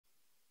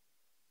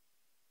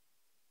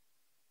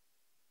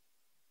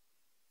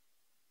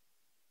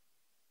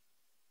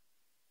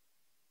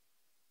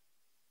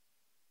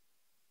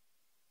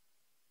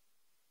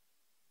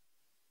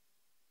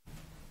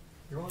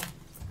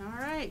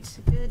right.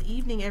 Good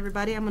evening,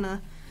 everybody. I'm going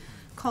to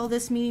call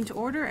this meeting to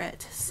order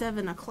at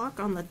 7 o'clock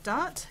on the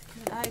dot.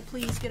 Could I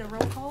please get a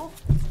roll call?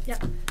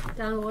 Yep.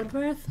 Donald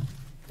Woodworth.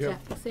 Here.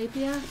 Jack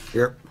Sapia.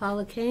 Here.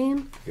 Paula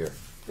Kane. Here.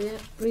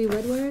 Bree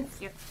Woodworth.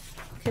 Here.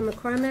 Kim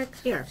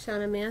McCormick. Here.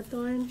 Shauna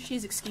Manthorn.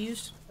 She's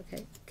excused.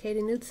 Okay.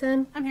 Katie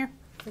Knutson. I'm here.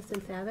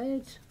 Kristen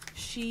Savage.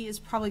 She is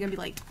probably going to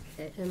be late.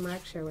 Okay. And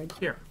Mark Sherwood.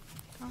 Here.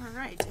 All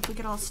right. If we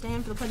could all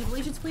stand for the Pledge of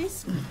Allegiance,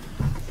 please.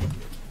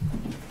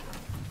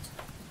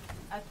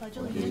 I pledge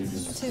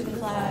allegiance to the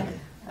flag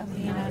of the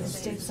United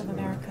States of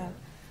America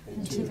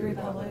and to the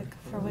republic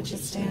for which it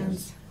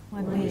stands,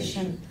 one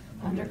nation,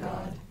 under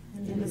God,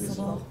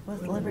 indivisible,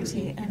 with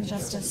liberty and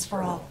justice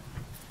for all.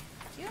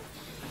 Thank you.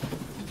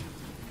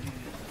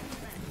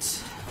 All right.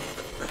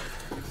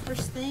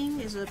 First thing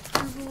is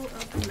approval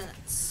of the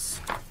minutes.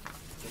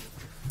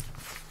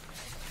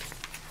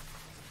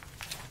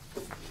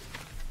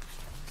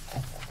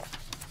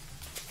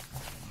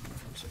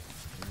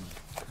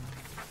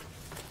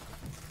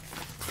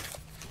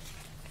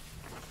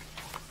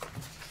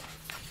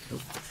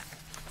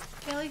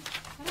 Kelly,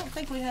 I don't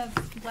think we have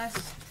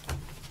last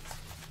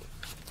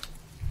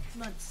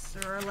month's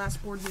or our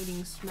last board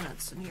meeting's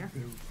minutes in here.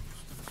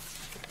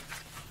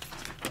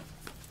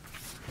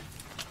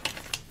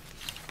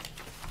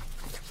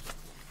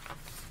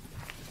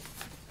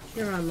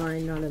 They're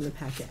online, not in the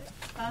packet.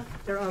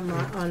 They're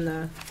online on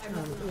the.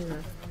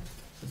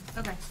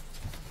 Okay.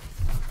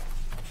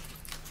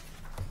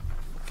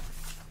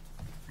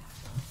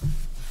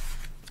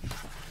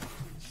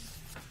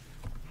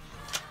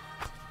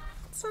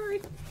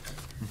 Sorry.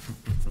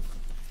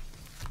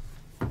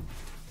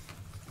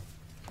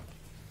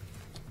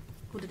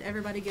 Well, did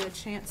everybody get a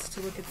chance to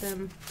look at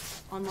them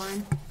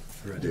online?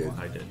 I did.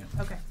 I did.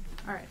 Okay.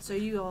 All right. So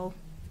you all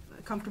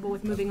comfortable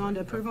with moving on to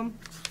approve them?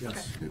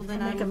 Yes. Okay. Well,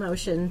 then I make a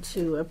motion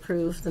to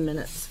approve the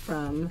minutes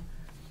from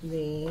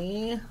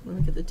the, let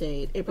me get the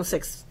date, April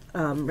 6th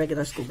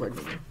regular school board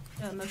meeting.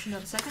 motion to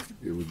have a second.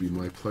 It would be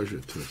my pleasure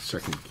to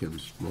second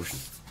Kim's motion.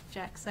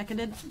 Jack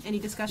seconded. Any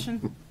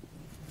discussion?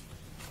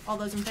 All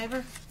those in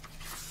favor?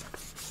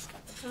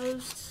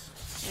 Opposed?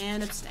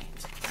 And abstained.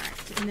 All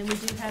right. And then we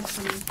do have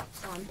some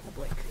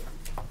non-public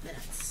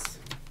minutes.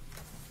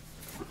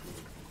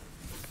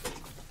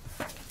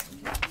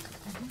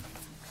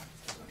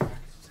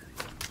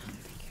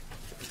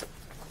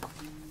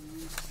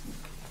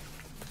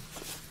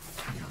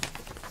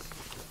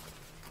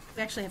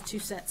 We actually have two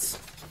sets.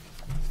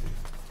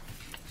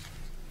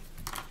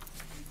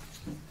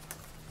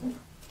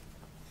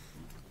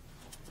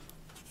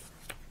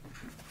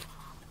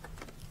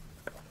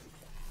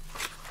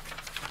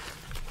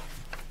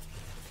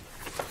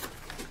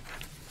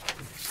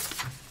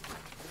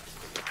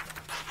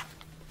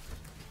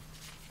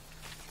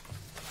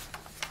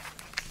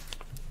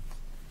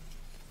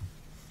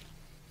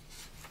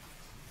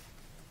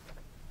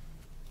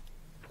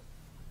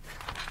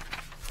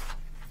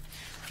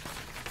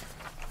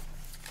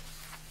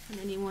 And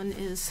anyone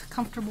is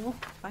comfortable,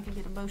 if I could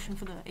get a motion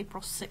for the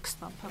April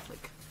 6th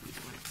non-public.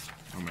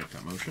 I'll make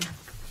that motion.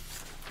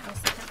 I'll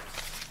second.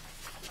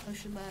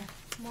 Motion by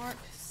Mark,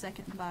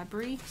 second by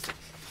Bree.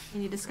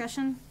 Any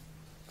discussion?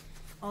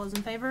 All those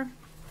in favor?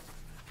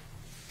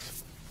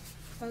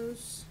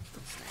 Opposed?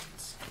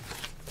 Abstains.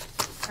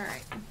 All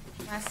right.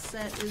 Last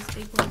set is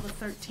April the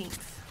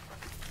 13th.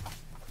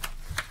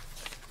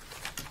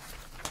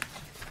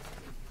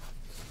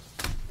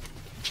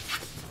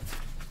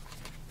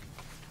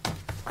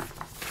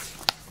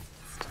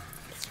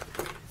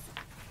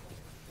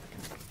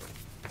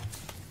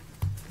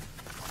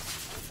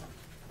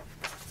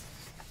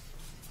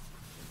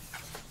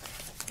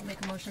 I'll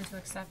make a motion to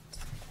accept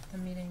the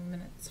meeting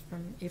minutes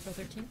from April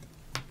 13th. Do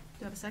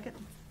you have a second?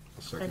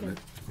 I'll second it.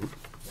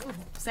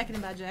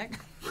 Seconded by Jack.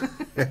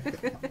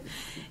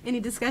 Any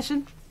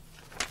discussion?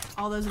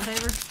 All those in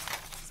favor?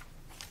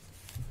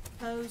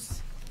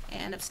 Opposed?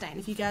 And abstain.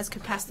 If you guys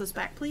could pass those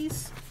back,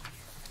 please.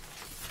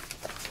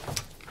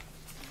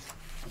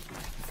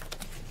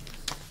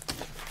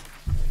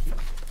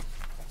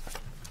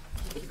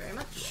 Thank you very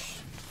much.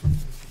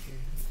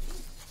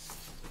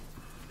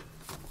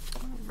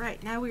 All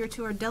right, now we are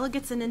to our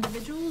delegates and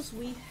individuals.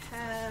 We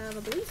have, I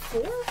believe,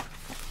 4.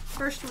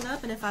 First one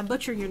up, and if I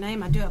butcher your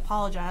name, I do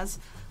apologize.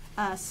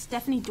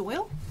 Stephanie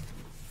Doyle.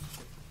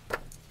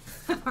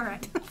 All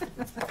right.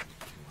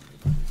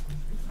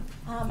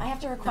 I have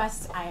to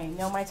request, I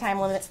know my time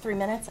limit's 3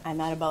 minutes. I'm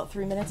at about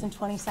 3 minutes and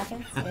 20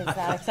 seconds. Is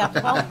that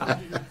acceptable?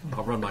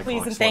 I'll run my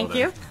Please clock and slow thank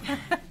you.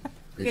 then.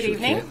 Good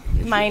evening.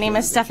 My name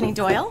is Stephanie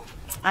Doyle.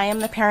 I am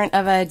the parent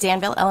of a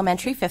Danville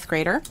Elementary 5th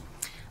grader.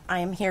 I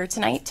am here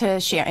tonight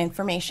to share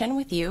information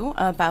with you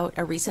about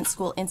a recent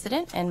school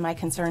incident and my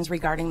concerns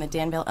regarding the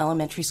Danville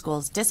Elementary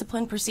School's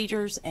discipline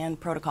procedures and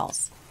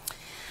protocols.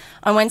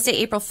 On Wednesday,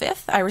 April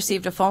 5th, I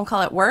received a phone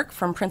call at work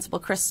from Principal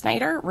Chris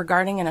Snyder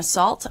regarding an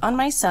assault on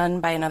my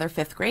son by another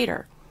 5th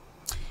grader.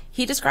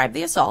 He described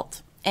the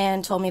assault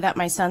and told me that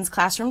my son's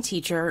classroom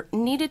teacher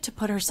needed to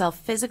put herself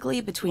physically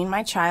between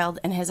my child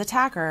and his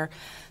attacker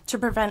to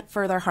prevent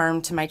further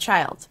harm to my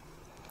child.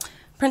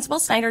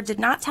 Principal Snyder did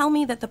not tell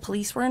me that the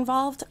police were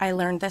involved. I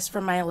learned this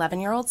from my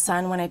 11-year-old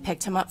son when I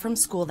picked him up from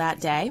school that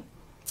day.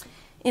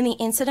 In the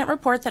incident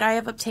report that I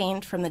have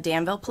obtained from the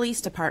Danville Police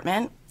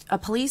Department, a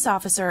police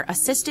officer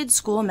assisted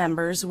school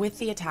members with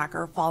the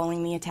attacker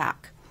following the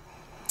attack.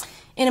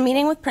 In a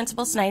meeting with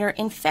Principal Snyder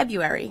in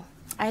February,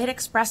 I had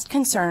expressed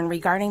concern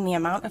regarding the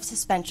amount of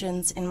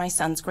suspensions in my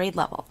son's grade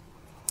level.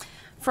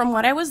 From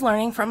what I was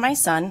learning from my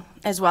son,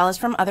 as well as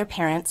from other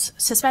parents,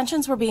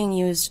 suspensions were being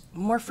used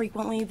more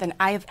frequently than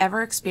I have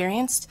ever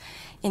experienced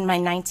in my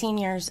 19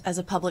 years as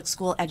a public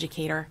school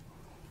educator.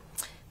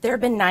 There have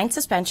been 9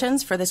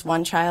 suspensions for this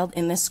one child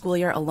in this school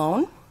year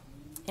alone.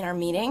 In our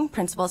meeting,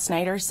 Principal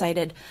Snyder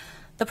cited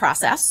the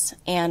process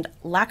and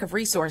lack of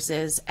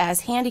resources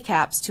as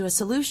handicaps to a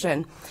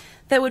solution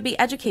that would be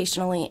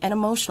educationally and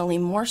emotionally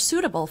more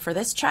suitable for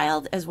this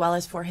child as well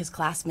as for his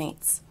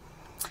classmates.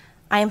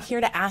 I am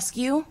here to ask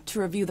you to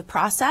review the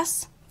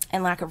process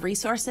and lack of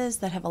resources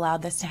that have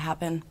allowed this to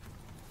happen.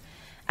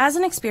 As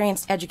an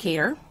experienced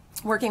educator,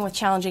 working with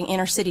challenging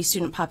inner-city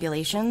student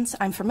populations,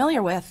 I'm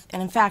familiar with, and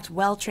in fact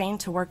well-trained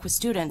to work with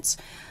students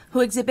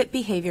who exhibit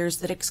behaviors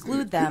that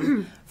exclude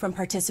them from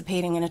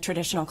participating in a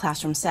traditional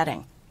classroom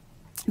setting.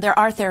 There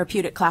are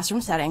therapeutic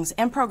classroom settings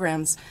and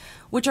programs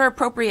which are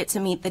appropriate to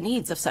meet the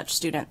needs of such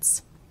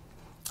students.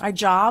 Our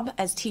job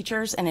as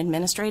teachers and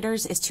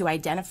administrators is to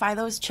identify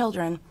those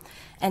children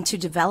and to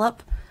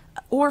develop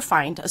or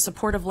find a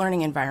supportive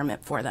learning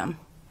environment for them.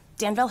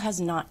 Danville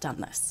has not done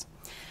this.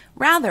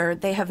 Rather,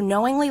 they have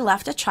knowingly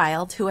left a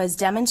child who has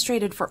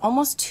demonstrated for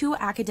almost 2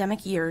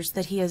 academic years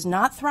that he is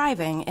not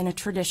thriving in a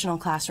traditional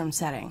classroom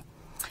setting.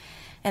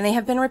 And they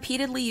have been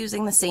repeatedly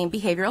using the same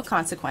behavioral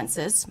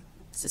consequences,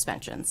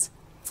 suspensions.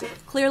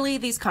 Clearly,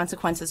 these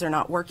consequences are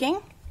not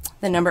working.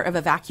 The number of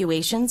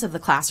evacuations of the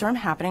classroom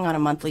happening on a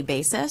monthly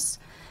basis,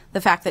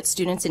 the fact that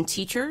students and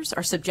teachers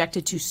are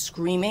subjected to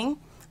screaming,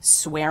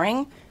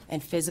 swearing,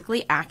 and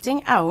physically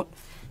acting out,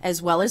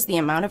 as well as the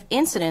amount of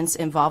incidents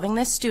involving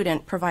this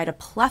student provide a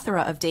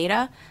plethora of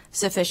data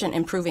sufficient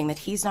in proving that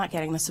he's not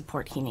getting the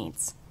support he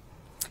needs.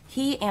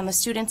 He and the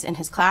students in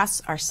his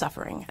class are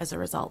suffering as a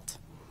result.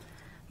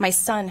 My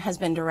son has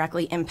been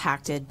directly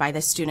impacted by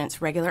this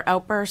student's regular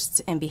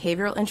outbursts and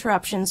behavioral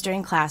interruptions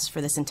during class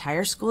for this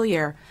entire school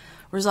year,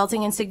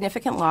 resulting in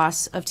significant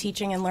loss of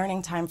teaching and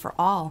learning time for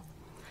all.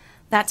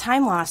 That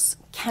time loss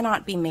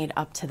cannot be made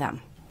up to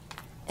them.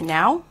 And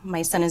now,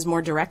 my son is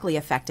more directly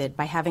affected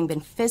by having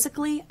been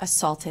physically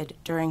assaulted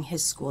during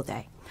his school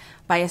day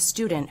by a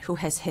student who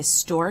has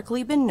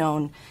historically been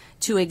known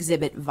to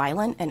exhibit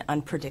violent and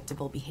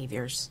unpredictable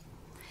behaviors.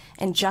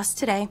 And just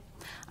today,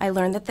 I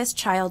learned that this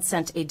child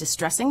sent a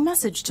distressing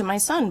message to my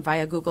son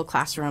via Google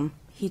Classroom.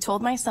 He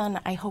told my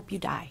son, "I hope you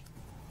die."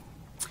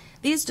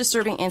 These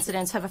disturbing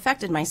incidents have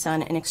affected my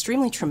son in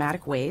extremely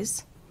traumatic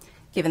ways.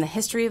 Given the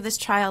history of this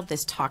child,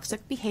 this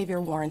toxic behavior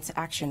warrants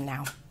action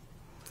now.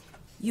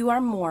 You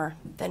are more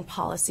than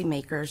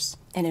policymakers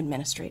and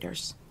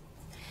administrators.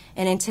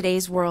 And in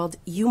today's world,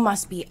 you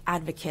must be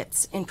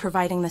advocates in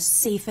providing the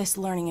safest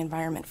learning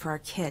environment for our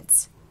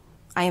kids.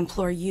 I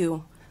implore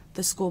you,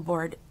 the school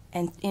board,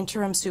 and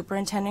Interim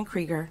Superintendent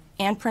Krieger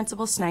and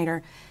Principal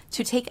Snyder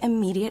to take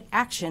immediate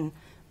action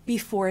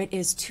before it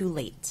is too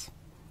late.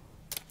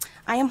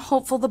 I am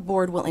hopeful the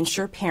board will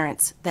ensure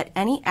parents that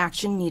any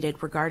action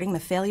needed regarding the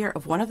failure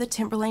of one of the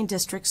Timberlane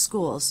District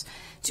schools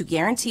to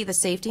guarantee the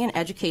safety and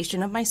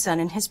education of my son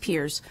and his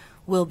peers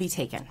will be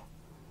taken.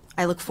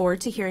 I look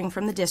forward to hearing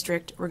from the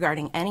district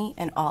regarding any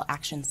and all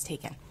actions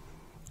taken.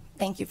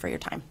 Thank you for your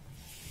time.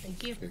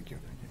 Thank you. Thank you.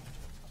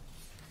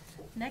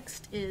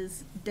 Next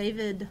is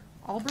David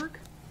Alberg.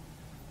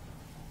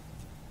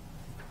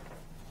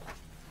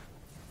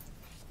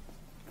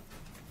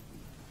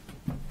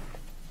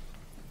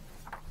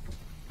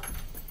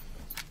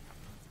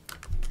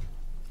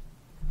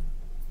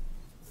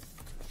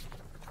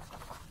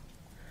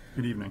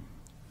 Good evening.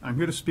 I'm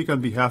here to speak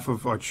on behalf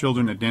of our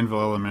children at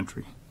Danville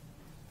Elementary.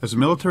 As a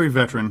military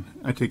veteran,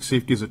 I take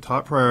safety as a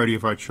top priority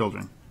of our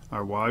children,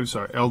 our wives,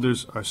 our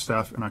elders, our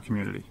staff, and our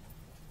community.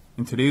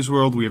 In today's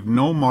world, we have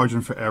no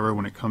margin for error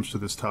when it comes to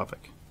this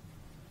topic.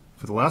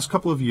 For the last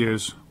couple of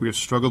years, we have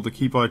struggled to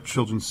keep our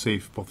children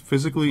safe, both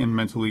physically and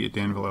mentally, at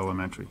Danville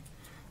Elementary.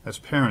 As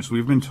parents,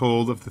 we've been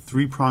told of the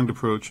 3-pronged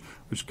approach,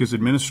 which gives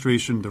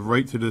administration the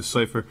right to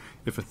decipher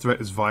if a threat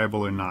is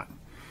viable or not.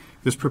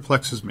 This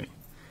perplexes me.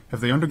 Have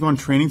they undergone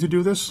training to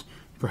do this?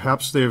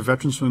 Perhaps they are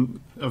veterans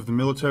of the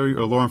military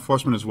or law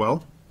enforcement as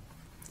well?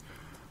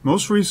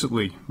 Most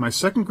recently, my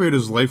 2nd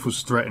grader's life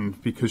was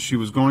threatened because she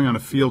was going on a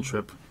field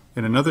trip,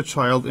 and another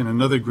child in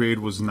another grade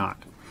was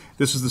not.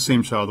 This is the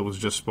same child that was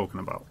just spoken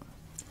about.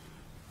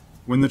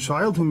 When the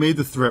child who made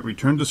the threat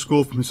returned to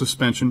school from his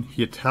suspension,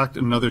 he attacked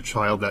another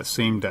child that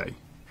same day.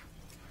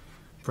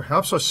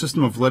 Perhaps our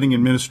system of letting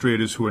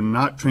administrators who are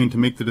not trained to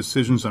make the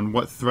decisions on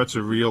what threats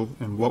are real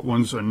and what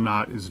ones are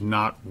not is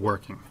not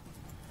working.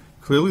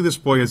 Clearly, this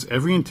boy has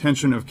every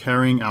intention of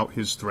carrying out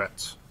his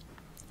threats.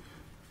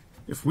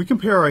 If we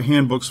compare our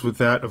handbooks with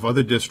that of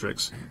other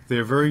districts, they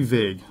are very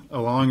vague,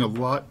 allowing a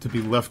lot to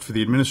be left for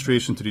the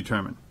administration to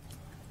determine.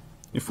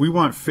 If we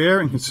want fair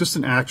and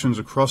consistent actions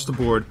across the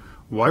board,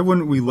 why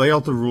wouldn't we lay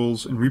out the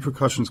rules and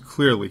repercussions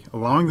clearly,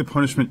 allowing the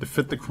punishment to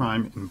fit the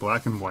crime in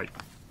black and white?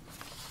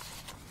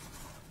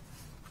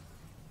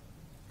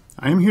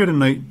 I am here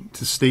tonight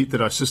to state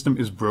that our system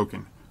is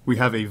broken. We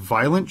have a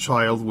violent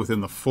child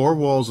within the four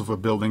walls of a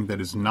building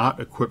that is not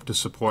equipped to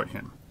support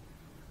him.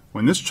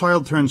 When this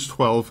child turns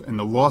 12 and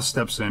the law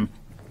steps in,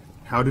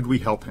 how did we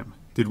help him?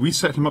 Did we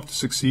set him up to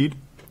succeed?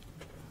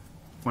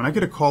 When I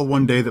get a call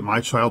one day that my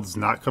child is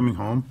not coming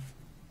home,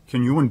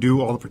 can you undo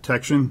all the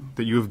protection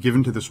that you have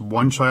given to this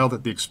one child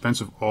at the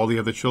expense of all the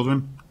other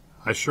children?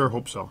 I sure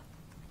hope so.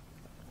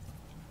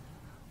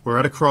 We're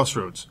at a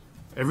crossroads.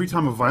 Every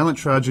time a violent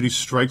tragedy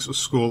strikes a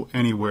school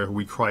anywhere,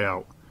 we cry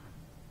out.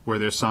 Were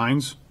there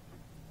signs?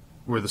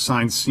 Were the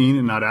signs seen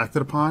and not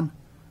acted upon?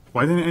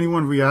 Why didn't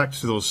anyone react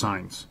to those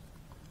signs?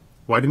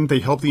 Why didn't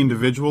they help the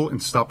individual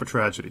and stop a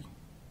tragedy?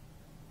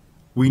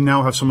 We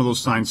now have some of those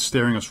signs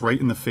staring us right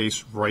in the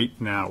face right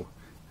now.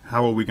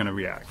 How are we going to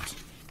react?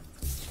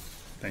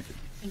 Thank you.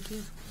 Thank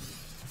you.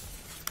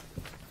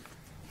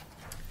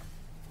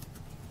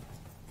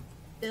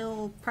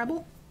 Bill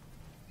Preble?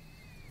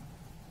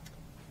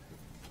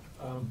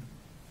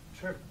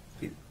 Sure.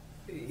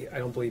 I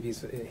don't believe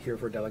he's here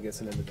for delegates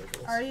and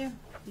individuals. Are you?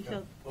 You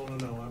feel? Oh,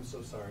 no, I'm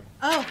so sorry.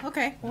 Oh,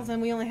 okay. Well, then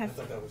we only I have.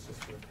 thought that was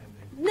just for attending.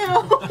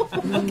 No.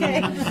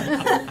 Okay.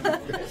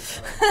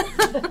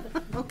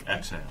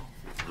 Exhale.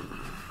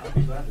 I'll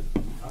be glad to.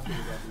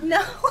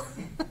 No.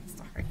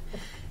 Sorry.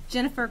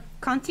 Jennifer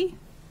Conti?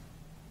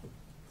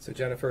 So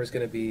Jennifer is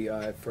going to be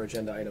for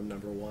agenda item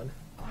number 1.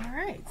 All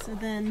right. So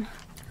then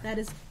that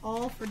is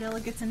all for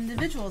delegates and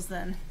individuals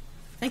then.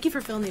 Thank you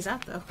for filling these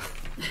out, though.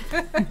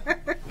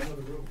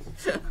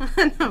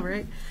 I know,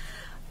 right?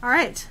 All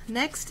right.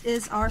 Next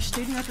is our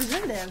student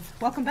representative.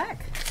 Welcome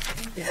back.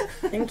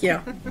 Thank you.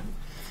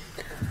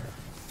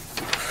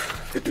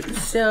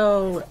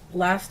 So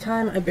last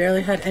time I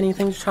barely had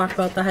anything to talk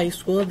about the high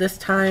school. This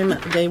time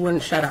they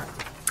wouldn't shut up.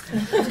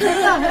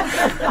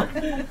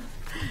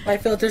 My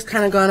filter's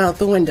kind of gone out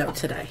the window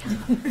today.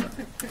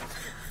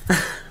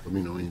 Let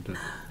me know when you're done.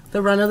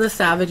 The Run of the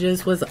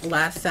Savages was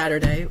last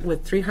Saturday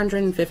with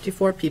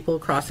 354 people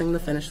crossing the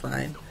finish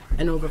line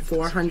and over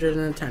 400 in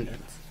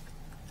attendance.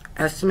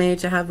 Estimated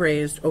to have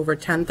raised over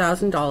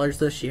 $10,000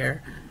 this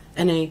year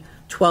and a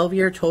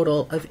 12-year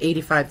total of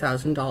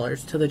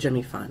 $85,000 to the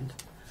Jimmy Fund.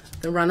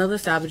 The Run of the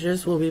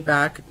Savages will be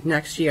back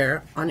next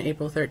year on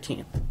April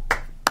 13th.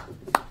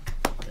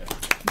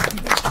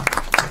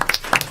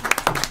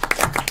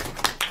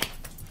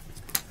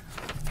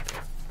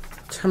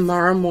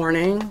 Tomorrow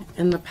morning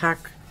in the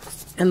pack,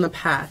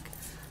 the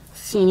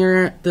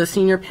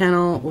senior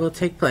panel will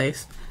take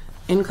place.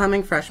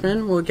 Incoming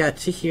freshmen will get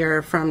to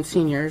hear from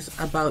seniors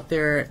about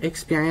their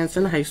experience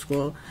in high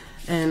school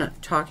and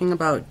talking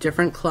about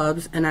different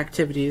clubs and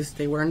activities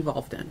they were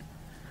involved in.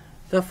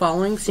 The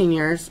following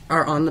seniors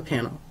are on the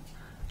panel: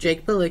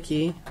 Jake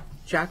Balicki,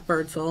 Jack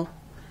Birdsell,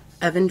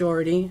 Evan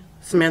Doherty,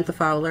 Samantha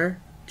Fowler,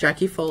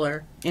 Jackie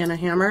Fuller, Anna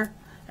Hammer,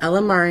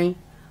 Ella Murray,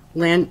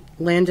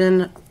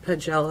 Landon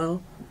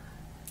Pagello,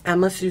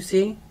 Emma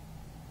Susi,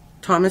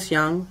 Thomas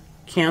Young,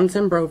 Cam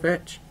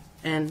Zimbrovich,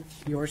 and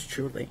yours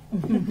truly.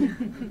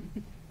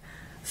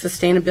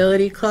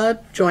 Sustainability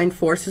Club joined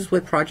forces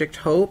with Project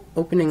Hope,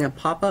 opening a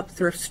pop-up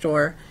thrift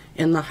store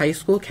in the high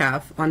school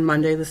caf on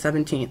Monday the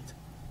 17th.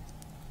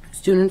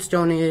 Students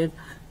donated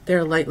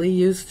their lightly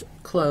used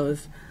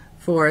clothes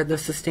for the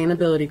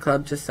Sustainability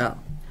Club to sell.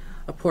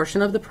 A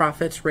portion of the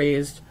profits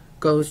raised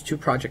goes to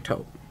Project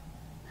Hope.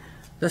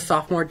 The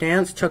sophomore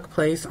dance took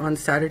place on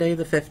Saturday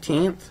the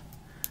 15th.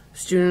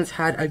 Students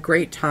had a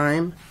great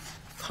time,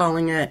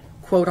 calling it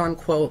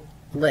quote-unquote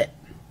lit.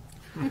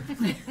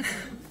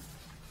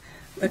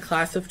 The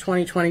class of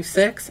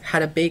 2026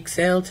 had a bake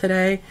sale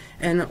today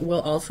and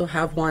will also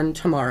have one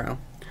tomorrow.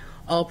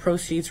 All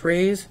proceeds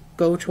raised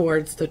go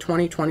towards the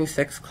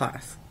 2026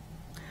 class.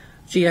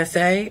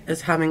 GSA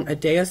is having a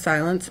day of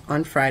silence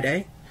on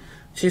Friday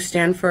to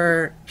stand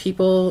for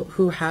people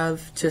who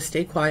have to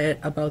stay quiet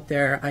about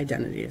their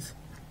identities.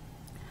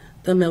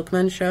 The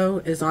Milkman Show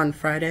is on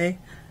Friday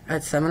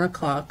at 7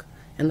 o'clock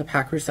in the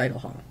Pack Recital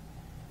Hall.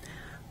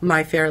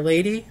 My Fair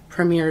Lady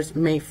premieres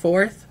May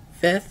 4th,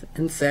 5th,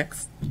 and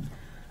 6th.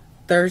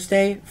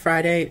 Thursday,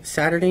 Friday,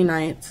 Saturday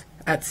nights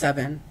at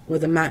 7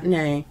 with a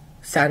matinee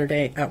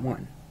Saturday at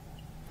 1.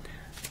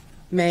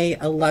 May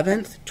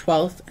 11th,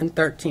 12th, and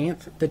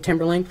 13th, the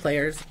Timberlane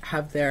Players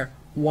have their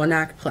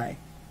one-act play.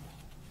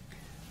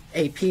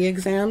 AP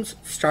exams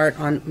start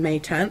on May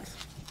 10th.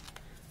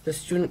 The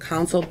Student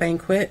Council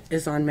banquet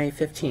is on May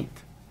 15th.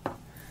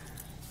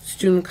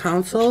 Student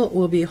Council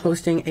will be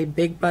hosting a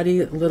Big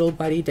Buddy, Little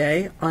Buddy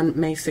Day on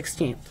May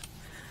 16th.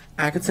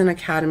 Atkinson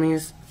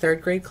Academy's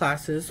third grade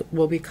classes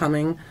will be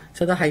coming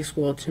to the high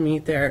school to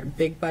meet their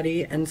Big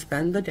Buddy and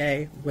spend the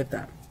day with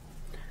them.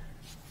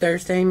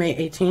 Thursday, May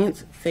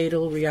 18th,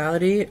 Fatal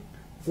Reality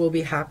will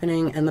be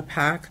happening in the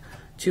Pack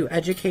to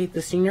educate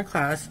the senior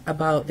class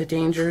about the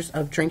dangers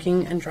of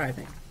drinking and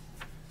driving.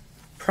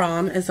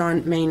 Prom is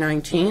on May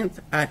 19th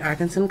at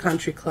Atkinson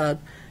Country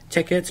Club,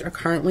 Tickets are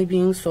currently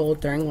being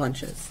sold during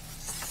lunches.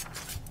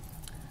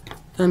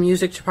 The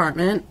music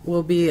department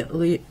will be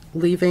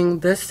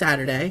leaving this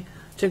Saturday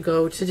to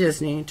go to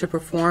Disney to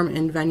perform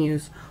in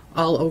venues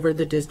all over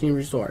the Disney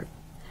Resort.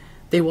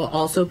 They will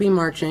also be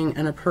marching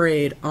in a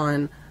parade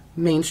on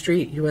Main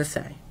Street,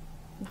 USA.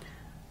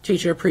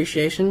 Teacher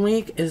Appreciation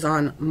Week is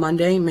on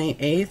Monday, May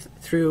 8th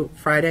through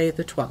Friday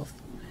the 12th.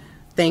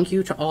 Thank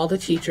you to all the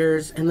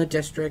teachers in the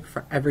district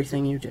for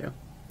everything you do.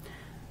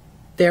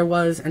 There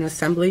was an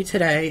assembly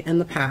today in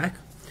the PAC.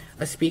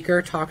 A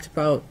speaker talked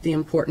about the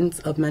importance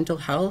of mental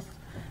health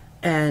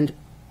and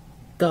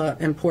the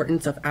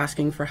importance of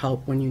asking for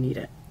help when you need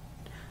it.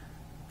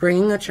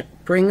 Bring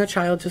a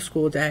Child to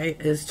School Day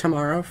is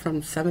tomorrow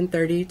from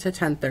 7:30 to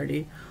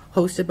 10:30,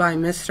 hosted by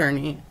Miss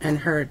Cerny and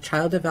her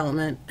child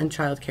development and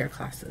child care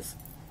classes.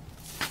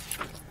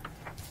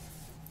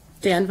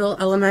 Danville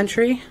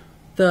Elementary,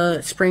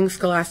 the Spring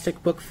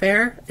Scholastic Book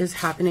Fair is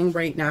happening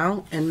right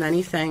now, and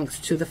many thanks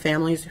to the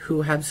families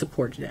who have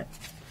supported it.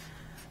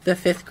 The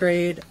fifth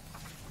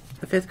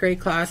grade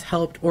class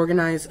helped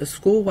organize a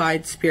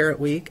school-wide Spirit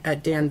Week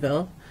at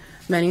Danville.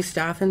 Many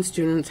staff and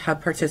students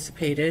have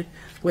participated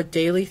with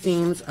daily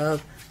themes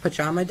of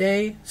Pajama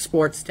Day,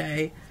 Sports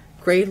Day,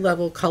 Grade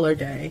Level Color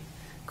Day,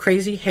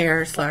 Crazy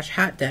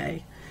Hair/Hat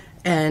Day,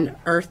 and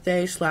Earth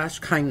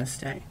Day/Kindness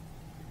Day.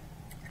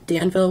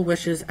 Danville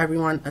wishes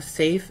everyone a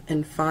safe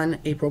and fun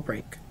April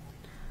break.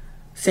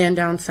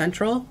 Sandown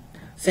Central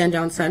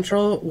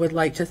would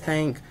like to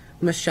thank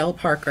Michelle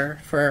Parker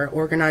for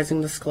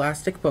organizing the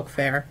Scholastic Book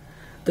Fair.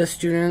 The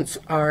students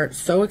are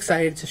so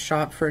excited to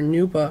shop for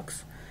new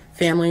books.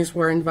 Families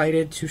were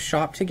invited to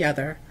shop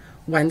together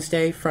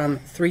Wednesday from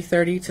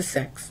 3:30 to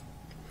 6.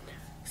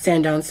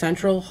 Sandown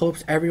Central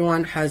hopes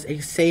everyone has a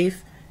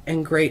safe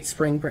and great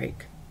spring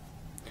break.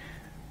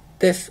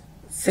 This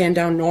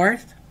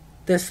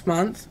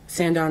month,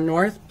 Sandown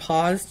North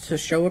paused to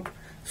show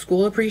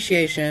school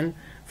appreciation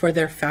for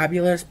their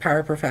fabulous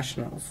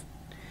paraprofessionals.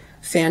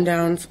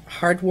 Sandown's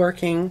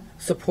hardworking,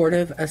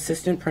 supportive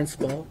assistant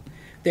principal,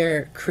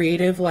 their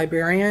creative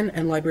librarian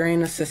and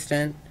librarian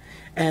assistant,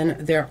 and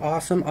their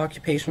awesome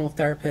occupational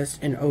therapist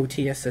and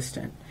OT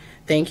assistant.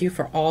 Thank you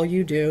for all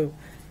you do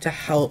to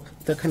help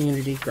the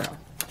community grow.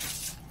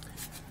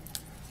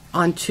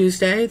 On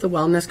Tuesday, the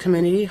Wellness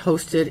Committee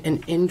hosted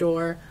an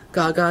indoor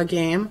Gaga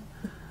game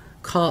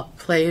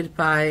played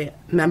by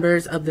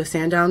members of the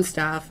Sandown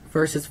staff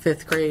versus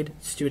fifth grade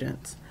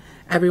students.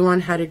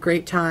 Everyone had a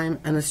great time,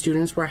 and the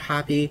students were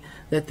happy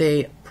that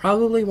they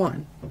probably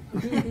won.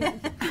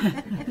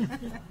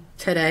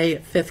 Today,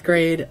 fifth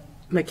grade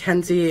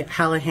Mackenzie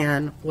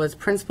Hallahan was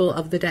principal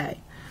of the day.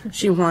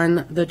 She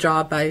won the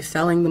job by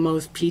selling the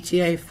most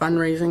PTA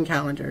fundraising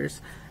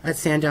calendars at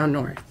Sandown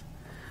North.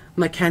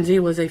 Mackenzie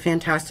was a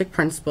fantastic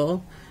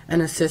principal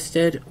and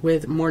assisted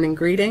with morning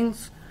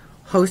greetings,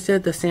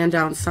 hosted the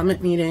Sandown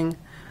Summit meeting,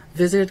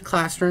 visited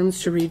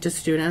classrooms to read to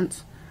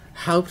students,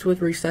 helped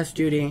with recess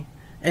duty,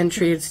 and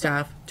treated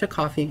staff to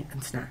coffee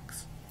and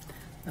snacks.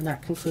 And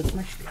that concludes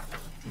my spiel.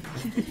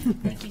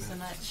 Thank you so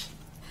much.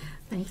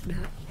 Thanks, Matt.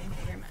 Thank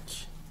you very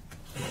much.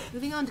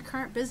 Moving on to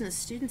current business,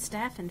 student,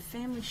 staff, and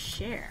family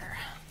share.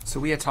 So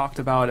we had talked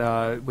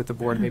about with the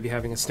board maybe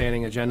having a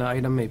standing agenda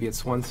item, maybe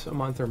it's once a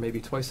month or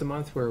maybe twice a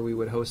month, where we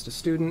would host a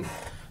student,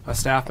 a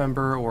staff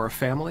member, or a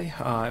family,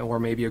 or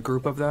maybe a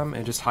group of them,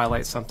 and just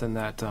highlight something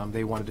that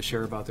they wanted to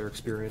share about their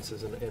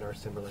experiences in our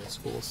Timberland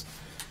schools.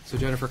 So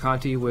Jennifer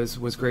Conti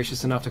was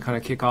gracious enough to kind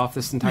of kick off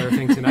this entire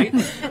thing tonight.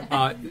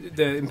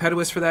 The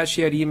impetus for that,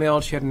 she had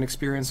emailed, she had an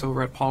experience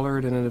over at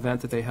Pollard in an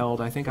event that they held,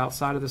 I think,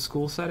 outside of the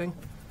school setting.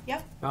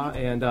 Yep.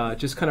 And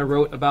just kind of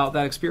wrote about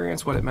that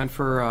experience, what it meant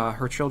for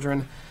her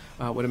children,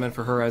 what it meant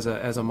for her as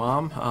a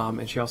mom,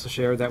 and she also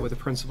shared that with the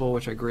principal,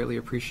 which I greatly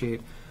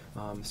appreciate.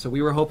 So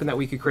we were hoping that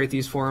we could create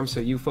these forums so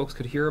you folks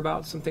could hear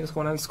about some things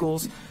going on in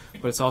schools,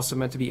 but it's also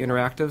meant to be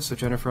interactive, so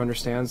Jennifer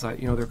understands that,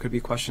 there could be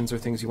questions or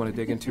things you want to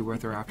dig into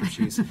with her after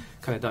she's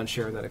kind of done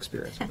sharing that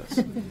experience with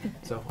us.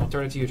 So I'll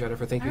turn it to you,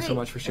 Jennifer. Thank you so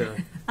much for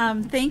sharing.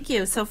 Thank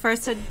you. So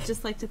first, I'd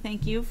just like to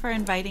thank you for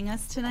inviting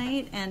us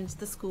tonight and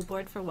the school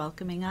board for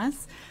welcoming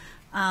us.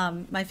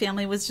 My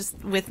family was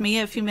just with me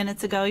a few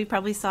minutes ago. You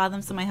probably saw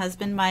them. So my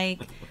husband,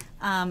 Mike,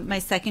 my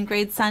second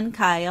grade son,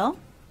 Kyle,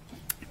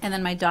 and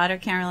then my daughter,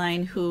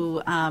 Caroline,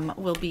 who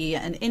will be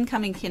an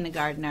incoming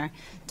kindergartner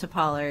to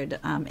Pollard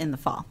in the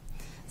fall.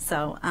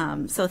 So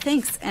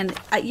thanks. And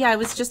I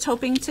was just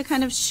hoping to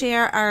kind of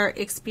share our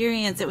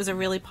experience. It was a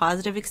really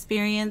positive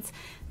experience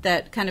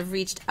that kind of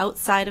reached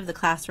outside of the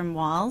classroom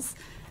walls,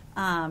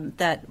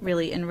 that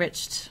really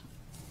enriched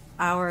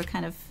our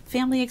kind of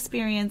family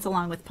experience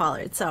along with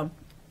Pollard. So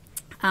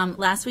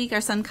last week,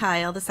 our son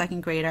Kyle, the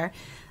second grader,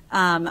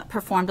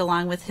 performed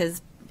along with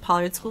his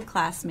Pollard school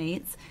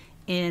classmates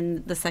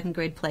in the second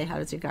grade play, How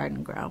Does Your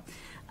Garden Grow?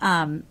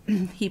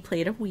 He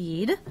played a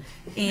weed,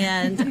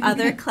 and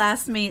other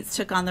classmates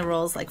took on the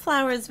roles like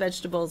flowers,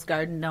 vegetables,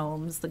 garden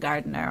gnomes, the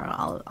gardener,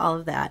 all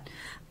of that.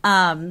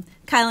 Kyle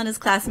and his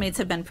classmates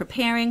have been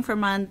preparing for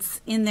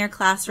months in their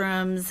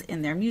classrooms,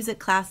 in their music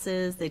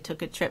classes. They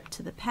took a trip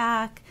to the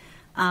PAC.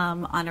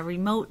 On a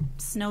remote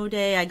snow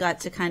day, I got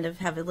to kind of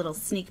have a little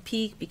sneak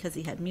peek because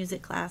he had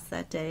music class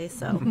that day.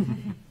 So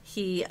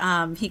he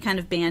kind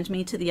of banned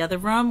me to the other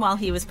room while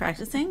he was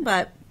practicing,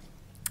 but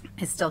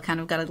I still kind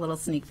of got a little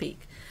sneak peek.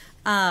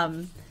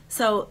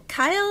 So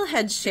Kyle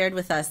had shared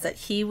with us that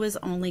he was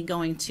only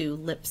going to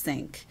lip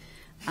sync.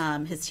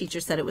 His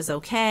teacher said it was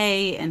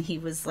okay, and he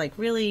was like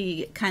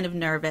really kind of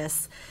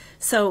nervous.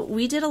 So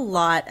we did a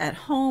lot at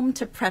home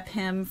to prep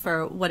him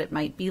for what it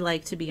might be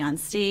like to be on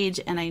stage,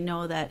 and I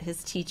know that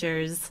his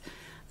teachers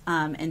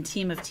and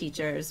team of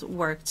teachers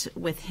worked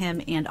with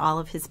him and all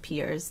of his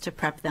peers to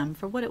prep them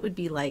for what it would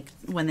be like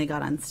when they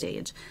got on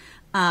stage.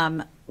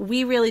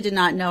 We really did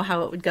not know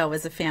how it would go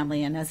as a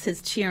family and as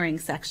his cheering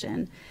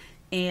section,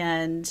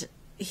 and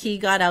he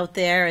got out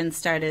there and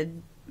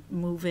started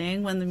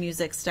moving when the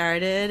music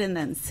started and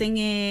then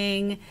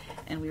singing,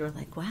 and we were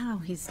like, wow,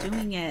 he's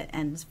doing it,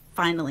 and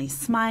finally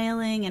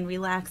smiling and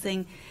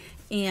relaxing.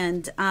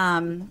 And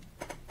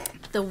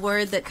the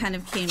word that kind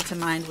of came to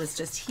mind was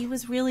just he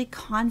was really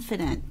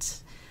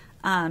confident.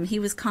 He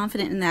was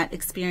confident in that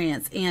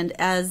experience. And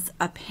as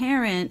a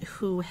parent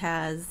who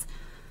has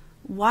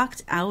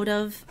walked out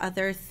of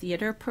other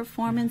theater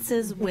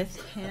performances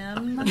with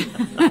him,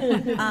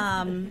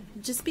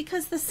 just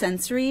because the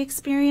sensory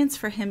experience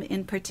for him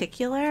in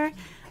particular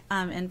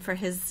and for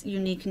his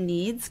unique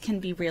needs can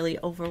be really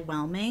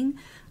overwhelming.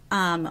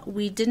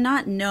 We did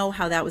not know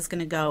how that was going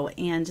to go,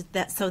 and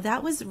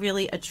that was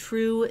really a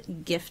true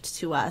gift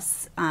to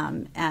us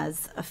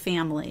as a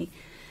family.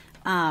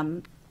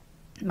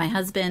 My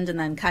husband and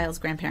then Kyle's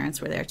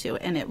grandparents were there too,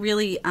 and it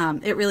really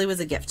was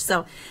a gift.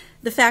 So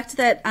the fact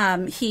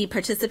that he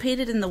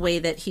participated in the way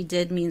that he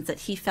did means that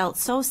he felt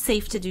so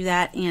safe to do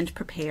that and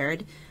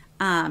prepared.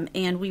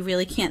 And we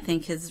really can't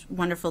thank his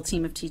wonderful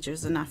team of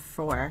teachers enough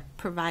for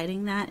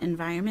providing that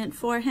environment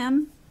for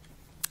him.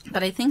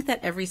 But I think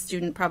that every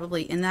student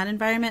probably in that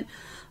environment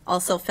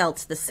also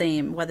felt the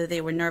same, whether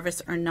they were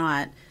nervous or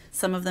not.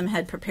 Some of them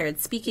had prepared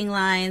speaking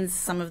lines.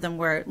 Some of them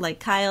were, like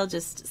Kyle,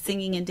 just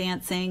singing and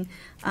dancing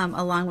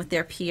along with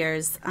their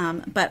peers.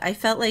 But I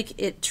felt like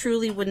it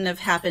truly wouldn't have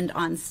happened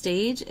on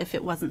stage if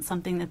it wasn't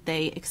something that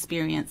they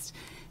experienced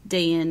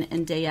day in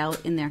and day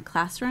out in their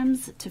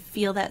classrooms, to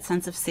feel that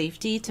sense of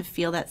safety, to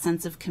feel that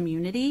sense of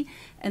community,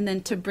 and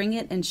then to bring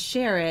it and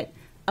share it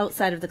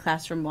outside of the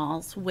classroom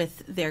walls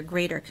with their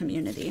greater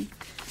community.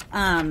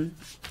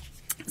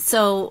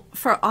 So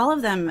for all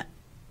of them,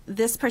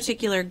 this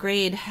particular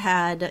grade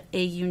had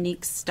a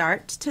unique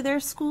start to their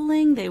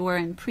schooling. They were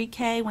in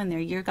pre-K when their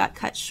year got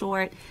cut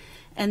short,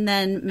 and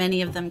then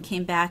many of them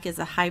came back as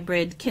a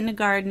hybrid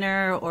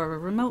kindergartner or a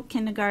remote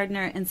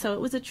kindergartner, and so it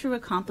was a true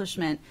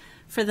accomplishment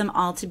for them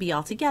all to be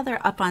all together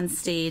up on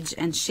stage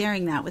and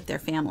sharing that with their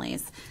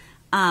families.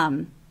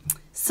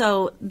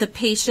 So the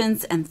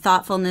patience and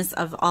thoughtfulness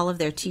of all of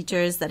their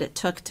teachers that it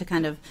took to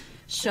kind of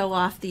show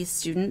off these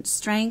student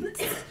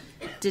strengths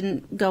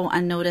didn't go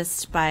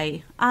unnoticed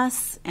by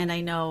us, and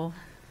I know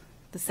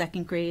the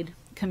second grade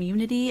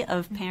community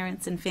of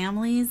parents and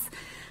families.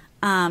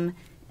 And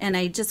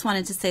I just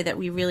wanted to say that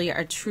we really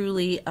are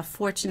truly a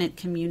fortunate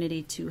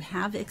community to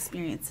have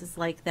experiences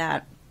like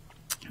that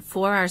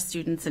for our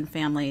students and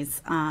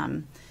families.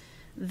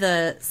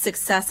 The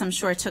success, I'm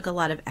sure, took a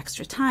lot of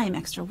extra time,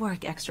 extra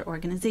work, extra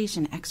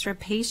organization, extra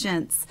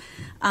patience,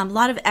 a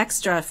lot of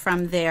extra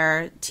from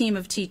their team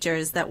of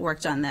teachers that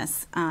worked on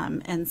this.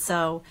 And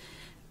so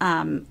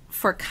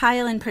for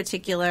Kyle in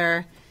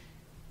particular,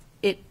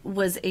 it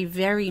was a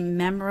very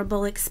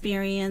memorable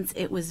experience.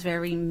 It was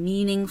very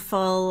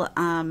meaningful.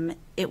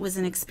 It was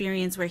an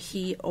experience where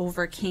he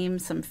overcame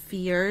some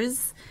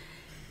fears.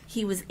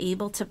 He was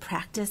able to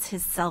practice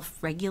his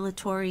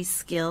self-regulatory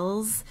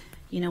skills.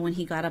 You know, when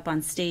he got up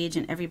on stage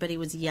and everybody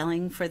was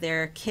yelling for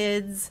their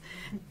kids,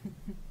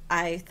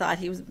 I thought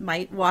he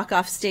might walk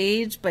off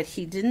stage, but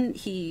he didn't.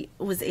 He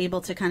was able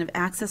to kind of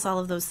access all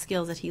of those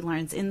skills that he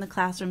learns in the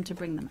classroom to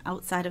bring them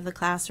outside of the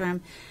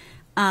classroom.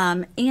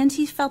 And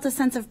he felt a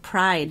sense of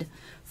pride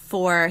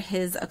for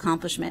his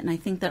accomplishment, and I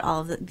think that all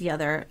of the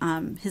other,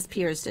 his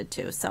peers did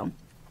too. So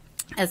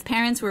as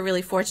parents, we're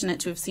really fortunate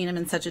to have seen him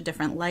in such a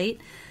different light.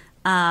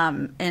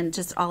 And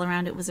just all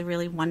around, it was a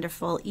really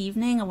wonderful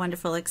evening, a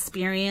wonderful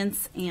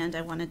experience, and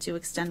I wanted to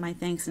extend my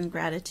thanks and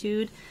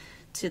gratitude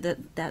to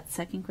that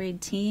second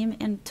grade team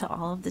and to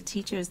all of the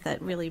teachers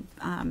that really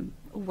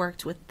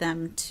worked with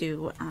them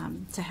to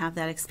have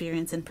that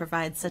experience and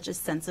provide such a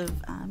sense of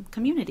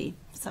community.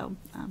 So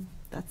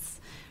that's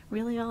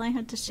really all I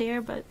had to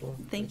share, but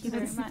thank you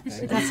very much.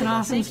 That's an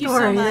awesome Thank you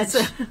story. so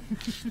much.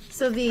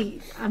 So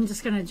I'm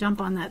just going to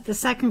jump on that. The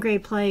second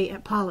grade play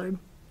at Pollard,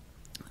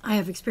 I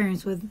have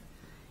experience with.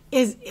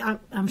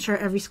 I'm sure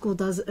every school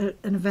does an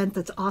event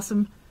that's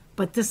awesome,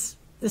 but the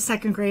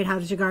second grade How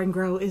Does Your Garden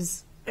Grow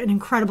is an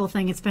incredible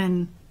thing. It's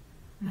been,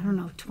 I don't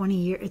know, 20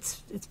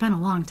 years. It's been a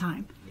long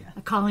time.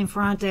 Yeah. Colleen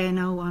Ferrante, I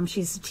know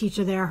she's a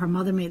teacher there. Her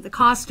mother made the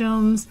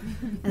costumes,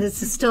 and it's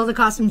still the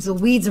costumes. The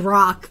weeds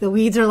rock. The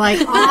weeds are like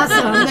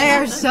awesome.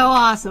 They're so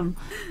awesome.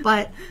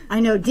 But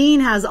I know Dean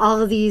has all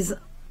of these.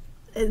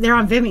 They're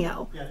on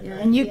Vimeo,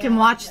 and you can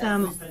watch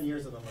them. 10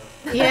 years of them.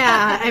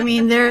 Yeah, I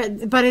mean,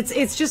 but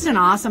it's just an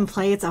awesome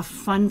play. It's a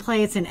fun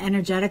play. It's an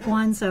energetic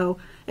one. So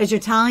as you're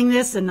telling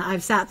this, and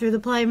I've sat through the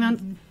play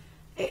month,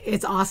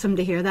 it's awesome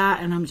to hear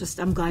that. And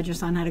I'm glad your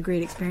son had a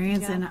great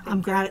experience, and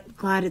I'm glad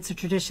it's a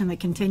tradition that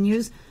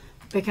continues,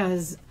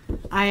 because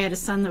I had a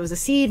son that was a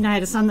seed and I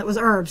had a son that was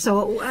herb.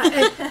 So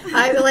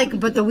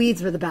but the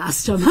weeds were the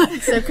best. So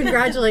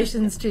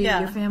congratulations to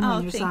your family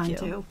and your son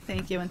too.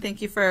 Thank you, and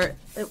thank you for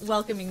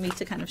welcoming me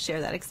to kind of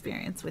share that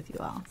experience with you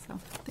all. So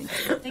thank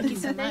you. Thank you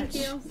so much. Thank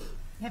you.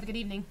 Have a good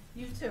evening.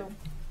 You too.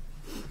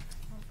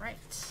 All right.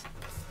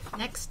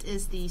 Next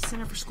is the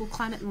Center for School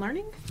Climate and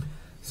Learning.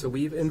 So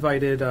we've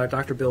invited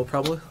Dr. Bill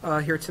Preble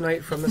here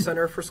tonight from the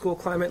Center for School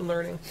Climate and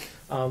Learning.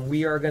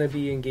 We are going to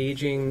be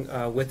engaging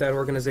with that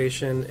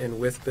organization and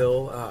with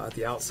Bill at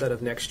the outset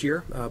of next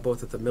year,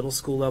 both at the middle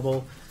school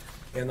level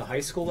and the high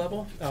school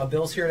level.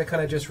 Bill's here to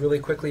kind of just really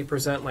quickly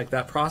present like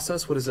that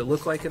process. What does it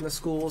look like in the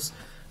schools?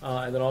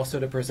 And then also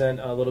to present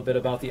a little bit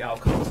about the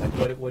outcomes,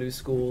 like what do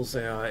schools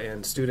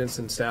and students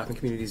and staff and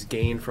communities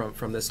gain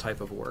from this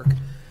type of work.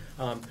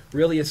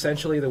 Really,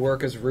 essentially, the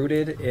work is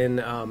rooted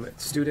in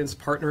students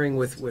partnering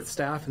with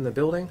staff in the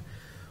building,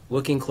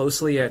 looking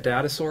closely at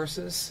data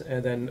sources,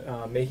 and then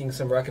making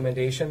some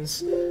recommendations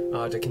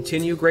to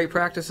continue great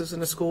practices in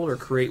the school or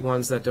create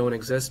ones that don't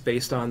exist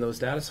based on those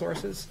data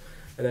sources,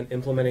 and then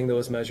implementing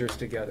those measures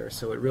together.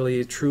 So it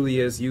really truly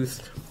is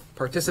youth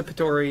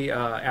participatory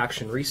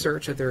action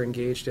research that they're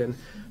engaged in.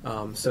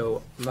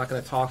 So I'm not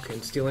going to talk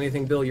and steal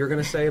anything, Bill, you're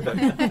going to say, but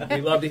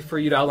we'd love for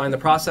you to outline the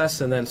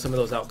process and then some of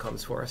those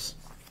outcomes for us.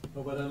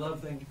 But what I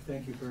love,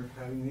 thank you for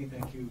having me.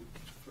 Thank you.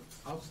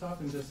 I'll stop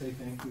and just say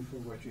thank you for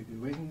what you're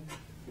doing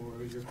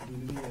for your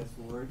community as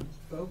board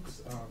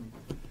folks,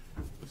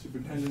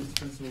 superintendents,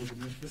 principals.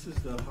 This is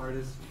the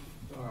hardest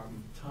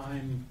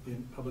time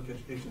in public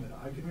education that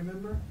I can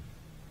remember,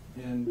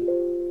 and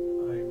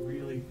I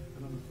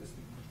don't know if this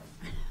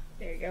thing.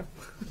 There you go.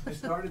 I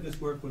started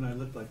this work when I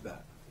looked like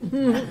that.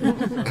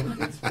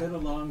 It's been a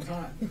long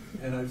time,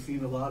 and I've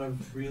seen a lot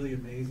of really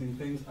amazing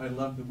things. I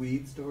love the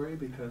weed story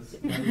because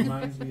it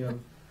reminds me of,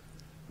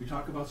 we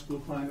talk about school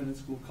climate and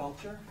school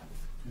culture,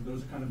 and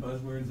those are kind of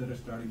buzzwords that are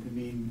starting to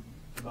mean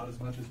about as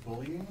much as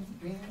bullying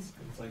means.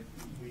 It's like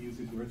we use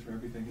these words for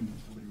everything, and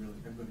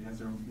everybody has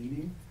their own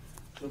meaning.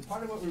 So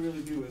part of what we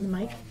really do is... The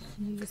mic?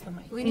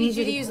 We need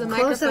you to use the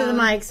Closer to the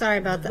microphone. mic. Sorry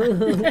about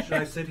that. Should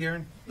I sit here?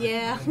 And,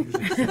 Yeah.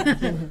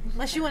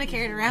 Unless you want to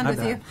carry it around Not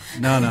with you.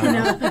 that.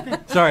 No.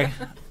 Sorry.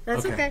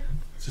 That's okay.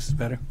 Is this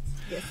better?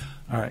 Yes.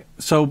 All right.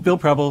 So Bill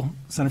Preble,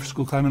 Center for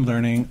School Climate and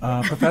Learning,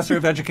 professor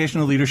of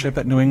educational leadership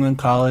at New England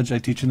College. I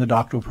teach in the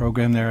doctoral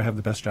program there. I have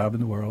the best job in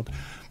the world.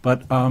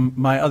 But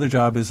my other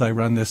job is I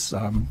run this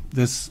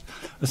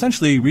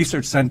essentially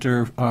research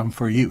center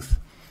for youth.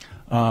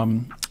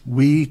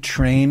 We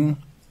train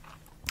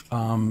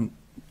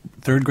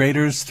third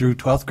graders through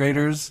 12th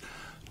graders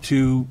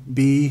to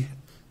be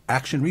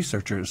action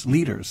researchers,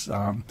 leaders.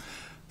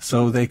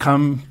 So they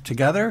come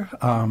together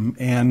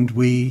and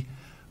we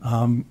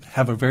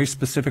have a very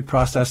specific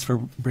process for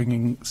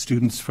bringing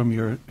students from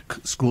your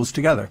schools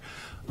together.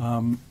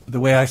 The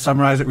way I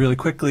summarize it really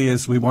quickly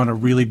is we want a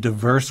really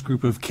diverse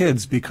group of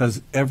kids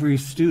because every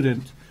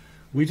student,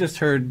 we just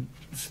heard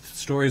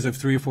stories of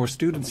 3 or 4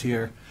 students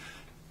here.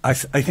 I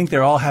think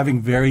they're all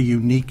having very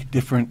unique,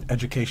 different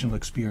educational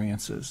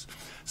experiences.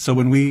 So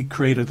when we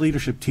create a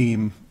leadership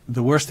team,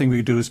 the worst thing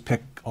we do is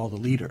pick all the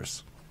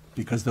leaders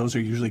because those are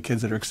usually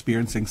kids that are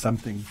experiencing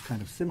something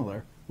kind of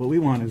similar. What we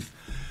want is,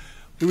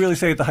 we really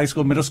say at the high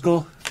school, middle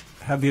school,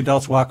 have the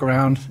adults walk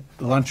around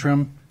the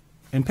lunchroom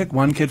and pick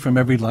one kid from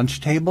every lunch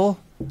table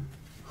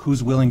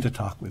who's willing to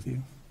talk with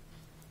you.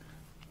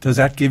 Does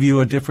that give you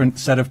a different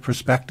set of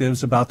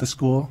perspectives about the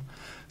school?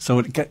 So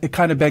it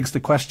kind of begs the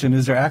question,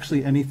 is there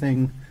actually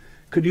anything,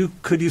 could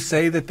you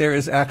say that there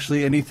is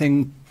actually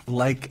anything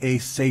like a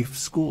safe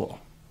school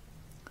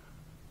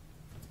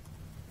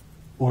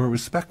or a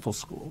respectful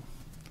school?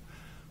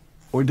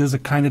 Or does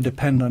it kind of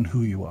depend on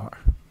who you are?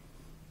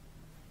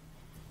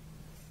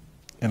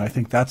 And I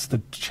think that's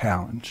the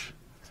challenge.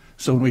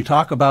 So when we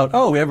talk about,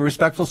 we have a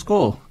respectful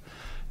school,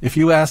 if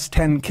you ask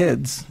 10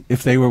 kids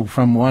if they were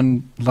from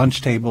one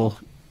lunch table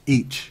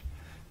each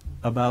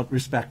about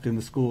respect in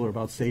the school or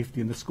about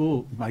safety in the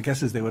school, my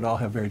guess is they would all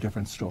have very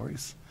different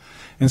stories.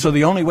 And so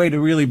the only way to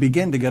really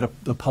begin to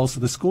get the pulse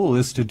of the school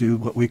is to do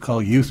what we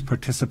call youth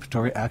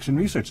participatory action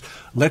research.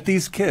 Let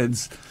these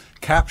kids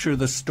capture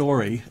the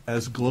story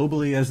as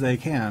globally as they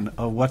can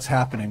of what's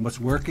happening, what's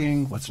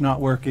working, what's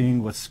not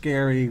working, what's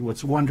scary,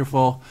 what's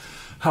wonderful,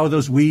 how are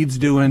those weeds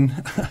doing,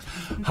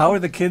 how are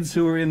the kids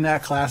who are in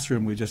that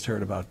classroom we just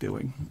heard about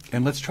doing.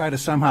 And let's try to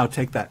somehow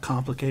take that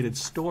complicated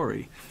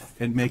story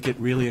and make it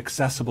really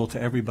accessible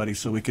to everybody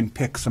so we can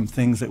pick some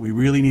things that we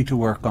really need to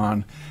work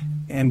on.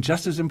 And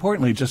just as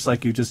importantly, just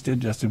like you just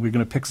did, Justin, we're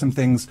going to pick some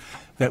things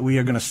that we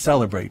are going to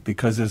celebrate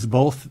because there's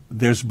both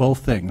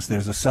things.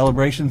 There's the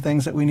celebration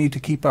things that we need to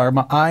keep our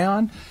eye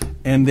on,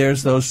 and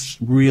there's those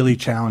really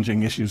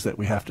challenging issues that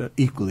we have to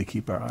equally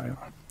keep our eye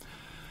on.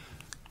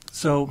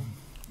 So,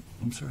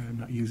 I'm sorry, I'm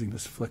not using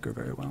this flicker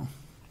very well.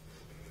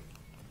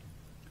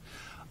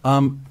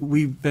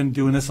 We've been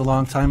doing this a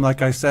long time.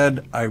 Like I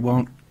said, I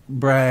won't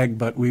brag,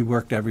 but we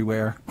worked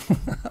everywhere.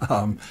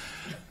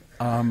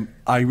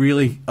 I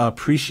really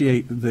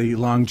appreciate the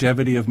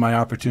longevity of my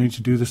opportunity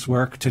to do this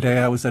work. Today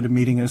I was at a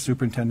meeting in a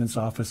superintendent's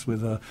office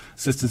with an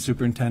assistant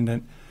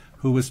superintendent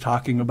who was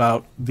talking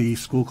about the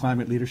school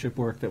climate leadership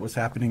work that was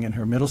happening in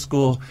her middle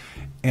school.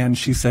 And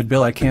she said,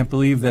 Bill, I can't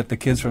believe that the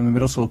kids from the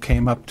middle school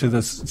came up to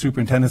the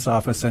superintendent's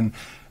office and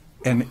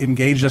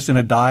engaged us in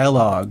a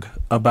dialogue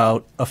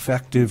about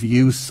effective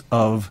use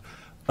of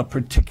a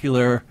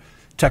particular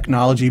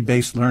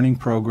technology-based learning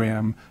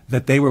program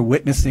that they were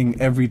witnessing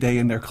every day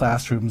in their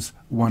classrooms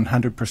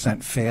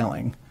 100%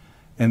 failing.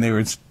 And they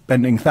were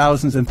spending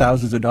thousands and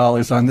thousands of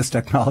dollars on this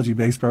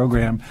technology-based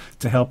program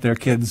to help their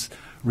kids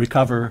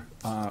recover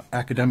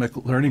academic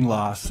learning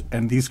loss.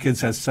 And these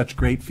kids had such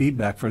great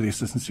feedback for the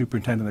assistant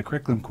superintendent and the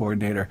curriculum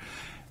coordinator.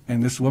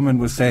 And this woman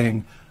was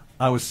saying,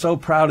 I was so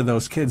proud of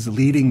those kids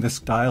leading this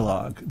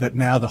dialogue that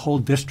now the whole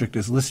district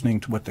is listening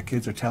to what the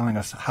kids are telling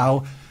us.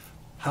 How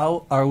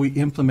are we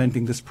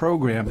implementing this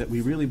program that we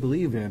really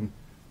believe in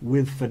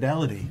with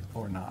fidelity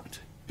or not?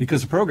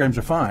 Because the programs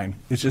are fine.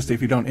 It's just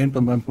if you don't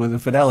implement with the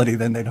fidelity,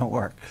 then they don't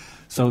work.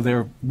 So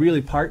they're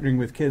really partnering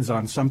with kids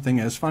on something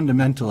as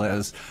fundamental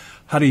as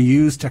how to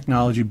use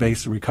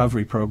technology-based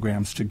recovery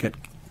programs to get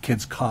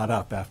kids caught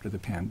up after the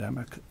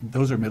pandemic.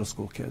 Those are middle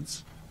school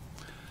kids.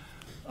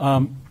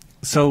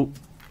 So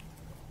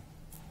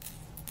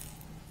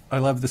I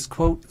love this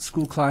quote,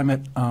 school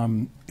climate,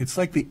 it's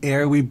like the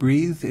air we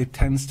breathe. It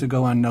tends to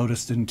go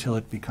unnoticed until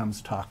it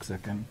becomes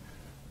toxic. And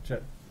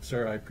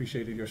sir, I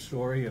appreciated your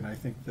story, and I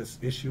think this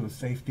issue of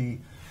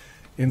safety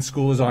in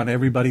school is on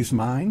everybody's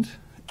mind.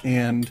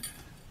 And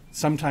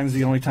sometimes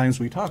the only times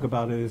we talk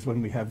about it is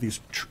when we have these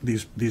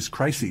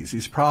crises,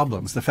 these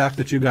problems. The fact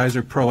that you guys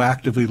are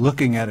proactively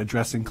looking at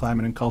addressing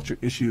climate and culture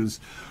issues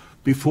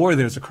before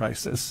there's a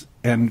crisis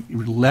and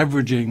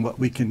leveraging what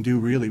we can do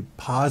really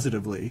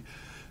positively,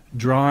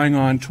 drawing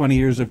on 20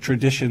 years of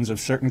traditions of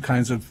certain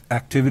kinds of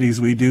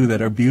activities we do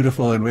that are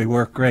beautiful and we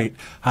work great.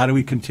 How do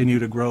we continue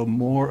to grow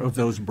more of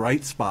those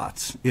bright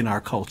spots in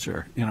our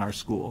culture, in our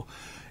school,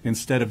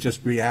 instead of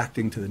just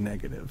reacting to the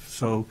negative?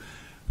 So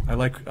I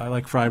like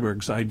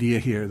Freiberg's idea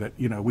here that,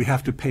 you know, we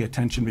have to pay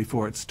attention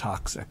before it's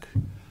toxic.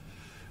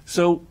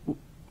 So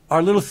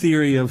our little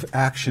theory of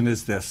action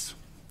is this.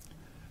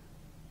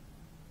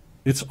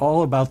 It's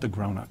all about the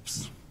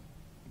grown-ups.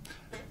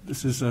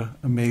 This is an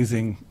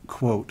amazing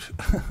quote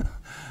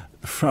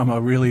from a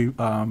really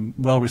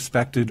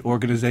well-respected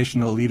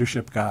organizational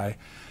leadership guy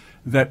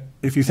that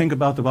if you think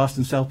about the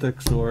Boston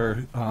Celtics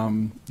or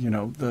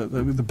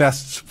the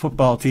best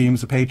football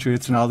teams, the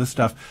Patriots and all this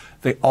stuff,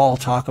 they all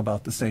talk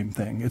about the same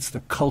thing. It's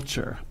the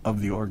culture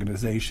of the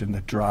organization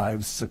that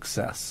drives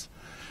success.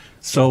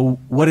 So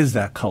what is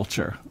that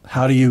culture?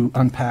 How do you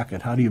unpack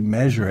it? How do you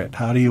measure it?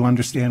 How do you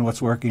understand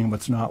what's working and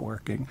what's not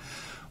working?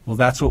 Well,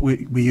 that's what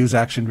we use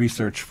action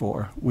research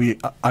for. We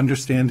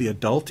understand the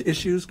adult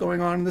issues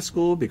going on in the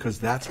school because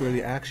that's where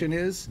the action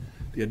is.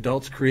 The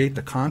adults create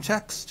the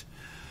context.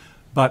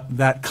 But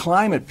that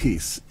climate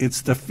piece,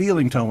 it's the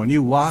feeling tone. When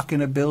you walk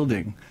in a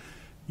building,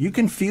 you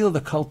can feel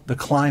the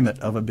climate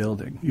of a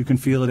building. You can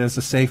feel it as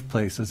a safe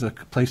place, as a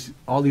place,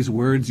 all these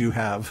words you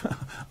have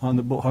on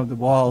the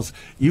walls.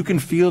 You can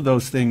feel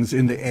those things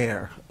in the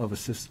air of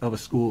a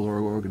school or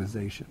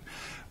organization.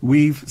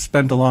 We've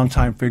spent a long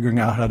time figuring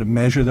out how to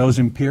measure those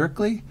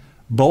empirically,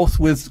 both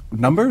with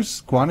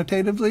numbers,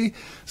 quantitatively,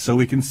 so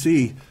we can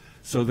see.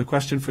 So the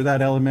question for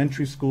that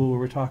elementary school where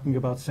we're talking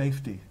about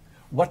safety,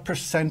 what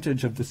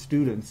percentage of the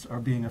students are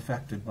being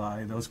affected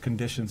by those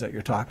conditions that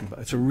you're talking about?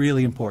 It's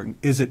really important.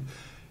 Is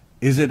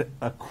it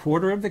a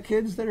quarter of the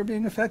kids that are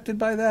being affected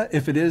by that?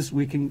 If it is,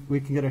 we can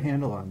get a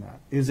handle on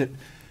that. Is it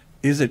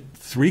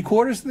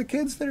 3/4 of the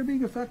kids that are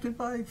being affected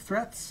by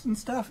threats and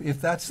stuff?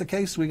 If that's the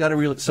case, we got to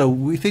really. So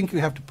we think we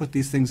have to put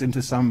these things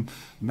into some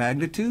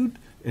magnitude,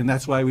 and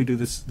that's why we do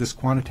this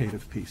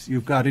quantitative piece.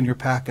 You've got in your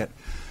packet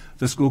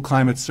the school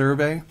climate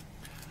survey.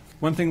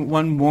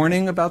 One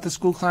warning about the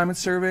school climate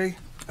survey.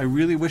 I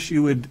really wish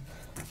you would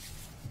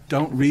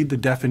don't read the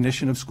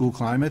definition of school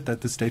climate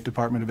that the State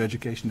Department of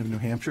Education of New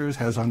Hampshire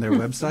has on their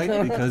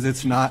website because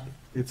it's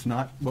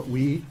not what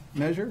we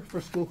measure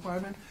for school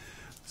climate.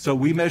 So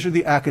we measure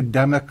the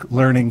academic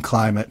learning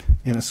climate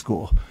in a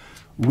school.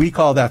 We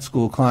call that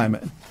school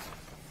climate.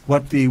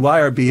 What the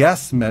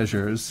YRBS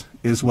measures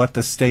is what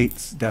the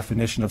state's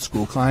definition of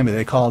school climate.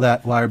 They call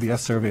that YRBS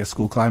survey a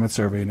school climate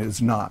survey, and it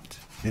is not.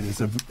 It's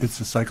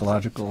a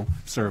psychological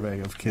survey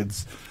of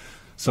kids'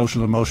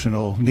 social,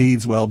 emotional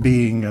needs,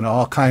 well-being, and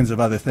all kinds of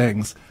other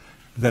things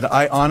that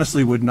I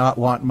honestly would not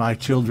want my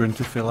children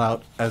to fill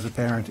out as a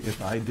parent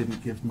if I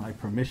didn't give my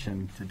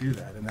permission to do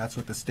that, and that's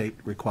what the state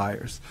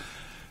requires.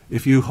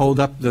 If you hold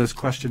up this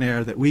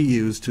questionnaire that we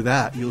use to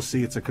that, you'll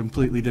see it's a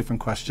completely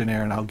different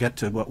questionnaire, and I'll get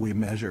to what we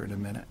measure in a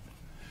minute.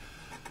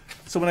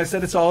 So when I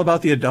said it's all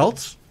about the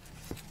adults,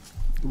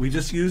 we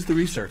just use the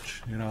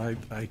research. You know,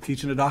 I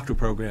teach in a doctoral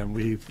program.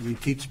 We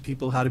teach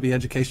people how to be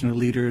educational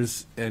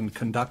leaders and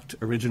conduct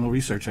original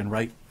research and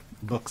write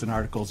books and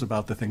articles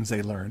about the things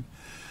they learn.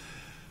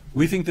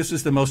 We think this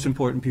is the most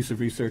important piece of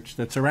research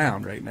that's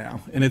around right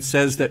now. And it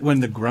says that when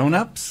the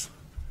grown-ups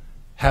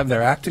have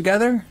their act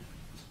together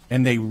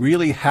and they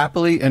really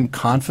happily and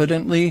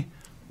confidently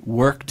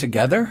work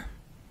together,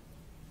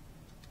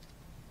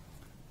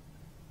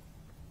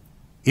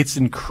 it's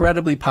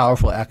incredibly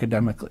powerful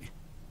academically.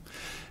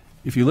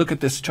 If you look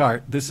at this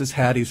chart, this is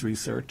Hattie's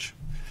research.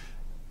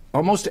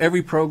 Almost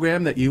every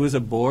program that you as a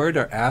board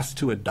are asked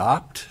to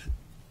adopt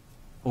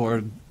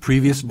or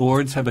previous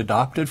boards have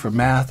adopted for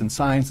math and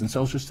science and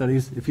social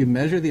studies, if you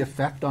measure the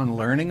effect on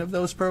learning of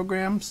those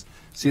programs,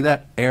 see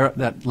that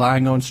that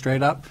line going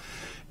straight up?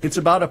 It's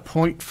about a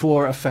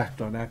 0.4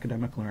 effect on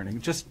academic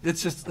learning.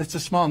 It's a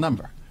small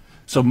number.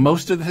 So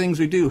most of the things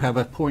we do have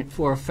a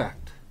 0.4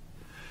 effect.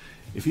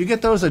 If you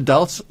get those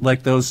adults,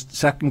 like those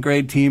second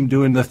grade team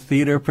doing the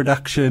theater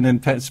production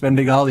and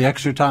spending all the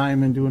extra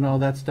time and doing all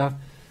that stuff,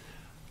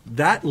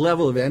 that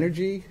level of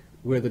energy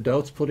where the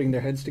adults putting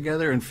their heads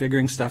together and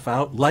figuring stuff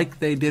out, like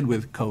they did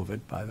with COVID,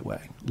 by the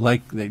way,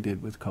 like they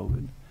did with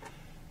COVID.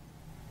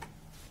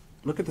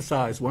 Look at the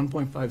size,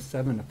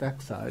 1.57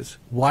 effect size.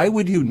 Why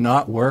would you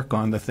not work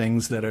on the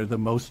things that are the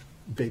most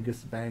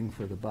biggest bang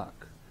for the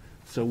buck?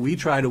 So we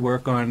try to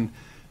work on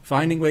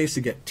finding ways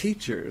to get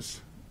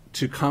teachers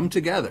to come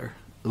together,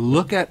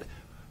 look at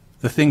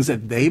the things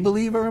that they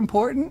believe are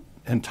important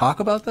and talk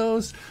about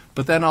those,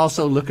 but then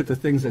also look at the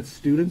things that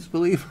students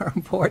believe are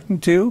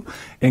important too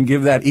and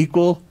give that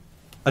equal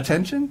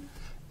attention,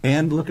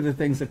 and look at the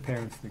things that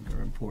parents think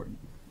are important.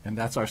 And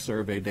that's our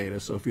survey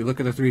data. So if you look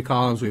at the 3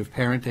 columns, we have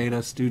parent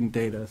data, student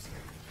data,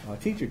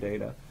 teacher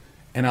data,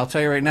 and I'll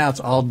tell you right now, it's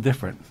all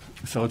different.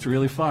 So it's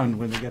really fun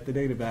when they get the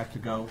data back to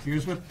go,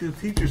 here's what the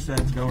teacher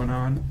said is going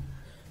on,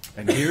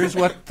 and here's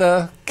what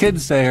the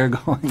kids say are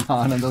going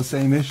on those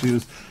same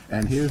issues,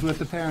 and here's what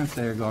the parents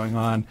say are going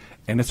on.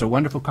 And it's a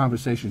wonderful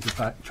conversation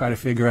to try to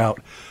figure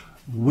out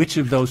which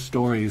of those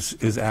stories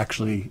is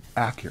actually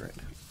accurate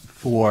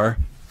for,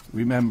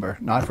 remember,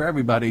 not for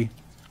everybody,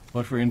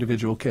 but for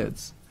individual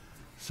kids.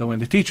 So when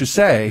the teachers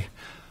say,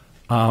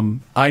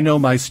 I know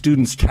my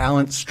students'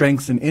 talents,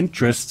 strengths, and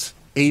interests,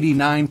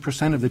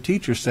 89% of the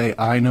teachers say,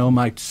 I know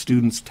my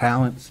students'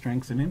 talents,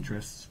 strengths, and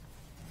interests.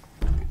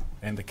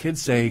 And the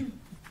kids say,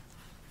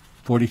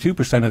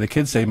 42% of the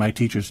kids say, my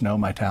teachers know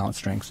my talents,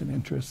 strengths, and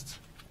interests.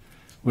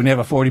 When you have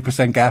a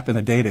 40% gap in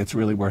the data, it's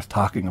really worth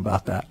talking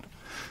about that.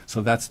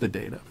 So that's the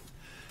data.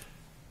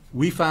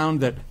 We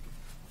found that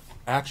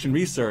action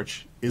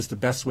research is the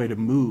best way to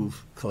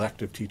move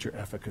collective teacher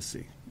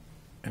efficacy.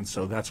 And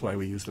so that's why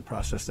we use the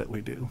process that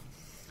we do.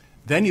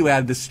 Then you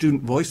add the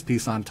student voice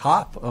piece on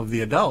top of the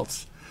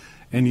adults,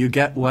 and you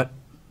get what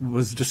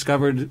was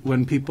discovered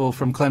when people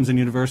from Clemson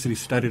University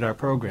studied our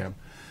program.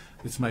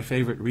 It's my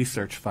favorite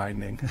research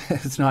finding.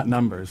 It's not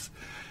numbers.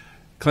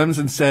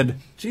 Clemson said,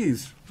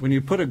 geez, when you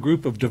put a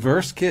group of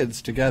diverse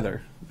kids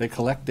together, they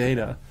collect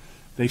data,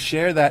 they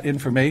share that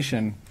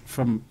information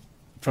from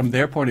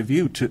their point of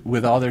view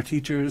with all their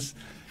teachers,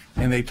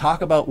 and they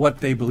talk about what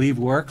they believe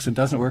works and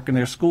doesn't work in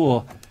their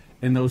school,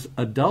 and those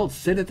adults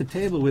sit at the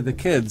table with the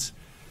kids.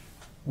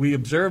 We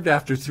observed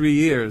after 3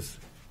 years,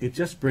 it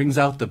just brings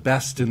out the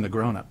best in the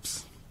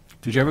grown-ups.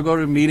 Did you ever go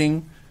to a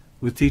meeting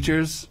with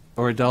teachers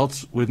or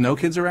adults with no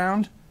kids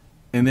around,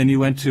 and then you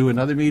went to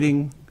another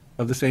meeting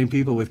of the same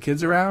people with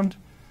kids around?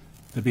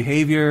 The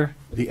behavior,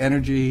 the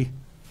energy,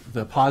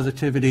 the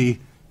positivity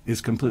is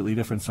completely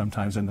different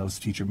sometimes in those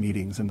teacher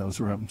meetings in those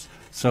rooms.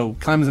 So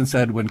Clemson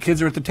said, when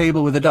kids are at the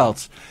table with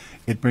adults,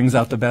 it brings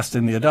out the best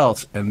in the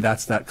adults, and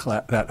that's that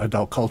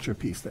adult culture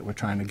piece that we're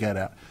trying to get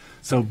at.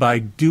 So by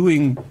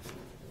doing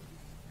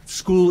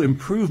school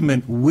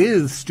improvement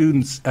with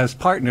students as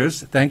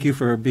partners, thank you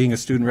for being a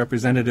student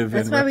representative.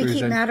 That's why we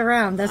keep Matt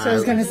around. That's what I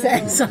was going to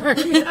say.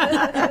 Sorry.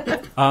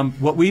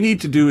 What we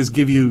need to do is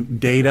give you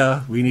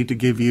data. We need to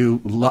give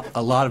you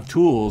a lot of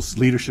tools,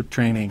 leadership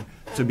training,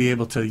 to be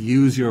able to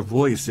use your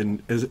voice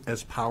in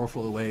as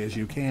powerful a way as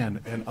you can,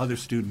 and other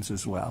students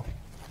as well.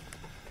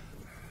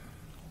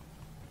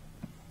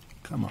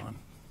 Come on.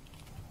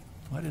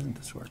 Why doesn't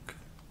this work?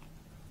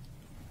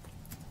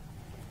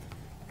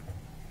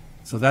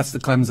 So that's the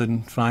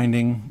Clemson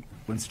finding.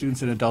 When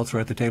students and adults were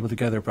at the table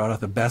together, it brought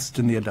out the best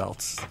in the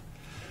adults.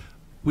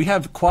 We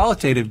have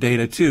qualitative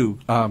data too,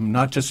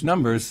 not just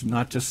numbers,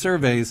 not just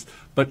surveys,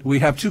 but we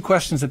have 2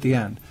 questions at the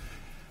end.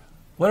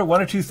 What are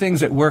 1 or 2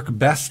 things that work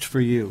best for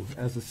you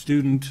as a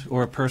student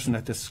or a person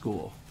at this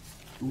school?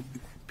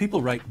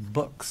 People write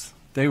books.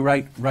 They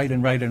write and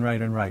write and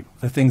write and write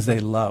the things they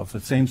love. The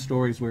same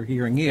stories we're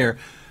hearing here,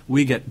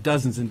 we get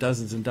dozens and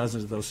dozens and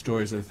dozens of those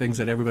stories of the things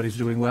that everybody's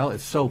doing well.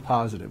 It's so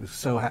positive.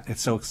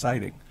 It's so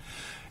exciting.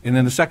 And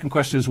then the second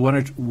question is, what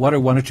are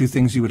 1 or 2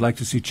 things you would like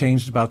to see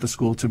changed about the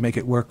school to make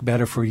it work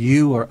better for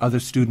you or other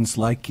students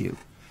like you?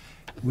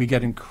 We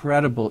get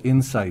incredible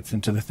insights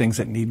into the things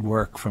that need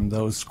work from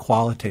those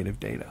qualitative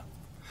data.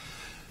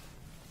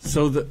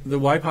 So the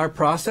YPAR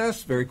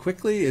process, very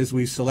quickly, is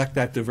we select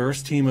that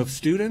diverse team of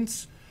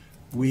students.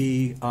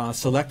 We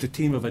select a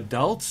team of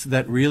adults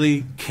that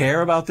really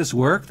care about this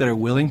work, that are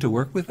willing to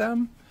work with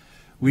them.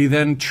 We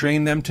then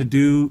train them to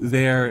do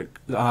their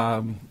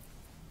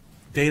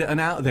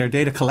their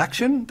data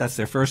collection. That's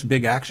their first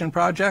big action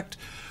project.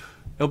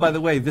 Oh, by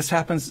the way, this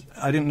happens,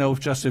 I didn't know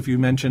if you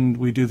mentioned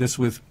we do this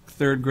with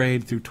 3rd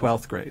grade through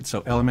 12th grade,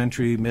 so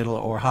elementary, middle,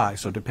 or high.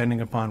 So depending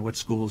upon what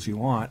schools you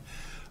want,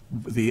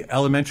 the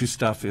elementary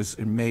stuff is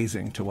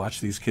amazing to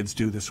watch these kids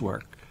do this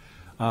work.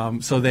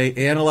 So they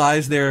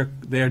analyze their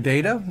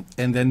data,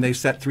 and then they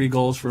set 3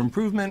 goals for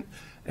improvement,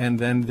 and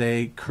then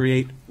they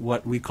create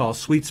what we call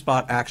sweet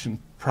spot action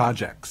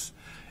projects.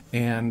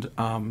 And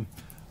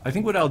I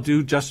think what I'll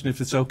do, Justin,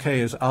 if it's okay,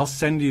 is I'll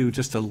send you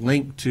just a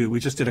link to, we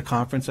just did a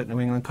conference at New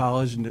England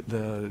College,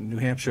 the New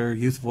Hampshire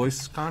Youth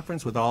Voice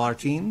Conference with all our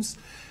teams.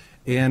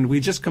 And we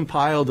just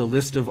compiled a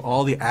list of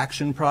all the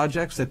action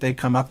projects that they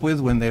come up with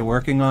when they're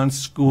working on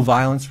school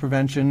violence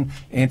prevention,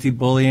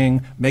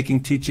 anti-bullying,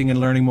 making teaching and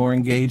learning more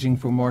engaging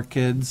for more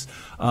kids,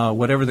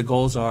 whatever the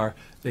goals are.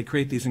 They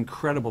create these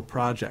incredible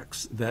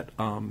projects that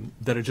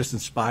are just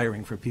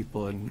inspiring for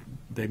people, and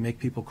they make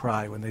people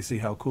cry when they see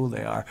how cool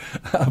they are.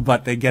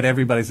 But they get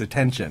everybody's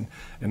attention,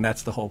 and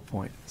that's the whole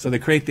point. So they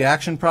create the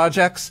action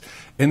projects,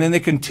 and then they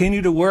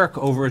continue to work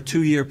over a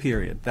 2-year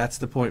period. That's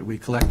the point. We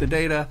collect the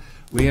data,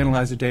 we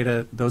analyze the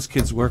data. Those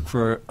kids work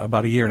for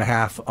about 1.5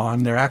 years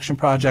on their action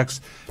projects.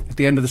 At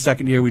the end of the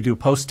 2nd year, we do a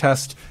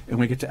post-test, and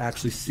we get to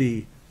actually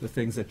see the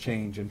things that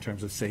change in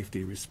terms of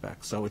safety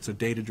respect. So it's a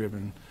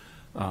data-driven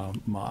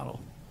model.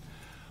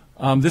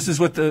 This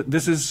is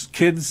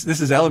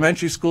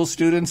elementary school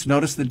students.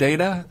 Notice the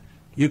data.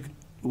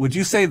 Would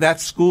you say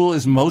that school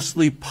is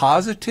mostly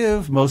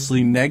positive,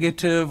 mostly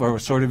negative, or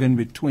sort of in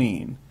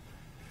between?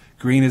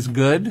 Green is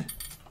good.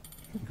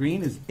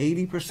 Green is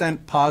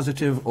 80%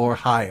 positive or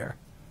higher.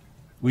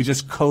 We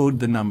just code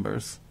the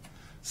numbers.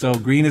 So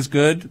green is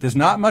good. There's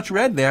not much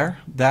red there.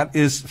 That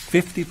is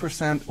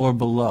 50% or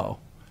below.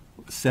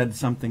 Said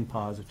something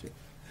positive.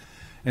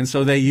 And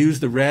so they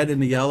use the red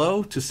and the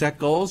yellow to set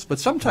goals, but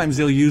sometimes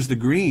they'll use the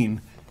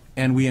green,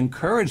 and we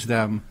encourage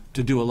them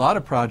to do a lot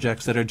of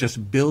projects that are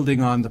just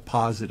building on the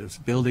positives,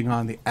 building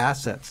on the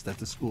assets that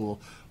the school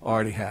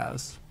already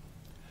has.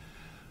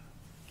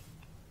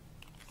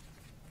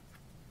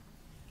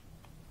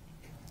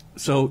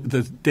 So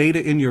the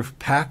data in your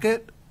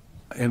packet,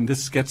 and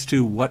this gets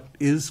to what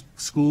is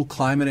school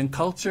climate and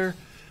culture.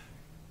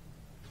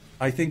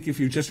 I think if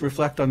you just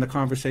reflect on the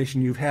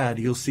conversation you've had,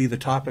 you'll see the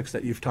topics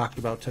that you've talked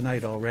about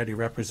tonight already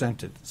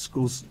represented.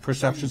 Schools,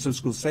 perceptions of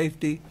school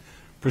safety,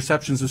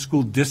 perceptions of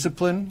school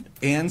discipline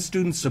and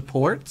student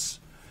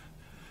supports,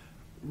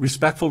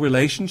 respectful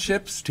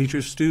relationships,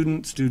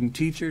 teacher-student,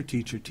 student-teacher,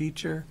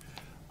 teacher-teacher,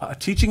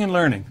 teaching and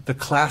learning, the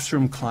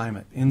classroom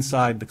climate,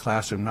 inside the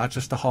classroom, not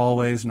just the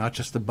hallways, not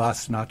just the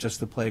bus, not just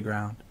the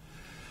playground.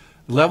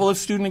 Level of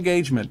student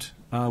engagement.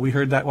 We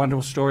heard that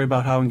wonderful story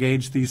about how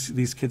engaged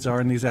these kids are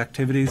in these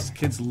activities.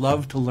 Kids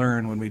love to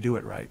learn when we do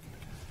it right.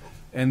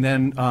 And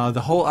then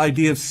the whole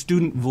idea of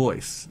student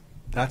voice.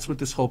 That's what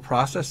this whole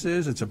process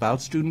is. It's about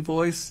student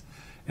voice.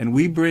 And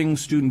we bring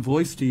student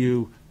voice to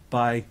you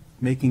by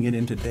making it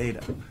into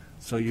data.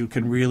 So you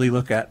can really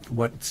look at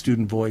what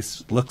student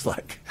voice looks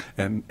like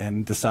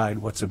and decide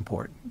what's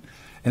important.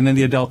 And then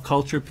the adult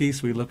culture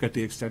piece, we look at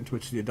the extent to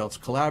which the adults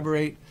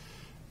collaborate.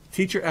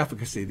 Teacher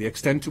efficacy, the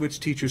extent to which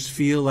teachers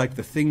feel like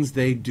the things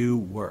they do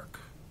work.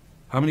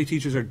 How many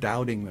teachers are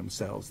doubting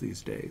themselves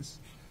these days?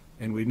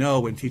 And we know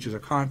when teachers are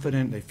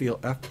confident, they feel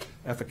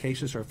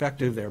efficacious or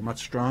effective, they're much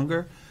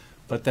stronger.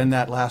 But then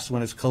that last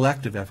one is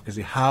collective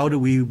efficacy. How do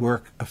we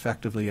work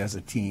effectively as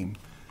a team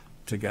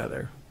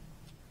together?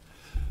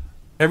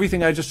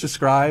 Everything I just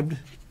described,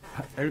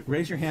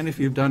 raise your hand if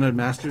you've done a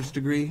master's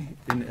degree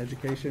in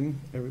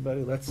education.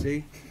 Everybody, let's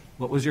see.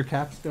 What was your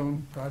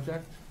capstone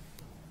project?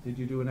 Did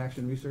you do an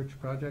action research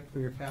project for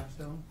your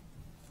capstone?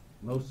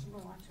 Most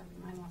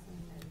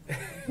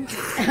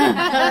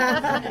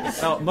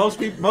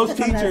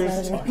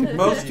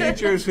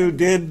teachers who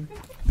did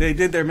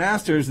their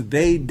masters,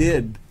 they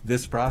did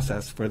this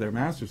process for their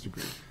master's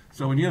degree.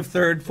 So when you have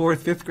 3rd, 4th,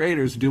 5th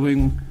graders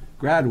doing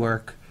grad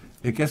work,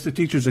 it gets the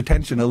teacher's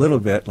attention a little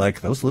bit,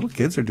 like those little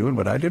kids are doing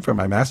what I did for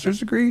my master's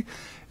degree.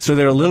 So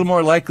they're a little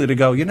more likely to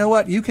go, you know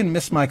what, you can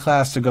miss my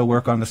class to go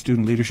work on the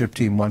student leadership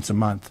team once a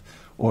month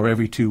or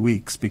every 2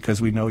 weeks,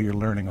 because we know you're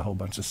learning a whole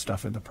bunch of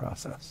stuff in the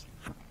process.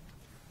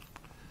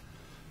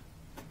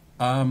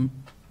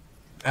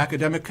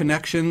 Academic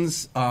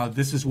connections,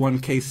 this is one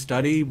case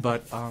study,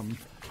 but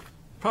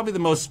probably the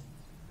most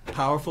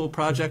powerful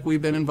project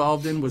we've been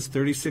involved in was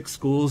 36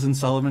 schools in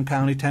Sullivan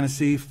County,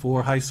 Tennessee,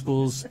 4 high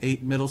schools,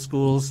 8 middle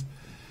schools.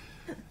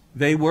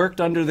 They worked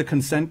under the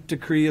consent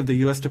decree of the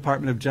U.S.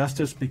 Department of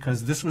Justice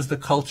because this was the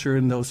culture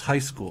in those high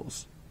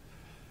schools.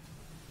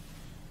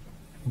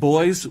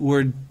 Boys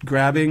were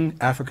grabbing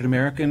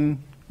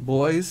African-American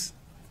boys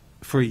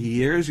for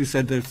years. You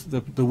said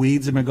the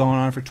weeds have been going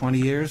on for 20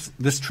 years.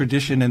 This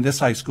tradition in this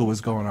high school was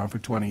going on for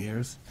 20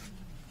 years.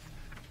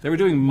 They were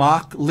doing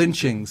mock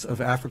lynchings of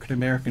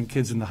African-American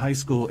kids in the high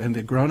school, and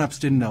the grown-ups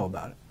didn't know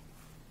about it.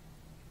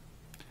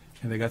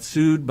 And they got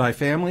sued by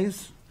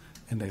families,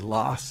 and they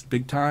lost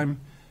big time.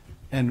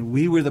 And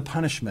we were the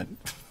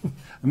punishment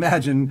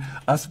Imagine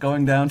us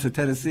going down to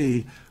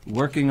Tennessee,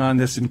 working on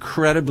this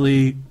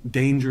incredibly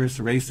dangerous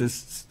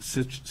racist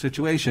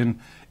situation.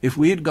 If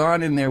we had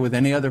gone in there with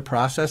any other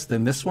process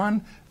than this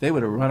one, they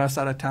would have run us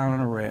out of town on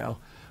a rail.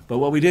 But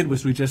what we did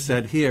was we just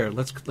said, here,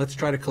 let's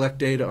try to collect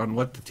data on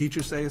what the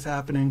teachers say is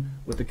happening,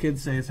 what the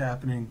kids say is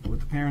happening, what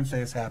the parents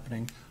say is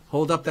happening.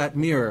 Hold up that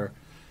mirror,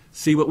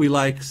 see what we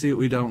like, see what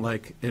we don't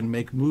like, and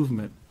make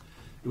movement.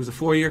 It was a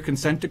 4-year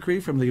consent decree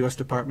from the U.S.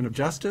 Department of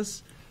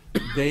Justice.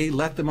 They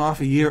let them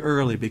off a year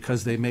early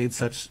because they made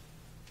such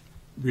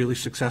really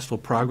successful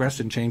progress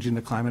in changing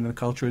the climate and the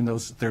culture in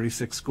those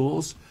 36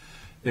 schools.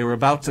 They were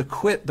about to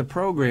quit the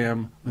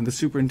program when the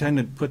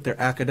superintendent put their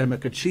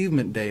academic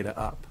achievement data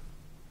up.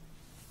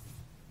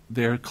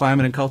 Their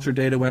climate and culture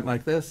data went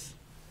like this.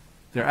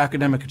 Their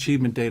academic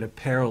achievement data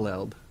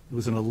paralleled. It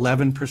was an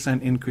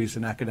 11% increase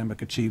in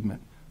academic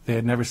achievement. They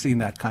had never seen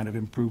that kind of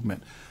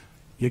improvement.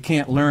 You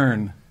can't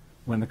learn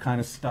when the kind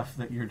of stuff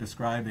that you're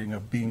describing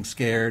of being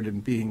scared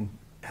and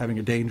having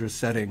a dangerous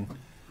setting,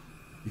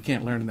 you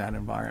can't learn in that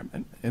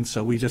environment. And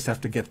so we just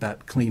have to get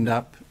that cleaned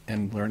up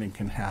and learning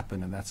can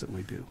happen, and that's what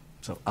we do.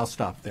 So I'll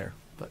stop there,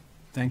 but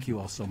thank you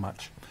all so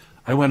much.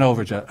 I went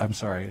over, I'm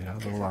sorry, a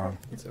little long.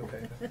 It's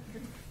okay.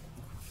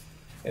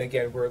 And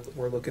again,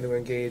 we're looking to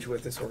engage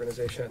with this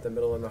organization at the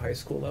middle and the high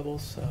school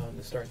levels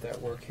to start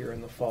that work here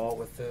in the fall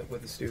with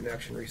the student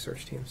action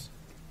research teams.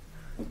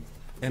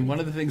 And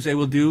one of the things they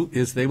will do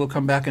is they will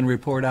come back and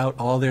report out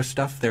all their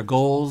stuff, their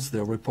goals.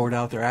 They'll report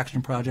out their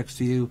action projects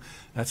to you.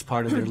 That's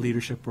part of their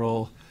leadership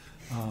role.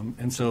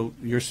 And so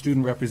your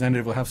student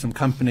representative will have some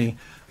company,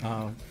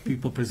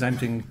 people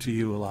presenting to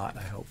you a lot,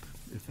 I hope,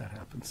 if that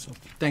happens. So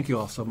thank you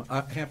all so much.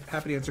 I'm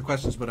happy to answer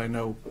questions, but I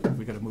know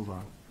we got to move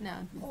on. No,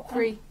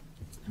 3.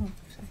 Oh,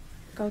 sorry.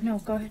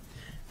 Go ahead.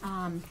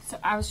 So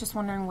I was just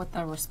wondering what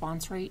the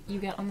response rate you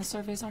get on the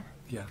surveys are?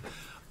 Yeah.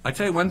 I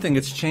tell you one thing,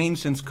 it's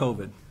changed since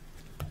COVID.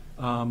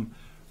 We're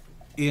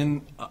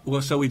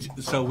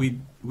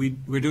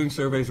doing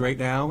surveys right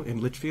now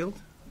in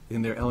Litchfield,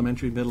 in their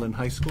elementary, middle, and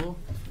high school.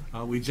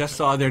 We just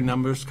saw their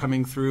numbers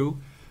coming through.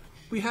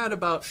 We had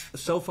about,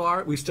 so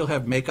far, we still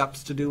have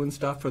makeups to do and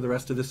stuff for the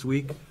rest of this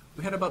week.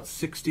 We had about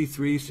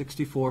 63,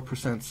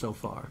 64% so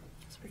far,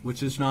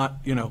 which is not,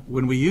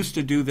 when we used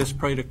to do this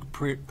prior to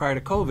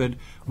COVID,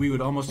 we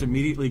would almost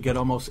immediately get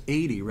almost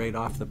 80 right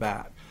off the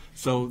bat.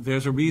 So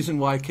there's a reason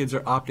why kids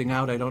are opting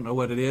out. I don't know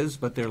what it is,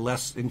 but they're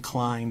less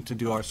inclined to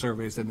do our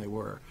surveys than they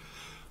were.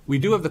 We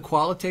do have the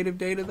qualitative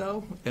data,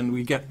 though, and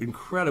we get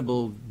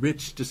incredible,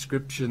 rich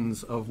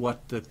descriptions of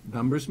what the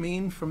numbers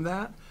mean from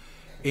that.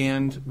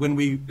 And when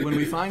we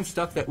find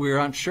stuff that we're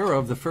unsure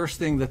of, the first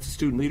thing that the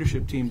student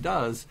leadership team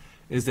does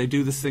is they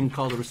do this thing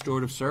called a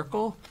restorative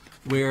circle,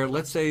 where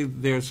let's say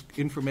there's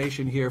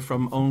information here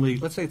from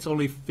let's say it's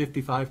only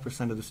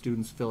 55% of the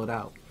students fill it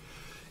out.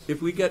 If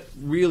we get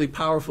really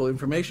powerful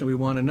information, we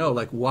want to know,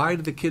 like, why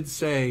did the kids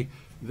say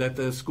that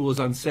the school is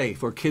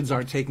unsafe or kids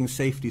aren't taking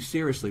safety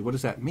seriously? What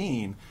does that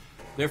mean?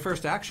 Their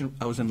first action,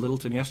 I was in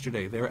Littleton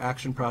yesterday, their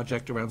action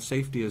project around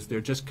safety is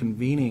they're just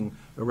convening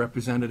a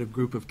representative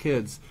group of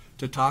kids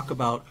to talk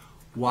about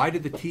why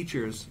did the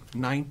teachers,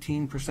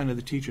 19% of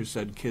the teachers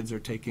said kids are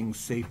taking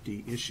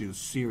safety issues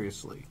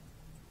seriously.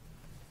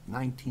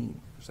 19%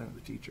 of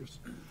the teachers.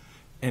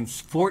 And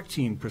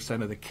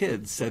 14% of the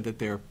kids said that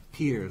their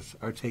peers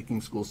are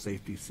taking school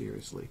safety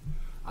seriously.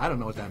 I don't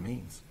know what that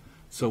means.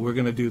 So we're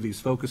going to do these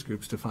focus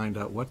groups to find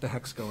out what the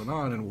heck's going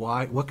on and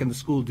what can the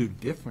school do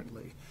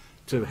differently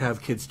to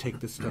have kids take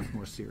this stuff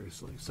more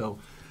seriously. So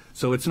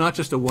it's not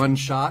just a one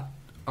shot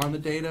on the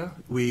data.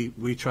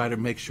 We try to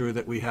make sure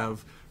that we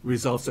have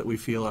results that we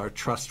feel are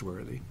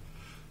trustworthy.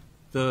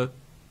 I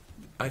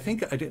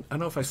don't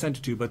know if I sent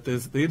it to you, but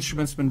the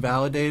instrument's been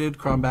validated,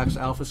 Cronbach's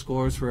alpha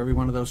scores for every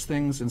one of those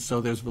things, and so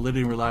there's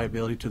validity and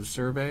reliability to the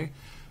survey,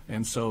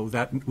 and so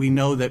that we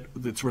know that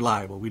it's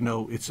reliable. We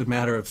know it's a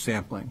matter of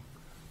sampling.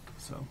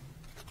 So.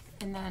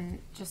 And then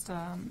just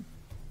a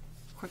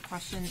quick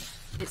question.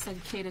 It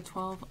said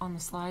K-12 on the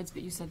slides,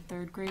 but you said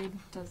 3rd grade.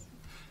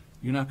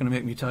 You're not going to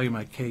make me tell you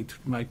my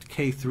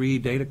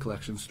K3 data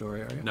collection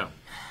story, are you? No.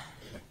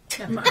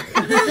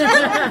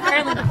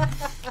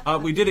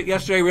 We did it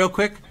yesterday real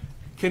quick.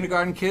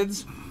 Kindergarten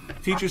kids,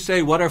 teachers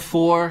say, what are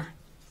 4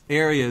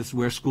 areas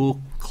where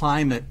school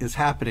climate is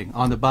happening?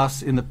 On the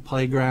bus, in the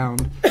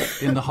playground,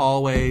 in the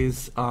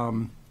hallways,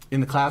 in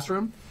the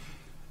classroom.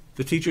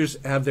 The teachers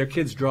have their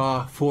kids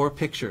draw 4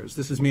 pictures.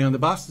 This is me on the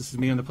bus, this is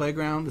me on the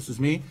playground, this is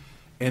me.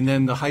 And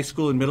then the high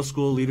school and middle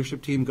school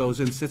leadership team goes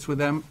in, sits with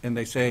them, and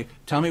they say,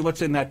 tell me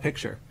what's in that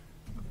picture.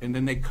 And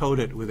then they code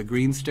it with a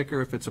green sticker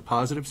if it's a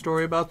positive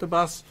story about the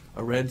bus,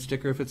 a red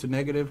sticker if it's a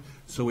negative.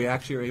 So we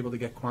actually are able to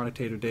get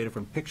quantitative data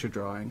from picture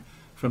drawing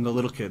from the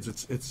little kids.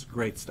 It's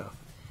great stuff.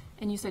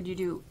 And you said you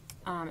do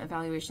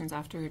evaluations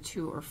after a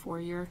 2 or 4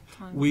 year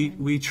time?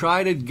 We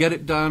try to get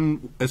it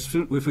done as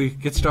soon if we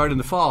get started in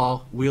the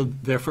fall.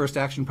 Their first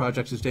action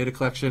project is data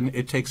collection.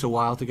 It takes a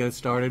while to get it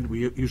started.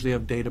 We usually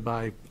have data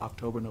by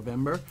October,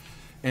 November.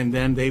 and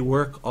then they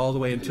work all the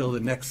way until the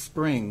next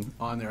spring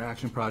on their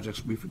action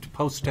projects. We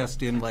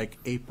post-test in like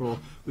April.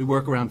 We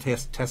work around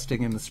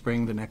testing in the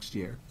spring the next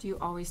year. Do you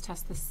always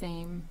test the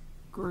same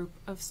group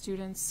of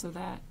students so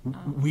that?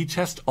 We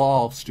test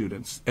all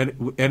students.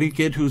 Any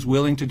kid who's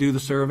willing to do the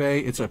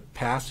survey, it's a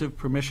passive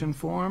permission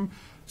form,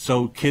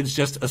 so kids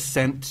just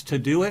assent to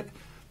do it.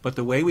 But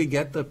the way we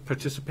get the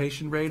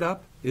participation rate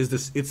up is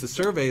the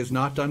survey is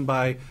not done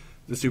by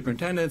the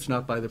superintendent, it's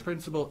not by the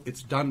principal,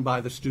 it's done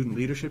by the student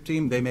leadership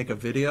team. They make a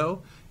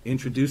video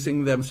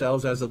introducing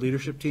themselves as a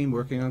leadership team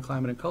working on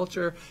climate and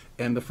culture,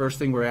 and the first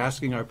thing we're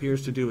asking our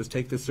peers to do is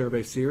take this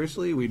survey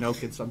seriously. We know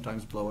kids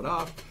sometimes blow it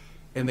off,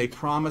 and they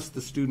promise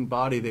the student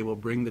body they will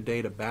bring the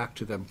data back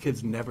to them.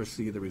 Kids never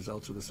see the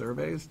results of the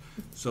surveys,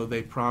 so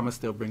they promise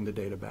they'll bring the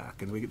data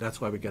back, and that's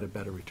why we get a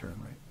better return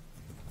rate.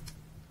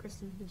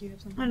 Kristen, did you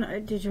have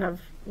something? Did you have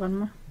one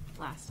more?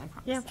 Last, I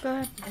promise. Yeah, go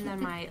ahead. And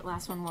then my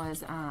last one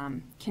was,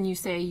 can you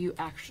say you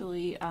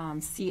actually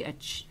see you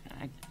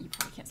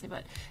probably can't say,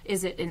 but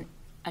is it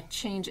a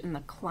change in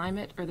the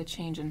climate or the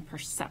change in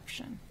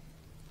perception?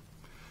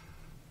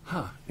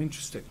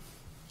 Interesting.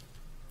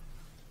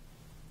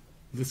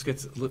 This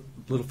gets a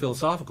little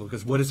philosophical,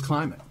 because what is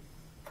climate?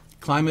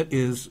 Climate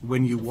is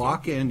when you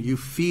walk in, you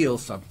feel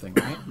something,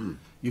 right?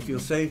 You feel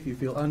safe, you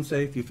feel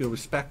unsafe, you feel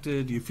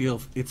respected, you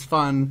feel it's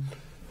fun.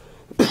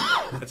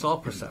 It's all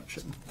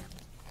perception.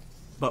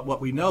 But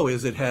what we know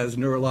is it has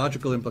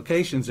neurological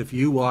implications. If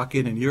you walk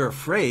in and you're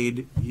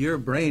afraid, your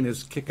brain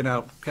is kicking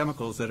out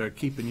chemicals that are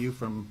keeping you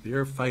from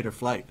your fight or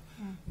flight.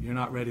 You're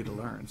not ready to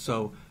learn.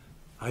 So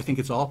I think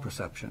it's all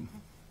perception.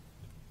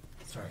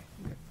 Sorry.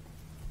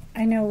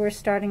 I know we're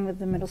starting with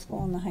the middle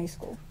school and the high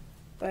school,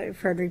 but I've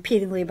heard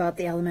repeatedly about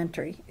the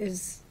elementary.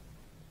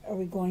 Are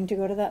we going to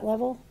go to that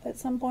level at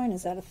some point?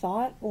 Is that a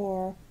thought,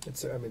 or?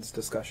 It's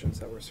discussions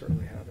that we're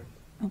certainly having.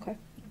 Okay.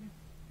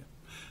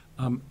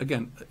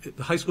 Again,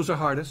 the high schools are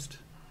hardest.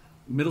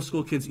 Middle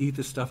school kids eat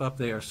this stuff up.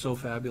 They are so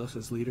fabulous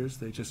as leaders.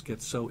 They just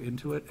get so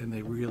into it, and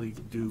they really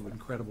do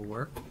incredible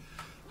work.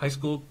 High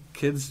school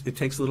kids, it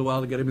takes a little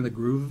while to get them in the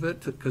groove of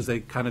it, because they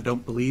kind of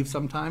don't believe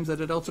sometimes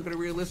that adults are going to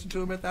really listen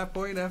to them at that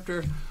point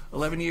after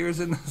 11 years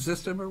in the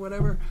system or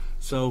whatever.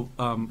 So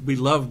we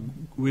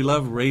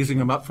love raising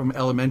them up from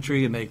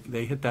elementary, and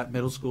they hit that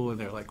middle school and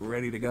they're like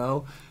ready to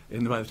go.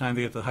 And by the time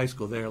they get to high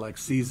school, they're like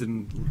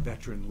seasoned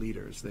veteran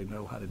leaders. They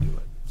know how to do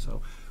it.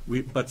 So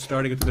but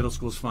starting at the middle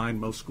school is fine.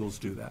 Most schools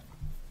do that.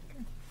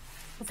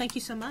 Well, thank you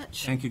so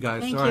much. Thank you,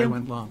 guys. Thank Sorry you. I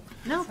went long.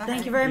 No,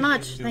 thank you very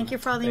much. Thank you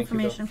for all the Thank you,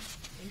 Bill. information.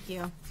 Thank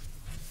you.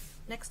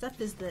 Next up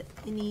is the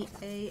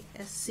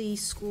NEASC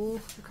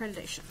school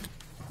accreditation.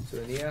 So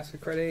the NEASC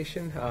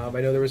accreditation, I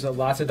know there was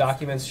lots of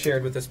documents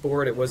shared with this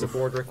board. It was a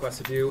board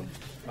requested view.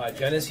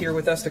 Jen is here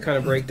with us to kind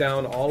of break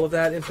down all of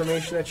that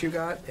information that you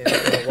got and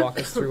kind of walk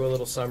us through a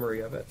little summary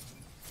of it.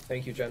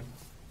 Thank you, Jen.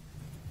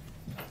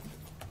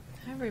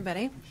 Hi,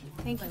 everybody.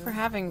 Thank you for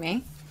having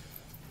me.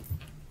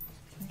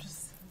 I'm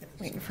just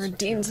waiting for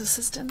Dean's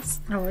assistance.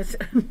 Oh, it's.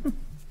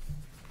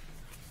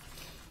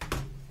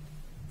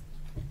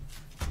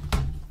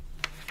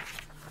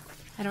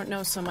 I don't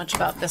know so much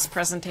about this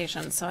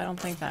presentation, so I don't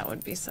think that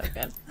would be so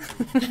good.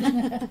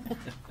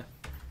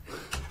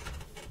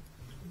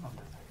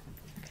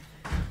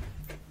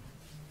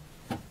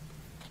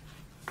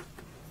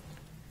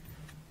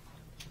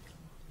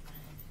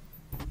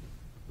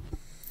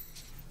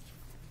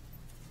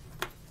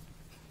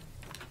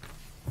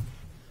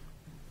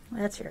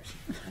 That's yours.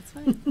 That's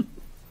fine.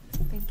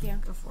 Thank you.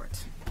 Go for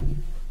it.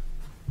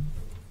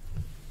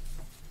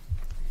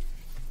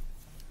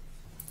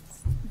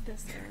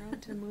 This arrow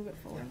to move it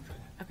forward.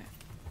 Okay.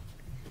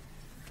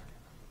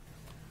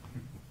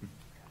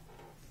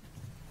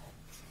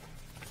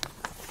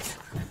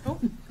 Oh,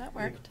 that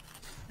worked.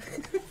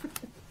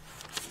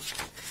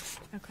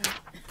 Okay.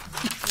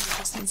 It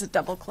just needs a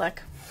double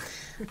click.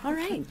 All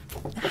right.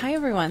 Hi,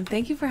 everyone.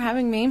 Thank you for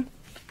having me.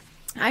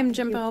 I'm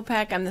Jim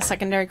Bohopek. I'm the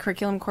secondary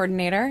curriculum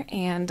coordinator,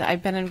 and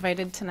I've been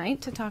invited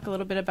tonight to talk a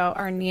little bit about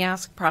our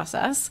NEASC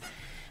process.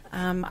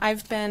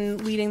 I've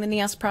been leading the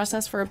NEASC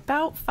process for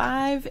about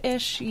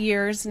 5-ish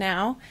years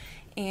now,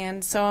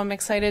 and so I'm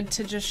excited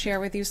to just share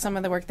with you some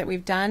of the work that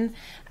we've done.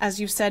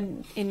 As you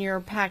said in your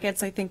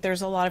packets, I think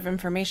there's a lot of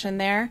information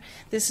there.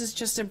 This is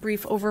just a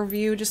brief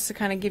overview just to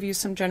kind of give you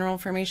some general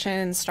information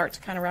and start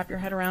to kind of wrap your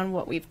head around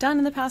what we've done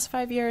in the past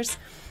 5 years.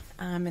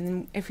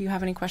 And if you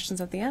have any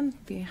questions at the end,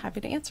 I'd be happy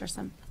to answer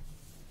some.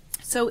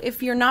 So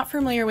if you're not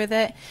familiar with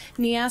it,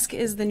 NEASC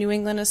is the New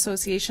England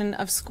Association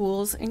of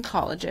Schools and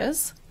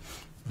Colleges.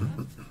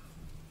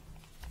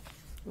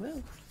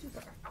 Whoa.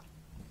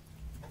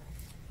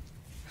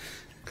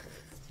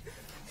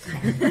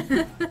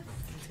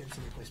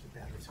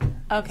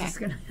 Okay.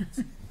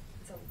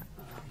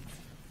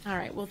 All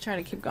right, we'll try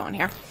to keep going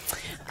here.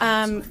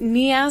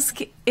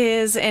 NEASC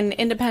is an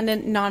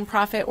independent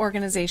nonprofit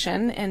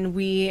organization, and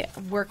we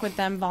work with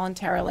them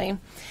voluntarily.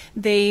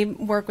 They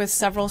work with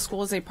several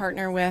schools. They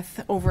partner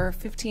with over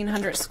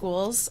 1,500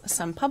 schools,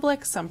 some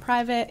public, some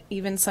private,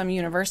 even some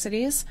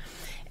universities.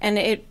 And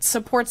it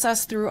supports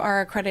us through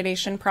our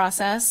accreditation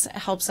process,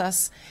 helps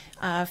us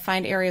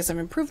find areas of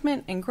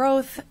improvement and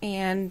growth.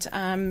 And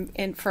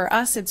for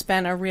us, it's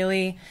been a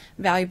really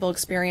valuable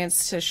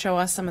experience to show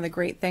us some of the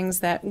great things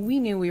that we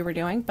knew we were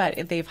doing,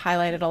 but they've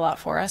highlighted a lot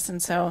for us.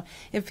 And so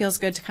it feels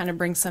good to kind of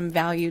bring some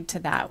value to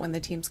that when the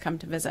teams come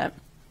to visit.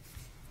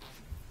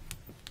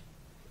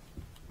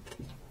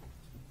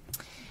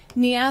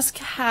 NEASC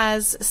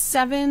has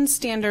 7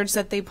 standards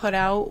that they put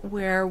out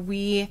where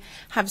we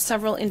have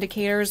several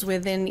indicators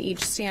within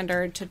each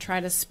standard to try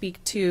to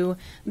speak to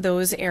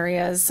those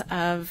areas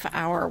of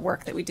our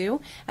work that we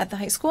do at the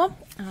high school.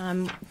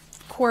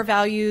 Core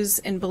values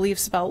and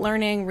beliefs about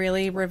learning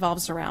really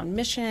revolves around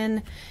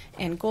mission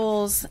and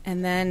goals,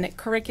 and then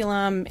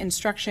curriculum,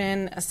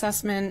 instruction,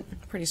 assessment,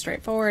 pretty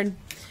straightforward.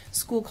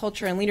 School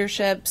culture and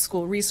leadership,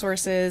 school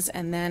resources,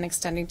 and then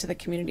extending to the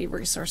community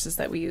resources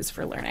that we use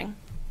for learning.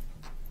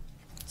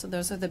 So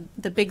those are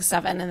the big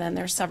 7, and then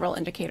there's several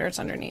indicators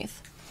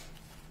underneath.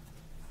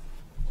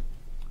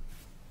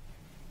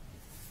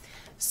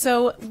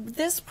 So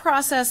this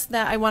process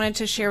that I wanted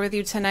to share with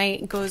you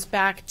tonight goes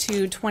back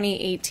to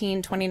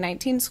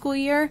 2018-2019 school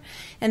year,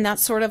 and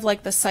that's sort of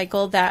like the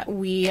cycle that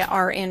we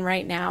are in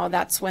right now.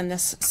 That's when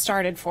this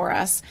started for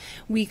us.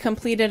 We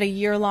completed a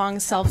year-long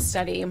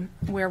self-study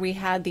where we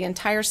had the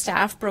entire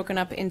staff broken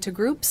up into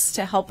groups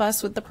to help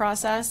us with the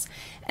process,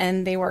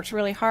 and they worked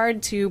really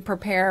hard to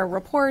prepare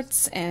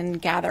reports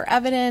and gather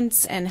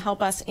evidence and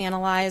help us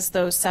analyze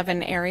those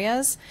 7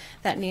 areas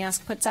that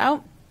NEASC puts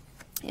out.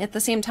 At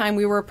the same time,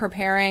 we were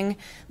preparing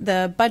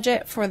the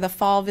budget for the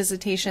fall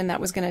visitation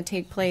that was going to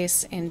take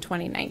place in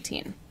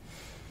 2019.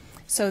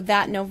 So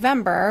that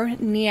November,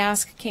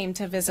 NEASC came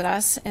to visit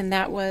us, and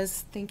that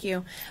was,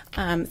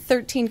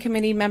 13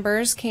 committee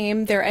members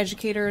came. They're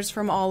educators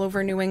from all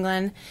over New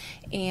England,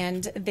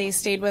 and they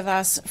stayed with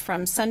us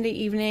from Sunday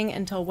evening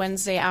until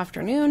Wednesday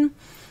afternoon.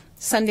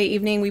 Sunday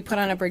evening, we put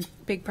on a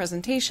big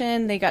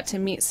presentation. They got to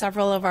meet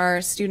several of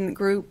our student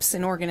groups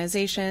and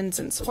organizations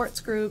and sports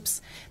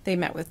groups. They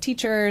met with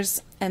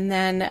teachers. And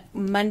then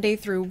Monday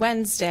through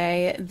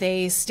Wednesday,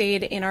 they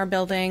stayed in our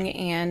building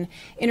and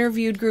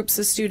interviewed groups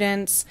of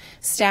students,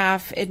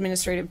 staff,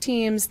 administrative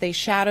teams. They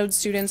shadowed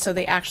students, so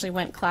they actually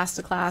went class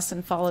to class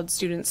and followed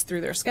students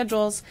through their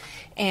schedules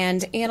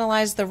and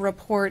analyzed the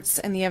reports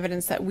and the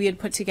evidence that we had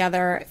put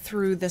together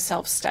through the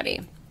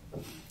self-study.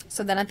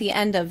 So then at the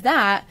end of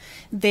that,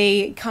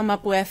 they come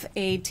up with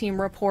a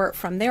team report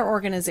from their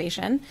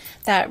organization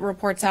that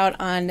reports out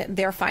on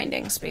their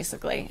findings,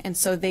 basically. And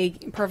so they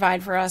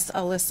provide for us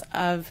a list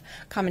of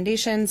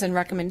commendations and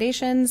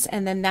recommendations,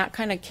 and then that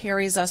kind of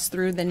carries us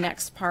through the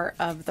next part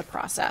of the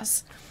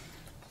process.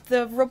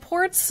 The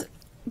reports,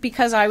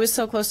 because I was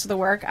so close to the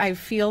work, I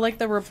feel like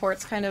the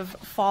reports kind of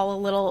fall a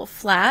little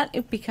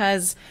flat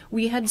because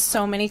we had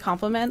so many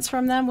compliments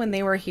from them when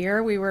they were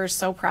here. We were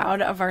so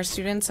proud of our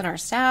students and our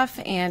staff,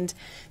 and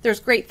there's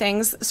great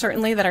things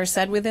certainly that are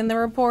said within the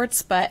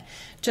reports, but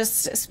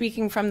just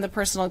speaking from the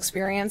personal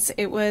experience,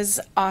 it was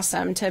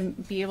awesome to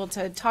be able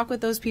to talk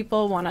with those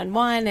people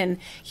one-on-one and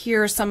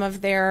hear some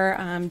of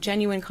their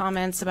genuine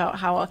comments about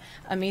how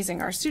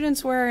amazing our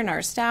students were and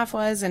our staff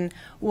was and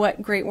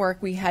what great work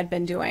we had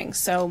been doing.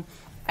 So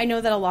I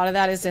know that a lot of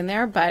that is in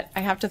there, but I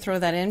have to throw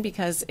that in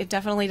because it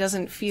definitely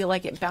doesn't feel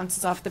like it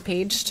bounces off the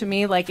page to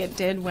me like it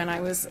did when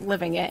I was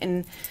living it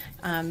and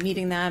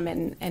meeting them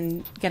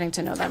and getting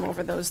to know them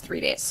over those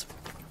 3 days.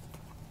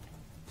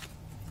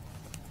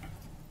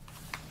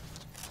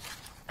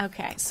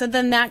 Okay, so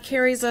then that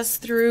carries us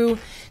through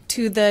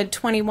to the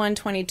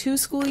 21-22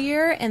 school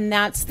year, and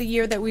that's the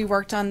year that we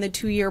worked on the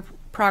 2-year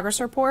progress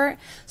report.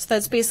 So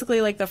that's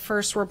basically like the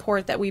first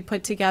report that we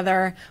put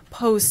together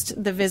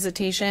post the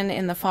visitation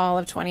in the fall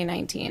of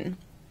 2019.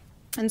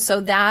 And so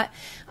that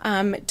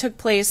took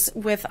place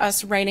with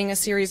us writing a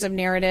series of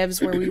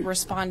narratives where we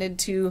responded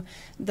to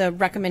the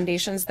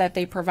recommendations that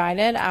they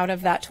provided out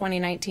of that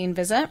 2019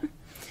 visit.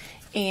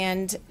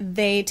 And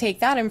they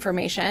take that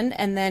information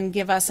and then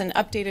give us an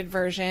updated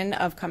version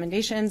of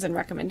commendations and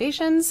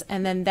recommendations,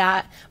 and then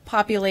that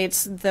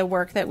populates the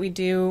work that we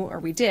do, or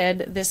we did,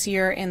 this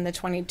year in the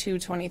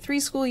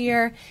 22-23 school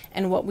year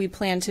and what we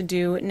plan to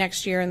do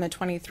next year in the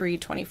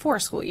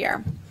 23-24 school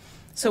year.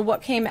 So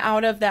what came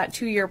out of that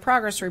 2-year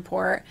progress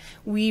report,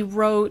 we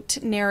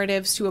wrote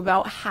narratives to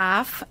about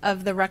half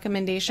of the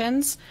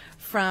recommendations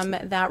from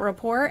that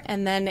report,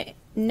 and then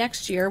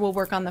next year we'll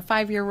work on the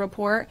 5-year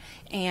report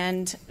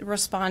and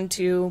respond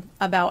to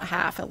about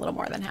half, a little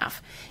more than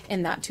half,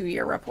 in that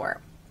 2-year report.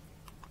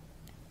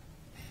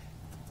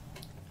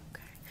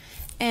 Okay.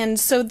 And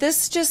so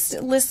this just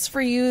lists for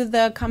you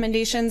the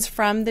commendations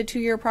from the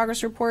 2-year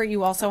progress report.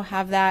 You also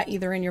have that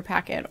either in your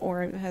packet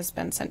or it has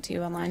been sent to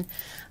you online.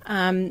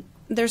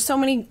 There's so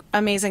many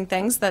amazing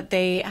things that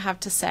they have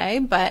to say,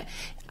 but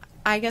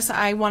I guess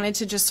I wanted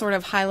to just sort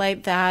of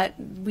highlight that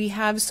we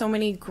have so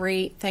many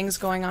great things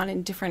going on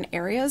in different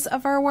areas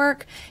of our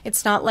work.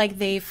 It's not like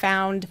they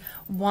found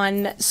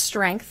one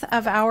strength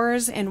of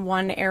ours in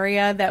one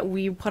area that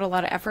we put a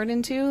lot of effort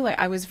into. Like,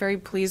 I was very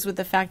pleased with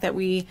the fact that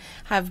we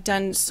have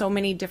done so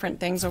many different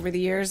things over the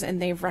years,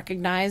 and they've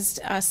recognized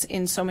us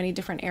in so many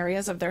different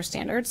areas of their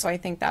standards. So I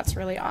think that's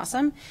really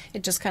awesome.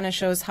 It just kind of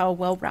shows how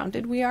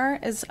well-rounded we are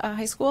as a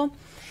high school.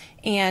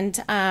 And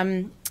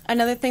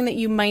another thing that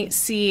you might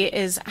see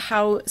is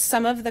how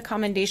some of the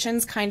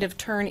commendations kind of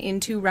turn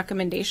into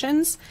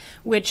recommendations,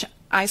 which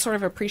I sort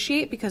of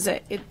appreciate, because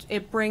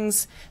it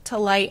brings to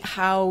light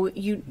how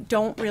you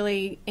don't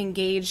really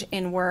engage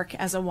in work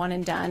as a one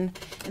and done,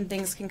 and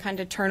things can kind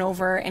of turn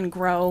over and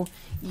grow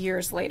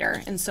years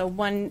later. And so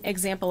one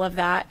example of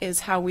that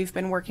is how we've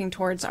been working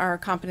towards our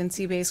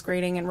competency-based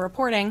grading and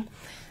reporting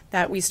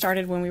that we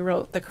started when we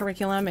wrote the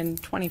curriculum in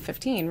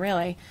 2015,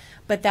 really.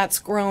 But that's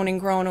grown and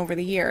grown over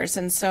the years.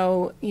 And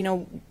so, you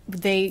know,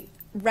 they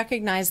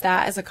recognize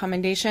that as a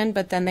commendation,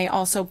 but then they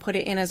also put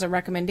it in as a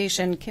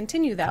recommendation: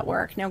 continue that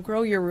work. Now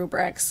grow your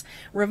rubrics,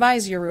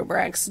 revise your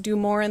rubrics, do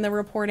more in the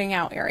reporting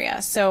out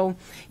area. So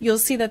you'll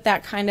see that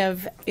that kind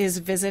of is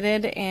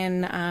visited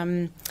in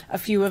a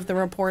few of the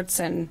reports,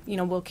 and, you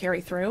know, will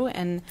carry through.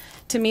 And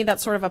to me,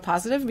 that's sort of a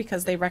positive,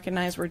 because they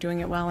recognize we're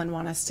doing it well and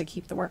want us to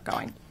keep the work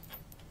going.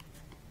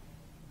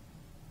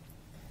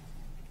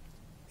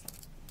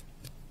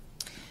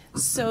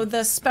 So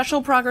the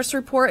special progress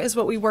report is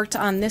what we worked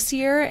on this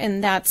year,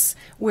 and that's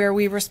where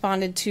we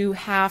responded to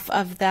half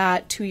of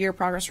that 2-year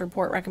progress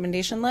report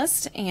recommendation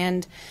list.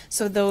 And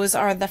so those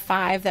are the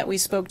 5 that we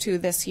spoke to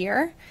this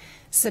year,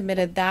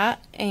 submitted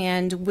that,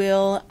 and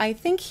we'll, I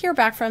think, hear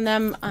back from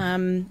them.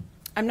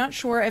 I'm not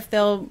sure if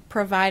they'll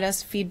provide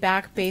us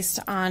feedback based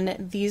on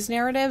these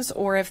narratives,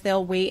 or if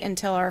they'll wait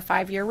until our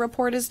 5-year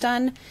report is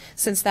done,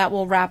 since that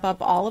will wrap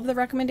up all of the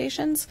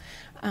recommendations.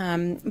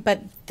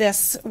 But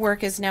this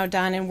work is now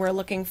done, and we're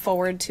looking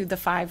forward to the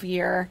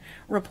 5-year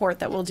report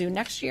that we'll do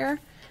next year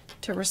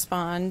to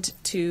respond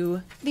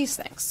to these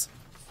things.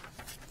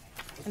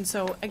 And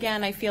so,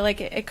 again, I feel like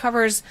it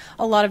covers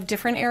a lot of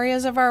different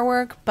areas of our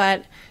work,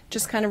 but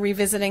just kind of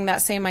revisiting that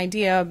same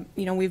idea,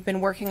 you know, we've been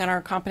working on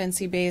our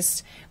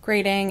competency-based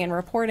grading and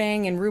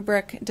reporting and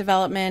rubric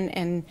development,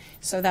 and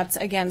so that's,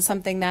 again,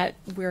 something that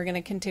we're going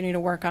to continue to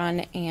work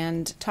on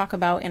and talk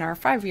about in our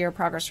 5-year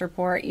progress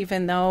report,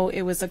 even though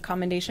it was a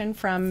commendation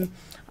from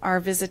our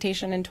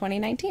visitation in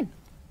 2019.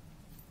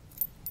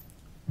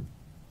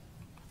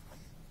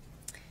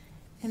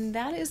 And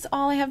that is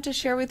all I have to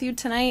share with you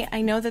tonight.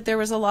 I know that there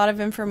was a lot of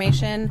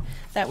information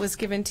that was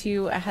given to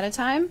you ahead of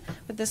time,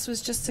 but this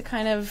was just to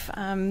kind of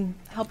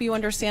help you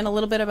understand a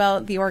little bit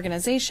about the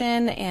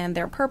organization and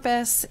their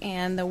purpose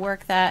and the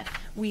work that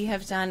we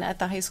have done at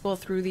the high school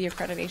through the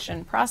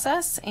accreditation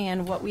process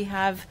and what we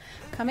have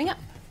coming up.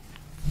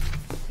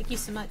 Thank you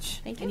so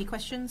much. Thank you. Any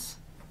questions?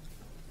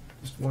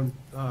 Just one.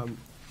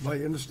 My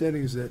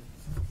understanding is that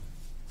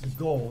the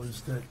goal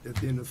is that at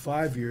the end of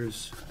 5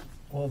 years,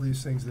 all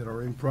these things that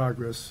are in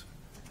progress,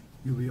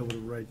 you'll be able to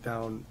write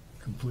down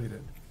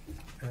completed,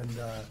 and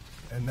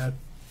that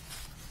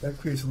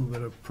creates a little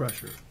bit of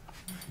pressure,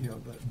 you know.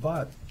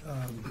 But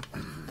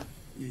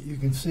you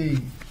can see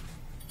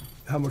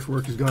how much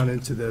work has gone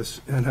into this,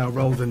 and how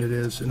relevant it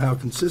is, and how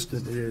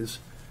consistent it is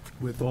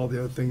with all the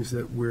other things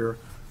that we're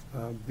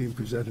being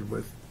presented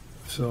with.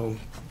 So,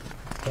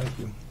 thank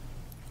you.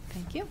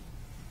 Thank you.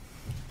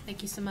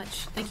 Thank you so much.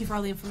 Thank you for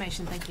all the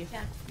information. Thank you.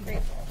 Yeah,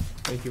 great.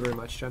 Thank you very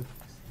much, Jen.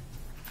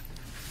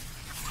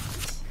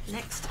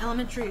 Next,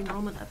 elementary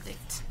enrollment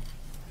update.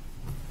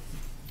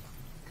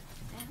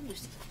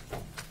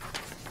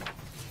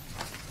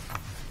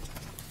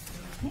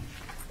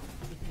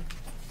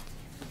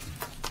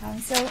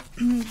 So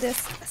this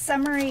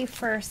summary,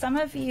 for some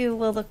of you,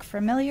 will look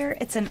familiar.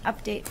 It's an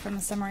update from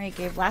the summary I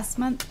gave last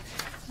month.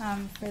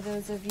 For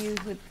those of you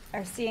who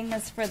are seeing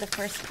this for the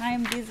first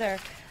time, these are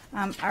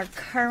our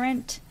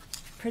current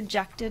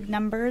projected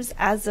numbers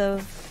as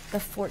of the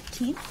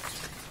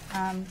 14th.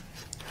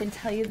 I can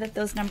tell you that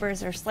those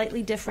numbers are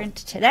slightly different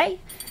today,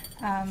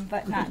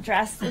 but not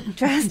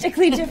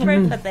drastically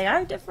different, but they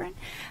are different.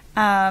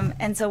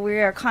 And so we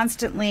are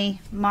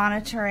constantly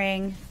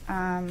monitoring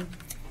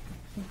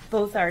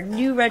both our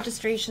new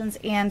registrations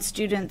and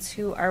students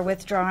who are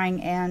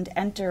withdrawing and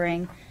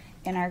entering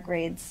in our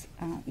grades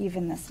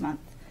even this month.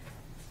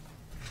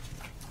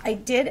 I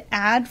did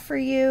add for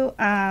you,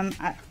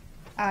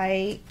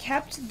 I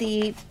kept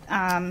the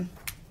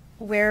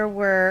where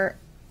we're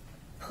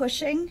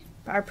pushing,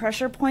 our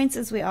pressure points,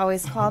 as we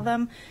always call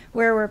them,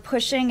 where we're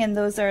pushing, and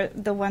those are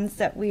the ones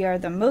that we are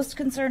the most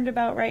concerned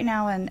about right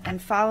now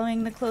and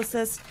following the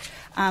closest.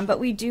 But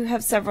we do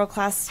have several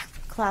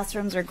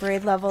classrooms or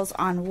grade levels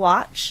on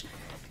watch.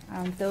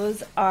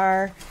 Those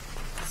are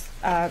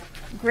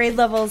grade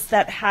levels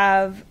that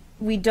have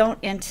we don't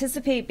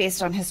anticipate,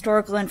 based on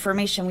historical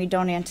information, we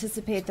don't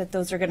anticipate that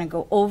those are going to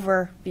go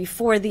over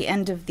before the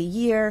end of the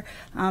year.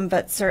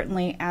 But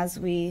certainly as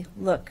we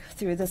look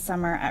through the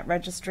summer at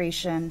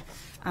registration,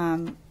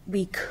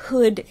 we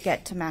could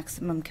get to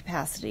maximum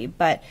capacity.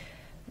 But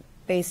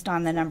based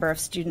on the number of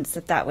students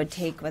that would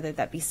take, whether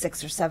that be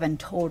 6 or 7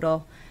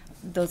 total,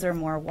 those are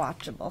more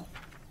watchable.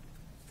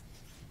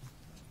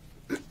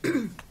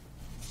 Anybody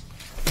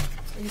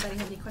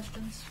have any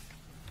questions?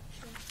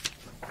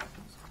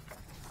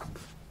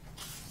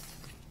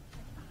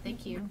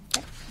 Thank you.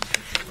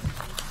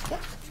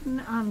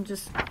 I'm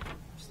just,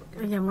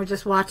 again, we're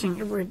just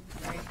watching. We're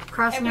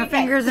crossing our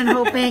fingers and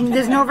hoping.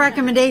 There's no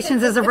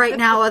recommendations as of right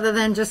now other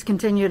than just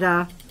continue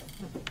to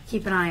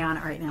keep an eye on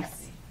it right now.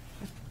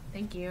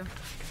 Thank you.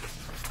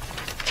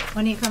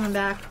 When are you coming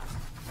back?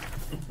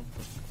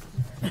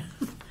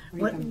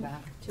 What?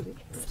 2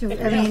 weeks.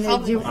 I mean,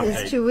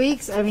 is 2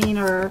 weeks? I mean,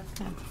 or,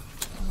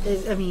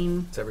 I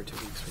mean. It's every 2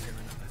 weeks. We get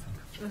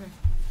another. Okay,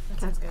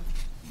 that sounds good.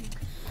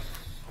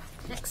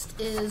 Next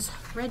is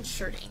red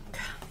shirting.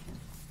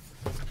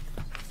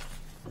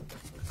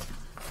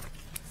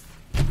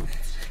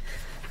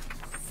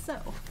 So,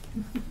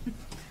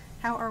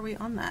 how are we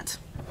on that?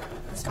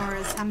 As far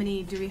as how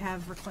many do we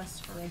have requests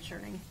for red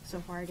shirting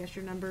so far? I guess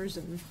your numbers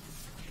and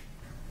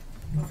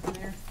go from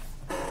there.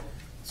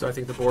 So I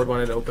think the board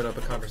wanted to open up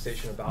a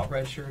conversation about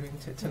redshirting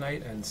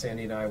tonight, and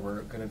Sandy and I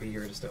were going to be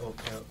here just to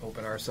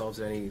open ourselves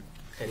to any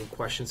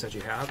questions that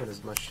you have and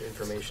as much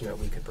information that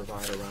we could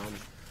provide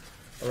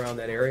around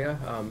that area.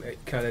 It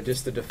kind of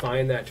just to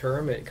define that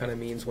term, it kind of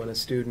means when a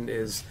student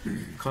is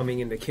coming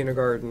into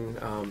kindergarten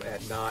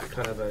at not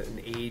kind of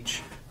an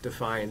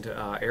age-defined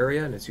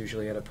area, and it's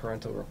usually at a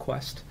parental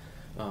request.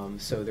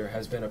 So there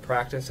has been a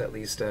practice, at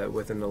least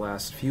within the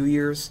last few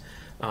years,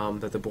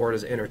 that the board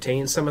has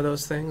entertained some of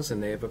those things,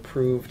 and they have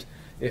approved,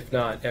 if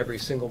not every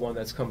single one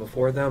that's come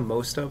before them,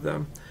 most of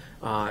them.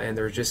 And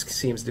there just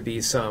seems to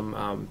be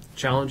some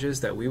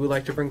challenges that we would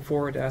like to bring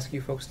forward to ask you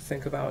folks to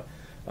think about,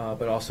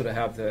 but also to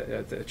have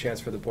the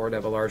chance for the board to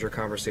have a larger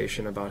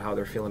conversation about how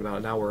they're feeling about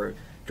it. Now we're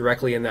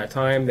directly in that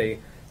time. They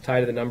tie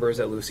to the numbers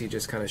that Lucy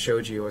just kind of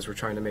showed you as we're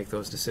trying to make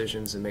those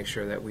decisions and make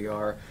sure that we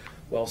are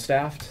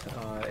well-staffed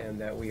and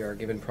that we are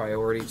giving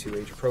priority to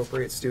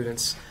age-appropriate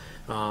students.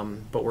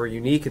 But we're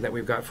unique in that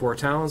we've got 4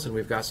 towns and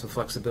we've got some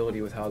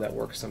flexibility with how that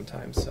works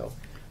sometimes. So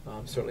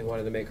certainly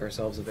wanted to make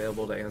ourselves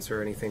available to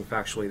answer anything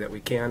factually that we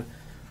can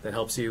that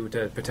helps you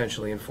to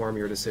potentially inform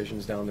your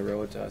decisions down the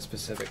road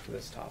specific to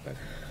this topic.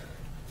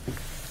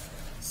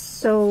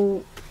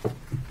 So,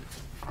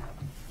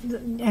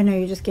 I know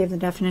you just gave the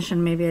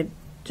definition, maybe I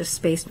just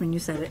spaced when you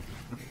said it.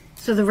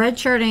 So the red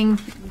shirting,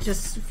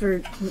 just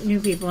for new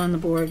people on the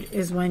board,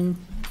 is when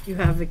you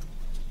have a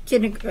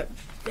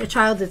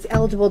child that's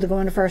eligible to go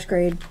into first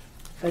grade,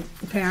 but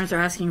the parents are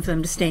asking for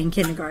them to stay in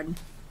kindergarten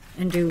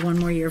and do 1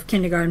 more year of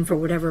kindergarten for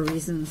whatever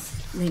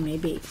reasons they may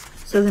be.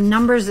 So the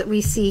numbers that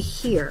we see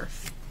here,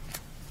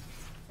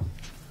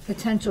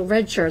 potential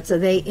red shirts, are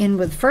they in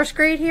with first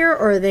grade here,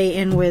 or are they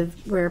in with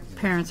where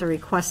parents are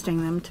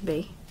requesting them to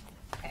be?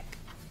 Okay.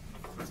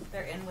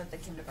 They're in with the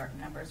kindergarten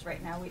numbers.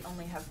 Right now, we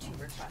only have 2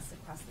 requests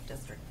across the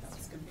district. That's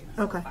just going to be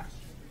so Okay. far.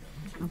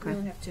 Okay. We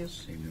only have 2.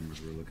 Same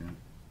numbers we're looking at.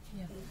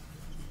 Yeah.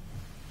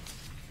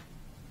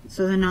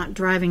 So they're not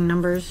driving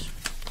numbers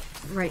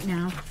right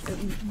now?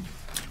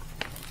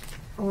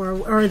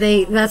 Or are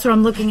they, that's what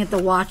I'm looking at the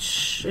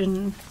watch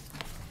and.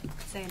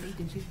 Sandy,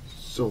 did you?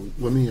 So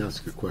let me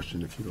ask a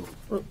question, if you don't.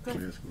 Well,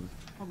 Can I ask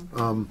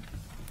one?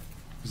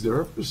 Is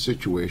there ever a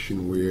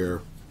situation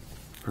where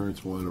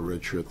parents want to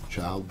redshirt the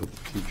child, but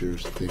the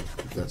teachers think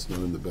that's not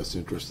in the best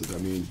interest of, I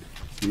mean,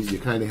 you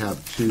kind of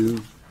have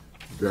 2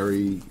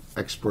 very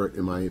expert,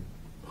 in my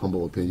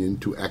humble opinion,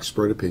 2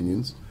 expert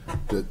opinions,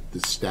 the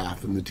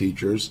staff and the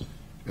teachers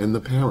and the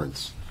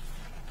parents.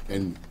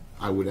 And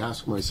I would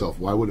ask myself,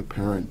 why would a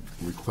parent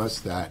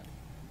request that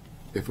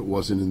if it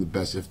wasn't in the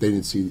best, if they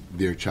didn't see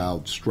their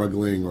child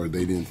struggling or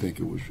they didn't think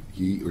it was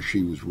he or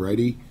she was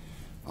ready?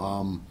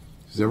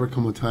 Does there ever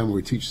come a time where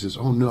a teacher says,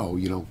 oh no,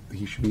 you know,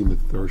 he should be in the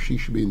third, she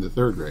should be in the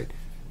 3rd grade?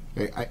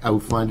 I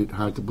would find it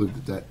hard to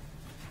believe that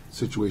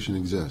situation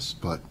exists,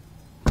 but.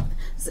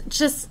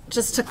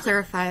 Just to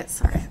clarify,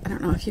 sorry, I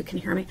don't know if you can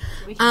hear me.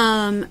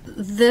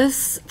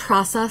 This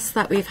process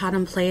that we've had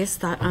in place,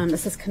 that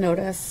Mrs.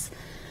 Kanotis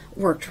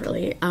worked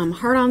really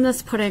hard on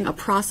this, putting a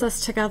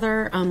process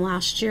together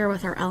last year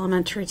with our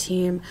elementary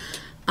team.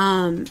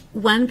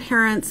 When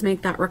parents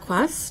make that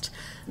request,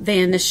 they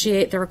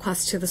initiate the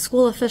request to the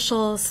school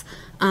officials.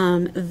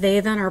 They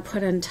then are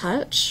put in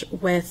touch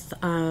with,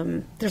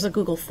 there's a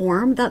Google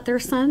form that they're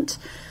sent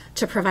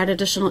to provide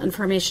additional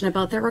information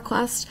about their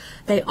request.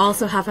 They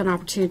also have an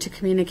opportunity to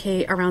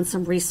communicate around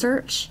some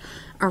research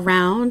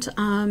around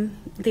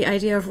the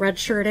idea of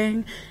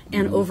redshirting,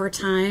 and over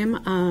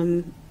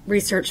time,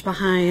 research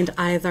behind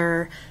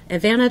either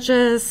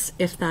advantages,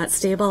 if that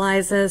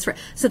stabilizes.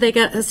 So they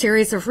get a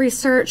series of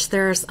research.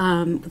 There's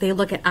they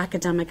look at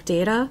academic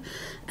data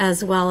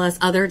as well as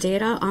other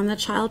data on the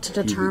child to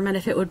determine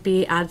if it would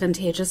be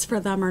advantageous for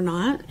them or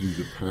not.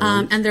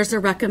 And there's a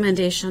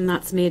recommendation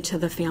that's made to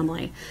the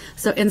family.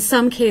 So in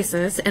some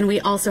cases, and we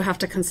also have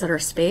to consider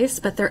space,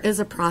 but there is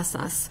a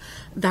process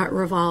that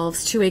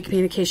revolves two-way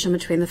communication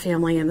between the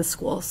family and the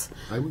schools.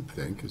 I would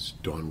think, as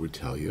Dawn would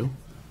tell you,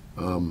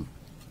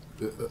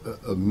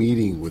 a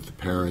meeting with the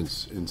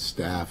parents and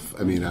staff.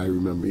 I mean, I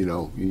remember,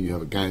 you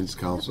have a guidance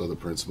counselor, the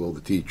principal,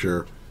 the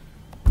teacher,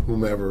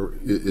 whomever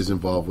is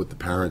involved with the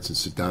parents, and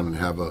sit down and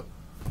have a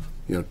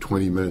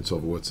 20 minutes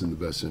over what's in the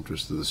best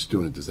interest of the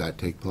student. Does that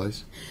take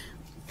place?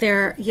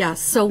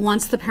 Yes. So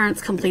once the parents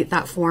complete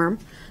that form,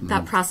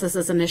 that process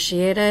is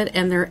initiated,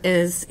 and there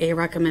is a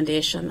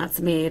recommendation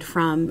that's made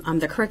from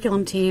the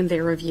curriculum team.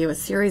 They review a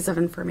series of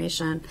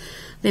information.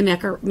 They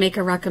make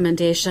a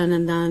recommendation,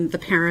 and then the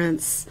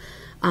parents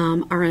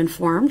are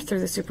informed through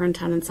the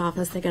superintendent's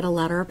office. They get a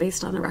letter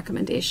based on the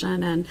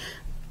recommendation and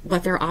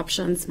what their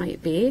options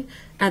might be.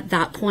 At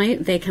that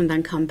point, they can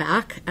then come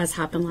back, as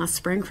happened last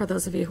spring. For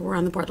those of you who were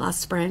on the board last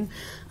spring,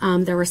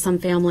 there were some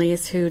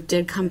families who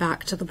did come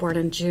back to the board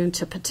in June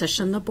to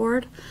petition the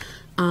board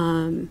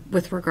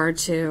with regard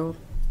to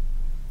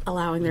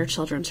allowing their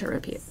children to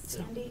repeat.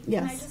 Sandy,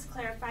 Yes. can I just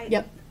clarify?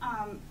 Yep.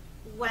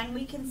 When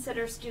we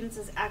consider students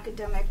as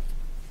academic,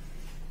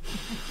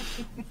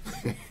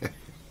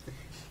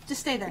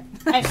 Just stay there.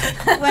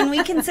 when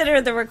we consider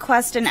the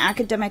request an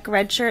academic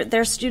redshirt,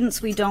 they're students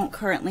we don't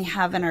currently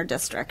have in our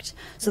district,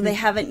 so they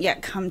haven't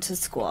yet come to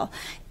school.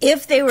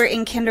 If they were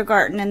in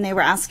kindergarten and they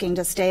were asking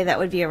to stay, that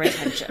would be a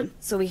retention.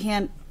 So we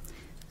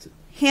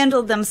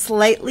handled them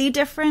slightly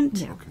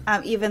different,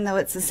 even though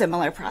it's a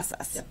similar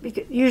process.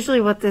 Because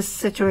usually what this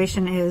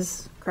situation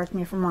is, correct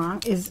me if I'm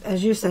wrong, is,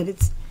 as you said,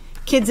 it's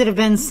kids that have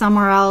been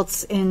somewhere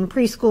else in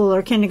preschool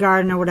or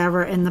kindergarten or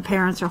whatever, and the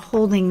parents are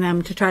holding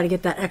them to try to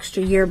get that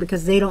extra year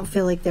because they don't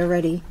feel like they're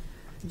ready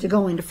to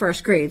go into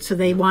first grade. So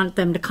they want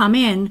them to come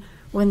in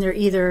when they're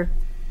either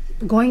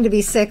going to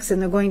be 6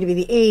 and they're going to be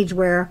the age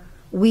where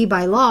we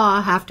by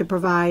law have to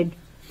provide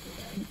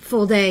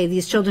full day.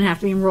 These children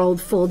have to be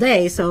enrolled full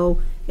day.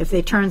 So if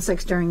they turn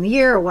 6 during the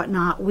year or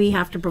whatnot, we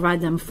have to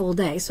provide them full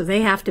day. So they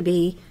have to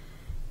be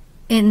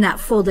in that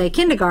full day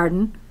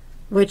kindergarten,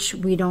 which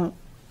we don't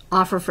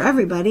offer for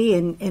everybody,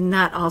 and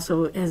that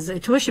also is a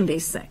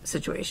tuition-based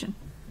situation.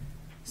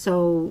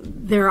 So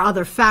there are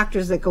other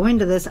factors that go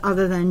into this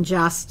other than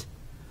just,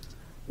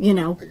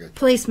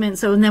 placement.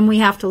 So and then we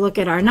have to look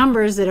at our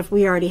numbers that if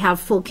we already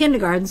have full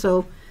kindergarten,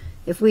 so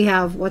if we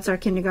have, what's our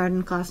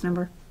kindergarten class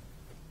number?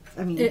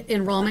 I mean,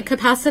 enrollment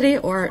capacity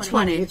or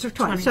 20? It's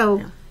 20.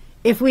 So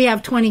if we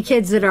have 20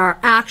 kids that are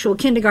actual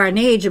kindergarten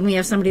age and we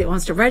have somebody that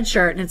wants to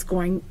redshirt and it's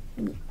going,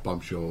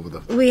 bumps you over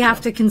the. We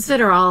have to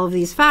consider all of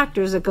these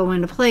factors that go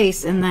into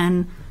place. And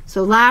then,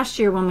 so last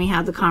year when we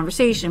had the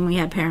conversation, we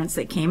had parents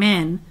that came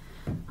in,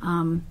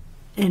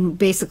 and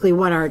basically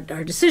what our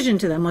decision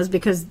to them was,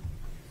 because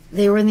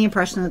they were in the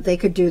impression that they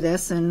could do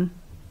this, and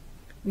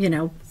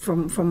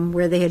from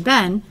where they had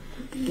been,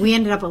 we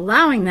ended up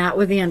allowing that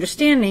with the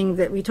understanding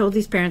that we told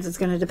these parents it's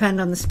going to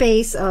depend on the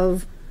space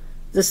of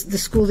the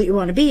school that you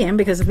want to be in,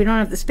 because if we don't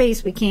have the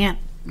space, we can't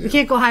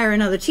go hire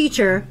another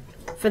teacher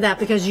for that,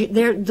 because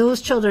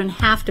those children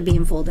have to be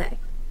in full day.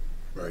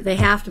 Right. They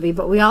have to be.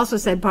 But we also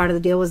said part of the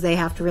deal was they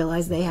have to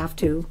realize they have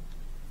to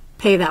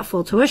pay that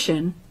full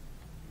tuition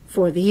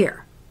for the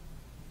year.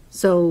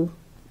 So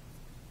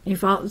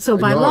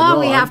by law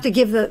we have to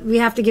give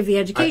the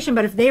education.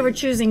 But if they were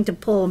choosing to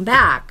pull them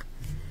back,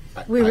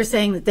 we were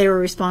saying that they were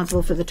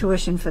responsible for the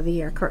tuition for the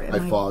year. I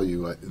follow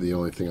you. The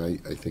only thing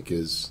I think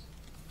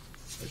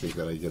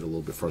that I get a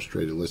little bit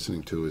frustrated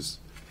listening to is,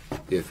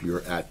 if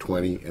you're at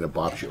 20 and it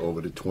bops you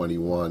over to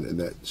 21, and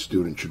that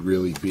student should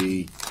really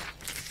be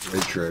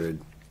redshirted,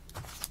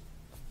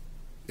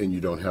 and you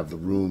don't have the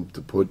room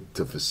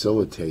to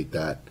facilitate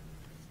that,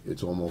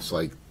 it's almost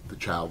like the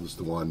child is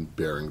the one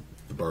bearing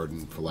the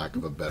burden, for lack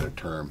of a better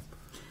term.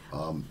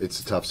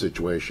 It's a tough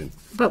situation.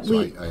 But so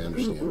I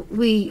understand.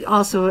 We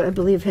also, I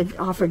believe, had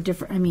offered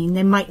different. I mean,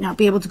 they might not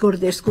be able to go to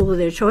their school of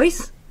their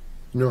choice.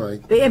 No,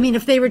 I mean,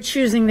 if they were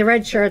choosing the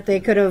red shirt,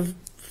 they could have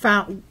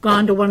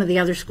gone to one of the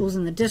other schools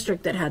in the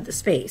district that had the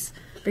space,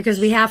 because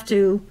we have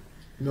to.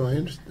 No, I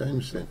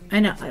understand. I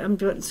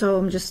know.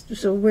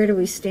 So where do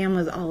we stand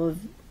with all of?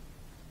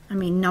 I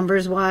mean,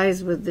 numbers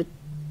wise, with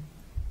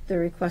the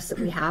requests that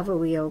we have, are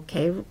we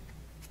okay?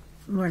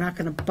 We're not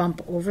going to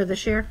bump over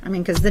this year. I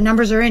mean, because the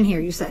numbers are in here.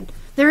 You said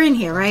they're in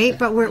here, right?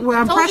 But we're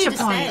on pressure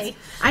points.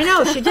 I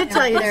know she did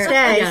tell you to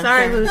stay. Yeah.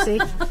 Sorry, Lucy.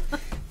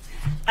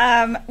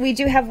 We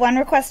do have one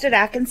request at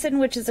Atkinson,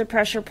 which is a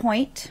pressure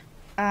point.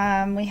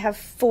 We have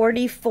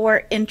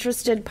 44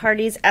 interested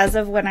parties as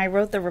of when I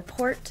wrote the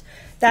report.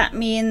 That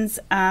means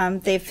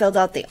they've filled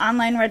out the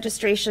online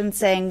registration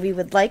saying we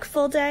would like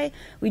full day.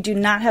 We do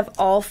not have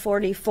all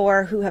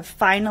 44 who have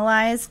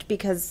finalized,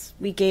 because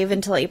we gave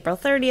until April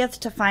 30th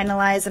to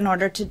finalize in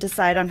order to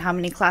decide on how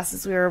many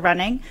classes we were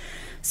running.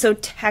 So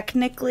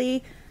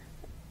technically,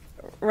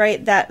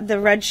 right, that the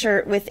red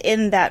shirt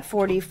within that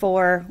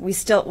 44,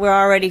 we're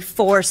already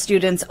 4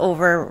 students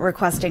over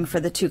requesting for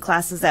the 2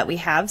 classes that we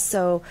have.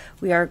 So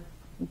we are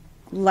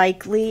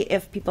likely,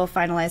 if people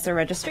finalize their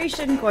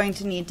registration, going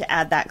to need to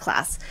add that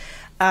class.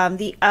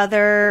 The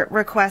other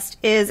request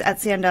is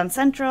at Sandown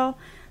Central.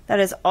 That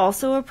is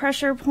also a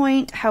pressure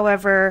point.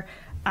 However,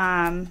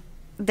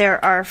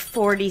 there are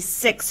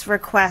 46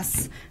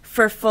 requests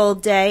for full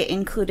day,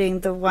 including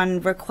the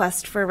 1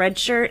 request for red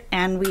shirt,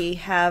 and we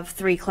have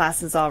 3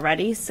 classes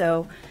already.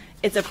 So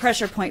it's a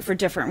pressure point for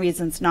different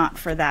reasons, not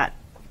for that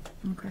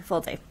full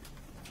day.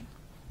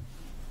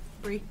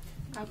 Bree?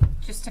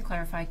 Just to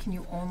clarify, can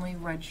you only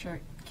redshirt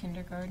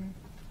kindergarten?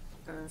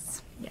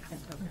 Yeah.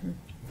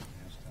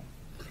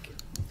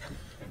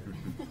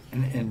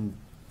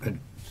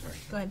 Sorry.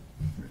 Go ahead.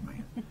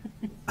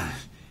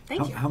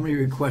 Thank you. How many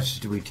requests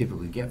do we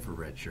typically get for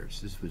red shirts?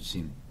 This would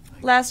seem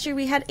like, Last year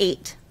we had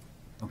 8.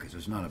 okay, so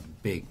it's not a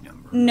big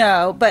number.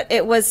 No, but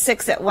it was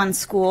 6 at one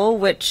school,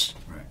 which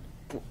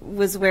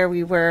was where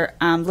we were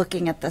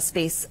looking at the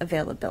space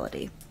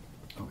availability.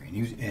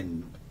 Okay,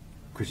 and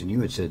Kristen,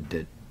 you had said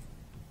that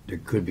there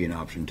could be an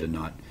option to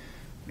not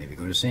maybe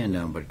go to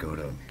Sandown, but go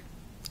to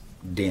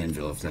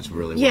Danville if that's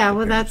really Yeah, what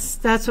well, the parents-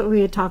 that's what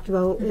we had talked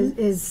about,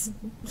 is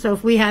so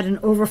if we had an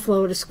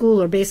overflow at a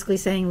school, or basically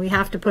saying we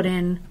have to put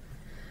in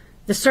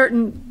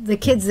the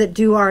kids that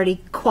do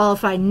already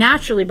qualify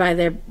naturally by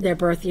their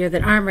birth year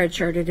that aren't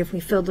redshirted, if we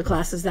filled the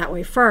classes that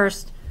way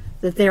first,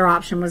 that their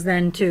option was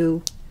then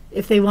to,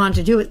 if they want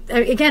to do it,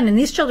 again, and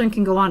these children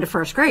can go on to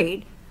first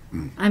grade.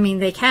 I mean,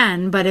 they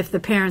can, but if the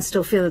parents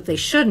still feel that they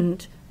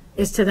shouldn't,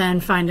 is to then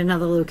find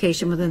another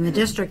location within the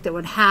district that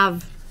would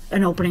have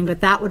an opening,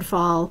 but that would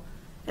fall,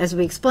 as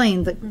we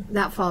explained,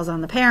 that falls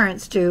on the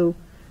parents to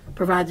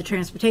provide the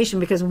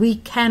transportation, because we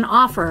can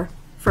offer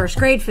first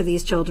grade for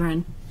these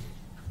children,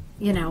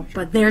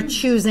 but they're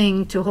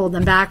choosing to hold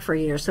them back for a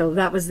year. So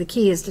that was the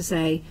key, is to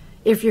say,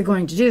 if you're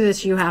going to do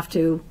this, you have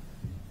to,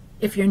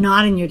 if you're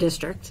not in your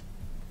district,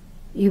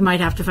 you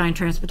might have to find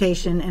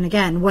transportation. And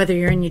again, whether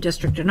you're in your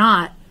district or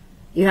not,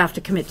 you have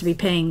to commit to be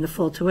paying the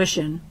full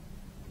tuition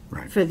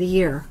for the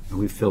year. And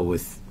we fill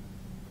with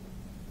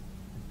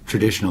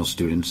traditional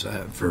students,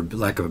 for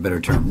lack of a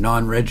better term,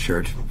 non-red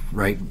shirt,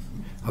 right,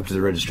 up to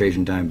the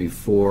registration time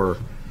before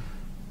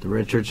the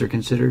red shirts are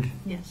considered?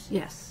 Yes.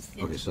 Yes.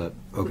 Okay,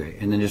 okay.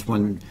 And then just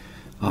one,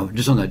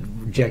 just on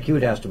that, Jack, you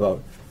had asked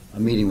about a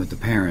meeting with the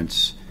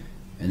parents,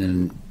 and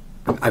then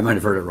I might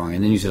have heard it wrong,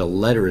 and then you said a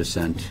letter is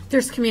sent.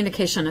 There's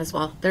communication as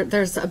well.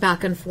 There's a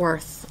back and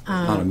forth.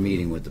 Not a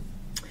meeting with the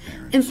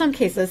In some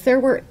cases, there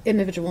were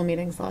individual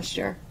meetings last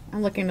year.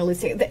 I'm looking to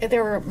Lucy.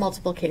 There were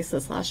multiple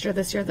cases last year.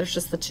 This year, there's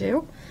just the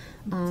 2.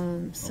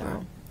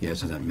 So. Yeah,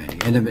 it's not that many.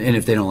 And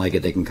if they don't like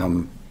it, they can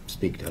come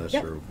speak to us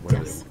or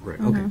whatever. Yes. Right.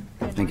 Okay.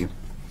 Thank you.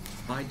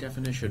 By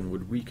definition,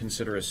 would we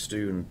consider a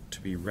student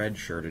to be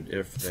redshirted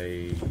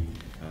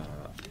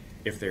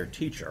if their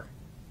teacher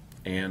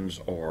and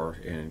or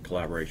in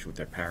collaboration with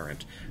their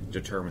parent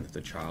determined that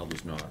the child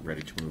was not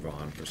ready to move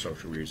on for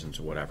social reasons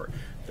or whatever,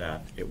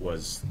 that it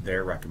was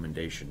their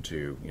recommendation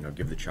to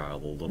give the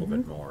child a little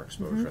bit more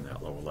exposure on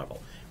that lower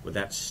level? Would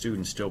that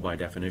student still by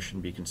definition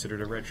be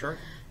considered a red shirt?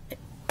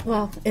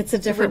 Well, it's a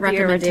different would be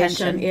a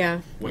recommendation. retention.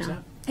 Yeah. What's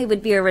that? It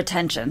would be a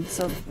retention.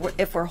 So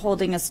if we're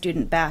holding a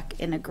student back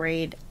in a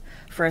grade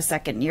for a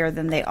second year,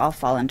 then they all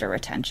fall under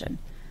retention.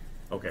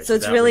 Okay, So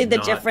it's that really would the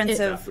not- difference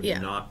that of-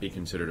 would not be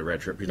considered a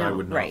red shirt, because No. I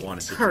would not Right.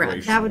 want a Correct.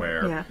 situation That would-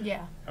 where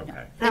yeah.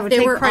 okay. That would If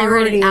they take were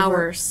priority already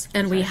over- ours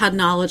and we had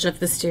knowledge of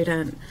the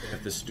student.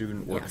 If the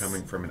student were Yes.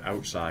 coming from an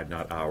outside,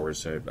 not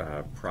ours,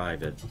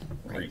 private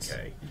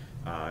pre-K,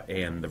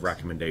 and the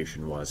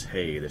recommendation was,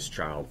 hey, this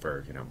child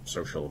for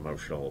social,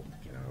 emotional,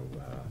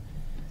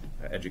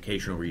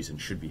 educational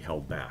reasons should be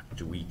held back.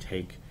 Do we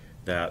take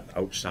that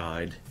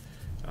outside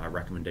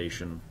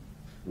recommendation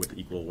with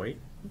equal weight?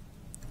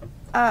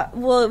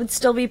 Well, it would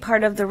still be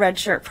part of the red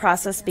shirt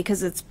process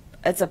because it's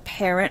a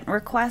parent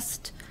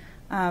request.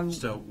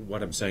 So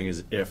what I'm saying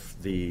is, if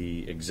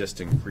the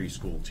existing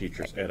preschool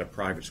teachers at a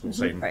private school,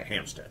 say in Right.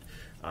 Hampstead,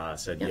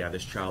 said, yeah,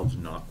 this child's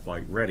not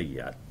quite ready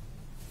yet,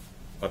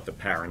 but the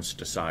parents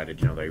decided,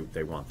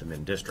 they want them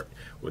in district,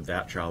 would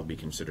that child be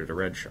considered a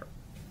red shirt?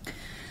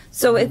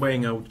 So it,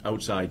 Weighing out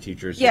outside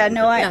teachers. yeah, with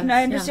no, the-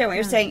 I understand what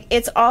you're saying.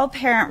 It's all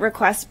parent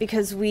requests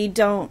because we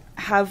don't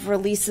have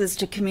releases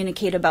to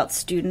communicate about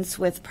students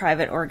with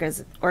private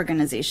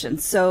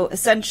organizations. So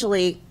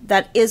essentially,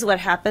 that is what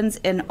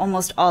happens in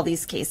almost all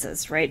these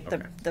cases, right?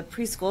 Okay. The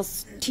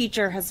preschool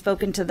teacher has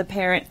spoken to the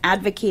parent,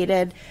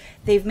 advocated,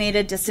 they've made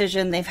a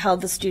decision, they've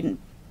held the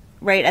student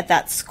right at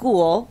that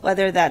school,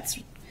 whether that's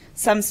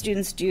some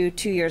students do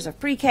 2 years of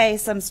pre-K,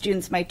 some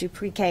students might do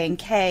pre-K and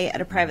K at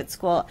a private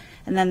school,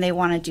 and then they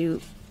want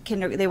to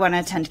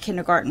attend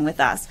kindergarten with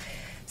us.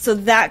 So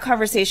that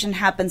conversation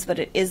happens, but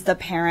it is the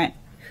parent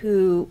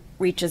who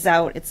reaches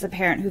out. It's the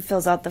parent who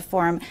fills out the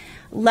form.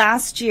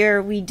 Last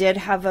year, we did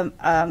have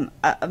a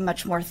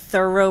much more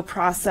thorough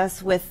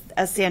process with,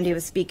 as Sandy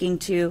was speaking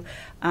to,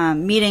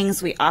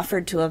 meetings. We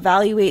offered to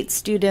evaluate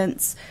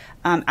students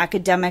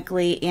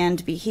academically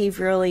and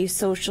behaviorally,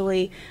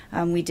 socially.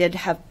 We did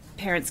have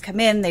parents come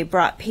in. They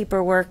brought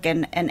paperwork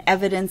and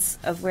evidence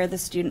of where the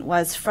student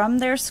was from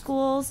their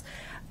schools.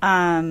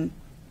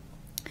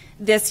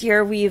 This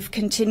year, we've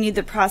continued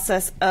the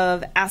process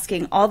of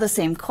asking all the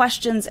same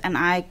questions, and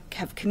I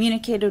have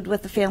communicated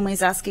with the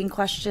families asking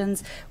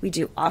questions. We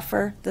do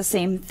offer the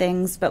same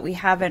things, but we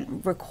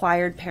haven't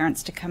required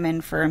parents to come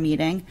in for a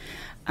meeting.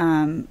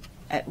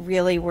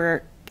 Really,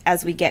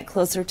 as we get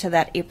closer to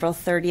that April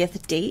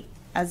 30th date,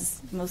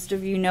 as most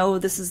of you know,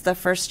 this is the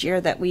first year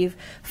that we've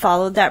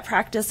followed that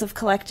practice of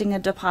collecting a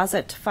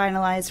deposit to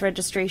finalize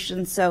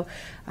registration. So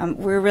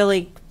we're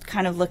really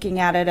kind of looking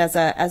at it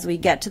as we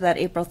get to that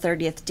April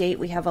 30th date.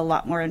 We have a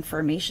lot more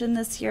information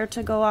this year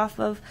to go off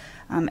of,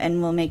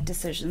 and we'll make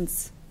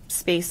decisions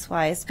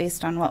space-wise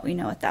based on what we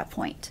know at that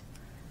point.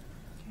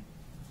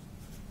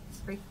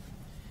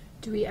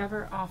 Do we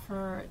ever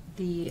offer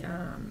the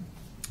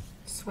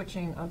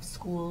switching of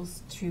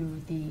schools to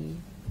the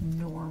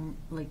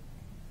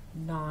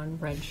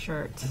non-red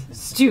shirt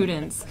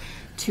students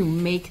to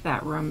make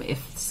that room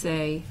if,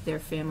 say, their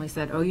family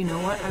said, oh, you know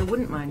what, I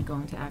wouldn't mind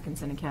going to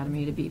Atkinson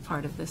Academy to be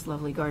part of this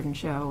lovely garden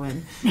show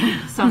and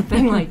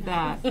something like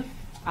that.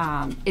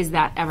 Is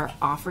that ever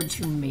offered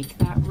to make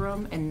that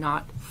room and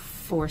not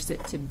force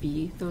it to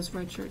be those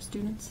red shirt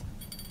students?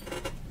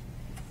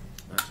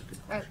 That's a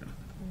good question.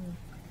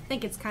 I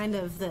think it's kind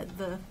of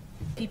the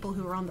people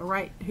who are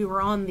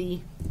on the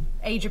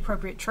age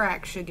appropriate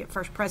track should get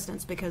first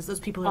precedence, because those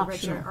people who are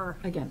rich are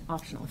again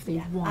optional if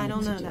they want. I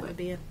don't know. To That do would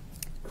be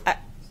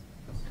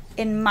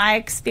in my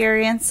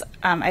experience,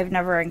 I've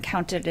never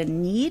encountered a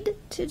need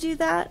to do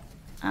that,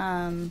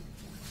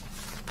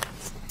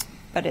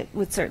 but it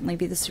would certainly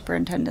be the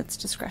superintendent's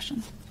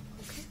discretion.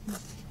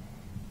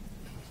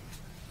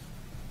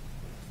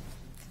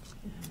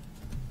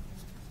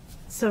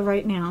 So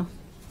right now,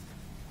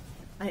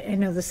 I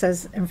know this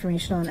says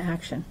information on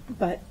action,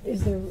 but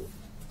is there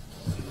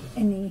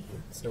any?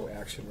 There's no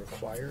action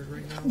required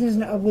right now. There's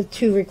no, with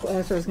two requests,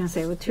 that's what I was going to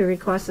say, with two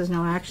requests, there's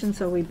no action,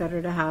 so we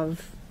better to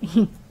have,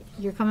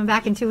 you're coming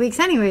back in 2 weeks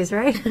anyways,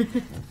 right?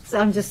 So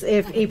I'm just,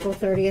 if April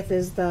 30th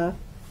is the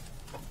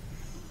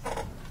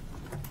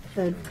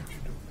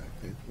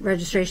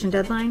registration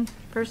deadline,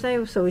 per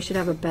se, so we should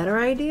have a better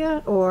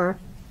idea, or,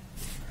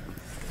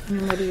 I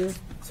mean, what do you?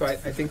 So I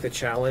think the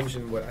challenge,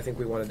 and what I think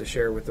we wanted to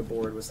share with the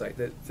board, was like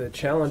the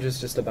challenge is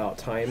just about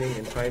timing,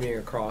 and timing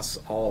across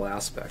all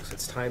aspects.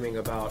 It's timing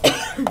about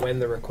when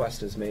the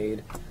request is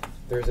made.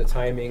 There's a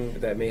timing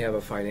that may have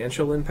a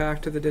financial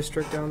impact to the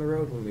district down the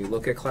road when we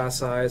look at class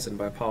size, and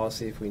by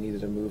policy if we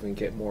needed to move and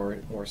get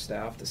more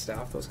staff to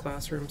staff those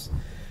classrooms.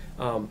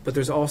 But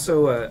there's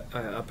also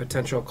a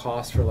potential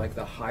cost for like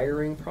the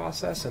hiring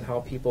process and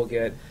how people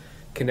get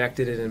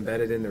connected and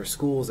embedded in their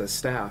schools as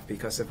staff,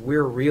 because if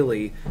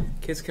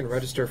kids can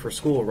register for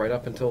school right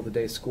up until the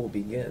day school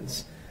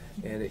begins,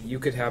 and you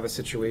could have a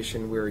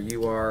situation where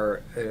you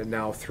are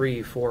now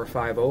 3, 4,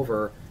 5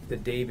 over the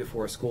day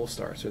before school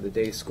starts or the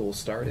day school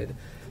started,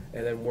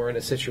 and then we're in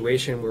a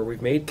situation where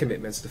we've made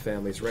commitments to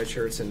families, red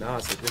shirts and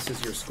nods, like this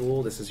is your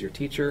school, this is your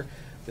teacher,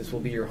 this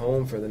will be your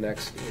home for the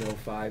next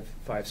 5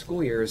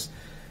 school years.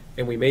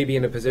 And we may be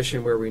in a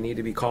position where we need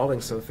to be calling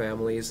some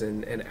families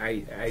and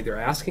either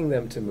asking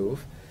them to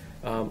move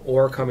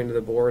or coming to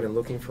the board and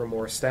looking for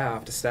more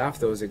staff to staff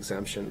those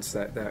exemptions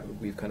that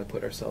we've kind of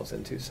put ourselves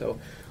into. So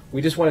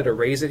we just wanted to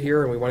raise it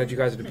here, and we wanted you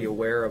guys to be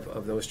aware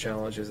of those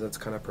challenges that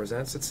kind of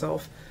presents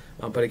itself.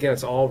 But again,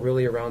 it's all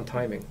really around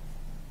timing.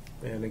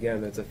 And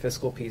again, it's a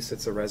fiscal piece,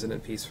 it's a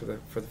resident piece for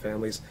the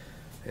families,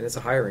 and it's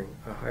a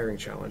hiring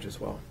challenge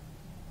as well.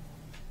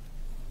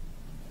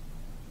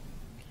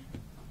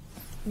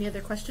 Any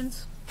other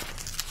questions?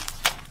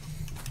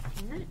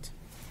 All right.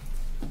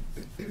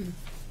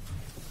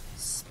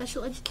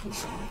 Special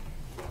education.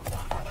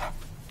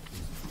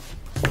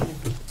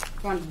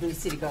 Wanted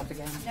Lucy to go up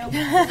again. No.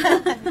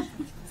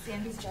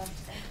 Sandy's job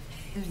today.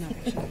 There's no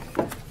action.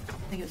 I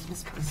think it was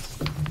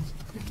misplaced.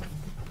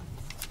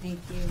 Thank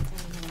you,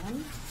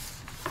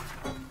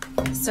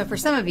 everyone. So for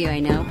some of you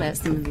I know, but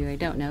some of you I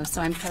don't know.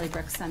 So I'm Kelly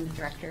Brooks. I'm the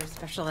Director of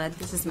Special Ed.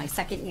 This is my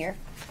second year.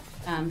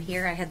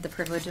 Here I had the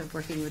privilege of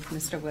working with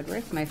Mr.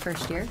 Woodworth my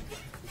first year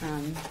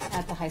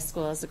at the high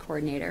school as a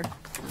coordinator.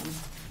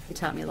 He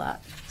taught me a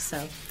lot.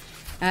 So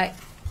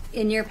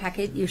in your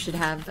packet you should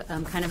have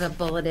kind of a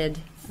bulleted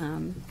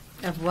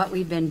of what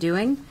we've been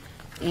doing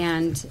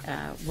and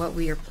what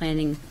we are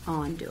planning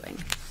on doing.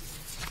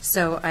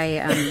 So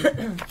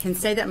I can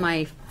say that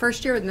my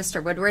first year with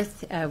Mr.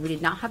 Woodworth, we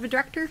did not have a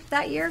director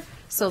that year.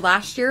 So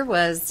last year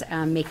was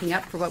making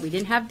up for what we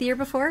didn't have the year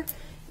before,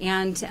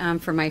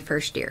 and for my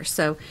first year.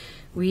 So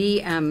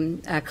we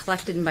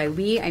collected, and by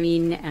we, I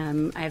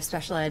mean I have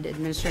special ed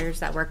administrators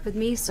that work with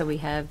me. So we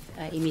have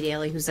Amy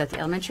Daly, who's at the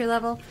elementary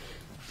level,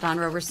 Don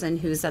Roberson,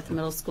 who's at the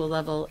middle school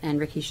level, and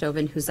Ricky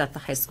Chauvin, who's at the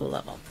high school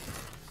level.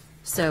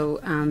 So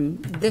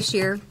this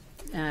year,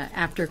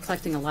 after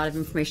collecting a lot of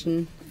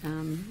information,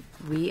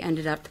 we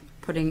ended up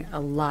putting a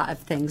lot of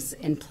things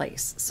in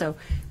place. So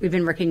we've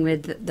been working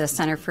with the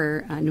Center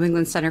for New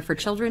England Center for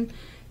Children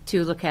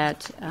to look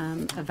at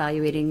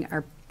evaluating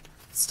our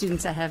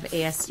students that have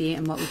ASD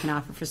and what we can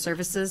offer for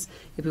services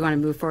if we want to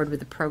move forward with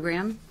the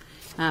program.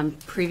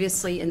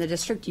 Previously in the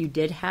district, you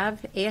did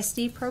have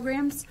ASD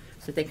programs,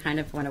 but they kind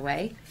of went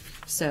away.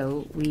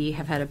 So we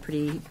have had a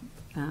pretty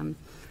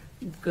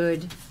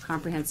good,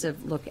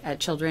 comprehensive look at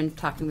children,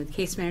 talking with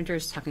case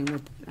managers, talking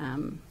with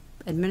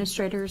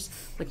administrators,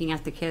 looking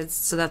at the kids.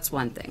 So that's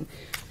one thing.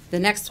 The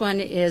next one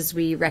is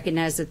we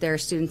recognize that there are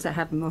students that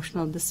have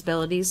emotional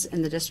disabilities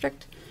in the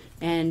district,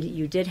 and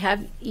you did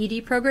have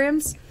ED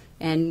programs,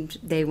 and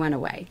they went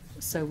away.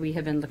 So we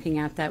have been looking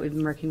at that. We've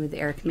been working with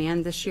Eric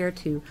Mann this year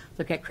to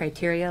look at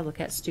criteria, look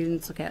at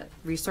students, look at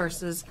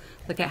resources,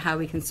 look at how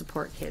we can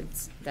support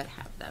kids that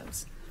have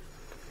those.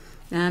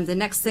 The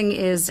next thing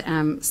is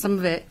some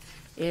of it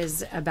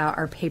is about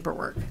our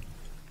paperwork.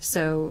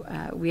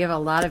 So we have a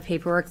lot of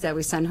paperwork that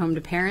we send home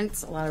to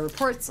parents, a lot of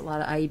reports, a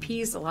lot of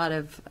IEPs, a lot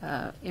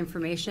of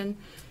information.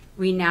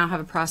 We now have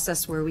a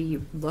process where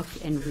we look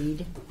and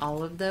read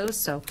all of those.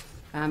 So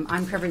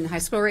I'm covering the high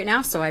school right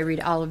now, so I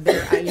read all of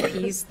their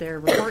IEPs, their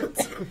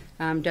reports,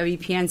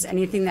 WPNs,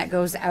 anything that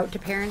goes out to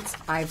parents.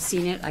 I've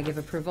seen it, I give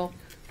approval,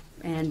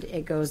 and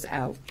it goes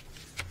out.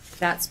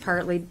 That's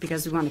partly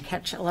because we want to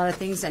catch a lot of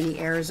things, any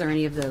errors or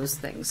any of those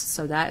things.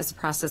 So that is a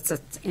process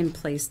that's in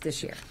place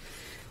this year.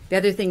 The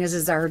other thing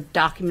is our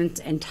documents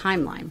and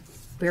timeline.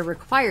 We're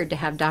required to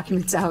have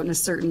documents out in a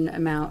certain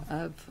amount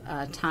of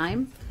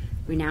time.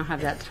 We now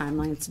have that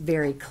timeline. It's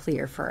very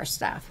clear for our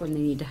staff when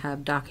they need to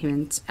have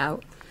documents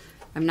out.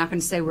 I'm not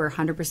going to say we're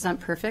 100%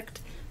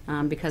 perfect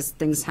because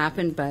things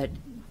happen, but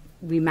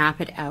we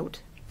map it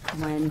out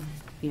when,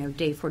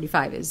 day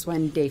 45 is,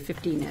 when day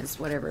 15 is,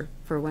 whatever,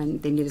 for when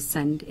they need to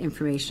send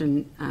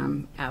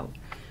information out.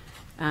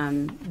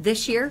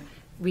 This year,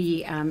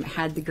 we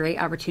had the great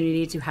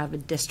opportunity to have a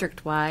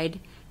district-wide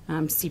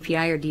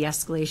CPI or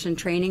de-escalation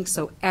training,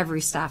 so every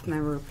staff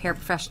member,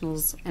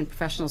 paraprofessionals and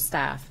professional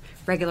staff,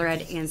 regular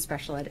ed and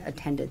special ed,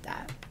 attended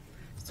that.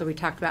 So we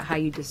talked about how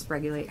you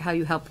dysregulate, how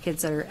you help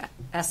kids that are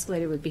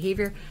escalated with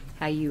behavior,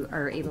 how you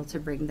are able to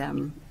bring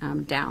them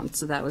down.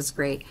 So that was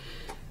great.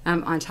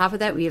 On top of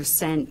that, we have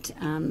sent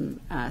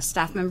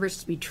staff members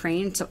to be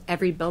trained. So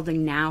every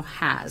building now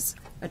has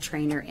a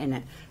trainer in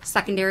it.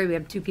 Secondary, we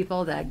have 2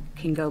 people that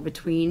can go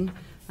between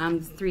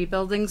 3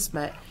 buildings.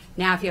 But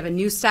now if you have a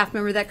new staff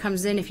member that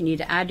comes in, if you need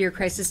to add to your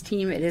crisis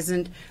team, it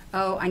isn't,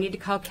 oh, I need to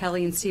call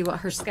Kelly and see what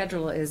her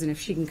schedule is and if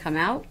she can come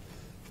out.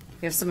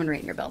 You have someone right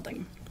in your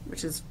building,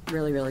 which has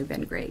really, really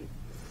been great.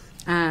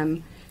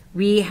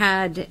 We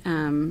had,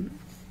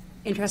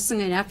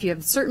 interestingly enough, you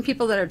have certain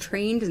people that are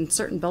trained in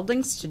certain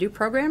buildings to do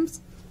programs.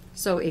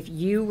 So if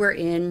you were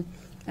in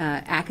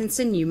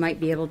Atkinson, you might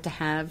be able to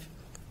have,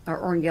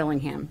 or in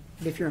Gillingham.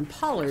 But if you're in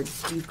Pollard,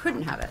 you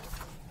couldn't have it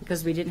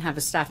because we didn't have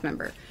a staff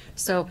member.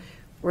 So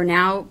we're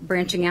now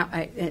branching out.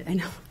 I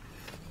know,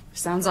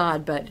 sounds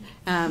odd, but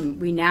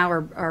we now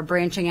are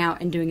branching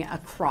out and doing it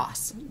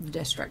across the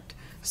district.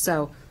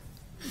 So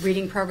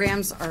reading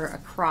programs are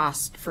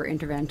across for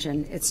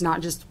intervention. It's not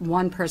just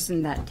one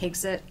person that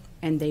takes it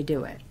and they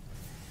do it.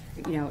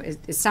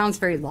 It sounds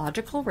very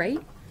logical, right?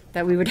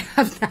 That we would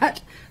have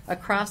that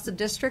across the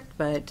district,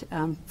 but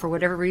for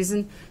whatever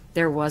reason,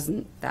 there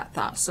wasn't that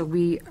thought. So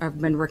we have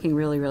been working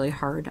really, really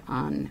hard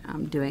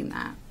on doing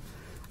that.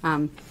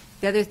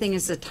 The other thing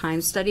is the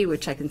time study,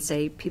 which I can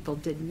say people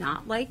did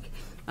not like,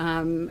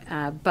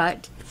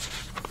 but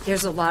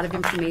there's a lot of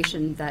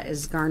information that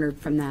is garnered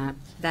from that.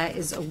 That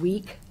is a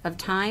week of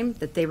time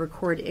that they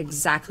record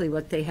exactly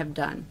what they have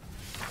done.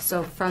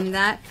 So from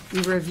that,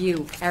 we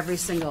review every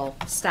single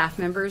staff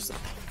member's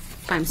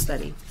time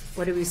study.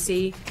 What do we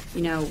see?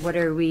 What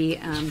are we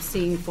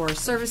seeing for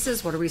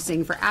services? What are we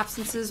seeing for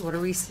absences? What are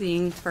we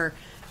seeing for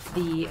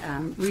the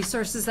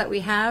resources that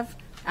we have?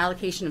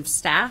 Allocation of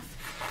staff.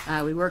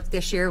 We worked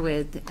this year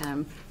with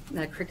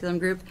the curriculum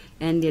group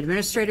and the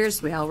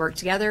administrators. We all worked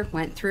together,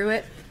 went through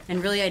it,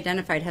 and really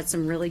identified, had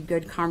some really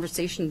good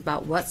conversations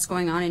about what's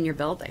going on in your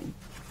building.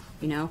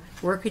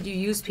 Where could you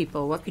use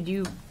people? What could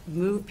you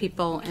move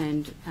people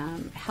and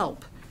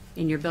help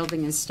in your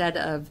building instead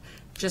of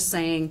just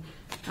saying,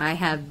 I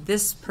have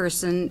this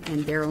person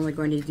and they're only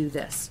going to do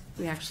this.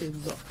 We actually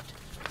looked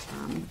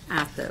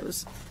at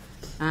those.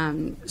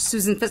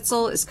 Susan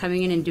Fitzel is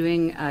coming in and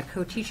doing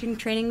co-teaching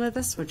training with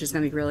us, which is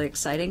going to be really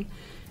exciting.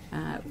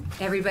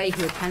 Everybody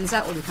who attends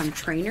that will become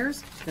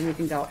trainers. Then we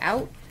can go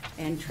out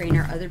and train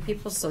our other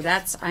people. So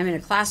I'm in a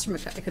classroom.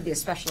 It could be a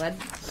special ed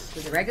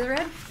with a regular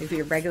ed. It could be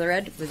a regular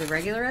ed with a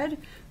regular ed.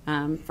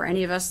 For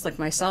any of us, like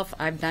myself,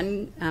 I've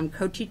done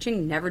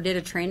co-teaching, never did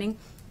a training.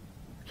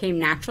 Came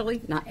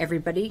naturally. Not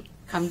everybody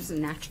comes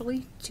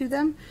naturally to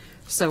them.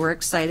 So we're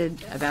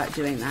excited about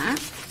doing that.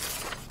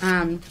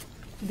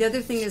 The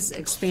other thing is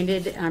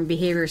expanded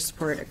behavior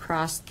support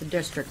across the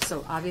district.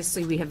 So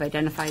obviously we have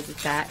identified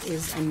that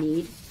is a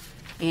need,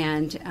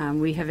 and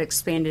we have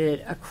expanded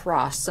it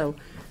across. So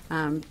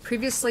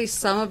Previously,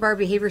 some of our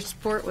behavior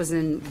support was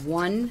in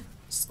one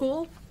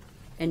school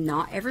and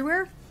not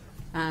everywhere.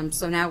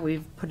 So now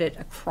we've put it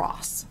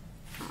across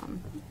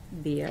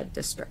the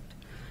district.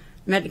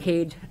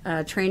 Medicaid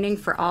training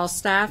for all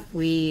staff.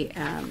 We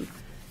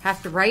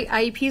have to write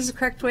IEPs the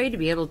correct way to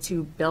be able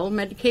to bill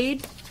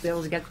Medicaid, to be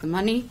able to get the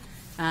money.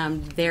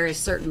 There is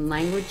certain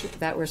language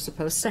that we're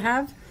supposed to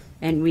have,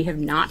 and we have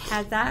not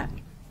had that.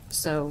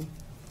 So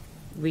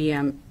we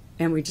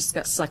just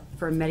got selected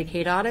for a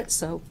Medicaid audit,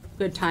 so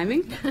good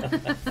timing.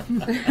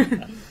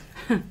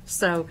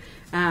 So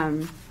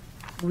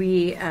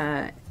we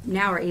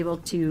now are able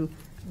to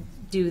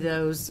do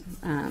those,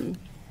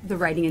 the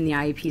writing and the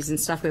IEPs and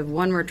stuff. We have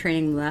one more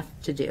training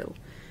left to do.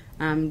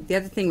 The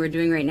other thing we're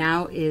doing right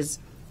now is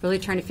really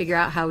trying to figure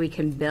out how we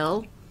can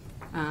bill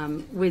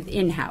with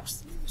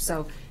in-house.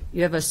 So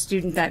you have a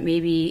student that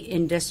maybe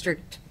in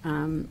district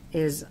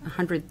is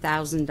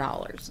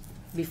 $100,000.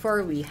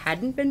 Before we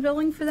hadn't been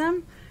billing for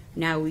them,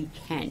 now we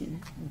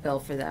can bill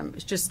for them.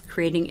 It's just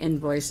creating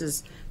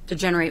invoices to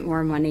generate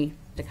more money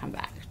to come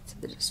back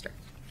to the district.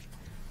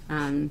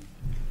 One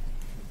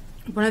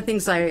of the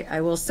things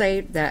I will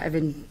say that I've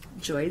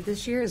enjoyed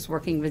this year is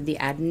working with the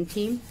admin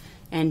team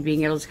and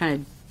being able to kind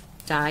of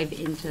dive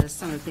into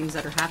some of the things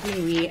that are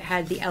happening. We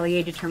had the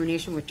LEA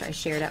determination, which I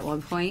shared at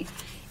one point,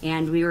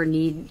 and we were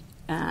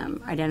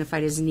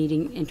identified as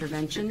needing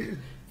intervention.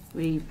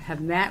 We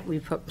have met, we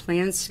put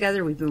plans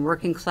together, we've been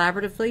working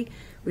collaboratively.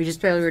 We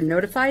just barely were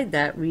notified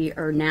that we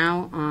are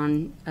now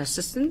on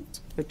assistant,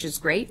 which is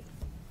great.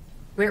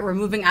 We're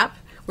moving up,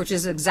 which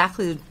is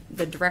exactly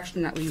the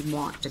direction that we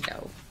want to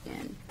go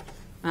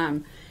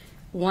in.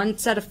 One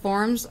set of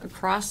forms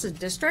across the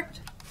district.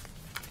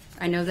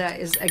 I know that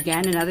is,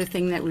 again, another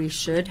thing that we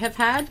should have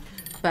had,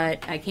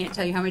 but I can't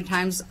tell you how many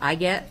times I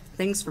get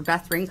things for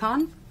Beth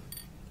Rincon.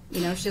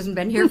 You know, she hasn't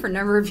been here for a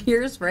number of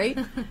years, right?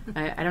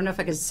 I don't know if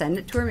I could send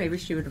it to her. Maybe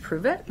she would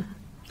approve it.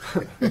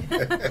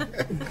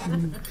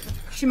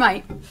 She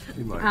might.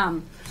 You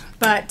might.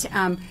 But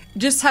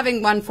just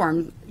having one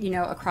form, you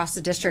know, across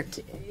the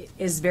district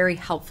is very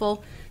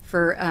helpful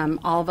for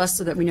all of us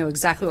so that we know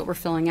exactly what we're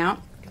filling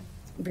out.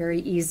 Very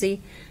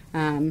easy.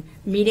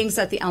 Meetings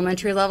at the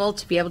elementary level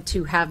to be able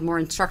to have more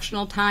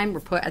instructional time were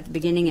put at the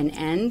beginning and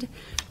end.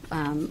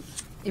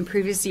 In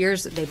previous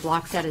years, they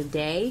blocked out a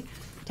day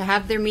to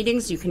have their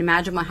meetings. You can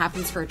imagine what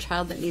happens for a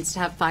child that needs to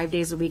have 5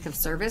 days a week of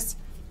service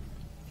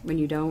when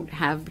you don't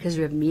have, because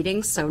you have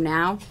meetings. So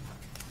now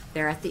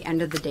they're at the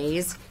end of the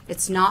days.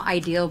 It's not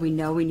ideal. We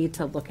know we need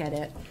to look at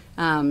it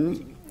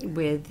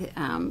with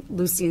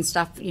Lucy and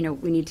stuff. You know,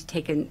 we need to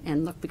take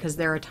and look, because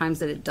there are times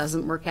that it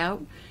doesn't work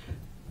out.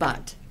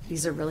 But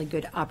these are really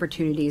good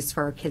opportunities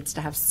for our kids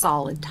to have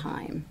solid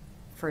time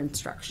for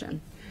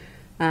instruction.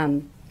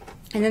 And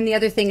then the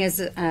other thing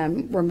is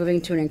we're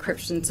moving to an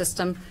encryption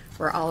system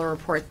where all our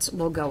reports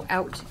will go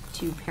out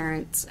to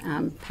parents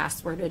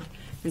passworded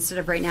instead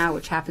of right now,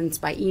 which happens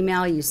by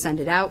email. You send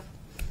it out.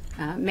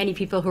 Many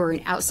people who are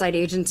in outside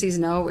agencies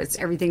know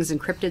everything's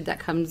encrypted that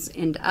comes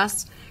into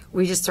us.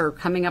 We just are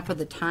coming up with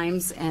the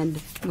times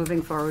and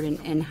moving forward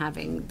and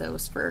having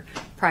those for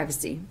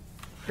privacy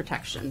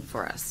protection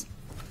for us.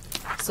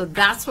 So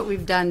that's what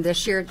we've done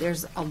this year.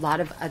 There's a lot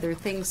of other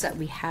things that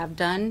we have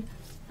done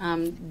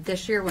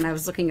this year. When I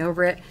was looking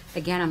over it,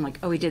 again, I'm like,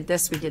 oh, we did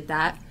this, we did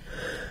that.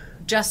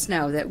 Just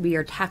know that we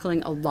are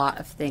tackling a lot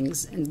of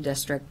things in the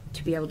district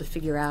to be able to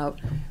figure out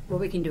what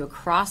we can do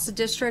across the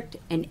district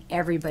and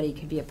everybody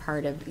can be a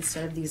part of,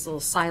 instead of these little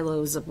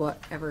silos of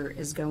whatever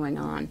is going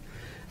on.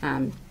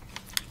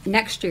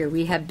 Next year,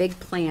 we have big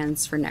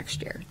plans for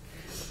next year.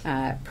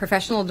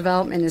 Professional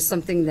development is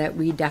something that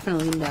we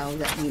definitely know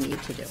that we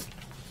need to do.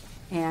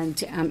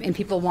 And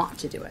people want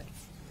to do it.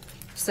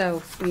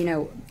 So, you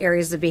know,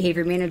 areas of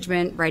behavior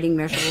management, writing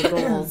measurable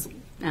goals,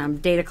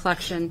 data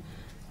collection,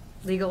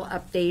 legal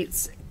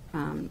updates,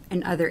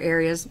 and other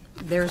areas.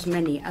 There's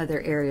many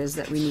other areas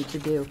that we need to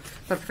do.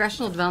 But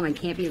professional development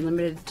can't be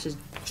limited to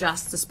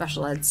just the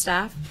special ed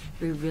staff.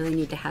 We really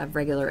need to have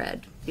regular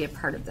ed be a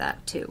part of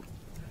that too.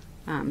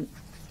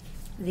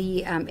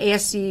 The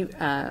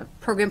ASC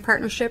program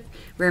partnership,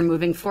 we're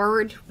moving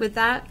forward with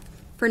that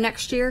for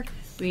next year.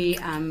 We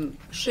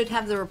should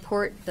have the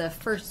report the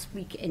first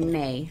week in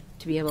May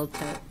to be able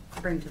to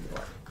bring to the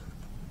board.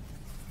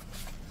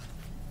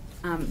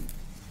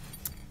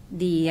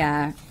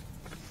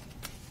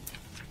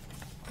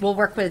 We'll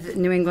work with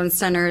New England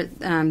Center.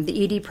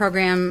 The ED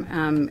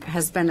program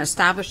has been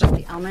established at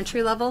the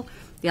elementary level.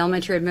 The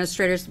elementary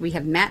administrators, we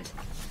have met,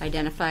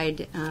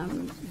 identified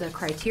the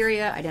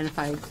criteria,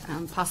 identified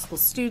possible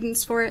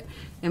students for it,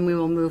 and we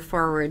will move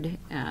forward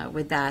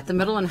with that. The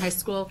middle and high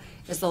school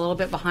is a little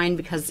bit behind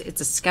because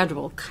it's a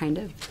schedule kind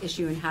of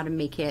issue and how to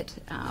make it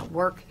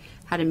work,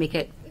 how to make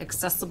it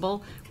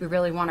accessible. We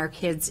really want our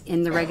kids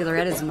in the regular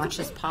ed as much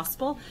as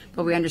possible,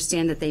 but we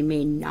understand that they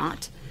may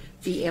not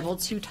be able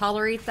to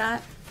tolerate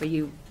that. But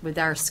with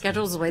our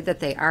schedules the way that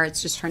they are,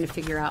 it's just trying to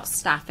figure out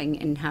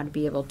staffing and how to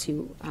be able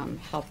to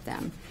help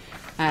them.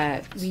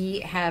 We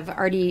have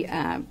already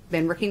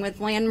been working with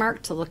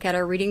Landmark to look at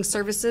our reading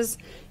services.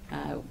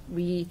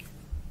 We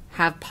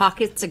have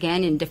pockets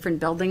again in different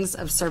buildings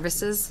of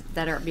services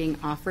that are being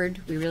offered.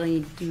 We really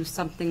need to do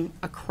something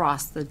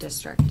across the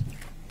district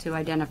to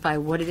identify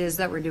what it is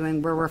that we're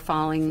doing, where we're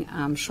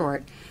falling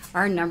short.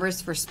 Our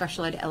numbers for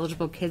special ed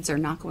eligible kids are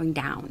not going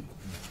down.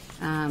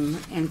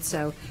 And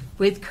so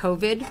with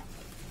COVID,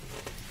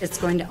 it's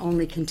going to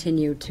only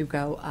continue to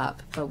go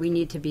up. But we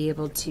need to be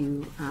able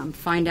to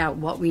find out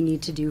what we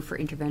need to do for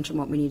intervention,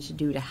 what we need to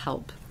do to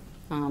help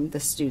the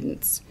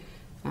students.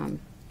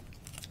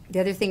 The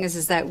other thing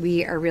is that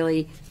we are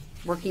really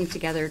working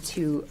together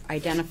to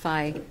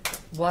identify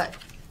what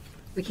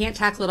we can't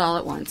tackle it all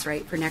at once,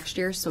 right, for next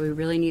year. So we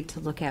really need to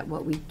look at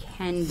what we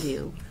can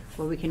do,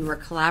 what we can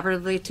work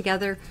collaboratively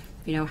together.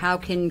 You know, how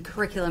can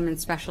curriculum and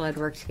special ed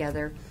work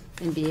together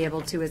and be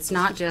able to, it's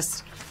not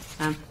just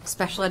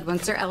special ed,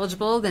 once they're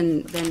eligible,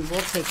 then we'll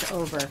take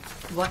over.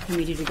 What can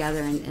we do together?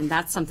 And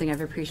that's something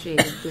I've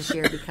appreciated this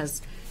year,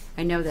 because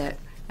I know that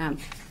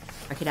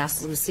I could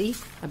ask Lucy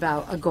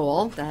about a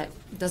goal that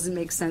doesn't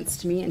make sense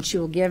to me, and she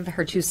will give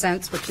her 2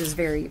 cents, which is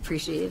very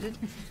appreciated.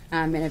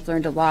 And I've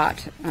learned a lot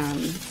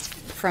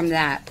from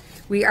that.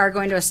 We are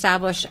going to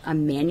establish a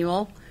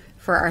manual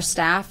for our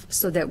staff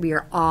so that we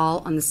are all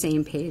on the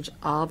same page,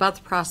 all about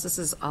the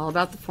processes, all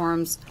about the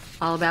forms,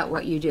 all about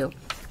what you do.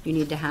 You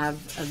need to have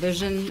a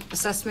vision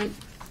assessment.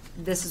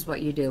 This is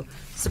what you do.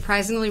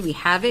 Surprisingly, we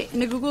have it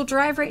in a Google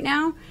Drive right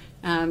now,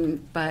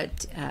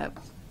 but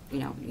you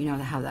know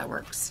how that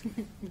works.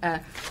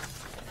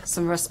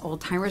 Some of us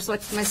old timers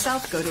like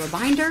myself go to a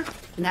binder,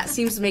 and that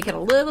seems to make it a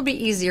little bit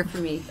easier for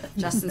me.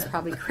 Justin's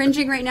probably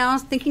cringing right now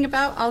thinking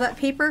about all that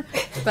paper,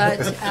 but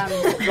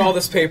all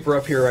this paper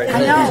up here right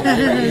now.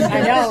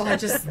 I know.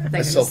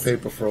 I sell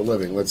paper for a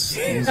living. Let's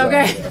ease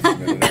Okay. on that for a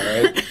minute,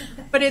 all right?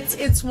 But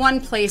it's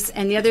one place,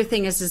 and the other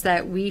thing is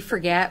that we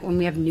forget when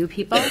we have new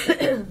people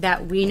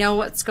that we know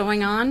what's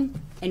going on,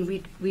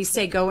 and we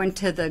say go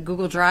into the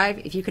Google Drive.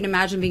 If you can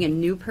imagine being a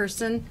new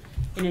person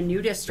in a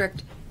new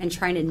district and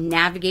trying to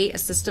navigate a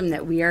system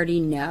that we already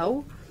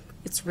know,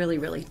 it's really,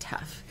 really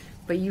tough.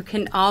 But you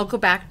can all go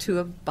back to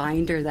a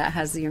binder that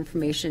has the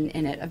information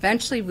in it.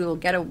 Eventually, we will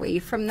get away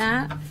from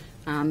that,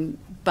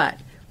 but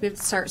we have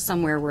to start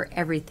somewhere where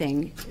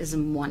everything is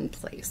in one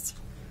place.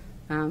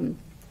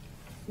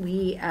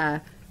 We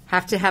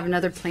have to have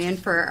another plan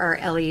for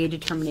our LEA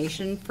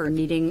determination for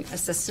needing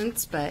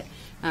assistance, but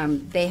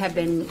they have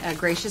been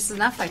gracious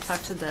enough. I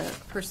talked to the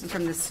person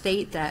from the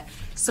state that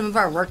some of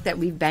our work that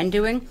we've been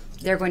doing,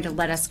 they're going to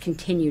let us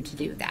continue to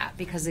do that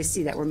because they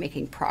see that we're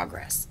making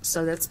progress.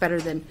 So that's better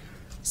than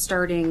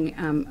starting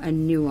a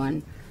new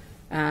one.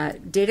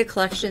 Data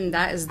collection,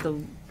 that is the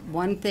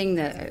one thing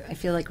that I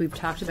feel like we've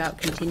talked about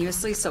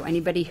continuously. So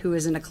anybody who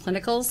is in a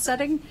clinical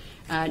setting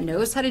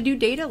knows how to do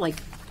data, like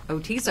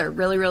OTs are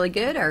really, really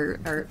good,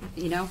 or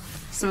you know,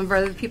 some of our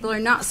other people are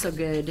not so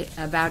good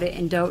about it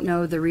and don't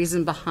know the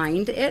reason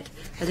behind it.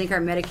 I think our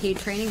Medicaid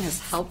training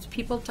has helped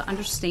people to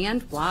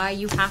understand why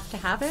you have to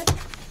have it,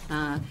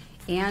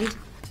 and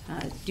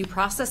due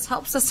process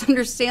helps us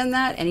understand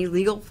that. Any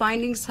legal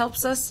findings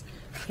helps us.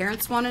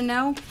 Parents want to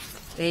know.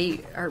 They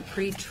are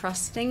pretty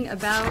trusting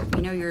about,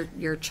 you know,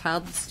 your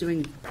child is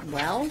doing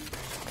well.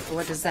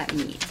 What does that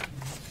mean?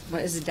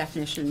 What is the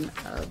definition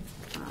of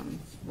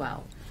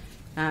well?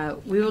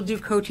 We will do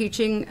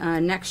co-teaching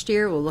next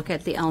year. We'll look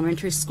at the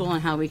elementary school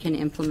and how we can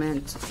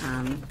implement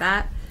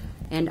that.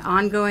 And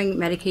ongoing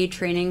Medicaid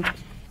training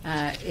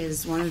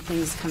is one of the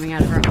things coming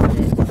out of our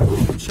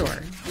audit. I'm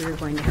sure we're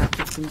going to have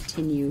to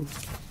continue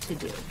to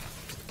do.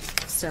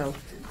 So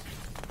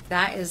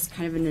that is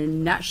kind of in a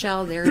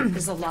nutshell. There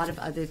is a lot of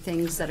other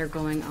things that are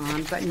going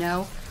on, but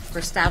no, we're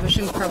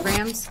establishing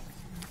programs.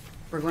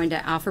 We're going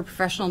to offer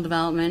professional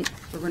development.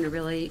 We're going to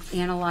really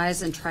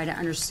analyze and try to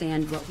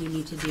understand what we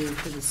need to do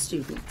for the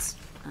students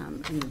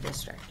in the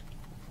district.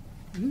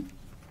 Mm-hmm.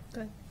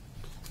 Good.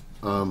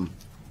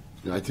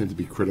 You know, I tend to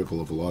be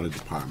critical of a lot of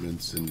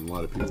departments and a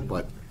lot of people,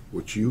 but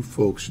what you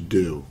folks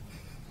do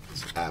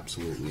is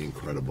absolutely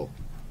incredible.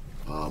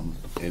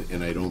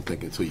 And I don't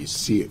think until you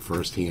see it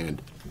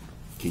firsthand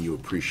can you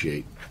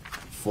appreciate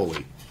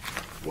fully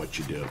what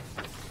you do.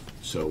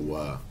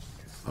 So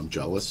I'm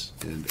jealous,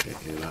 and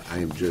I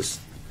am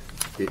just,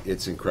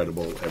 it's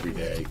incredible every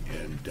day,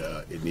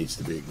 and it needs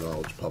to be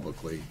acknowledged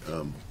publicly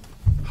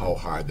how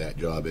hard that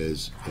job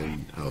is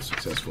and how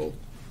successful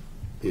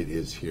it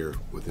is here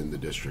within the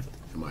district,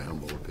 in my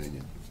humble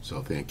opinion.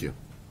 So thank you.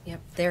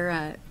 Yep,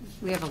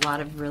 we have a lot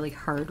of really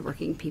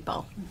hard-working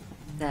people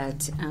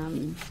that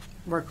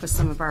work with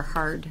some of our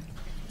hard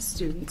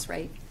students,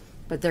 right?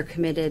 But they're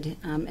committed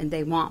and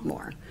they want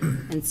more.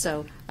 And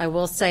so I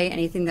will say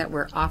anything that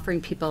we're offering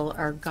people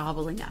are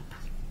gobbling up.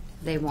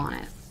 They want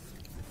it.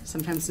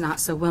 Sometimes not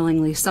so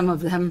willingly, some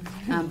of them,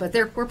 but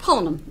we're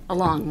pulling them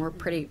along. We're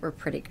pretty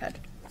good.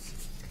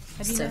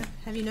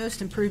 Have you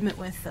noticed improvement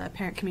with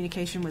parent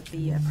communication with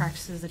the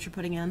practices that you're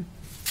putting in?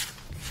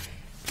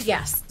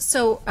 Yes.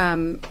 So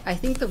I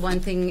think the one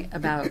thing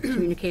about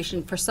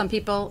communication for some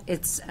people,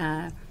 it's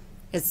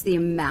the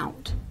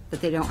amount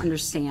that they don't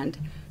understand.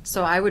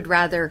 So I would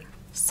rather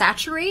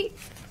saturate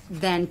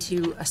than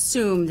to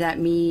assume that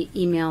me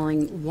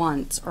emailing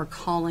once or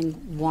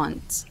calling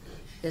once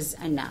is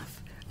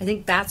enough. I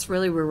think that's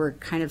really where we're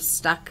kind of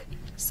stuck.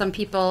 Some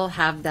people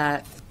have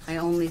that, I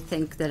only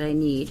think that I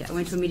need. I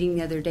went to a meeting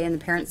the other day and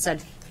the parents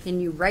said, can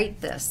you write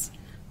this?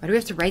 Why do we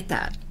have to write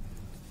that?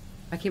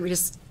 Why can't we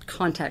just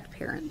contact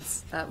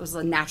parents? That was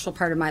a natural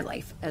part of my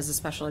life as a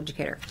special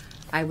educator.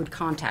 I would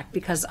contact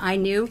because I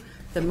knew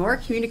the more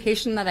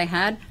communication that I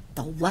had,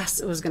 the less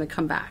it was going to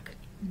come back,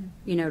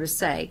 you know, to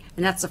say.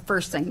 And that's the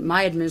first thing.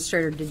 My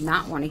administrator did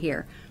not want to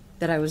hear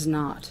that I was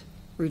not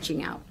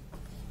reaching out.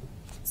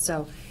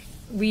 So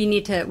we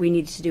need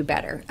to do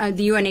better.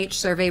 The UNH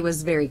survey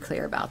was very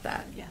clear about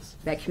that. Yes.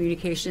 That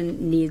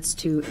communication needs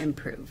to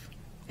improve.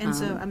 And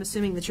so I'm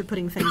assuming that you're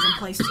putting things in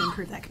place to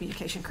improve that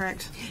communication,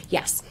 correct?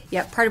 Yes.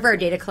 Yeah. Part of our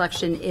data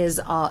collection is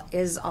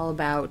all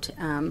about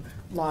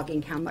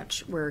logging how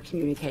much we're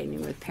communicating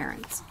with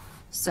parents.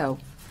 So,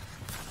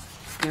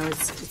 you know,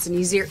 it's an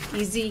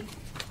easy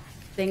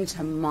thing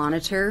to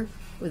monitor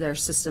with our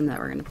system that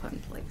we're going to put in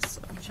place.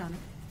 So. Shauna?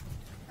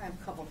 I have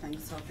a couple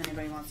things, so if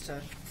anybody wants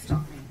to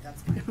stop me,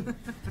 that's fine.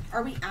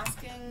 Are we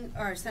asking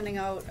or sending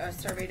out a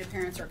survey to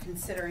parents or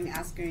considering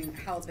asking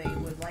how they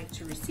would like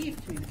to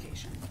receive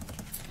communication?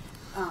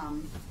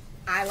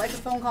 I like a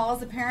phone call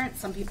as a parent.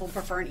 Some people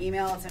prefer an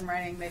email. It's in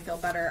writing. They feel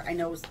better. I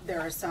know there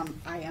are some,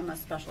 I am a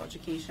special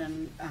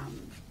education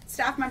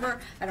staff member.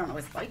 I don't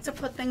always like to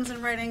put things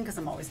in writing because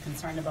I'm always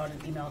concerned about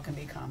an email can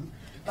become.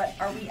 But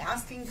are we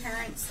asking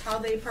parents how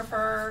they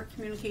prefer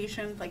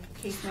communication, like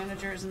case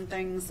managers and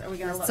things? Are we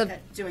going to look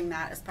at doing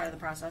that as part of the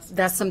process?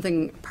 That's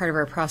something part of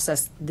our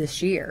process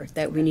this year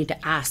that we need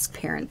to ask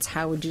parents.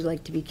 How would you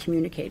like to be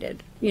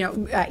communicated? You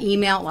know,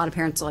 email. A lot of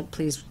parents are like,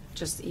 please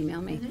just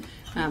email me.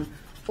 Mm-hmm.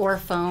 Or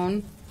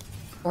phone,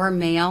 or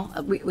mail.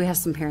 We have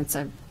some parents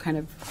that kind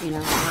of, you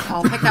know,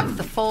 I'll pick up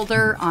the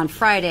folder on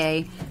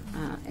Friday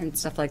and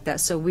stuff like that.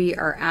 So we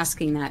are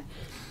asking that.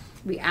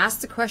 We ask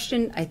the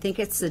question, I think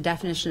it's the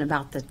definition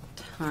about the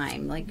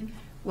time. Like,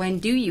 when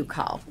do you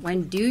call?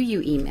 When do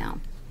you email?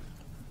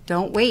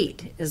 Don't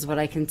wait is what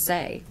I can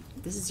say.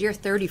 This is year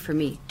 30 for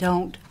me.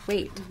 Don't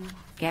wait. Mm-hmm.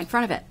 Get in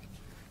front of it.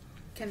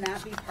 Can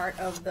that be part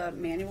of the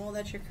manual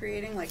that you're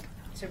creating? Like,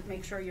 to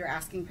make sure you're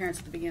asking parents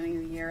at the beginning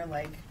of the year,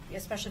 like,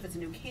 especially if it's a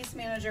new case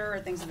manager or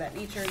things of that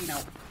nature, you know,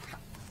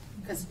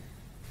 because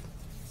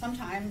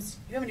sometimes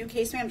you have a new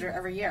case manager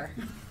every year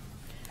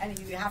and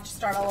you have to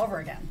start all over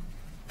again.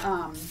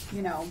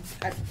 You know,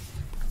 that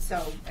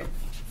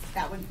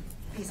would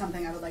be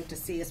something I would like to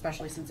see,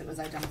 especially since it was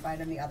identified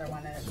in the other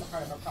one and it's a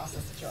part of a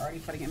process that you're already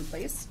putting in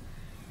place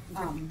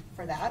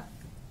for that.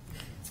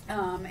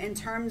 In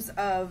terms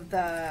of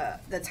the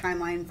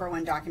timeline for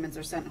when documents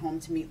are sent home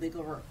to meet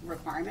legal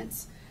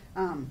requirements,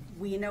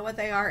 we know what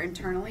they are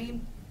internally,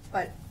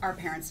 but our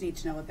parents need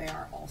to know what they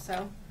are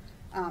also.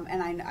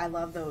 And I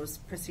love those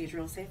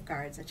procedural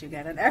safeguards that you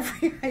get at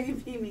every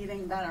IEP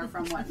meeting that are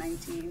from what,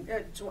 2018.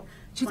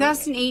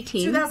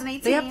 2018.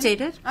 They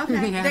updated.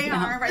 Okay, Yeah, they no.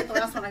 are, right? The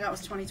last one I got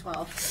was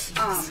 2012.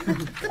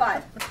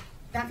 But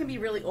that can be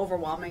really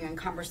overwhelming and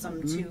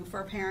cumbersome too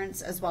for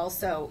parents as well.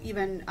 So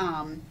even,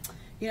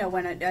 you know,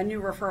 when a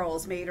new referral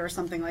is made or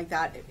something like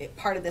that,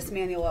 part of this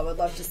manual I would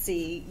love to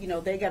see, you know,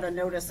 they get a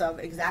notice of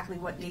exactly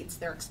what dates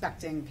they're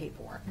expecting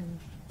paperwork.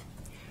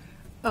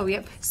 Oh,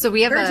 yep. So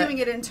we have They're doing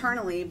it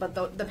internally, but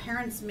the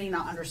parents may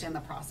not understand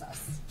the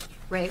process.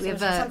 Right. So we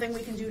is have there something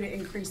we can do to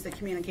increase the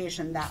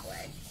communication that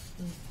way?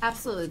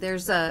 Absolutely.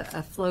 There's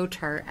a flow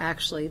chart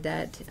actually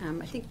that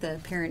I think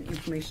the Parent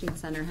Information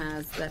Center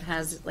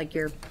has like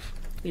your,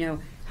 you know,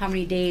 how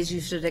many days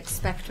you should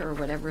expect or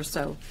whatever.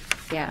 So,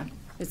 yeah,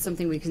 it's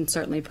something we can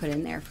certainly put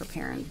in there for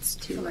parents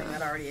to. Something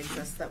that already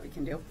exists that we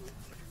can do.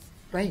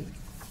 Right.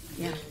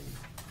 Yeah.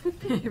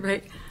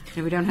 Right.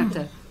 And we don't have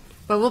to.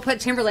 But we'll put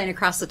Timberlane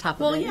across the top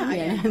of it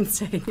and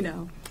say, you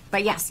know.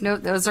 But yes, no,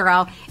 those are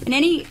all. And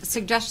any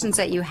suggestions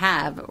that you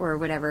have or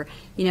whatever,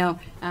 you know,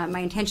 my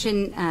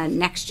intention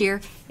next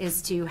year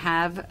is to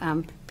have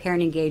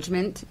parent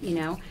engagement, you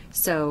know,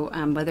 so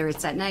whether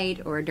it's at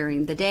night or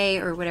during the day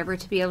or whatever,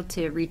 to be able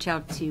to reach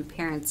out to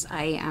parents.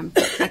 I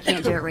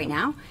can't do it right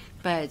now,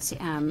 but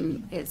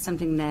it's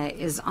something that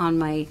is on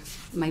my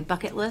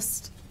bucket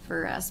list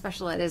for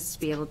special ed, is to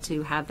be able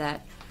to have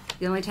that.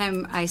 The only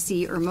time I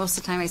see, or most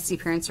of the time I see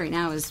parents right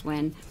now, is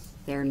when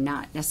they're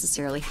not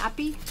necessarily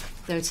happy.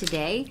 Though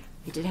today,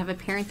 I did have a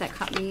parent that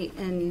caught me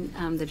in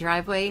the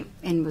driveway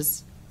and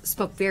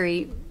spoke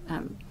very,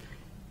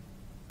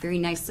 very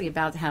nicely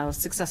about how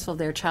successful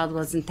their child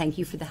was, and thank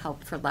you for the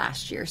help for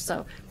last year.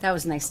 So that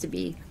was nice to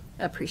be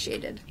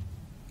appreciated.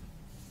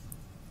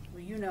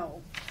 Well, you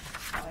know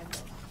how I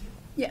feel.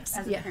 Yes.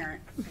 As a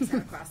parent, I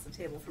sat across the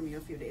table from you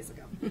a few days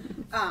ago.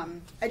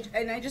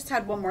 And I just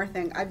had one more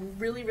thing. I'm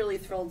really, really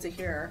thrilled to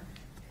hear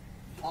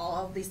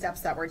all of these steps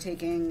that we're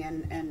taking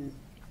and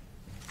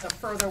the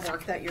further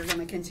work that you're going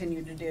to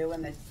continue to do,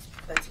 and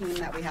the team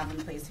that we have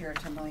in place here at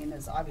Timberlane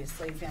is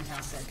obviously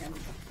fantastic.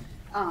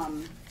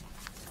 And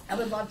I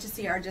would love to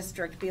see our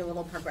district be a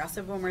little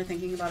progressive when we're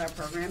thinking about our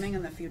programming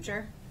in the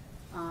future.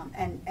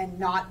 and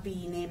not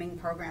be naming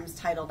programs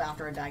titled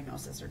after a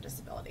diagnosis or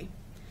disability.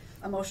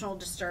 Emotional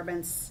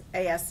disturbance,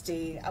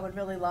 ASD, I would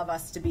really love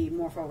us to be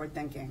more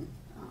forward-thinking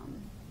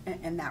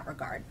in that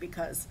regard,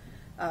 because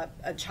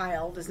a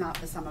child is not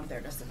the sum of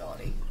their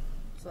disability.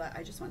 So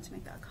I just want to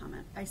make that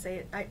comment. I say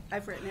it,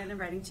 I've written it in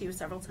writing to you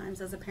several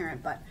times as a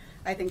parent, but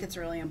I think it's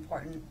really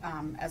important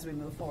as we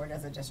move forward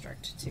as a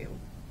district to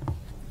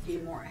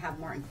have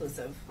more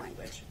inclusive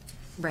language.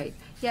 Right.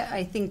 Yeah,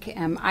 I think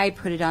I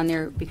put it on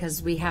there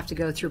because we have to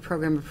go through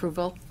program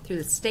approval through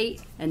the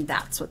state, and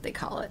that's what they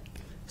call it.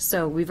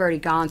 So we've already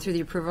gone through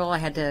the approval. I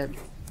had to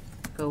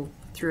go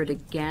through it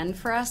again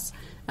for us.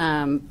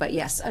 But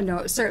yes,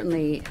 no,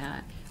 certainly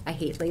I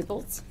hate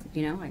labels.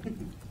 You know,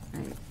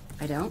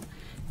 I don't.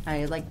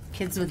 I like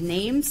kids with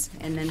names,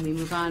 and then we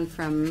move on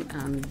from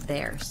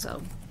there.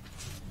 So.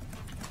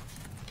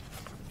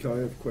 Kelly,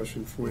 I have a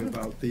question for you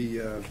about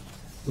the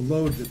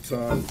load that's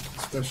on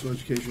special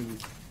education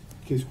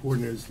case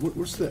coordinators.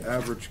 What's the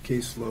average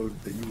caseload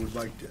that you would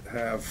like to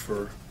have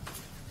for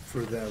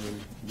them,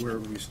 and where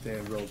we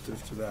stand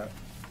relative to that?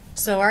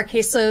 So our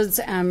caseloads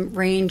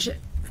range,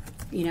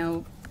 you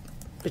know,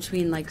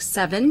 between like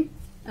 7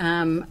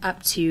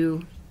 up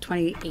to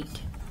 28.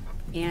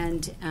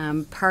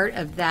 And part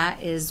of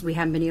that is we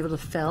haven't been able to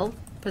fill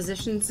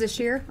positions this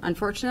year,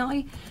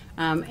 unfortunately.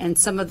 And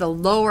some of the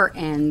lower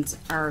ends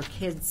are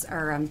kids,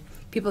 are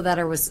people that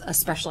are with a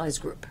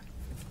specialized group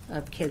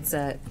of kids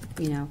that,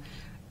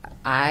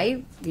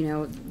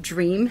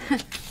 dream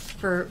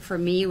for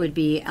me would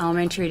be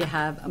elementary to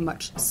have a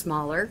much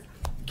smaller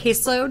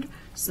caseload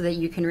so that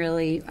you can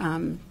really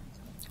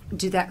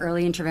do that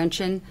early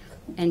intervention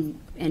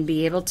and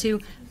be able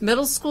to.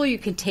 Middle school, you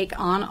can take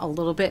on a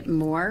little bit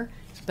more,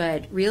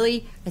 but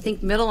really, I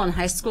think middle and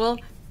high school,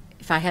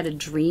 if I had a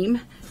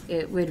dream,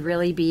 it would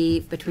really be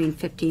between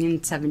 15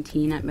 and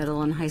 17 at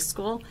middle and high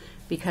school,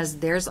 because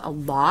there's a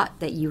lot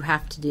that you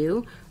have to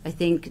do. I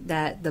think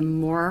that the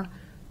more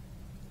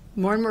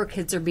and more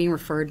kids are being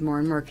referred, more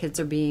and more kids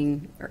are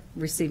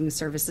receiving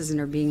services and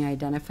are being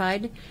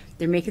identified.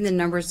 They're making the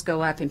numbers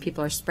go up, and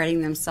people are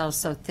spreading themselves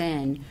so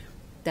thin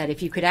that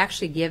if you could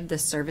actually give the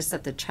service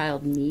that the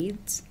child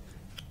needs,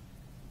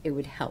 it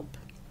would help.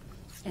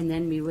 And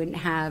then we wouldn't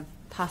have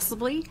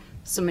possibly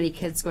so many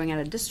kids going out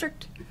of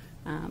district.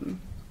 I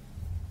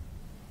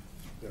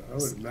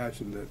would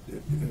imagine that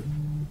at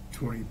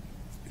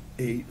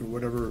 28 or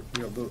whatever,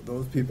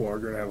 those people are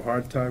going to have a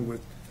hard time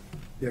with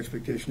the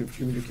expectation of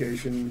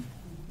communication,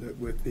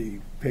 with the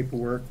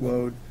paperwork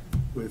load,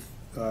 with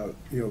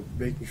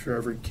making sure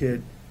every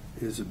kid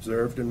is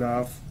observed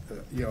enough,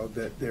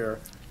 that they're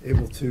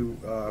able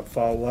to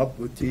follow up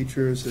with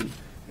teachers and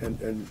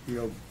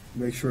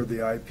make sure the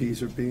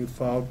IEPs are being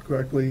followed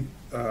correctly,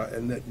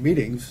 and that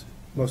meetings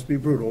must be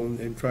brutal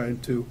in trying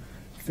to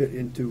fit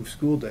into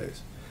school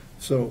days.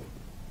 So,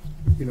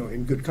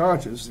 in good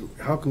conscience,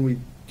 how can we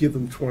give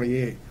them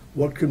 28?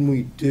 What can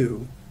we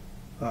do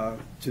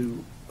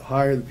to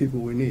hire the people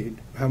we need?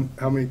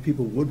 How many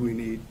people would we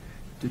need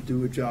to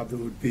do a job that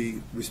would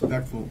be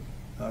respectful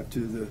to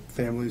the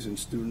families and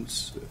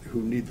students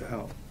who need the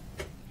help?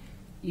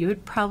 You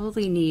would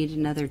probably need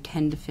another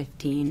 10 to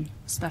 15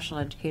 special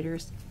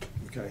educators.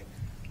 Okay.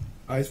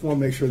 I just want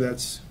to make sure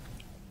that's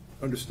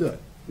understood.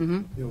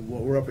 Mm-hmm.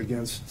 What we're up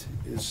against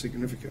is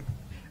significant.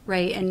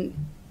 Right, and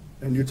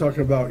you're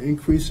talking about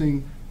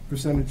increasing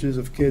percentages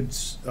of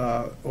kids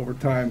over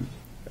time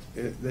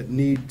that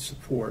need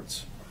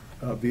supports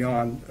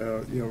beyond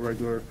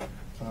regular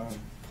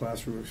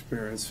classroom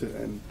experience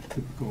and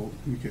typical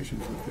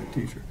communications with their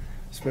teacher.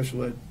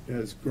 Special ed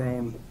has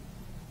grown,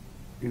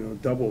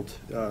 doubled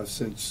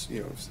since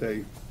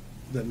say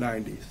the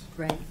 90s.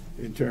 Right.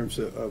 In terms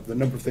of the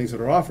number of things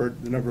that are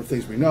offered, the number of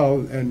things we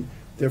know, and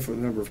therefore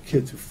the number of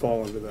kids who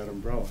fall under that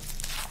umbrella.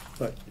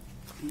 But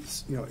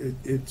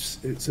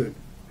it's a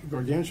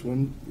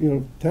gargantuan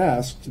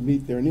task to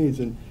meet their needs,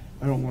 and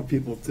I don't want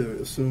people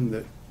to assume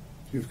that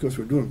because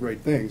we're doing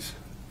great things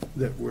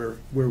that we're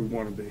where we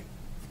want to be.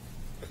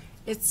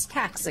 It's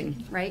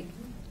taxing, right?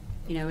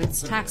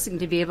 It's taxing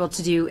to be able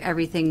to do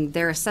everything.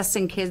 They're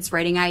assessing kids,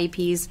 writing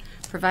IEPs,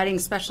 providing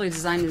specially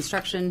designed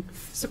instruction,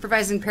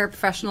 supervising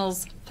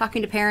paraprofessionals,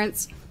 talking to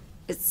parents.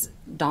 It's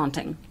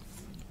daunting.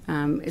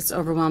 It's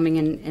overwhelming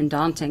and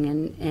daunting,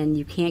 and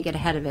you can't get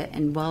ahead of it.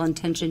 And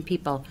well-intentioned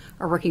people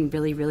are working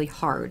really, really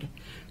hard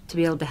to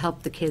be able to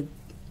help the kid.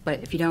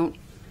 But if you don't,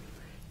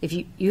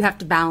 you have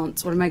to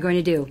balance, what am I going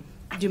to do?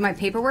 Do my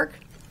paperwork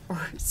or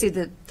see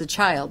the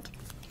child?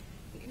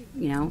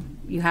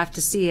 You have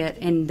to see it,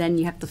 and then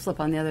you have to flip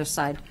on the other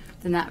side.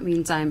 Then that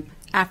means I'm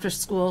after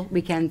school,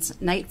 weekends,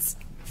 nights.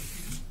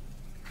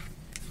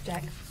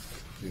 Jack?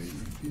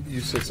 You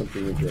said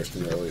something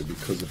interesting earlier.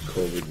 Because of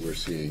COVID, we're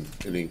seeing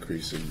an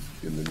increase in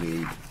the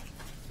need.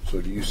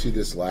 So do you see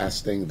this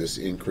lasting, this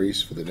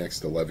increase for the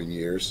next 11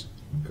 years?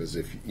 Because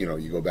if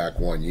you go back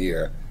 1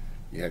 year,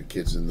 you had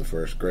kids in the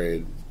first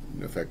grade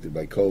affected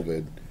by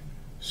COVID.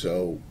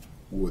 So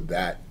would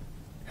that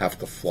have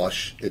to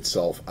flush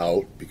itself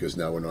out because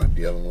now we're not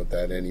dealing with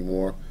that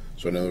anymore?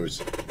 So in other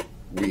words,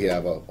 we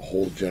have a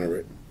whole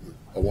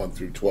a 1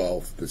 through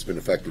 12 that's been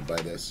affected by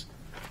this?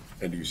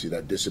 And do you see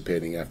that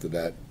dissipating after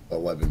that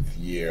 11th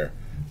year,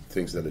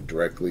 things that are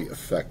directly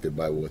affected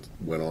by what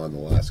went on the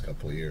last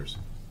couple of years?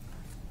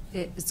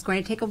 It's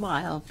going to take a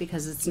while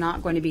because it's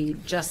not going to be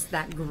just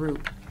that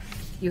group.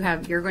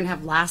 You're going to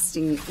have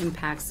lasting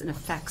impacts and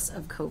effects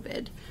of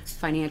COVID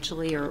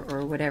financially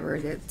or whatever.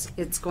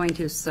 It's going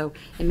to, so,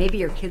 and maybe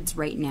your kids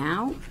right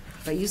now,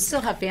 but you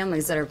still have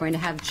families that are going to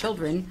have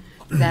children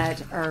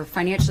that are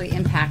financially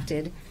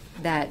impacted,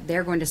 that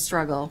they're going to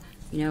struggle.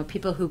 You know,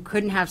 people who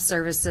couldn't have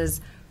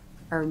services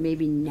are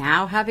maybe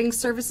now having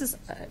services,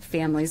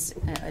 families,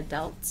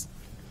 adults.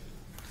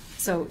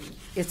 So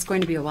it's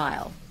going to be a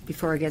while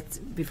before it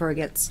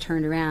gets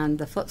turned around.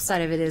 The flip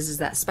side of it is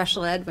that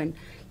special ed, when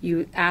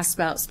you ask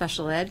about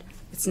special ed,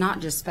 it's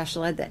not just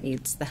special ed that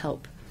needs the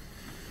help.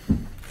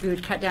 We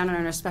would cut down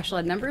on our special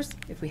ed numbers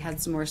if we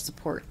had some more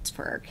support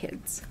for our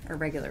kids, our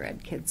regular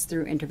ed kids,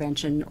 through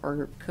intervention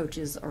or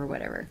coaches or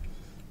whatever.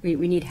 We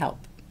need help.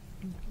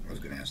 I was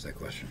going to ask that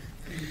question.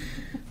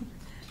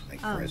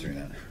 Thank you for answering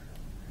that.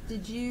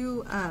 Did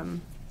you,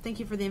 thank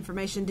you for the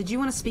information. Did you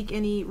want to speak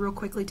real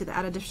quickly to the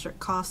out-of-district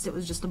cost? It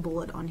was just a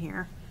bullet on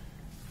here.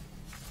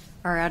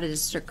 Our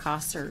out-of-district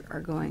costs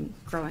are growing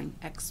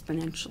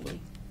exponentially.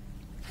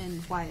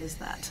 And why is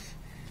that?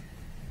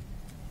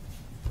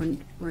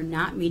 We're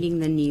not meeting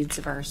the needs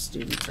of our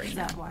students right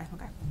now. Is that why?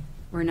 Okay.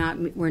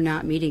 We're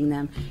not meeting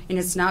them. And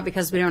it's not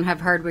because we don't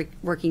have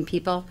hard-working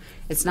people.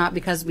 It's not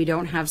because we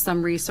don't have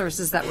some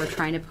resources that we're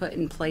trying to put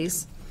in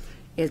place.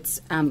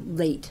 It's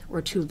late.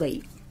 We're too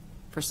late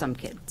for some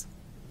kids.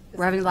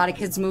 We're having a lot of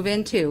kids move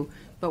in too,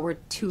 but we're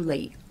too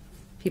late.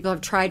 People have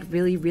tried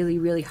really, really,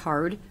 really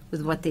hard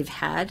with what they've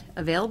had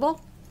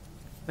available,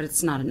 but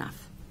it's not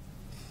enough.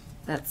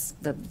 That's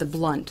the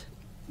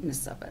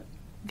bluntness of it.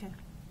 Okay.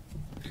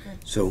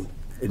 So,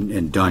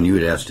 and Don, you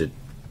had asked it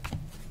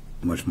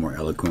much more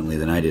eloquently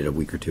than I did a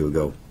week or two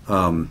ago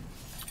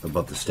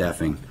about the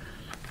staffing.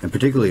 And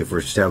particularly if we're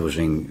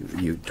establishing,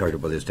 you talked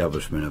about the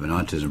establishment of an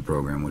autism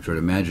program, which I would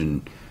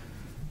imagine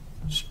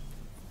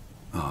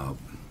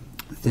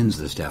thins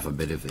the staff a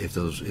bit if a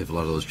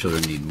lot of those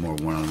children need more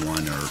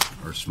one-on-one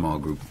or small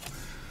group.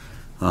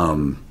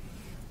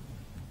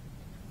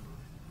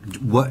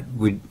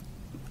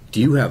 Do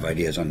you have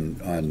ideas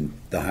on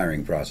the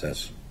hiring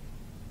process?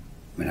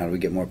 I mean, how do we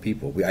get more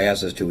people? I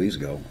asked this 2 weeks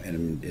ago,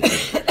 and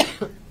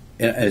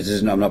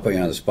I'm not putting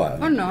you on the spot.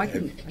 Oh no, I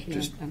can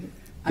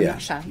I'm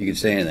not shy. You can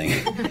say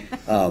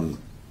anything.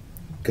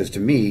 Because to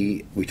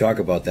me, we talk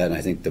about that, and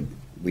I think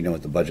we know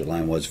what the budget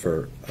line was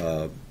for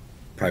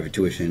private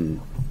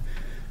tuition,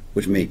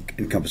 which may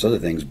encompass other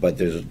things, but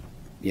there's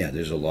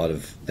a lot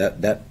of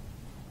that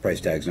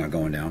price tag's not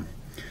going down.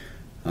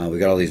 We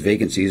got all these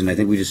vacancies, and I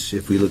think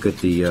if we look at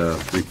the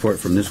report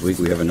from this week,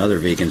 we have another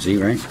vacancy,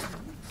 right?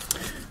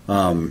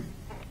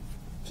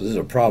 So this is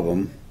a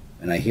problem,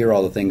 and I hear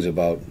all the things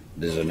about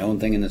this is a known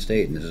thing in the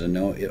state, and this is a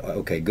no.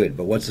 Okay, good,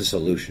 but what's the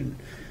solution?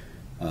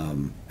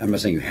 I'm not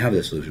saying you have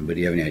the solution, but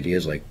do you have any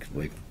ideas? Like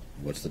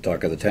what's the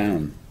talk of the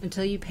town?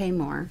 Until you pay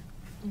more,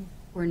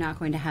 we're not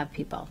going to have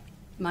people.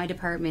 My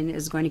department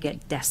is going to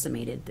get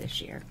decimated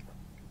this year.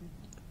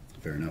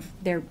 Fair enough.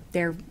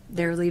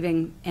 They're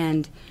leaving,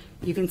 and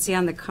you can see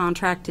on the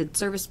contracted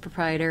service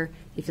provider,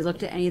 if you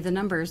looked at any of the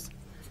numbers,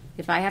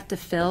 if I have to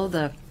fill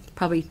the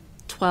probably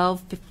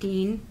 12,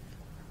 15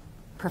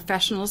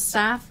 professional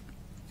staff,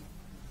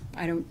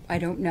 I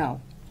don't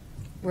know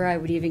where I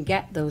would even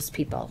get those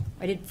people.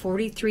 I did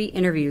 43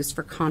 interviews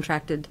for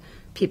contracted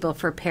people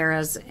for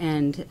paras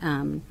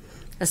and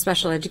a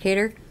special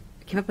educator.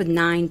 I came up with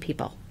 9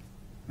 people.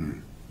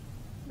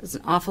 It's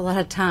an awful lot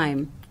of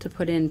time to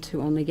put in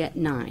to only get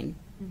 9.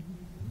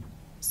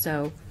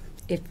 So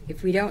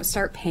if we don't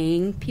start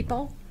paying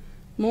people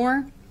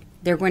more,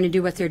 they're going to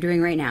do what they're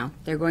doing right now.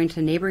 They're going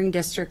to neighboring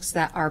districts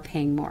that are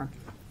paying more.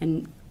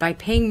 And by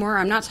paying more,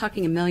 I'm not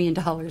talking $1 million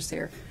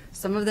here.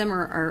 Some of them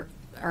are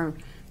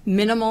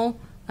minimal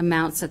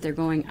amounts that they're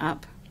going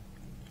up.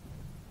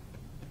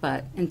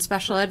 But in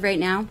special ed right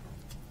now,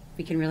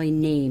 we can really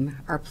name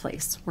our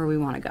place where we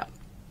want to go.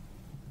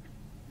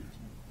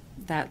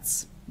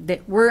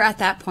 We're at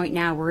that point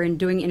now. We're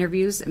doing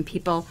interviews, and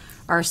people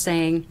are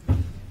saying,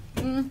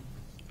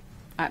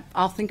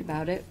 I'll think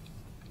about it,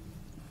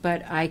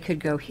 but I could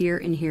go here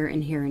and here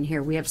and here and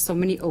here. We have so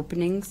many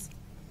openings,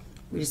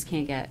 we just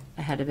can't get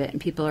ahead of it, and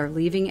people are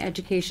leaving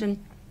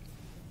education.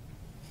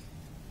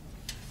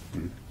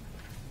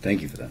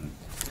 Thank you for that.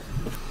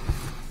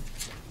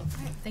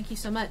 Thank you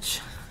so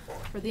much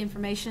for the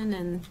information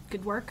and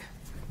good work.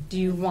 Do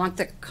you want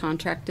the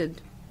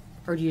contracted,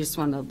 or do you just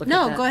want to look at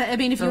No, that? go ahead. I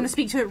mean, if you want to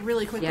speak to it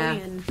really quickly. Yeah.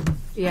 And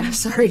Yeah,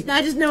 sorry.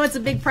 I just know it's a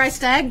big price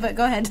tag, but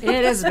go ahead.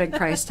 It is a big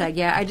price tag,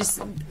 yeah.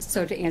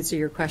 So to answer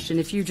your question,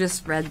 if you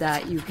just read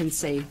that, you can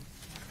say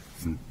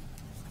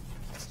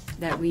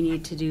that we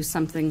need to do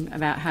something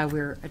about how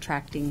we're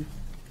attracting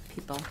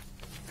people.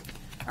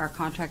 Our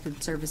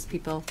contracted service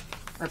people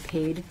are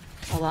paid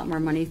a lot more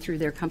money through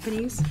their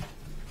companies,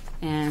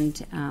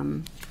 and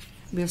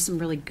we have some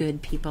really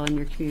good people in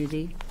your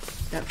community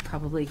that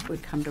probably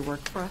would come to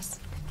work for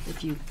us.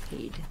 if you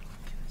paid.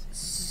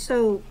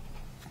 So,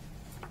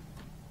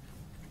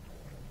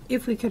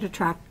 if we could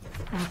attract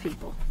more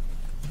people,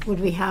 would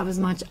we have as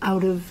much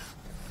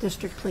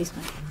out-of-district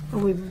placement? Or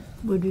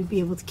would we be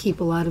able to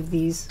keep a lot of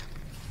these,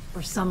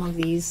 or some of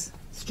these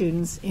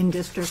students in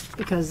district?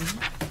 Because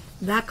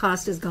that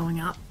cost is going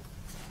up.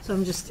 So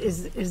I'm just,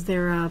 is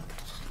there a...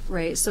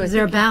 Right, so is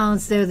there a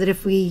balance there that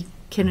if we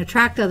can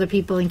attract other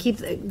people and keep,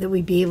 that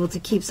we'd be able to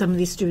keep some of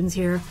these students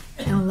here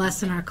and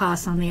lessen our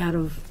costs on the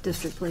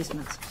out-of-district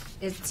placements?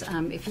 It's,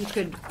 if you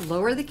could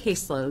lower the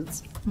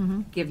caseloads,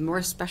 Mm-hmm. give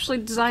more specially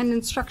designed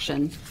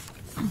instruction,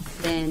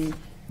 then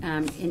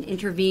and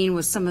intervene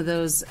with some of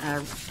those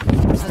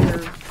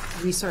other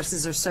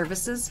resources or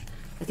services,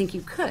 I think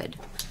you could.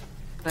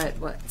 But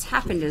what's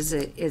happened is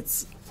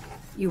it's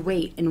you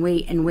wait and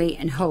wait and wait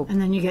and hope.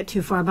 And then you get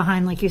too far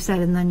behind, like you said,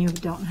 and then you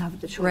don't have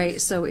the choice.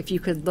 Right, so if you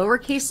could lower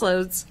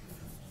caseloads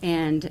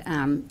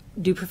and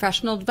do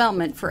professional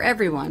development for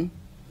everyone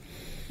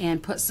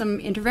and put some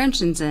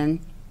interventions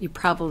in, you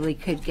probably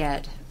could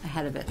get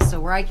ahead of it. So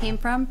where I came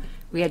from,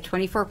 we had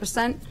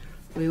 24%.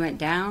 We went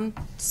down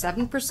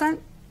 7%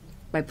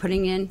 by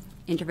putting in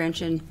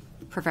intervention,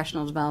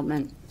 professional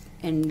development,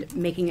 and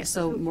making it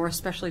so more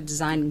specially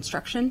designed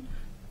instruction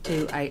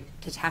to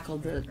tackle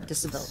the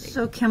disability.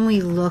 So can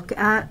we look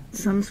at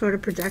some sort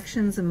of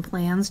projections and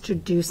plans to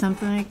do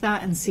something like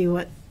that and see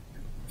what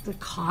the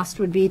cost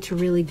would be to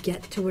really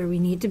get to where we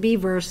need to be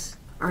versus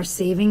our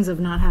savings of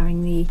not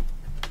having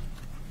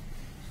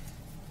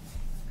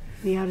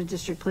the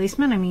out-of-district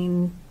placement? I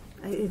mean,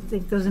 I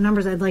think those are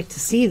numbers I'd like to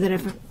see, that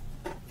if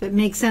it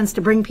makes sense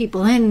to bring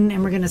people in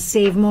and we're going to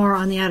save more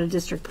on the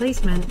out-of-district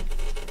placement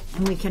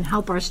and we can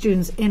help our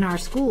students in our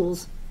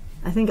schools,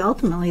 I think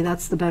ultimately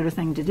that's the better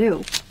thing to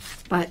do.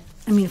 But,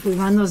 I mean, if we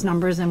run those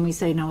numbers and we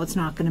say, no, it's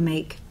not going to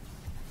make,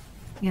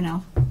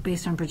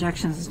 based on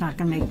projections, it's not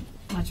going to make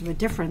much of a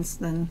difference,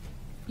 then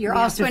You're we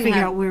have also to going figure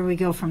have- out where we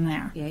go from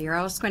there. Yeah, you're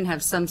also going to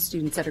have some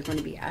students that are going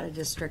to be out of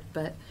district,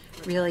 but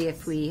really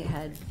if we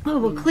had... Oh,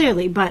 well,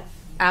 clearly, but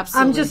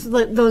Absolutely. I'm just,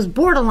 those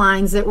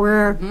borderlines that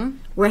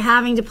we're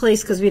having to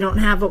place because we don't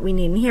have what we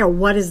need in here,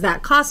 what is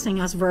that costing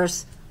us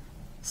versus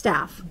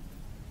staff?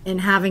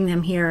 And having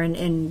them here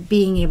and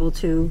being able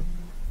to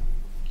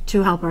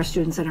help our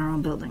students in our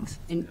own buildings.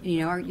 And,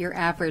 your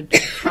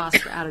average cost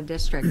for out of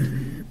district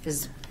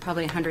is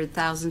probably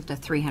 100,000 to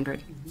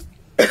 300.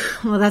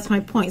 Well, that's my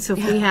point. So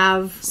if we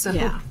have,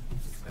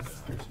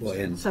 Well,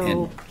 and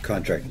So-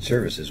 contracted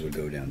services would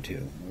go down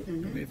too. I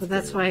mean, if But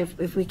that's why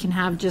if we can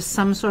have just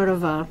some sort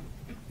of an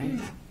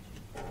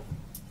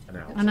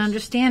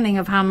understanding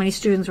of how many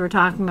students we're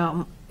talking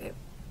about,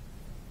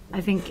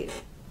 I think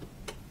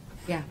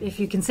if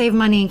you can save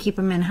money and keep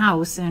them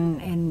in-house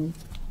and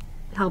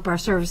help our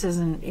services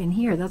in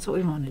here, that's what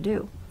we want to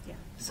do.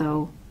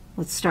 So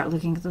let's start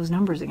looking at those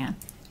numbers again.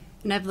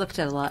 And I've looked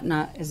at a lot,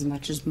 not as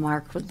much as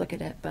Mark would look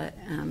at it, but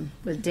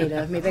with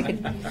data, maybe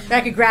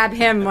I could grab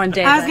him one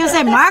day. I was going to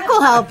say, Mark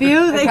will help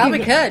you. I probably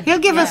could. He'll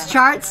give us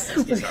charts.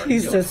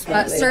 He's so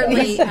smart. But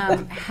certainly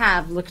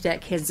have looked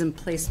at kids in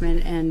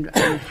placement and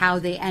how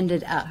they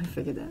ended up. I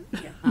figured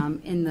that.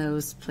 In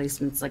those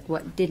placements, like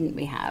what didn't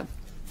we have?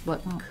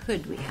 What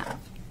could we have?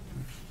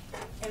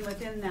 And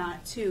within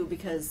that too,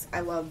 because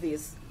I love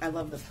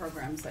the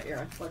programs that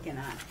you're looking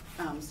at,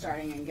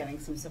 starting and getting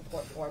some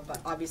support for, but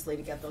obviously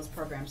to get those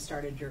programs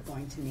started, you're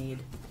going to need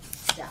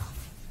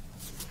staff.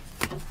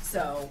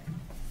 So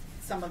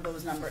some of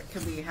those numbers,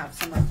 could we have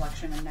some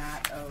reflection in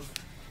that of,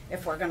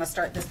 if we're gonna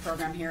start this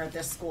program here at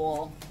this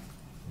school,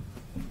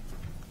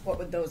 what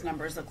would those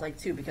numbers look like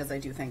too? Because I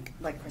do think,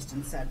 like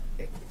Kristen said,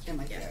 it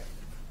might be a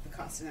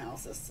cost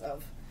analysis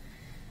of,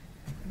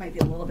 it might be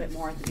a little bit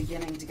more at the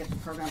beginning to get the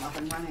program up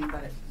and running,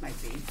 but it might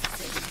be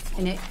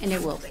savings. And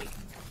it will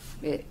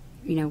be.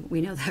 We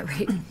know that,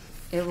 right?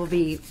 It will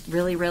be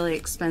really, really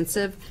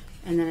expensive,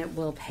 and then it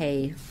will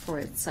pay for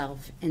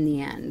itself in the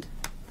end.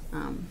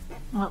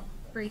 Well,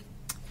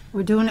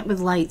 we're doing it with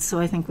lights, so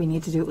I think we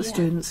need to do it with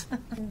students.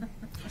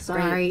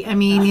 Sorry. I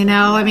mean,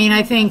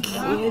 I think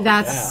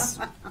that's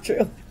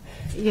true.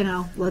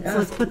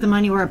 Let's put the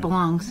money where it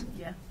belongs.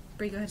 Yeah.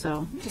 Bree, go ahead.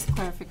 So just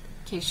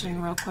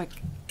clarification real quick,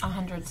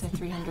 100 to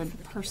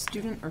 300 per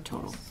student or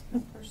total?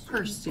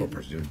 Per student.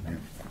 Per student, yeah.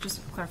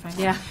 Just clarifying.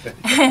 Yeah.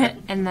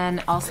 And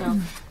then also,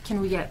 can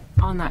we get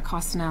on that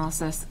cost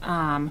analysis,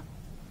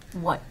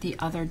 what the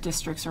other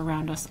districts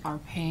around us are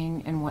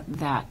paying and what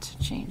that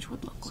change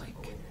would look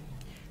like?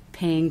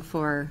 Paying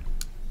for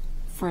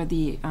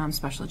the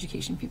special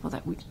education people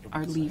that we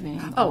are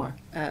leaving? So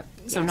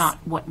yes. Not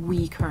what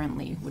we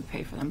currently would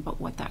pay for them, but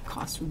what that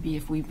cost would be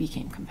if we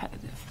became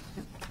competitive.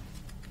 Yep.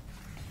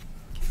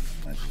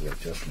 That's what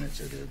Justin had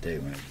said the other day,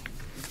 when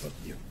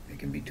it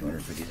can be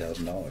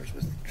 $250,000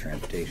 with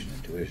transportation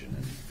and tuition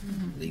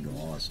and legal,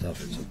 all that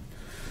stuff. It's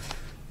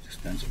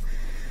expensive.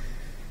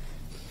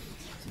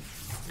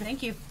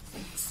 Thank you.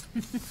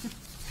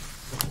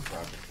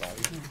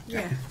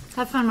 Yeah.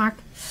 Have fun, Mark.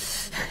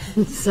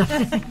 Sorry.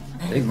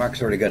 I think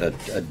Mark's already got a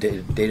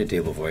data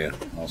table for you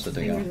all set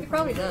together.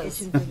 Probably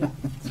does.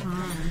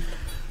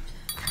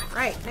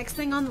 right, next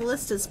thing on the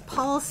list is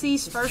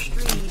policies first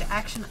read,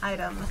 action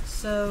item.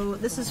 So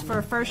this is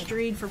for first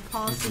read for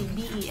policy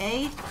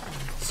BEA,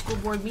 school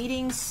board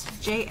meetings,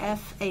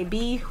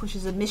 JFAB, which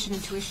is admission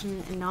and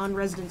tuition and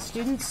non-resident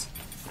students,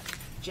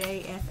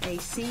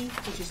 JFAC,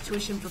 which is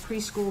tuition for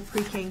preschool,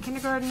 pre-K, and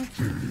kindergarten,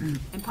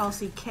 and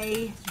policy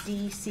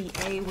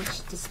KDCA, which is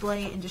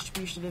display and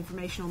distribution of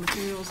informational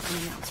materials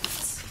and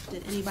announcements.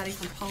 Did anybody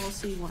from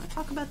policy want to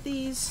talk about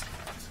these?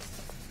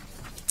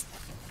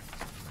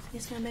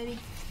 Yes, ma'am, baby.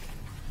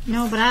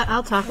 No, but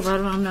I'll talk about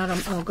them. I'm not.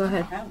 Oh, go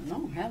ahead.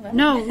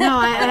 No,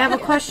 I have a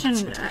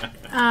question.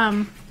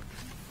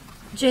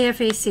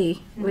 JFAC,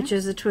 which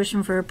is the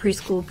tuition for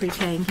preschool,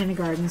 pre-K, and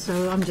kindergarten.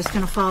 So I'm just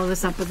going to follow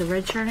this up with the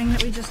red shirting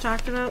that we just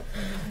talked about.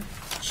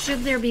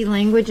 Should there be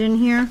language in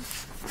here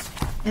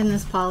in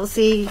this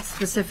policy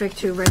specific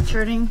to red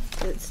shirting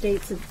that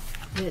states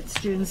that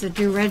students that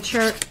do red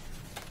shirt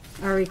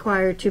are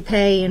required to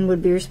pay and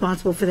would be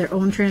responsible for their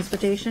own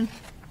transportation,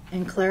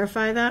 and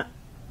clarify that?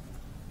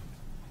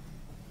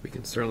 We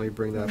can certainly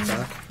bring that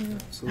back.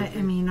 Absolutely.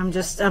 I mean,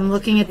 I'm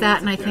looking at that,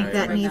 and I think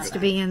that needs to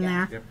be in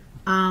there. Yep.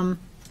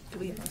 Do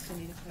we also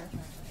need to clarify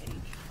for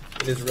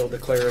age? It is real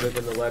declarative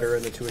in the letter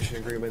and the tuition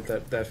agreement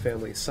that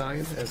family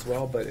signed as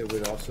well, but it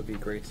would also be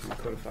great to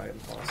codify it in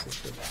policy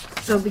too.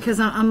 So because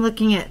I'm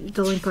looking at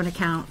delinquent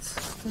accounts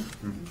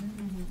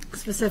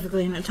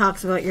specifically, and it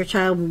talks about your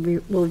child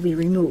will be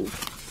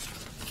removed.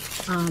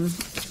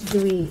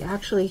 Do we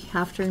actually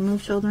have to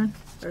remove children?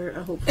 Or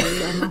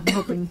hopefully, I'm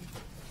hoping.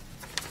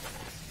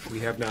 We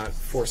have not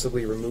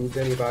forcibly removed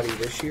anybody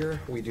this year.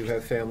 We do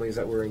have families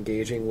that we're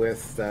engaging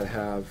with that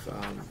have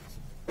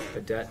a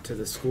debt to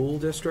the school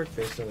district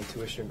based on the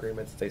tuition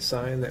agreement that they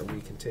sign that we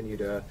continue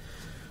to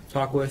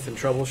talk with and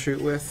troubleshoot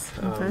with.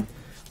 Okay.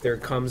 There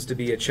comes to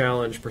be a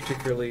challenge,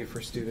 particularly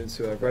for students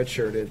who have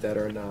redshirted that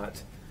are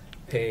not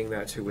paying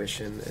that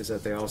tuition, is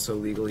that they also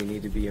legally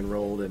need to be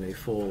enrolled in a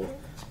full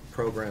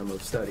program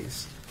of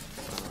studies.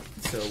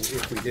 So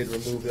if we did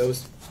remove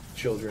those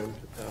children,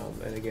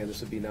 and again,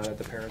 this would be not at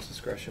the parent's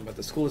discretion, but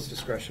the school's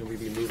discretion, we'd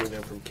be moving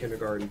them from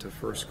kindergarten to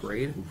first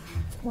grade,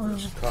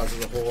 which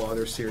causes a whole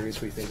other series,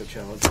 we think, of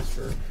challenges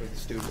for the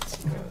students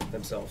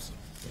themselves.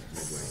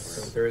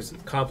 So there's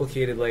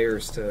complicated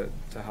layers to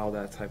how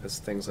that type of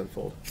things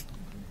unfold.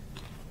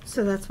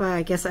 So that's why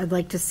I guess I'd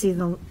like to see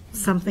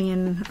something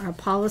in our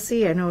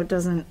policy. I know it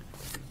doesn't,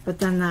 but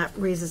then that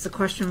raises the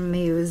question for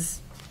me is,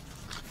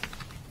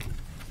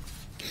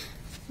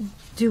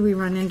 do we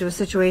run into a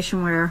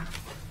situation where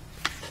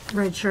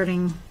red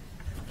shirting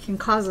can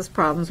cause us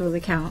problems with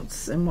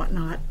accounts and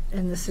whatnot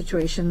in the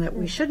situation that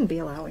we shouldn't be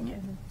allowing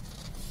it?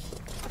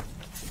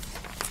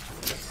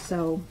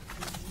 So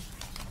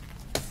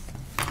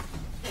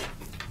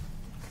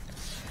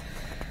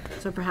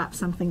perhaps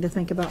something to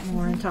think about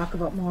more and talk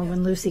about more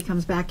when Lucy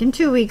comes back in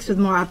 2 weeks with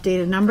more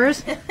updated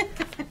numbers.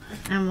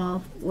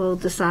 And we'll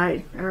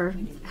decide or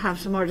have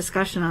some more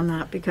discussion on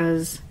that,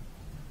 because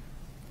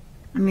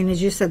I mean,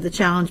 as you said, the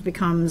challenge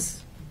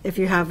becomes if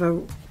you have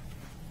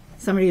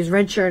somebody who's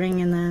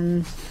redshirting and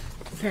then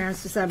the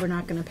parents decide we're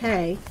not going to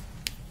pay.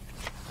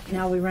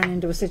 Now we run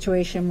into a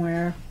situation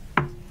where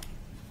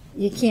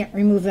you can't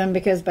remove them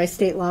because by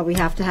state law we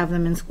have to have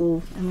them in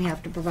school and we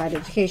have to provide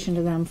education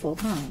to them full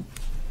time.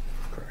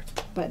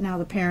 Correct. But now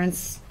the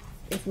parents,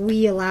 if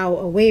we allow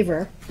a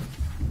waiver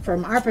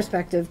from our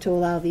perspective to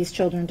allow these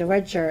children to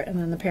redshirt and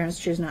then the parents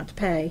choose not to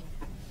pay,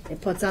 it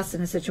puts us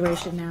in a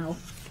situation now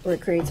where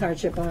it creates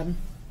hardship on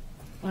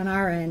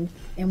our end,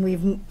 and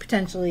we've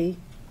potentially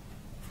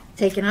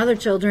taken other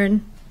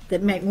children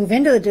that might move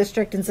into the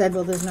district and said,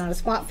 well, there's not a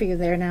spot for you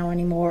there now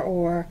anymore,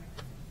 or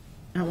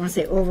I don't want to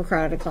say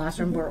overcrowded a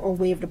classroom, or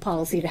waived a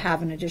policy to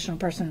have an additional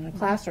person in a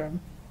classroom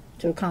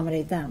to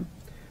accommodate them.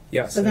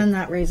 Yes. So then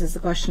that raises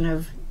the question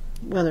of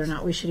whether or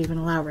not we should even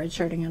allow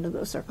redshirting under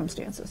those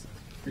circumstances.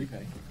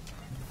 Prepay.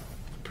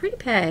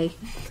 Prepay.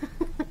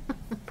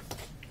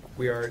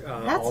 We are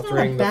That's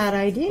altering not a bad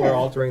idea. We're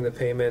altering the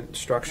payment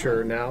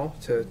structure now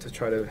to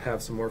try to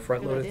have some more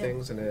front-loaded Good idea.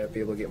 things and to be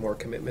able to get more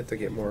commitment, to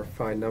get more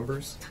fine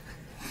numbers.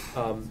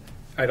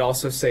 I'd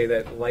also say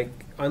that,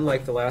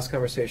 unlike the last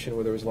conversation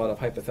where there was a lot of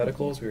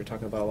hypotheticals, we were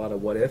talking about a lot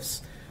of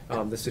what-ifs.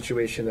 The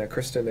situation that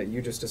Kristen, that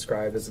you just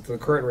described, is the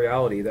current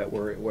reality that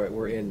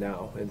we're in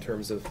now in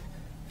terms of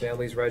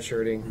families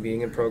redshirting,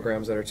 being in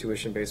programs that are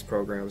tuition-based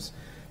programs,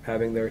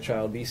 having their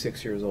child be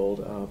 6 years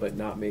old, but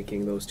not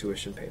making those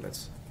tuition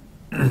payments.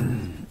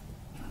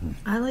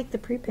 I like the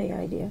prepay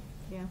idea.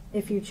 Yeah.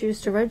 If you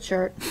choose to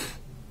redshirt,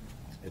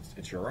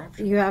 It's your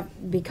option. you have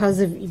because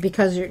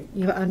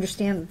you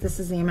understand that this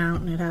is the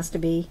amount and it has to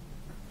be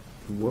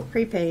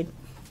prepaid.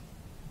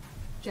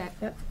 Jack.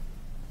 Yep.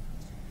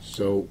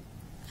 So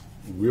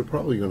we're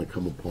probably going to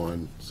come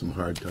upon some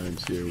hard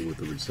times here with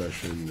the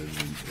recession and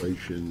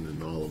inflation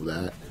and all of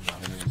that.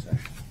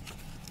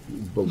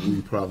 But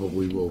we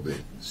probably will be.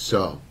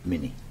 So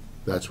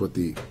that's what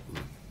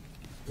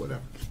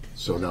whatever.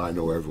 So now I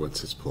know where everyone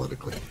sits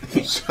politically.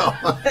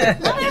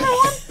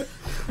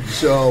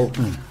 So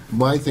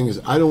my thing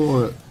is, I don't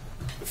want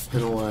to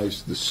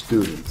penalize the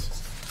student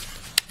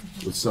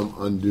with some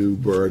undue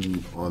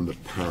burden on the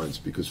parents,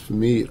 because for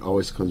me, it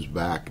always comes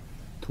back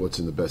to what's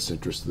in the best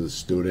interest of the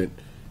student,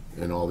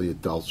 and all the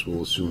adults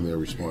will assume their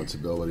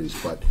responsibilities.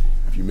 But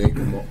if you make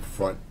them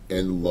front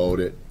end load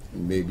it,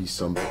 maybe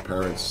some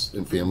parents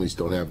and families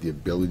don't have the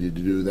ability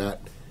to do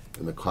that,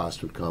 and the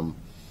cost would come.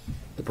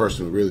 The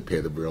person who would really pay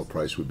the real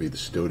price would be the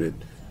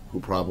student, who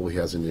probably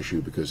has an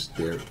issue because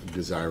they're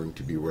desiring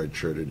to be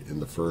redshirted in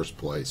the first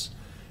place.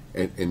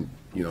 And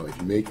you know, if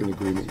you make an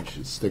agreement, you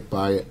should stick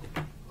by it.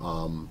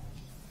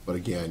 But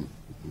again,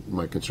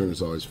 my concern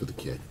is always for the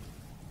kid.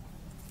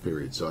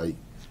 Period. So I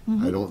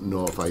don't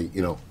know if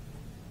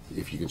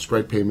if you can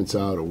spread payments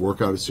out or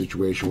work out a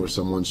situation where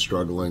someone's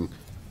struggling,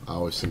 I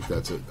always think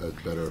that's a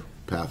better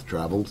path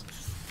traveled.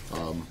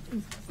 And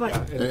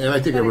I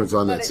think everyone's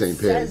on that same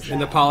page.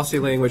 And the policy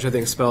language, I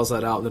think, spells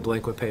that out in the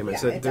delinquent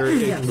payments. It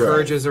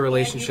encourages a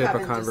relationship,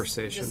 a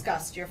conversation.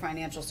 Discussed your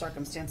financial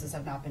circumstances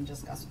have not been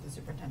discussed with the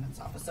superintendent's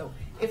office. So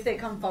if they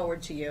come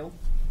forward to you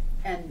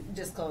and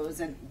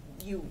disclose, and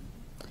you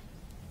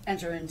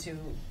enter into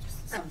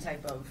some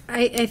type of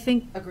I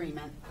think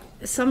agreement.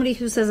 Somebody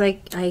who says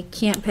I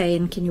can't pay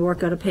and can you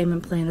work out a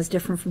payment plan is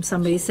different from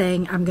somebody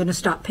saying I'm going to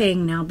stop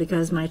paying now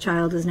because my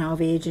child is now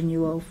of age and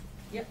you owe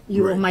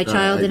owe my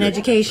child an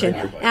education,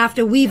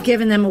 after we've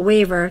given them a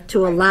waiver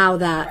to allow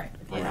that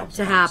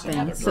to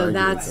happen. So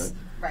that's,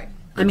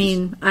 I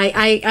mean,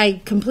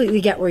 I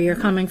completely get where you're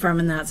coming from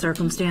in that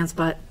circumstance,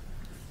 but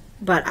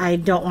I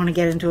don't want to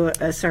get into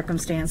a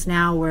circumstance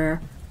now where,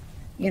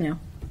 you know,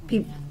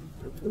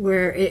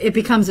 where it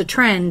becomes a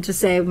trend to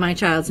say my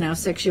child's now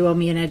 6, you owe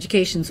me an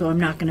education, so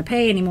I'm not going to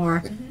pay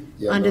anymore.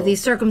 Under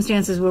these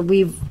circumstances where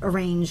we've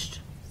arranged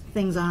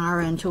things on our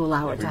end to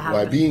allow it to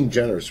happen. By being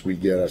generous, we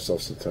get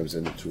ourselves sometimes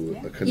into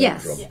a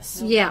conundrum.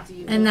 Yes. Yeah,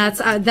 and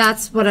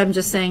that's what I'm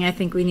just saying. I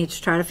think we need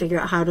to try to figure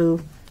out how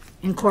to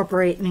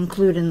incorporate and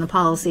include in the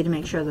policy to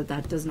make sure that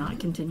that does not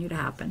continue to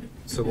happen.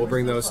 So we'll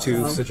bring those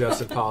two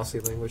suggested policy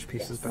language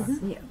pieces back.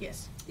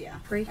 Yes. Yeah.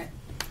 Free.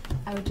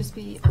 I would just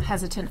be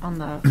hesitant on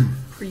the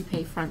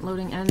prepay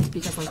front-loading end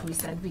because, like we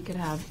said, we could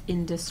have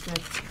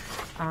in-district,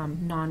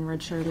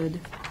 non-redshirted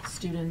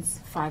students,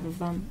 5 of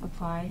them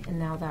apply, and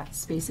now that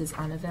space is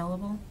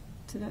unavailable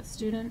to that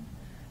student.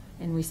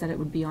 And we said it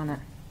would be on a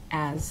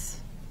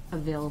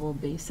as-available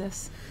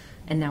basis,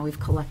 and now we've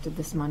collected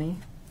this money,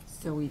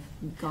 so we've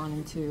gone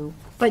into...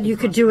 But you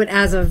could do it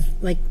as of,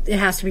 like, it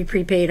has to be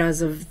prepaid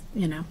as of,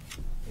 you know,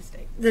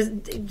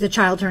 the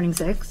child turning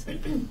 6.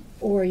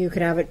 Or you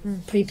could have it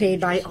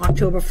prepaid by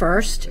October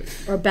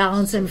 1st, or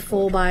balance in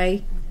full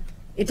by,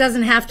 it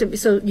doesn't have to be,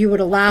 so you would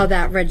allow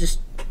that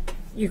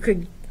you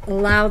could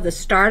allow the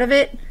start of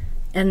it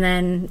and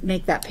then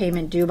make that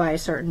payment due by a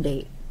certain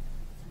date.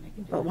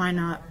 But why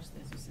not?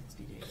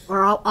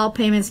 Or all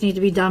payments need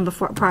to be done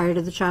prior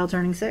to the child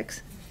turning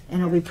 6.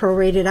 And it'll be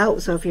prorated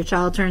out. So if your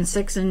child turns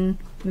 6 in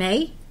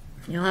May,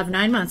 you'll have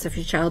 9 months. If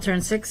your child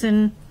turns 6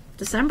 in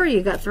December,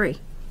 you got 3.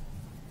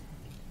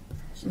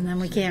 And then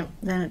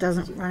then it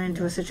doesn't run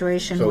into a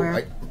situation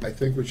where... I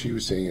think what she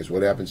was saying is,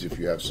 what happens if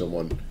you have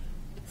someone,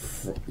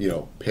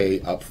 pay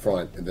up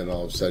front, and then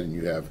all of a sudden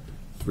you have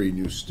 3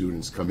 new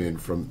students come in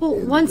from... Well,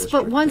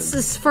 once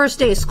this first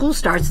day of school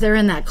starts, they're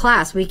in that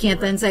class. We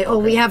can't then say,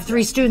 we have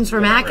 3 students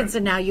from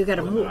Atkinson now, you got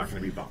to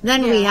move.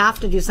 Then we have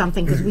to do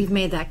something because we've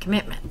made that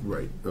commitment.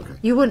 Right, okay.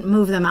 You wouldn't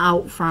move them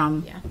out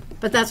from... Yeah.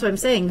 But that's what I'm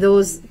saying.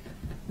 Those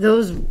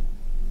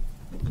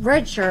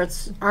red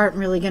shirts aren't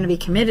really going to be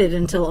committed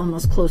until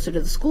almost closer to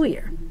the school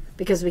year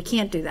because we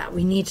can't do that.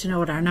 We need to know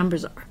what our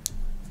numbers are.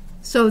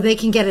 So they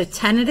can get a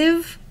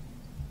tentative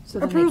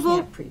approval.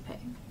 They can't prepay.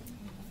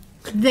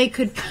 They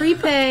could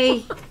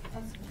prepay.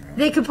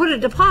 They could put a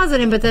deposit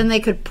in, but then they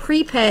could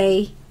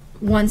prepay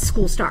once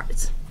school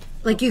starts.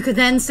 Like you could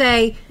then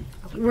say,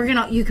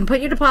 you can put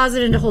your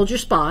deposit in to hold your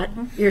spot.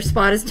 Your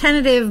spot is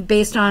tentative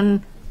based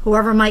on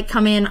whoever might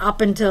come in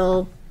up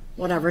until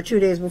whatever, 2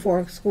 days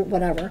before school,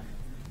 whatever.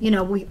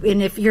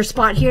 And if your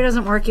spot here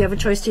doesn't work, you have a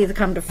choice to either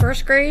come to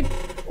first grade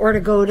or to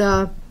go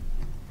to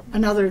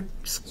another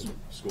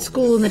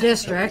school in the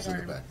district.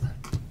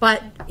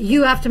 But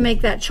you have to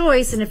make that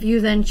choice, and if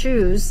you then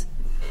choose,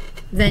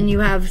 then you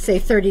have, say,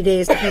 30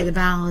 days to pay the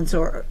balance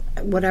or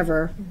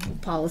whatever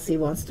policy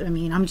wants to. I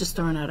mean, I'm just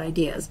throwing out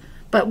ideas.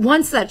 But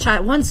once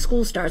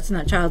school starts and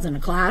that child's in a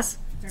class,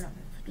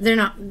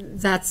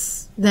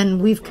 then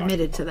we've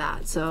committed to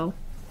that. So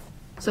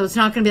it's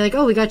not going to be like,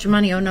 we got your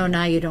money. Oh no,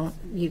 now you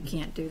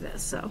can't do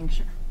this. So,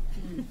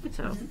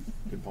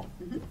 Good point.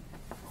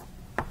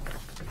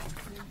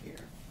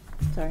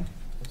 Sorry.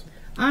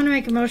 I'm going to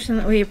make a motion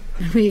that we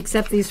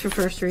accept these for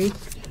first read.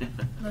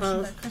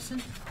 Motion by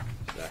Kristen.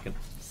 Second.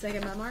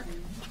 Second by Mark.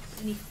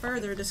 Any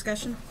further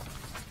discussion?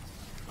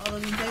 All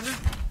those in favor?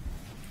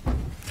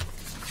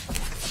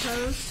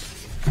 Opposed?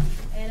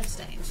 And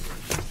abstained.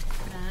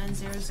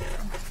 9-0-0.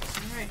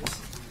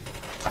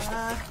 All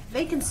right.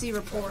 Vacancy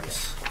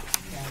reports.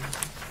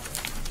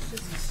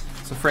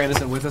 So Fran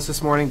isn't with us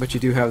this morning, but you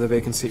do have the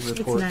vacancy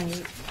report. It's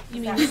night.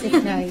 You mean It's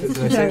night. Did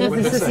I say what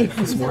did I say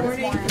this morning?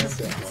 It's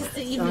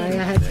the evening.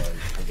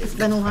 Sorry, It's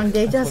been a long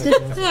day, Justin.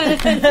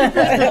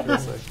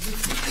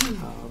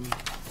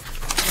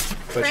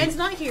 Fran's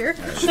not here.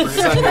 We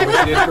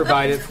did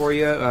provide it for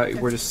you.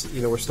 We're just,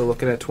 we're still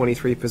looking at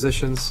 23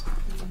 positions.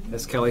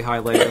 As Kelly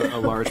highlighted, a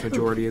large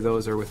majority of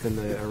those are within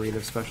the arena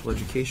of special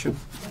education.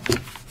 All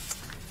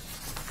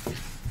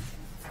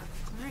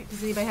right.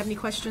 Does anybody have any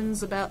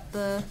questions about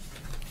the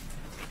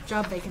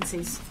job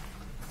vacancies?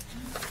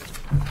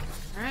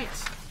 All right.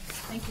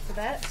 Thank you for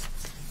that.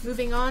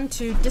 Moving on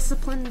to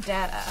discipline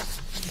data.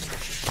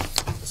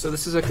 So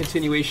this is a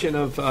continuation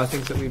of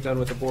things that we've done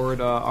with the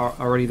board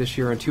already this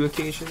year on 2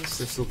 occasions.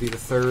 This will be the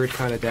 3rd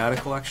kind of data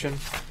collection.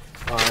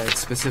 It's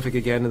specific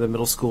again to the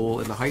middle school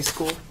and the high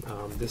school.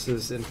 This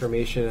is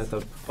information at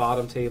the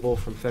bottom table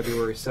from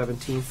February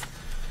 17th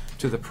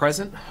to the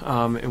present.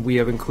 And we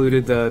have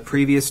included the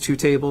previous 2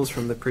 tables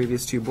from the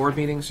previous 2 board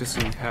meetings just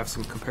so you have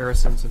some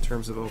comparisons in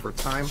terms of over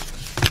time.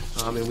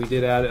 And we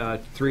did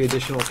add 3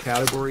 additional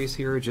categories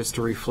here just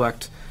to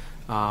reflect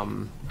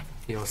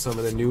some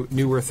of the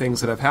newer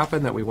things that have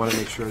happened that we want to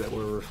make sure that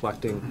we're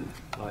reflecting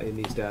in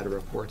these data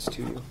reports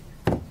to you.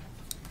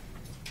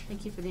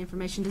 Thank you for the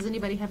information. Does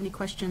anybody have any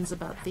questions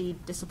about the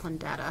discipline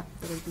data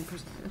that has been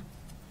presented?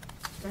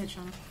 Go ahead,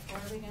 Shauna.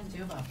 What are we going to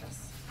do about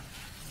this?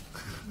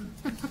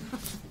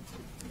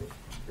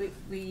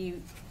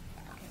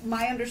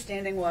 My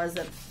understanding was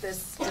that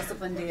this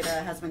discipline data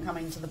has been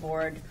coming to the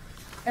board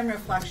in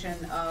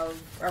reflection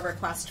of a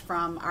request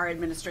from our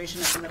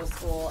administration at the middle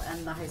school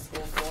and the high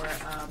school for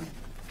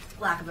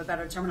lack of a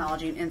better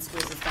terminology, an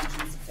in-school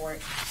suspension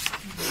support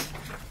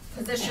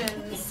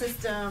position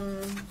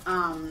system.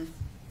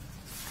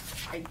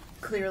 I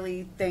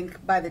clearly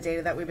think by the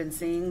data that we've been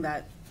seeing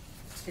that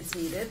it's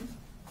needed.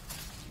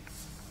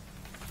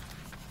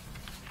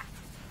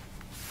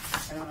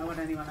 I don't know what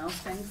anyone else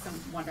thinks.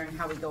 I'm wondering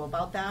how we go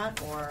about that,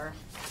 or,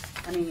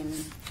 I mean,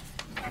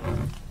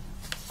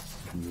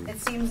 it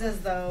seems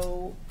as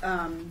though,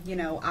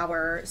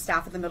 our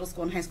staff at the middle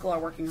school and high school are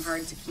working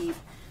hard to keep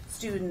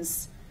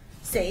students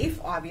safe,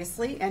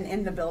 obviously, and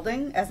in the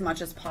building as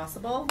much as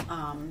possible,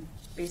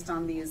 based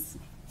on these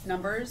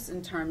numbers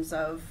in terms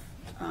of,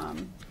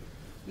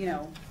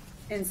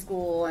 in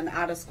school and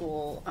out of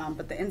school,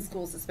 but the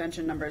in-school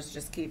suspension numbers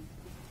just keep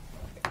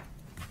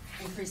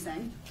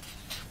increasing.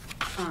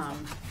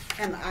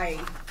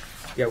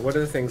 Yeah, one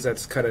of the things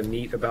that's kind of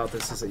neat about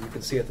this is that you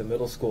can see at the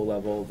middle school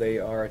level, they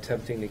are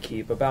attempting to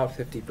keep about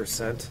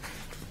 50%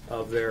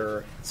 of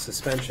their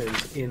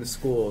suspensions in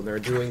school, and they're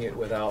doing it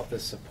without the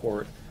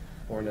support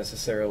or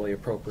necessarily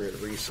appropriate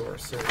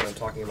resource. So I'm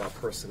talking about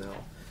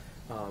personnel.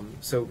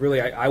 So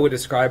really, I would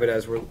describe it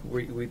as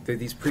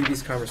these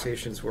previous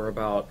conversations were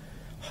about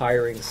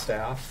hiring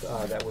staff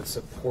that would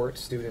support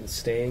students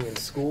staying in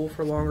school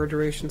for longer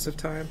durations of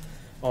time,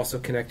 also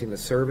connecting the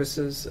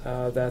services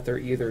that they're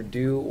either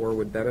due or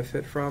would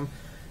benefit from,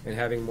 and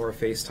having more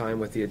face time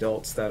with the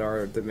adults that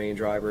are the main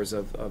drivers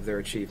of their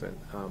achievement.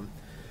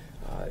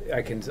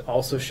 I can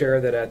also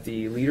share that at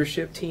the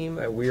leadership team,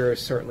 we are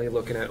certainly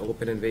looking at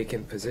open and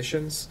vacant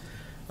positions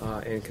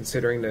and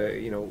considering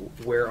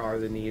where are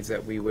the needs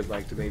that we would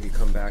like to maybe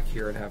come back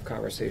here and have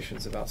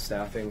conversations about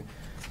staffing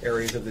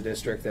areas of the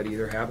district that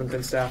either haven't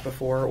been staffed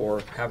before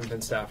or haven't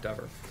been staffed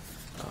ever,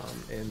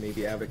 and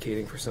maybe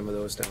advocating for some of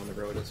those down the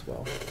road as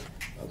well.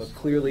 But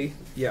clearly,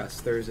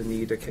 yes, there's a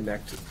need to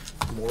connect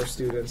more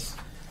students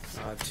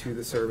to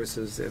the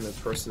services and the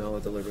personnel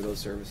that deliver those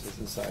services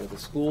inside of the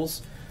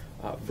schools.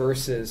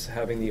 Versus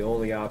having the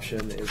only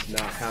option is not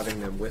having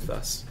them with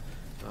us.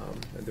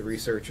 And the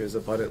research is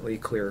abundantly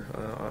clear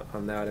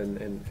on that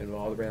and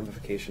all the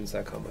ramifications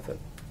that come with it.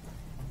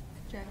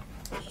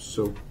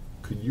 So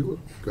could you,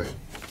 go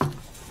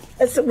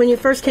ahead. So when you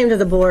first came to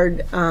the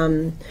board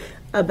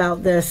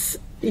about this,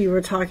 you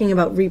were talking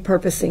about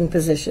repurposing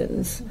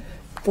positions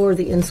for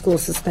the in-school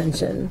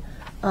suspension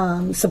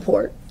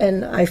support.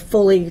 And I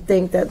fully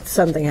think that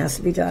something has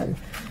to be done,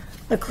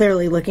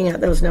 clearly looking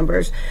at those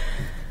numbers.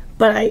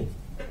 But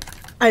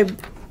I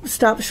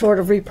stopped short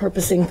of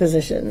repurposing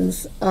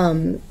positions.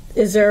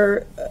 Is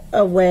there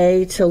a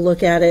way to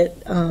look at it,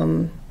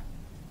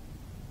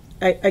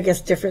 I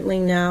guess, differently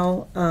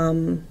now?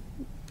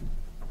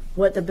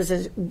 What the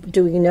position?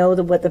 Do we know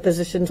what the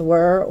positions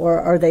were, or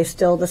are they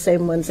still the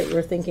same ones that you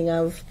were thinking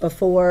of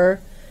before?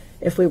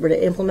 If we were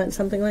to implement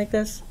something like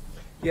this?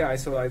 Yeah,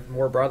 so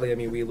more broadly, I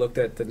mean, we looked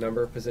at the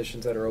number of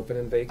positions that are open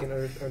and vacant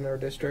in our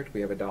district. We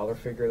have a dollar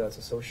figure that's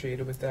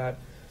associated with that.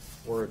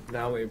 We're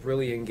now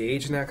really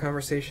engaged in that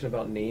conversation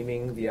about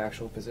naming the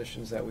actual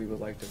positions that we would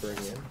like to bring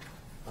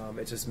in.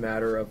 It's just a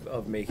matter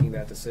of making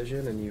that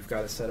decision, and you've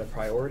got a set of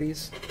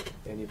priorities,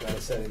 and you've got a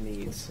set of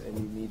needs, and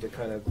you need to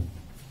kind of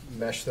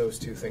mesh those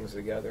two things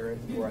together,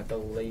 and we're at the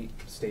late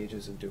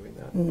stages of doing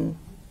that. Mm-hmm.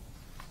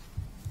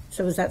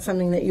 So is that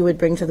something that you would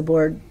bring to the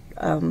board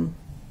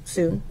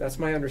soon? That's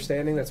my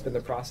understanding. That's been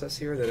the process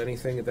here, that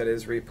anything that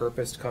is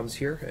repurposed comes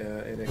here,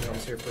 and it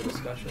comes here for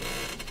discussion.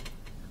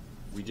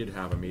 We did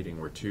have a meeting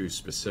where 2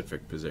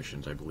 specific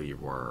positions, I believe,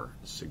 were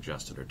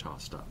suggested or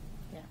tossed up.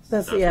 Yes.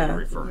 That's what you're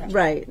referring to.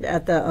 Right,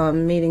 at the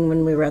meeting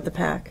when we were at the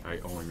PAC. I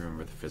only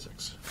remember the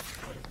physics.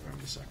 I don't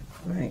remember the second.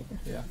 Right.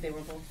 Yeah. They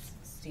were both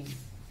STEAM.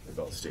 They're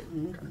both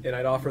STEAM. Mm-hmm. And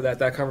I'd offer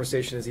that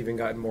conversation has even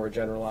gotten more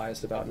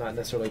generalized about not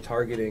necessarily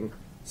targeting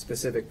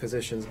specific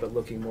positions, but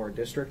looking more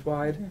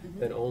district-wide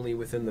than only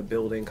within the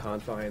building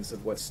confines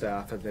of what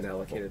staff have been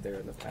allocated there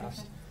in the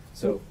past.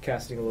 So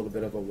casting a little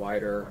bit of a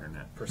wider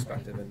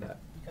perspective in that.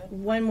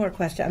 One more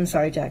question. I'm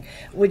sorry, Jack.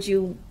 Would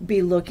you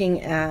be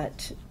looking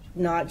at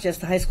not just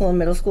the high school and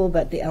middle school,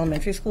 but the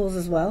elementary schools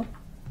as well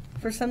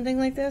for something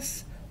like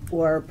this?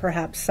 Or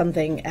perhaps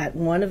something at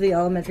one of the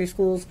elementary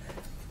schools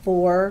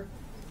for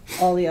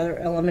all the other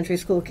elementary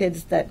school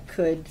kids that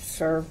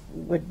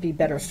would be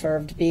better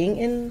served being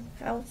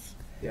in-house?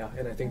 Yeah,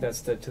 and I think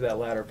that's to that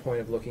latter point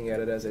of looking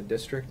at it as a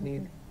district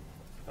need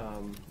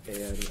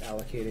and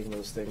allocating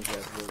those things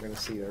that we're going to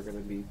see are going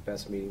to be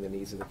best meeting the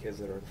needs of the kids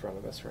that are in front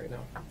of us right now.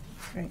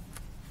 Right.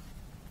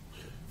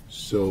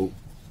 So,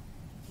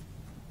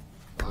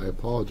 I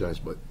apologize,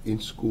 but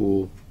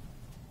in-school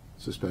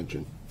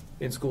suspension.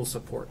 In-school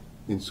support.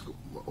 In-school,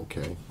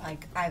 okay.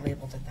 I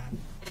labeled it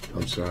that.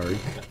 I'm sorry.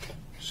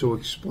 So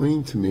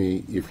explain to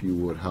me, if you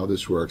would, how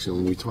this works. And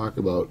when we talk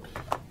about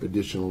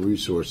additional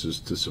resources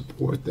to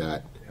support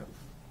that,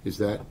 is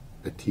that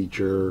a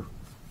teacher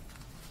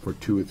for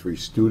 2 or 3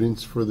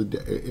 students for the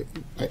day?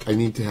 I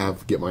need to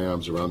get my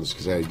arms around this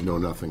because I know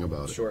nothing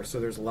about it. Sure. So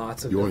there's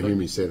lots of. You won't hear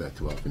me say that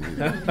too often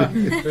either.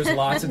 There's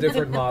lots of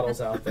different models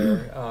out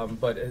there,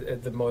 but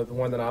the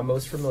one that I'm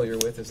most familiar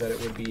with is that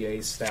it would be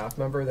a staff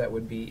member that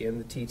would be in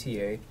the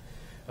TTA.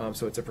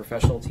 So it's a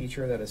professional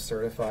teacher that is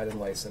certified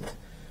and licensed.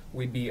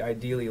 We'd be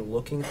ideally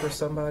looking for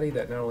somebody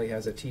that not only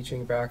has a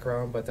teaching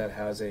background, but that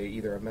has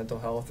either a mental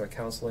health, a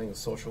counseling, a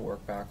social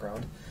work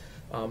background.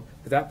 But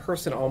that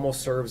person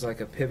almost serves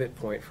like a pivot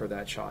point for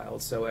that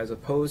child. So as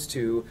opposed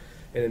to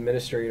an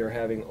administrator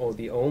having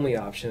the only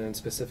option, and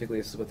specifically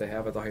this is what they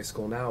have at the high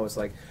school now, is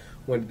like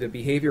when the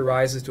behavior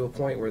rises to a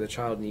point where the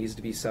child needs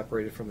to be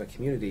separated from the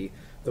community,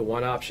 the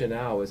one option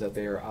now is that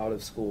they are out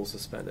of school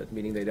suspended,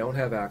 meaning they don't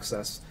have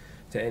access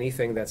to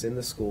anything that's in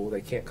the school.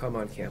 They can't come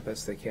on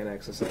campus. They can't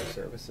access other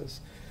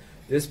services.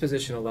 This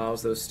position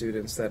allows those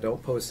students that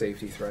don't pose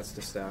safety threats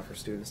to staff or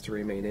students to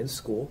remain in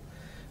school.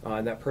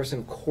 And that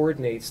person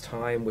coordinates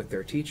time with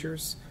their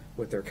teachers,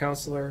 with their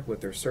counselor,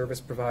 with their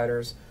service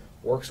providers,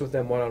 works with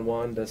them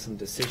one-on-one, does some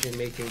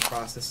decision-making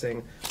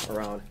processing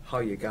around how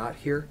you got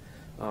here,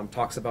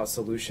 talks about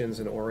solutions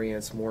and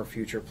orients more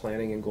future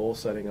planning and goal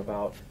setting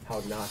about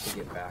how not to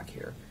get back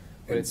here.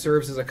 But it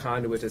serves as a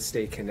conduit to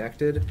stay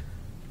connected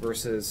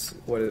versus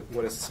what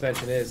a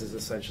suspension is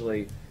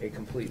essentially a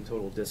complete and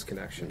total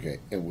disconnection. Okay,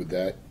 and would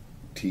that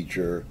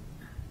teacher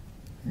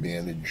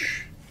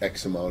manage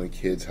X amount of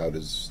kids? How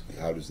does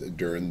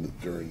during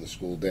the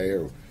school day,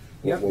 or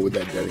what would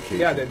that dedication?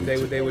 Yeah,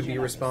 they would be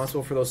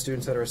responsible for those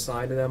students that are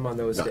assigned to them on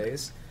those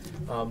days.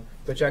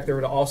 But Jack, there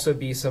would also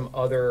be some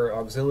other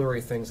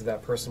auxiliary things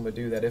that person would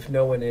do that if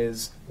no one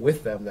is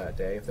with them that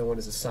day, if no one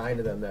is assigned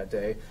to them that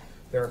day,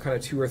 there are kind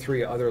of 2 or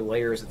 3 other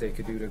layers that they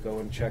could do to go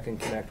and check and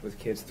connect with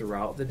kids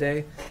throughout the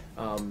day.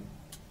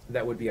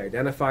 That would be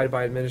identified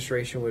by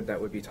administration,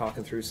 that would be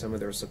talking through some of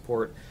their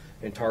support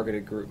and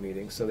targeted group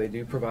meetings. So they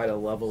do provide a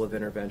level of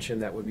intervention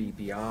that would be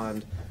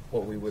beyond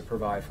what we would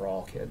provide for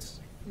all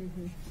kids.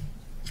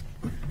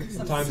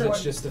 Sometimes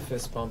it's just a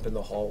fist bump in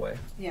the hallway.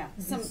 Yeah,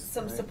 some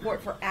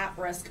support for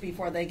at-risk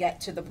before they get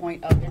to the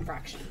point of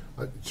infraction.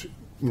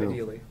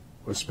 Ideally.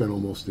 I spent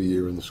almost a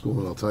year in the school,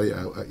 and I'll tell you,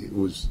 it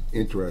was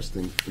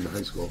interesting in the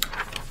high school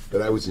that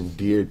I was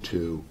endeared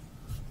to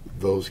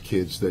those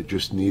kids that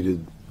just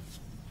needed,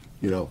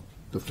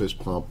 the fist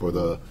pump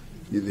or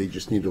they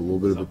just needed a little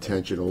bit of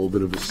attention, a little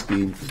bit of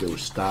esteem because they were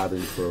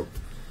starving for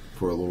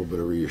a little bit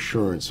of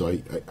reassurance. So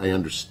I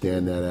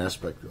understand that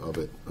aspect of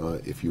it,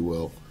 if you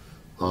will.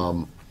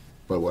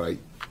 But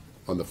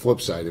on the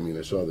flip side,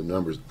 I saw the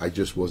numbers. I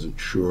just wasn't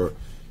sure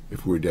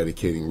if we were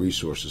dedicating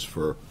resources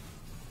for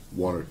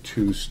 1 or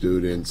 2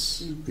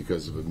 students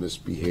because of a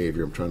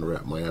misbehavior. I'm trying to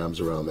wrap my arms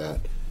around that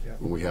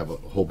when we have a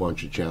whole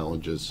bunch of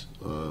challenges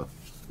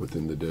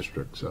within the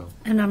district. So,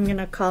 and I'm going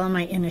to call on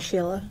my inner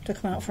Sheila to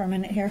come out for a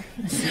minute here.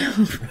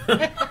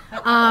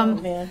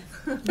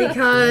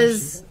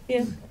 Because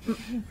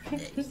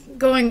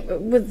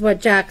going with what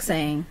Jack's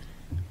saying,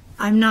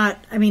 I'm not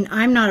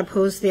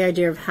opposed to the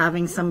idea of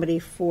having somebody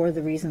for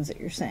the reasons that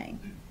you're saying.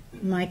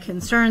 My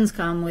concerns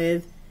come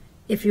with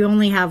if you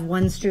only have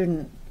one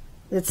student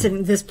that's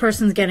sitting, this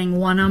person's getting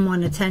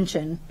one-on-one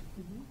attention,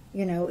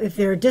 if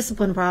they're a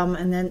discipline problem,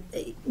 and then,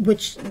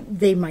 which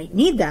they might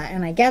need that,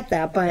 and I get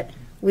that, but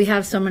we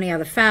have so many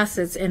other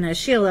facets, and as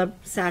Sheila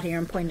sat here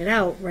and pointed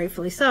out,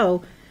 rightfully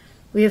so,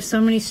 we have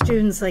so many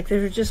students that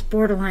are just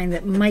borderline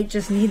that might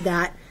just need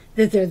that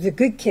they're the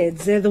good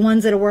kids, they're the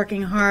ones that are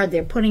working hard,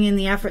 they're putting in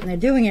the effort, and they're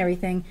doing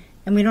everything,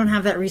 and we don't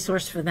have that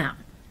resource for them.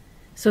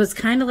 So it's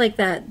kind of like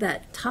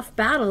that tough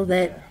battle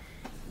that,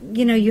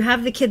 you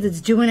have the kid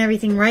that's doing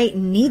everything right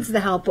and needs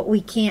the help, but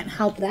we can't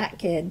help that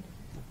kid.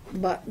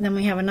 But then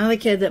we have another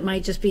kid that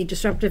might just be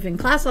disruptive in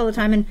class all the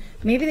time, and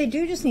maybe they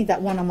do just need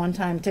that one-on-one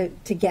time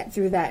to get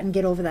through that and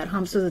get over that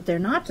hump so that they're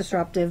not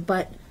disruptive,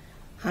 but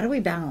how do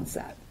we balance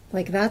that?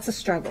 Like, that's a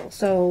struggle.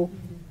 So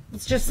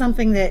it's just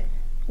something that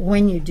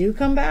when you do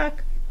come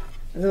back,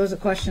 those are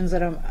questions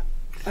that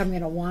I'm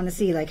going to want to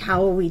see. Like,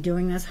 how are we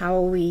doing this? How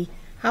are we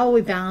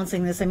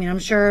balancing this? I mean, I'm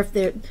sure if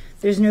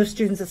there's no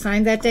students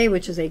assigned that day,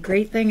 which is a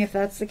great thing if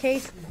that's the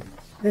case,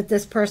 that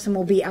this person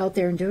will be out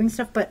there and doing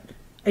stuff. But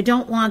I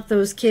don't want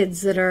those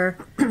kids that are,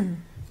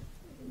 and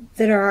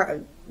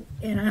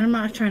I'm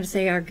not trying to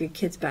say are good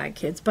kids, bad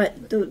kids,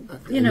 but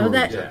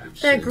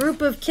that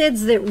group of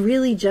kids that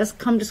really just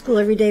come to school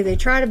every day. They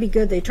try to be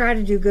good. They try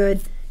to do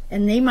good,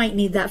 and they might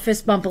need that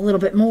fist bump a little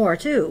bit more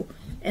too,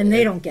 and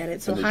they don't get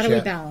it. So how do we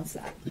balance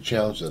that? The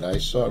challenge that I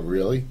saw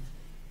really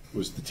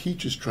was the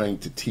teachers trying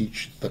to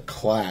teach the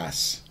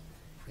class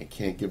and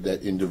can't give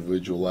that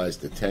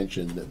individualized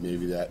attention that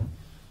maybe that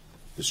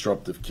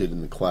disruptive kid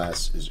in the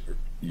class is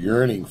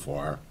yearning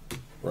for,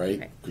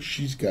 right? Because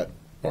she's got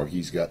or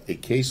he's got a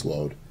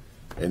caseload,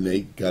 and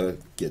they got to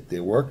get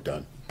their work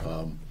done.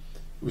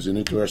 It was an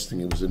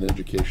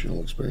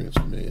educational experience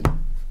for me.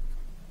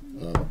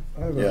 And,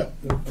 I have a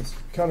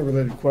kind of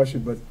related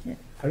question, but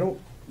I don't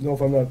know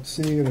if I'm not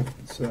seeing it, if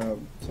it's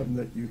something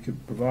that you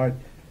could provide.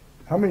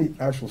 How many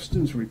actual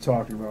students are we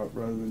talking about,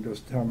 rather than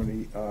just how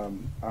many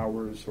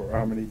hours or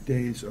how many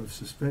days of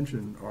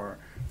suspension are?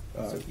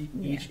 So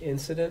each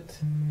incident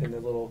in the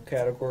little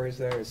categories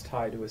there is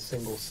tied to a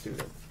single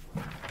student.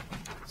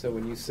 So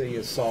when you see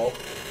assault,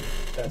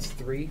 that's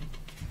 3.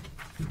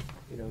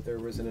 You know, there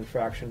was an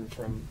infraction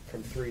from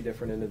 3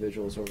 different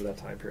individuals over that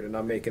time period. And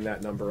I'm making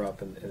that number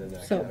up in the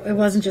next. So it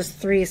wasn't just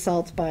 3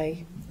 assaults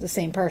by the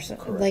same person.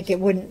 Correct. Like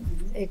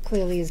it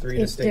clearly is 3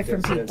 it's distinct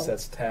different incidents people.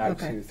 that's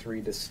tagged Okay. to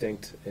 3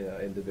 distinct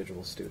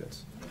individual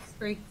students.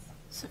 3.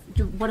 So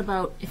what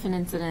about if an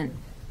incident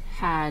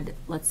had,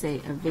 let's say,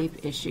 a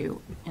vape issue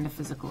and a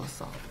physical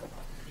assault?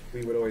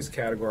 We would always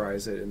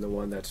categorize it in the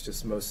one that's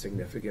just most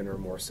significant or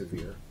more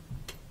severe.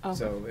 Okay.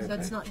 So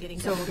That's not getting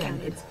So double again,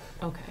 counted.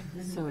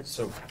 it's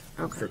So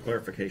for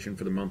clarification,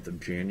 for the month of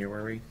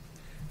January,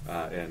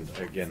 and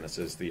again, this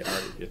is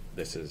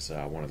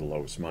one of the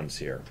lowest months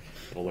here.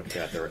 We'll look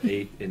at there are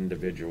 8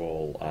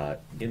 individual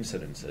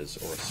incidences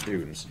or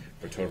students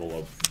for a total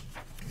of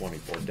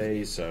 24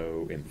 days.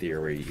 So in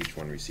theory, each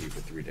one received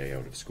a 3-day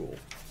out of school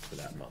for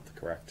that month.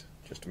 Correct?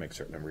 Just to make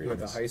certain I'm reading At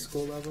the this. high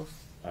school level?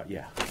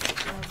 Yeah.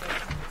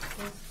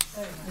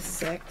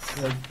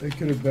 6. Well, it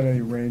could have been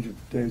any range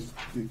of days,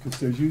 because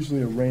there's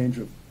usually a range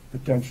of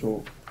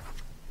potential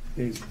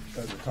days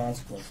as a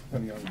consequence,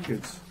 depending on the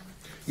kids.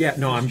 Yeah,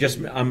 no,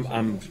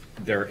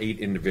 there are 8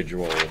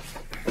 individual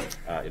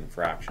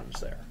infractions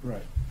there.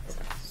 Right.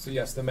 So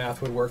yes, the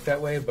math would work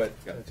that way, but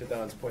to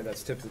Don's point,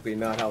 that's typically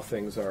not how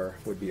things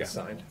would be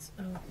assigned.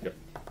 Yep.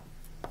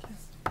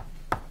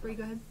 Bree,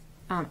 go ahead.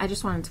 I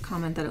just wanted to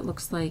comment that it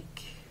looks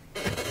like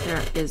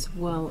there is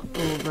well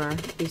over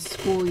a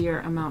school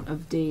year amount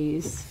of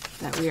days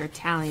that we are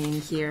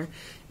tallying here,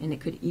 and it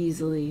could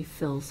easily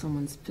fill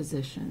someone's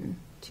position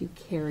to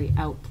carry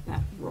out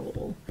that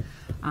role.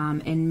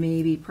 And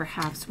maybe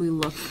perhaps we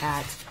look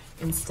at,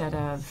 instead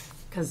of,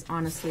 because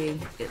honestly,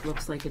 it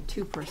looks like a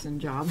 2-person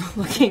job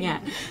looking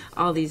at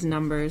all these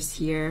numbers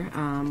here,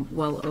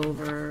 well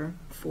over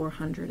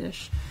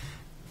 400-ish,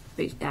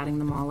 adding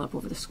them all up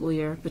over the school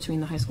year between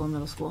the high school and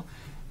middle school,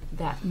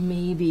 that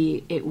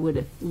maybe it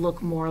would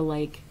look more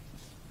like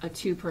a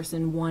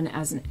 2-person, one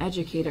as an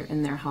educator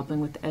in there helping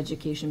with the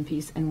education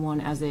piece, and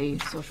one as a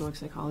social work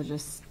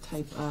psychologist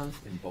type of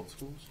In both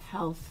schools?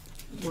 health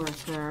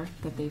worker,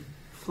 that they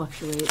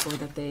fluctuate or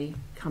that they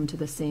come to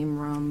the same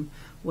room,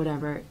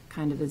 whatever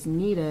kind of is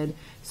needed,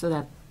 so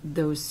that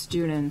those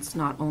students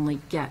not only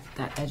get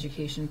that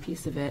education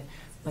piece of it,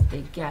 but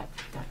they get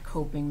that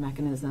coping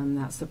mechanism,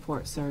 that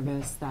support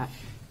service, that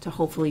to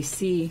hopefully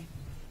see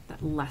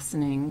that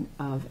lessening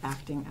of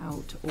acting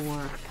out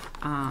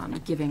or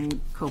giving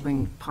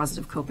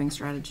positive coping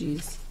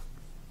strategies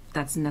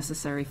that's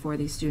necessary for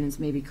these students,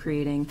 maybe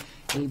creating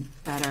a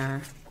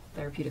better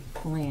therapeutic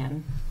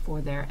plan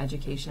for their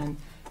education,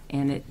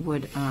 and it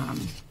would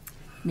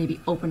maybe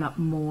open up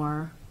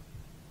more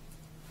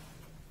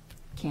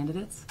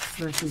candidates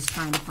versus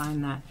trying to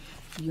find that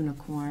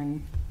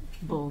unicorn,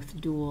 both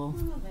dual.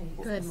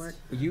 Good, Mark.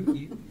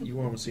 You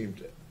almost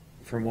seemed,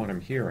 from what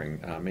I'm hearing,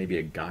 maybe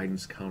a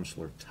guidance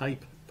counselor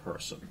type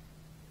person.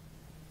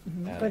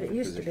 But it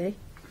used to be.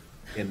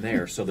 In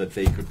there, so that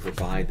they could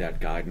provide that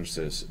guidance,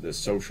 this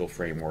social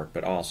framework,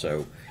 but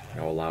also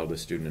allow the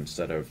student,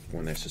 instead of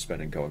when they're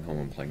suspended going home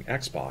and playing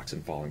Xbox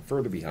and falling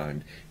further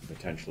behind,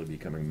 potentially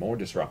becoming more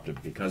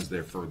disruptive because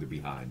they're further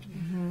behind.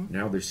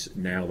 Now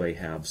they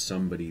have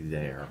somebody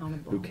there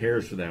who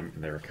cares for them,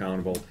 and they're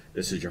accountable.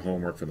 This is your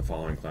homework for the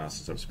following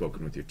classes. I've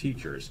spoken with your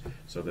teachers,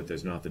 so that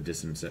there's not the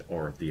disincentive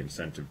or the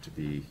incentive to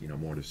be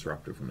more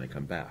disruptive when they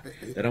come back.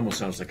 That almost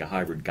sounds like a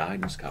hybrid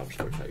guidance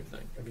counselor type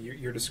thing. I mean,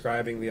 you're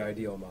describing the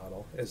ideal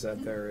model, is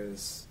that there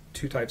is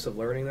 2 types of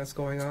learning that's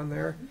going on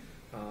there.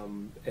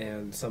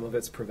 And some of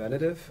it's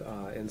preventative,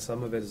 and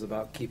some of it is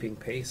about keeping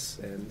pace,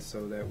 and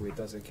so that it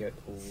doesn't get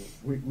old.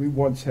 We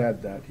once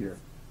had that here,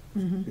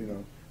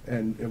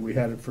 and we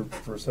had it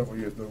for several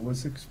years, but it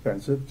was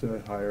expensive to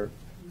hire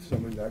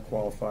somebody that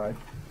qualified.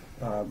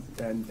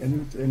 And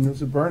it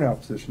was a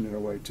burnout position in a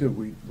way too.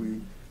 We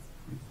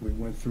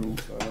went through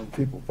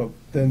people, but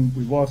then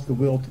we lost the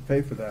will to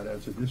pay for that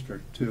as a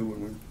district too,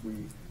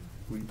 and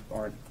we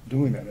aren't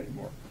doing that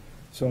anymore.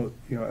 So,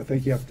 you know, I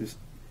think you have to,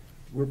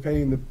 we're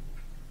paying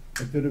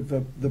a bit of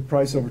the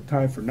price over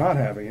time for not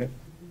having it,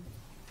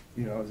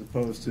 you know, as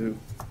opposed to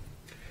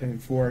paying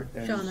for it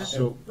and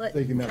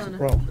thinking that's a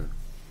problem.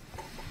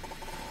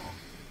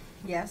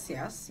 Yes,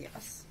 yes,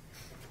 yes.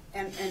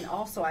 And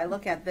also, I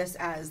look at this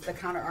as the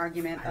counter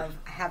argument of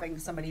having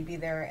somebody be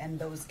there and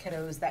those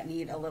kiddos that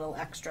need a little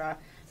extra,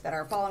 that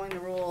are following the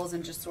rules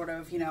and just sort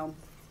of, you know,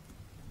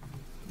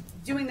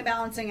 doing the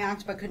balancing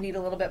act but could need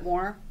a little bit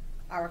more.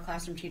 Our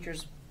classroom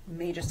teachers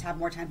may just have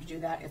more time to do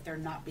that if they're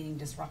not being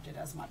disrupted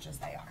as much as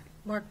they are.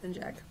 Mark, then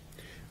Jack.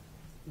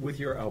 With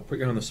your, I'll put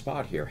you on the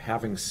spot here,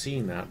 having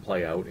seen that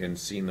play out and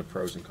seen the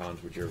pros and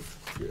cons which you've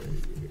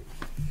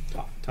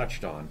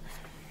touched on,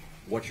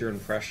 what's your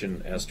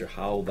impression as to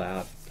how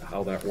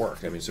that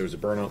worked? I mean, so it was a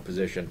burnout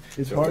position.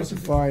 It's so hard to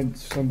find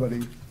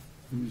somebody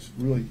who's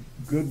really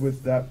good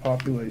with that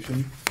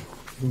population,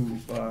 who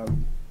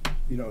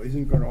you know,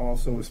 isn't going to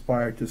also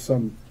aspire to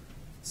something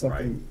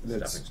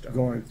that's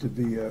going to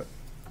be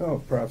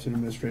perhaps an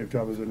administrative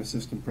job as an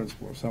assistant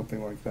principal or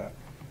something like that.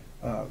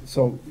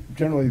 So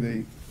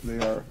generally,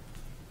 they're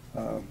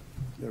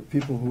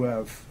people who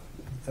have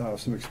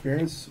some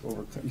experience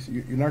over time.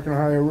 You're not going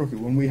to hire a rookie.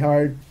 When we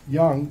hired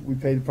Young, we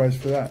paid the price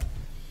for that.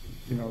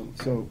 You know,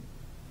 so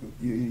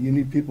you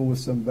need people with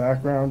some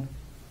background.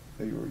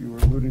 You were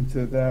alluding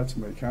to that.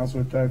 Somebody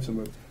counselor type,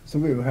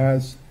 somebody who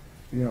has,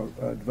 you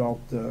know,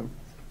 developed the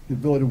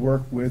ability to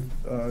work with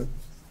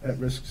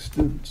at-risk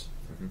students.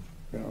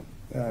 You know,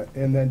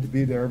 and then to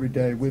be there every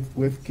day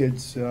with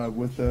kids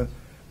with a,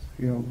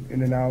 you know,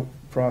 in and out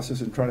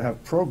process, and try to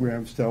have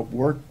programs to help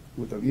work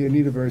with them. You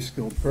need a very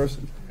skilled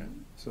person.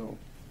 So,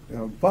 you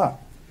know, but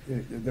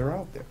they're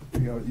out there. You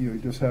know, you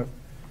just have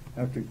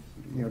to,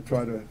 you know,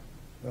 try to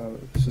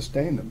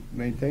sustain them,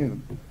 maintain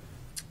them.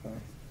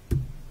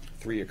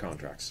 3-year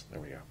contracts. There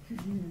we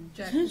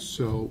go.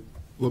 So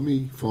let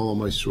me follow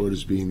my sword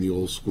as being the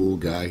old school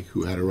guy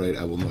who had to write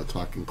 "I will not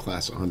talk in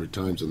class" 100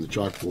 times on the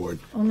chalkboard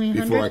Only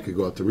before 100? I could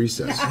go out to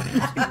recess.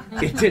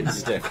 It didn't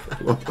stick.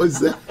 What was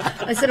that?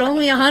 I said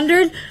only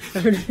 100?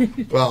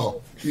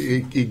 Well,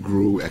 it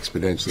grew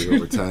exponentially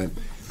over time.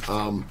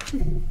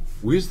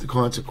 Where's the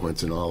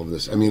consequence in all of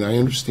this? I mean, I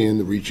understand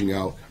the reaching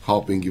out,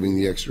 helping, giving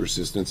the extra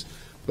assistance,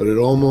 but it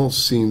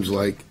almost seems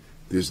like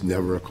there's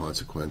never a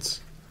consequence.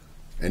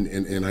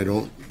 And I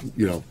don't,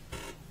 you know,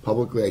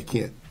 publicly I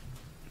can't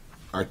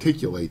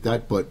articulate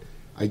that, but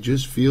I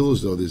just feel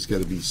as though there's got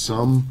to be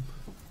some,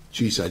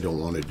 geez, I don't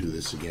want to do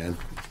this again.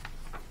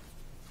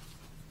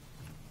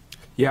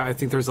 Yeah, I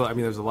think there's a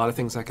lot of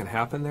things that can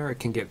happen there. It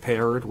can get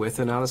paired with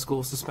an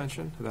out-of-school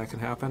suspension. That can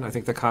happen. I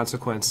think the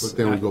consequence... But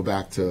then we go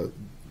back to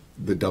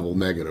the double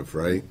negative,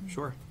 right?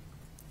 Sure.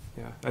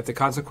 Yeah, the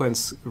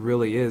consequence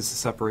really is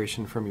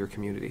separation from your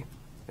community.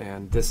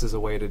 And this is a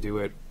way to do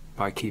it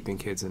by keeping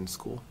kids in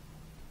school.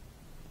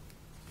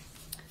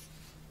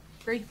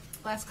 Great.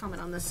 Last comment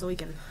on this so we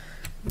can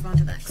move on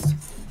to the next.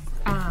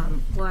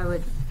 Well, I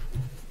would,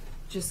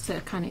 just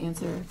to kind of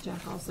answer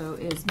Jack also,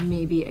 is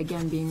maybe,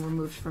 again, being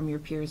removed from your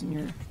peers and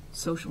your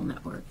social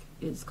network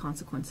is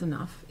consequence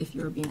enough if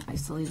you're being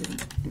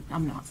isolated.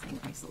 I'm not saying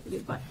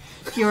isolated, but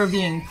if you're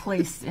being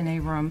placed in a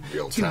room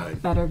to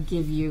better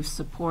give you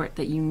support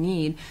that you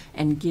need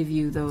and give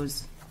you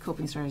those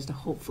coping strategies to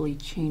hopefully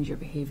change your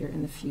behavior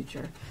in the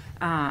future.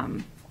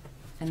 And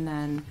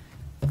then...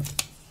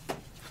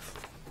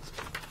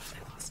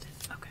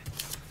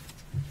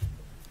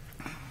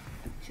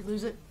 Did you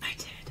lose it? I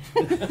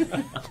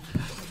did.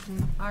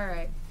 All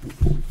right.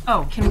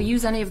 Oh, can we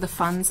use any of the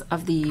funds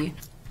of the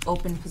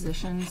open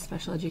positions,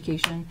 special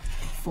education,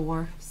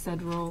 for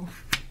said role?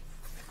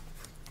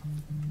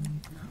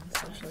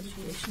 Special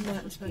education. I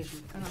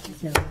don't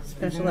think No,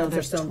 special eds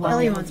are still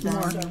Kelly involved.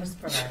 wants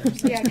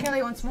more. Yeah,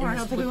 Kelly wants more. I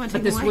don't think we want to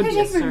But take this more. would be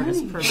a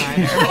service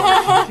provider.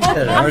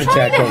 I'm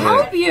trying to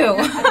help you.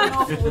 I don't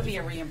know if it would be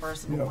a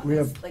reimbursable You know, one. we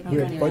have Like,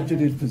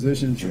 budgeted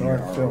positions that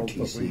aren't filled,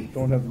 but we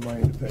don't have the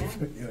money to pay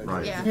for it yet.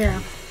 Right.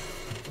 Yeah.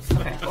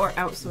 Okay, or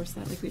outsource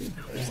that like we do.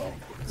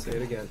 Say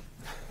it again.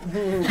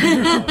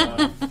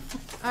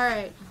 All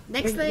right.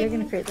 Next thing. You're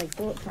going to create like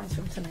bullet points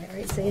from tonight,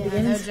 right? Say it Yeah,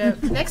 again. no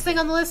joke. Next thing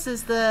on the list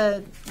is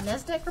the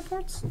NASDAQ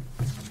reports. Did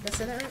I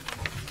say that right?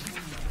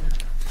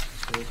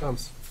 Here it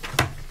comes.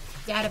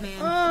 Data man.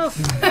 Oh,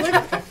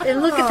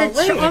 and look at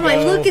the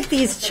look at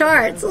these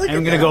charts. Look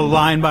I'm going to go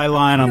line by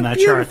line on that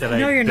chart that I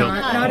No, you're built.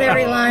 not. Not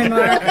every line,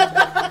 Mark.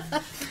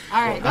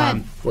 All right, go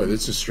ahead. Boy,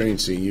 this is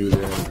strange seeing you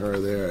there and her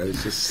there.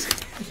 It's just...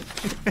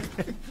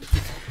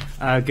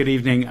 Good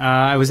evening.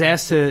 I was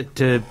asked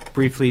to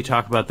briefly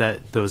talk about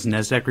those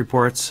NASDAQ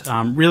reports.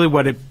 Really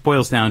what it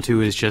boils down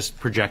to is just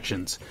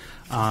projections.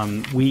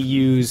 We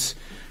use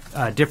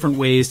different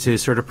ways to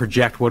sort of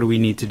project what do we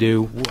need to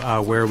do,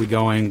 where are we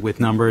going with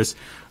numbers.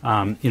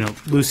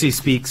 Lucy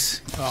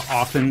speaks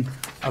often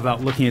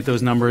about looking at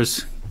those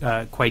numbers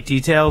quite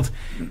detailed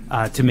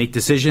to make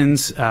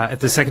decisions. At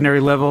the secondary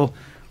level,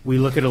 we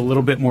look at it a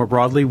little bit more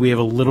broadly. We have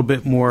a little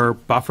bit more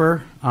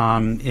buffer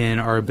in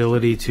our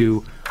ability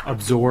to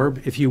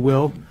absorb, if you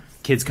will,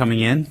 kids coming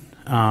in.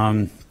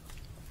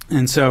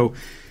 And so,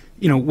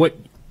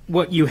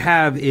 what you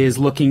have is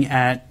looking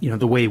at,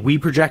 the way we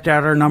project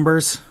out our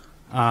numbers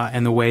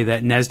and the way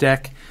that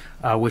NESDEC,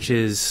 which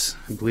is,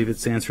 I believe it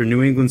stands for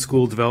New England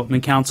School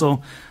Development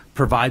Council,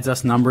 provides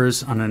us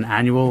numbers on an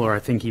annual or I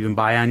think even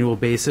biannual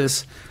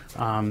basis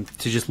to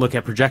just look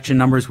at projection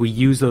numbers. We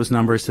use those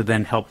numbers to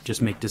then help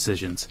just make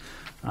decisions.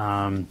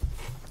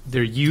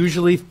 They're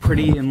usually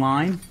pretty in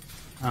line.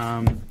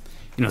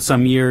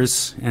 Some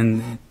years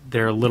and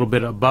they're a little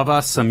bit above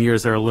us. Some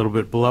years they're a little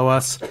bit below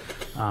us.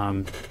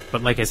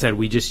 But like I said,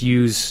 we just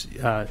use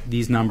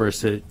these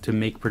numbers to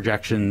make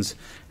projections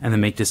and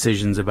then make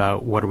decisions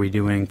about what are we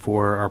doing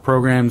for our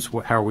programs,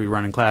 how are we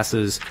running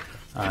classes,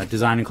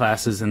 designing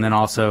classes, and then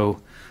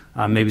also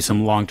maybe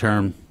some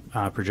long-term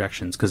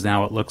projections, because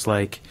now it looks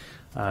like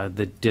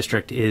the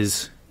district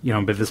is,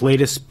 but this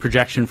latest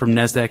projection from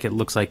NESDEC, it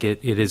looks like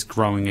it is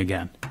growing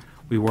again.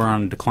 We were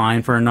on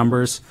decline for our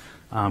numbers,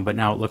 but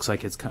now it looks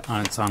like it's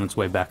on its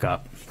way back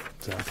up.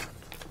 So.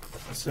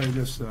 I'll say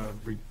this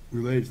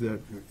related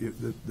to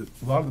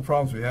that. A lot of the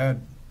problems we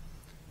had,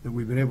 that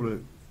we've been able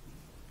to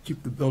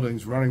keep the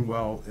buildings running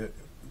well,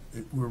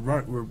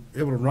 we're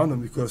able to run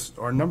them because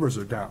our numbers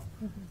are down.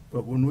 Mm-hmm.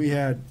 But when we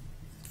had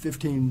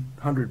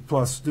 1,500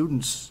 plus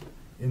students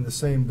in the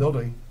same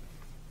building,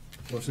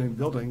 or same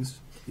buildings,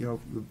 the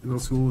middle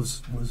school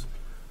was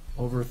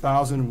over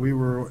 1,000, we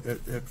were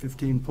at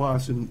 15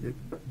 plus, and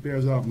it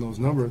bears out in those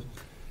numbers.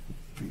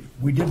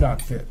 We did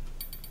not fit.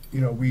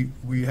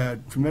 We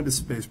had tremendous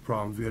space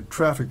problems, we had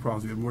traffic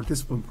problems, we had more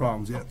discipline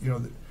problems.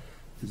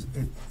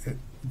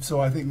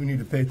 So I think we need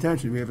to pay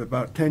attention. We have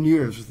about 10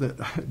 years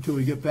until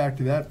we get back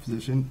to that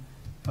position.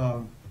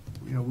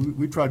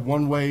 We tried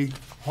one-way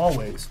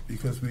hallways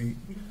because we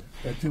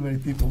had too many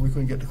people, we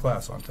couldn't get to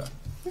class on time.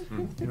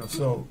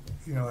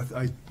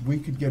 We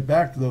could get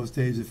back to those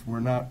days if we're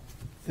not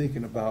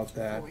thinking about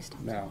that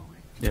now.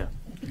 Yeah,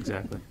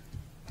 exactly.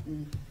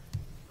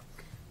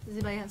 Does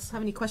anybody else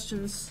have any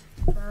questions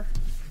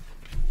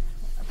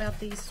about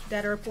these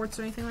data reports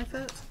or anything like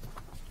that?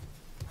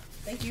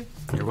 Thank you.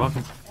 You're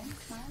welcome.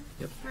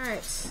 Yep. All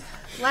right.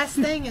 Last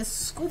thing is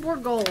school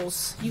board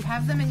goals. You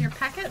have them in your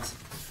packet.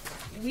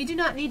 We do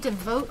not need to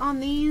vote on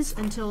these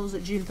until, is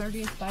it June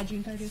 30th? By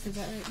June 30th, is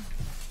that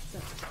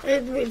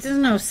right? There's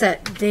no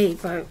set date,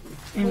 but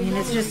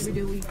it's just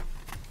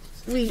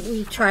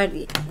we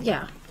tried.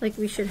 Yeah, like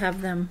we should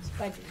have them.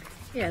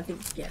 Yeah,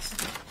 yes.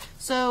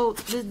 So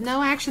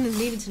no action is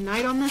needed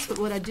tonight on this, but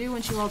what I do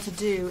want you all to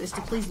do is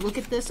to please look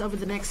at this over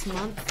the next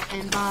month,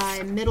 and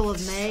by middle of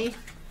May,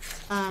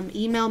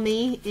 email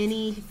me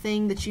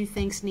anything that you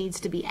think needs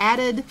to be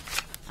added.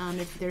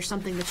 If there's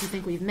something that you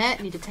think we've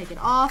met, need to take it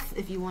off.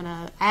 If you want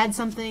to add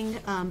something,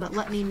 but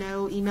let me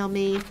know, email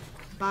me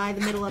by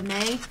the middle of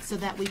May so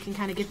that we can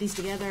kind of get these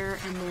together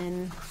and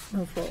then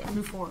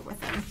move forward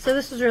with them. So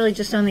this was really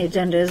just on the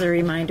agenda as a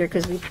reminder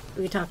because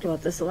we talked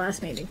about this the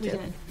last meeting too. We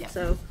did, yeah.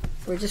 So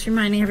we're just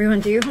reminding everyone,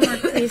 do your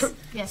homework, please.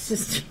 Yes.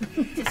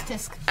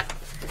 Tisk.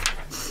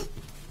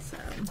 So,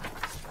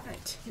 all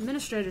right.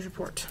 Administrator's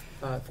report.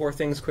 4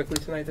 things quickly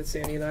tonight that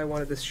Sandy and I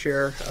wanted to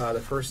share. The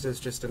first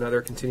is just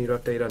another continued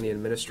update on the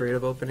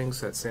administrative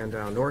openings at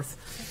Sandown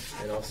North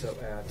and also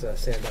at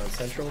Sandown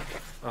Central.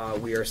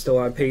 We are still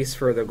on pace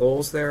for the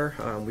goals there.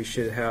 We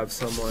should have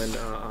someone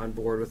on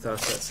board with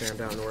us at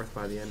Sandown North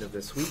by the end of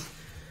this week.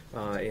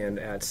 And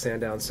at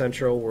Sandown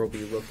Central, we'll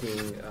be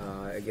looking,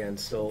 again,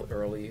 still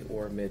early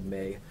or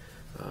mid-May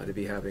to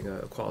be having a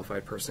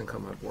qualified person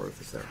come on board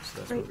with us there. So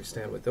that's where we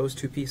stand with those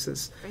 2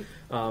 pieces.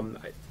 I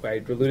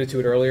alluded to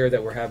it earlier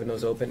that we're having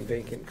those open,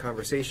 vacant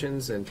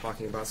conversations and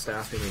talking about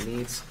staffing and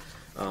needs.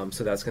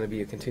 So that's going to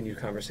be a continued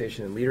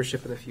conversation in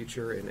leadership in the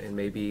future and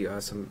maybe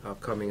some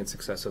upcoming and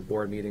successive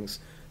board meetings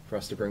for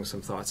us to bring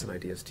some thoughts and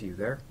ideas to you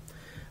there.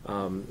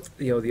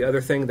 The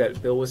other thing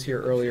that Bill was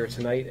here earlier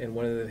tonight, and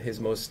one of his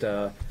most,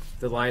 the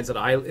lines that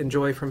I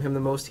enjoy from him the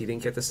most, he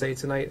didn't get to say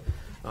tonight,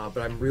 but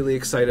I'm really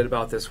excited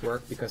about this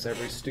work because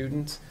every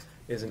student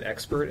is an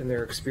expert in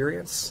their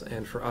experience,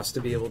 and for us to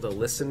be able to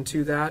listen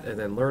to that and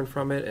then learn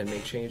from it and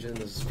make changes in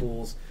the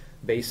schools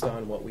based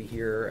on what we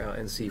hear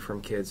and see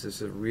from kids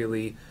is a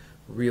really,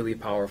 really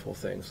powerful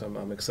thing. So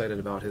I'm excited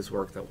about his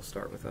work that will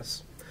start with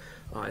us.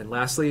 And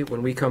lastly,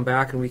 when we come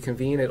back and we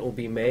convene, it will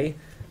be May.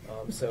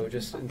 So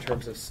just in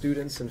terms of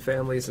students and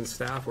families and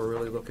staff, we're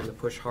really looking to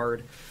push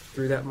hard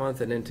through that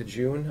month and into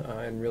June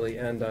and really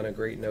end on a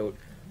great note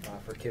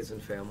for kids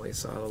and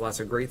families. Lots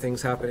of great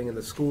things happening in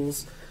the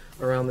schools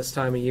around this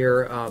time of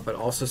year, but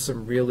also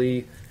some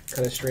really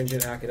kind of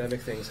stringent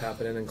academic things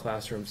happening in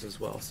classrooms as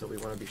well. So we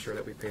want to be sure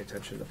that we pay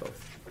attention to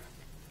both.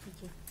 Thank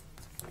you.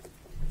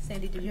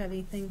 Sandy, did you have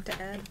anything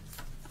to add?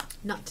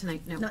 Not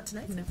tonight, no. Not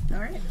tonight? No. All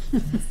right.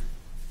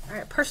 All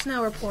right,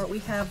 personnel report. We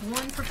have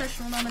 1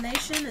 professional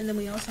nomination, and then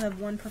we also have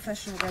 1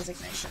 professional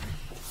resignation.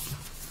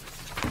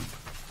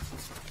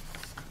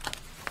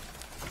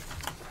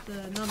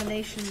 The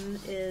nomination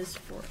is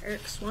for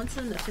Eric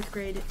Swanson, the 5th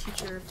grade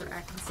teacher for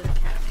Atkinson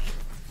Academy.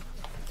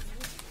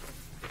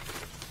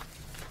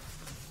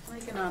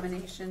 Make a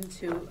nomination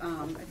to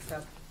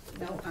accept.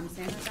 No, I'm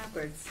saying it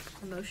backwards.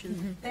 A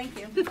motion. Thank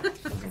you.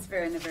 It's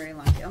very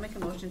long. I'll make a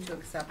motion to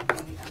accept the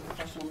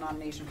professional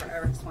nomination for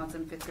Eric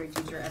Swanson, 5th grade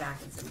teacher at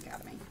Atkinson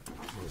Academy.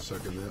 I'll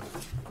second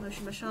that.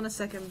 Motion by Shauna,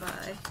 second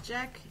by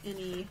Jack.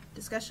 Any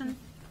discussion?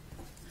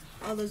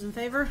 All those in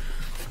favor?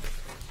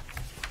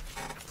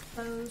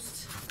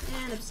 Opposed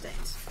and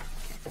abstained.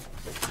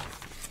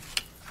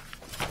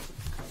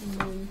 And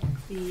then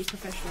the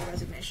professional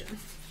resignation.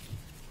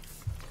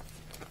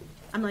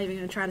 I'm not even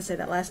going to try to say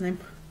that last name.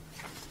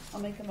 I'll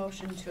make a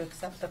motion to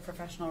accept the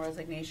professional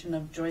resignation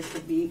of Joyce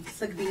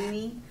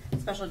Sagbini,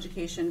 special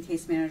education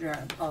case manager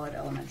at Pollard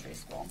Elementary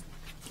School,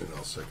 And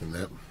I'll second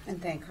that.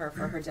 and thank her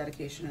for her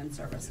dedication and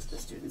service to the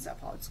students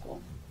at Pollard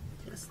School.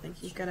 Yes,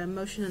 thank you. Got a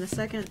motion and a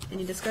second.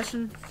 Any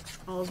discussion?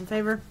 All those in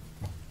favor?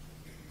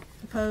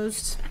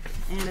 Opposed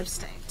and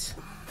abstained.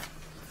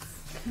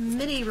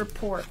 Committee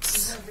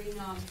reports.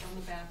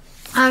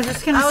 I was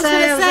just gonna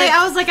say,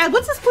 I was like,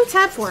 what's this blue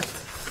tab for?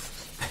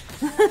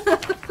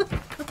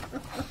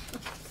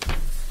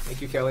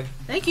 Thank you, Kelly.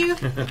 Thank you.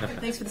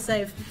 Thanks for the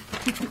save.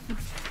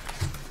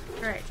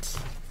 All right.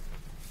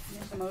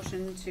 Make a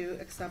motion to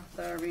accept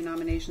the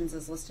renominations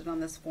as listed on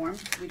this form.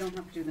 We don't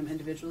have to do them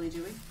individually,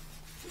 do we?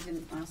 We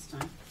didn't last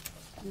time.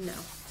 No.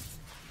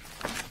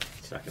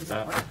 Second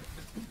that. Yeah,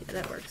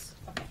 that works.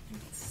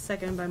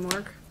 Second by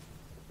Mark.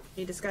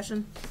 Any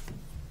discussion?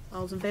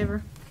 All those in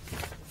favor?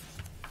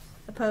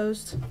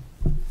 Opposed?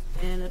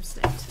 And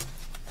abstained.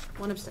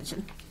 One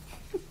abstention.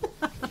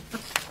 All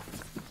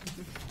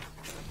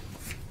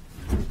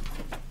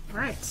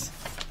right.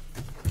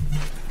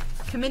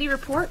 Committee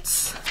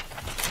reports.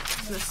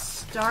 I'm going to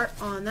start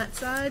on that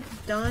side.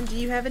 Don, do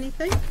you have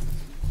anything?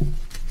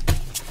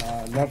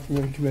 Not from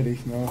the committee,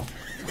 no.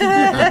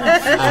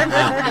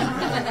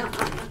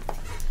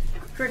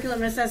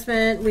 Curriculum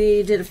assessment,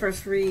 we did a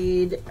first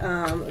read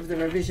of the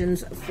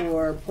revisions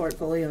for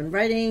portfolio and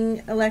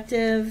writing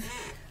elective.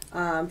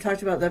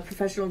 Talked about the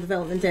professional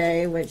development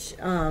day, which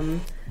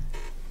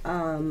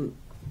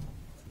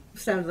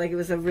sounded like it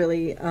was a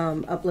really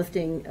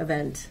uplifting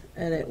event,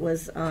 and it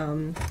was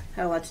had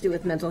a lot to do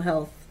with mental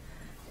health.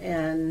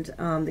 And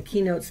the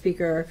keynote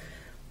speaker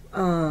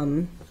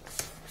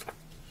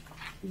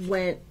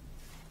went.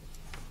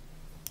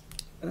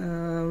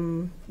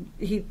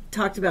 He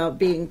talked about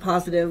being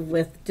positive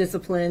with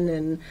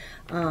discipline,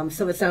 and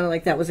so it sounded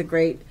like that was a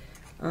great.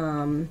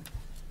 That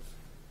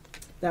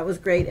was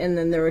great, and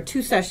then there were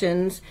 2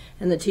 sessions,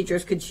 and the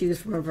teachers could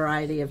choose from a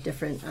variety of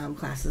different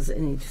classes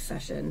in each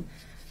session.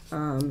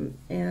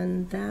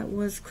 And that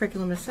was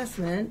curriculum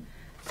assessment,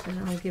 and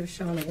I'll give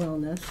Sean a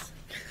wellness.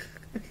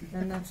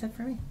 And that's it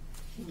for me.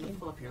 You can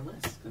pull up your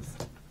list.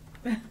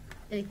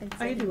 Anything?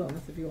 I can do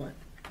wellness if you want.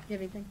 You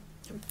have anything?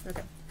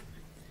 Okay.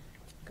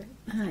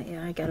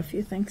 Yeah, I got a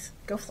few things.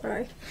 Go for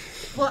it.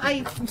 Well,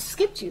 I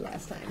skipped you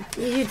last time.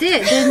 You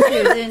did,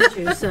 didn't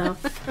you? So,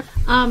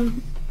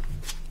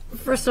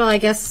 first of all, I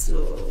guess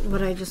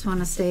what I just want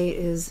to say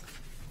is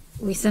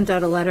we sent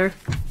out a letter.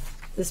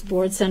 This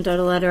board sent out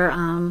a letter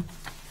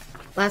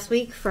last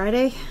week,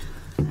 Friday,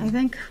 I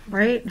think,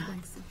 right?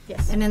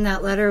 Yes. And in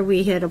that letter,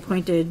 we had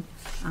appointed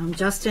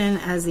Justin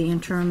as the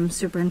interim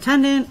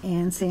superintendent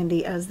and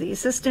Sandy as the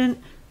assistant.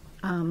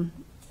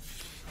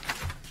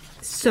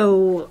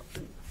 So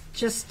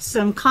just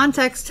some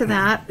context to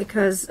that,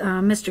 because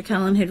Mr.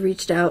 Kellen had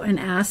reached out and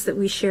asked that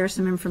we share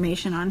some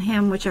information on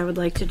him, which I would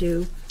like to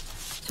do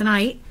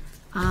tonight,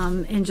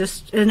 and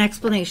just an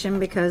explanation,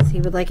 because he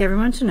would like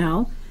everyone to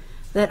know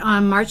that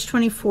on March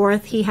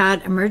 24th, he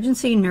had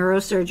emergency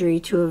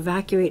neurosurgery to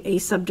evacuate a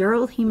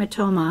subdural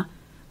hematoma,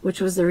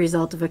 which was the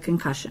result of a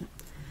concussion.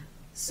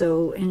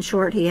 So in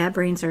short, he had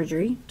brain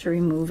surgery to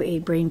remove a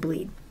brain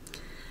bleed.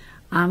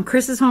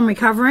 Chris is home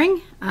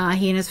recovering.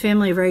 He and his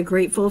family are very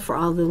grateful for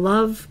all the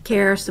love,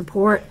 care,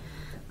 support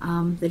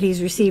that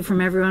he's received from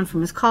everyone,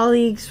 from his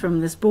colleagues,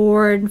 from this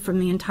board, from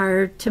the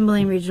entire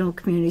Timberlane Regional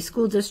Community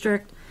School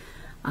District.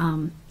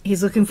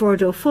 He's looking forward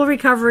to a full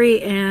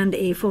recovery and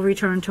a full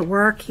return to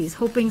work. He's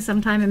hoping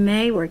sometime in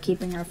May. We're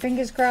keeping our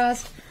fingers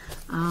crossed.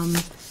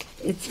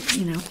 It's,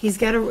 you know, he's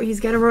got a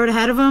road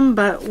ahead of him,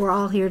 but we're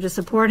all here to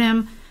support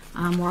him.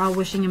 We're all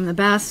wishing him the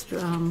best.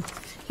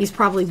 He's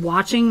probably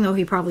watching, though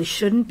he probably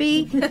shouldn't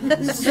be.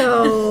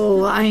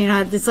 So, I mean,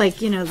 it's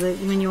like, you know,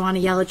 when you want to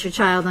yell at your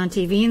child on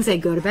TV and say,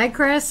 go to bed,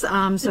 Chris.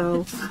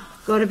 So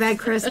go to bed,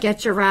 Chris,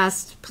 get your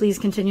rest. Please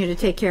continue to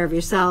take care of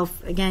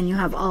yourself. Again, you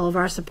have all of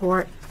our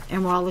support,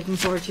 and we're all looking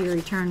forward to your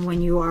return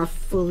when you are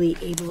fully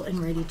able and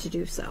ready to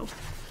do so.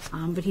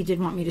 But he did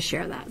want me to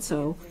share that.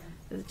 So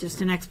just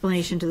an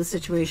explanation to the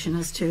situation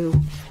as to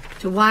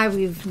why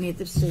we've made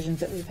the decisions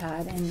that we've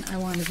had. And I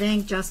want to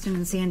thank Justin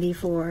and Sandy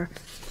for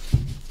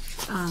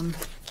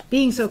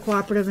being so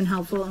cooperative and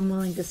helpful and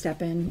willing to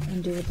step in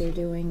and do what they're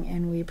doing,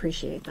 and we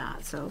appreciate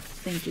that. So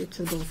thank you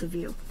to both of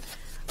you.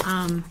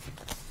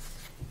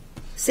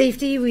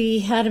 Safety, we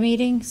had a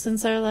meeting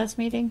since our last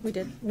meeting. We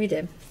did. We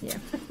did, yeah.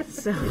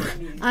 So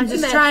I'm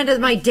just trying to,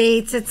 my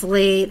dates, it's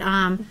late.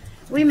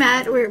 We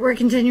met, we're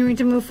continuing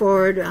to move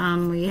forward.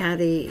 We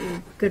had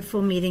a good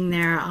full meeting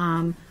there.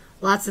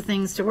 Lots of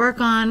things to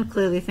work on,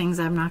 clearly things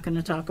I'm not going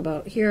to talk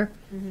about here,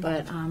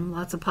 but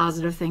lots of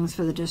positive things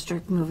for the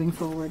district moving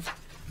forward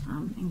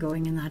and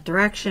going in that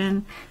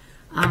direction.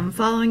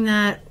 Following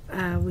that,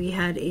 we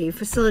had a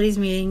facilities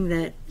meeting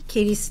that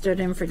Katie stood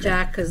in for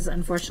Jack because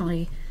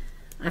unfortunately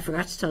I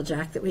forgot to tell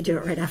Jack that we do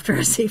it right after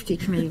our safety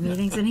committee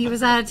meetings, and he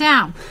was out of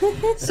town.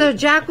 So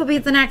Jack will be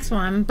at the next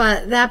one.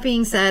 But that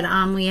being said,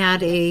 we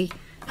had a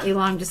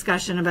long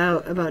discussion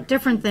about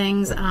different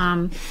things.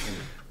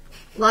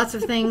 Lots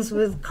of things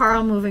with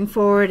Carl moving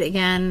forward.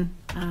 Again,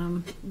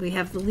 we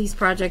have the lease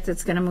project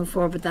that's going to move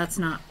forward, but that's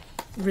not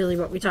really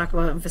what we talk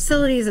about in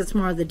facilities. It's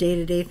more of the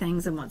day-to-day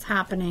things and what's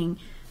happening,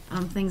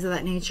 things of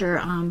that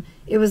nature.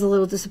 It was a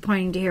little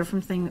disappointing to hear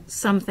from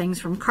some things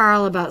from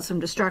Carl about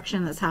some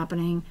destruction that's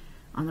happening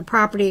on the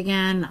property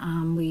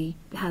again. We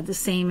had the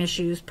same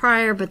issues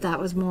prior, but that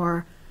was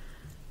more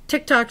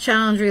TikTok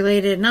challenge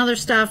related and other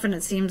stuff, and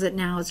it seems that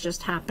now it's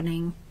just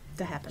happening.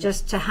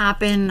 Just to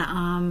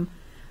happen.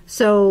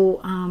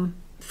 So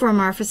from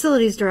our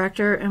facilities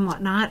director and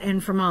whatnot,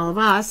 and from all of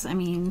us, I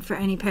mean, for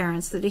any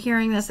parents that are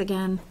hearing this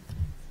again,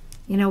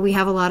 you know, we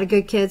have a lot of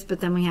good kids, but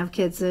then we have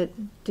kids that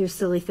do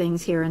silly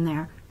things here and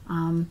there.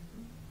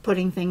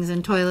 Putting things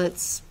in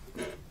toilets,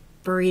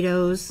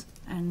 burritos,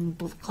 and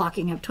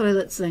clocking up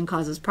toilets then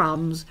causes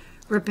problems,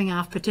 ripping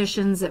off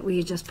petitions that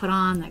we just put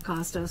on that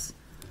cost us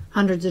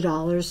hundreds of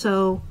dollars.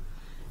 So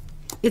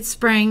it's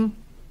spring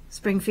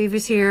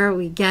fever's here,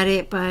 we get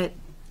it, but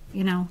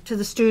you know, to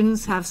the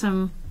students, have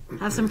some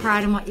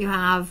pride in what you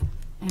have,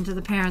 and to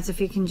the parents, if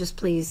you can just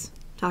please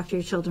talk to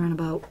your children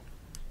about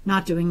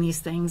not doing these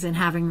things and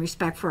having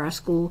respect for our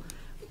school.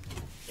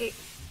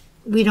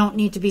 We don't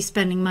need to be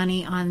spending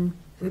money on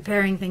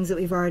repairing things that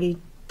we've already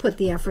put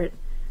the effort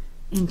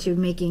into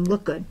making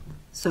look good.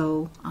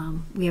 So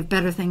we have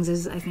better things,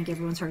 as I think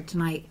everyone's heard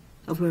tonight,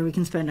 of where we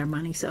can spend our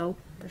money. So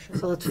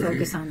let's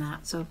focus on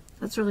that. So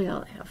that's really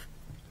all I have.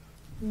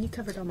 You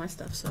covered all my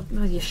stuff, so.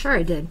 Well, yeah, sure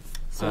I did.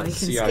 So I can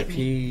skip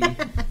me.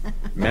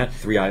 CIP met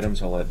 3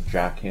 items. I'll let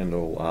Jack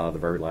handle the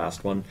very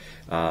last one.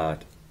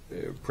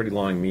 Pretty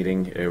long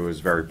meeting. It was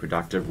very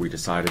productive. We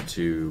decided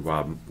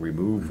to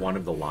remove one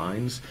of the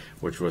lines,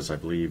 which was, I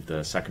believe,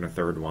 the second or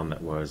third one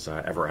that was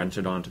ever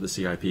entered onto the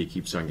CIP. It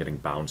keeps on getting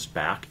bounced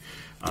back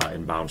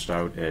and bounced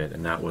out,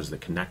 and that was the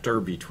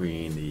connector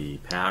between the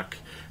PAC,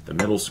 the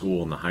middle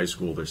school, and the high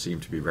school. There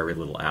seemed to be very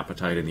little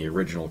appetite, and the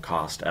original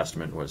cost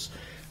estimate was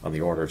on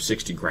the order of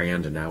 60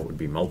 grand, and now it would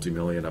be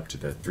multi-million, up to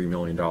the $3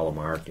 million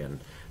mark. And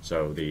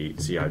so the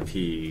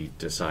CIP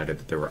decided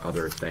that there were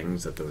other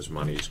things that those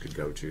monies could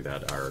go to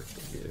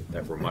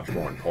that were much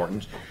more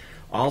important.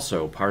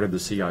 Also, part of the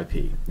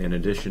CIP, in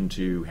addition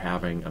to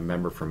having a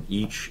member from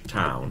each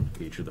town,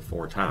 each of the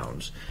 4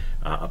 towns,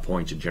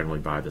 appointed generally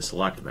by the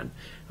selectmen,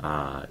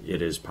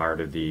 it is part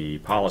of the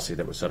policy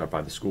that was set up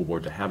by the school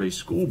board to have a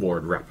school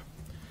board rep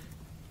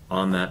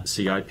on that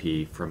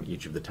CIP from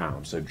each of the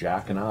towns. So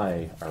Jack and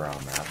I are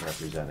on that,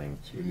 representing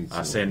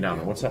Sandown.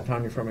 And what's that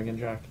town you're from again,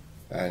 Jack?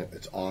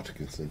 It's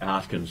Atkinson.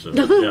 Atkinson.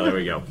 Yeah, there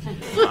we go.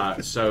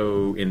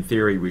 So in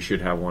theory, we should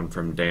have one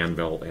from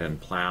Danville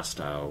and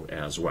Plastow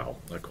as well,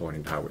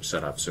 according to how it's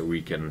set up. So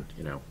we can,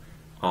 you know,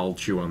 all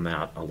chew on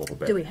that a little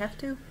bit. Do we have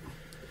to?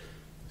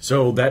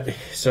 So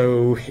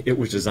it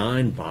was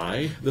designed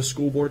by the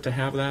school board to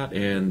have that,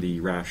 and the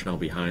rationale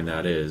behind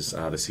that is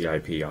the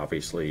CIP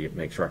obviously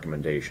makes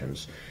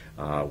recommendations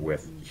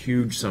with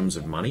huge sums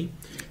of money,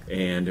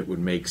 and it would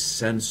make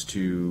sense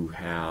to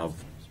have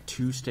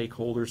 2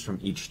 stakeholders from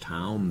each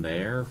town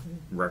there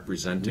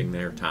representing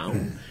their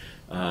town.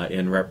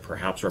 And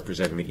perhaps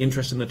representing the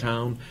interest in the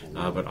town,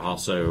 but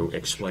also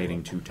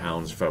explaining to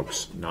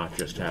townsfolks, not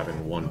just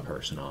having one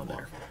person on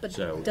there. But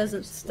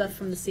doesn't stuff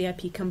from the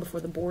CIP come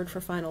before the board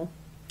for final?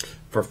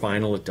 For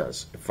final, it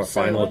does. For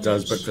final, it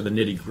does, but for the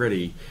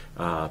nitty-gritty...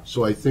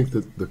 So I think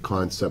that the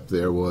concept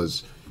there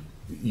was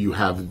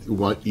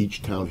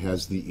each town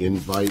has the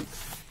invite.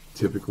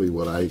 Typically,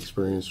 what I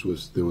experienced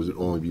was there would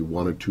only be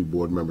 1 or 2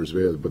 board members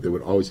available, but there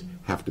would always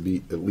have to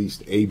be at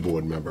least a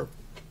board member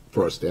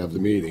for us to have the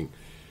meeting.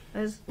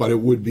 But it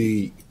would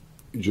be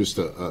just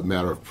a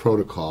matter of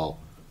protocol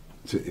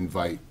to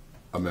invite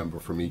a member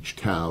from each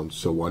town,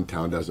 so one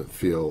town doesn't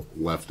feel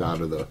left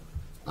out of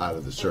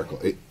the circle.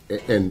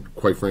 And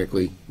quite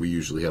frankly, we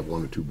usually have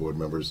 1 or 2 board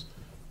members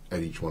at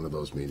each one of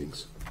those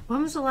meetings.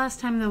 When was the last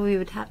time that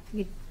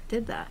we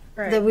did that?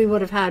 Right. That we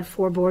would have had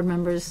 4 board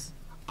members?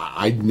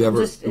 I'd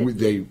never.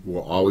 They were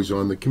always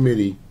on the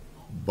committee,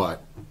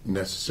 but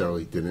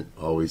necessarily didn't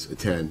always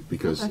attend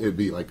because it'd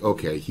be like,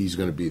 okay, he's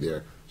going to be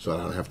there, so I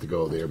don't have to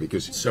go there,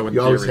 because So in you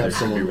always theory, have there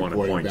should be someone one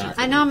reporting appointed. back.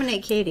 I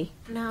nominate Katie.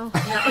 No.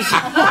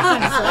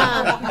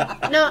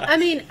 No, I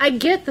mean, I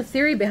get the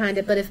theory behind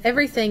it, but if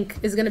everything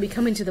is going to be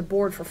coming to the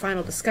board for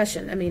final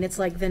discussion, I mean, it's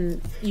like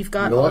then you've You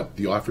got. know what?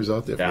 The offer's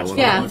out there. That's For anyone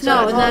who Yeah, wants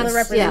no, it. and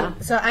that's, yeah.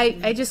 So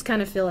I just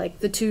kind of feel like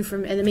the two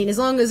from, and I mean, as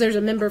long as there's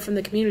a member from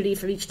the community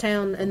from each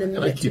town, and then.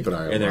 And I keep an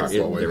eye on And there- Ross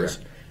while we're there there. is-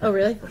 Oh,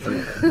 really?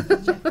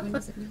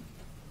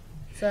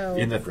 So.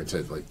 In the Difference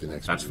is like the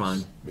next. That's fine.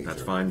 meeting's May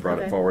That's 3rd. fine. Brought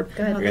Okay. it forward.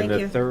 Go ahead. In Thank the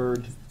you.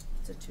 third,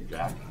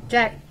 Jack.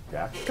 Jack,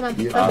 come on.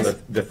 focus.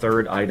 The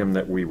third item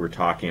that we were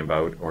talking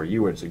about, or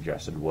you had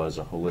suggested, was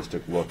a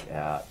holistic look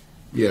at.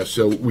 Yeah,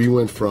 so we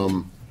went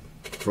from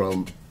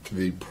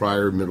the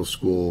prior middle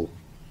school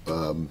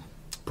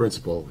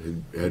principal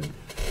had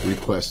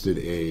requested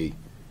a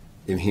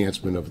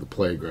enhancement of the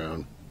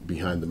playground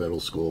behind the middle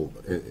school,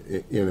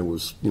 and it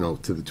was,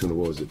 to the tune of,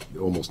 what was it,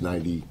 almost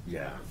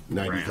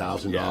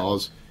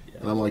 $90,000.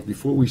 And I'm like,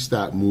 before we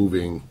start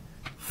moving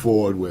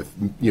forward with,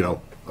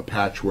 a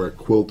patchwork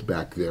quilt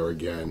back there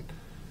again,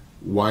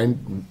 why,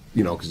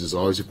 because there's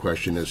always a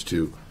question as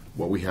to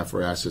what we have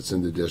for assets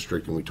in the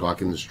district, and we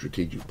talk in the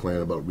strategic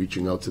plan about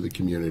reaching out to the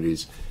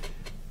communities.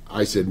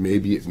 I said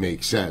maybe it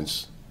makes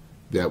sense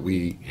that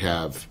we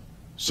have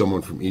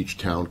someone from each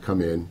town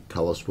come in,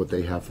 tell us what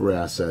they have for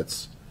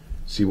assets,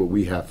 see what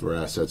we have for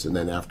assets, and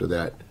then after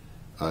that,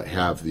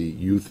 have the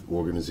youth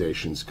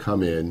organizations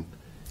come in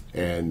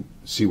and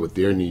see what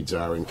their needs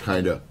are and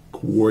kind of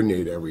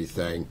coordinate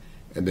everything,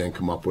 and then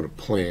come up with a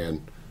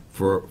plan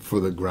for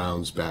the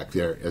grounds back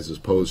there, as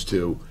opposed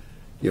to,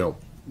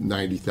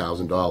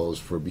 $90,000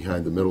 for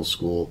behind the middle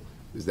school.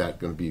 Is that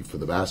going to be for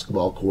the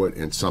basketball court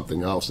and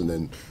something else? And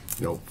then,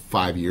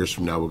 5 years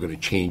from now, we're going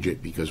to change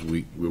it because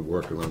we're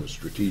working on a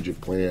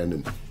strategic plan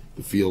and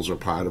the fields are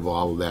part of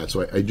all of that.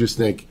 So I just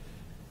think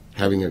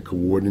having a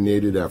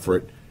coordinated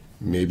effort,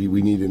 maybe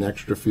we need an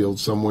extra field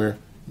somewhere,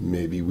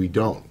 maybe we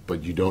don't,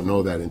 but you don't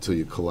know that until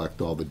you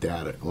collect all the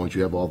data. And once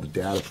you have all the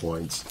data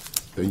points,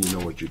 then you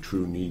know what your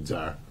true needs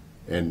are.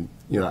 And,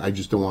 I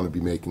just don't want to be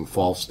making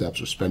false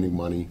steps or spending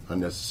money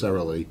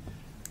unnecessarily.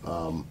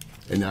 And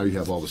now you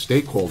have all the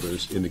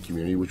stakeholders in the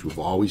community, which we've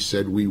always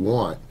said we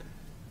want,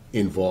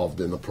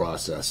 involved in the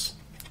process.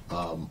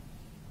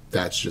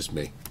 That's just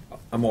me.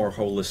 A more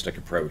holistic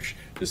approach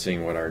to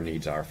seeing what our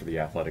needs are for the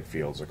athletic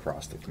fields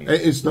across the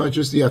community. It's not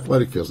just the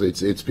athletic fields.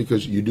 It's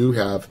because you do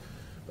have,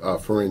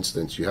 for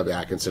instance, you have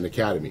Atkinson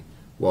Academy.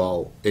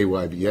 Well,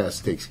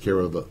 AYBS takes care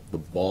of the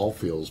ball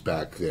fields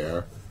back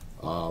there,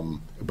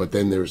 but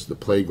then there's the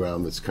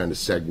playground that's kind of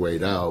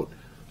segued out.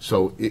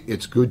 So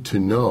it's good to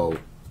know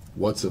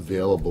what's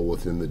available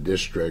within the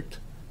district,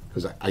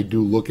 because I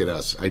do look at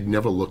us. I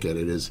never look at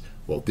it as,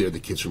 well, they're the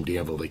kids from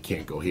Danville, they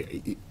can't go here.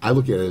 I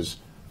look at it as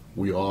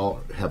we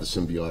all have a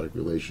symbiotic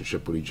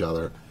relationship with each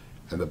other,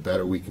 and the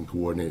better we can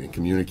coordinate and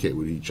communicate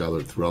with each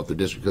other throughout the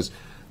district, because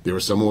there are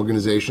some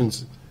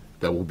organizations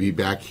that will be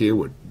back here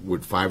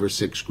with 5 or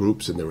 6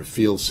 groups, and there are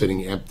fields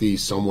sitting empty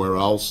somewhere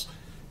else,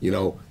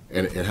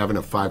 and having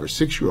a 5 or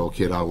 6-year-old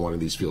kid on one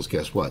of these fields,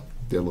 guess what?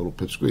 They're little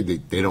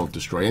pipsqueak. They don't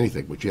destroy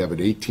anything, but you have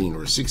an 18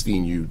 or a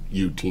 16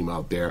 U team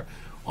out there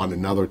on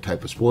another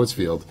type of sports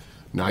field.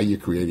 Now you're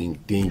creating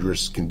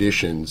dangerous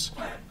conditions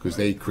because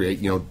they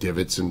create,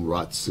 divots and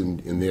ruts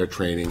in their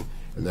training,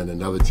 and then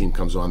another team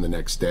comes on the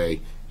next day,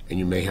 and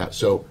you may have.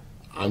 So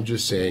I'm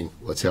just saying,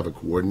 let's have a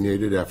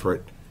coordinated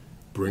effort,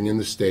 bring in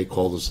the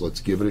stakeholders, let's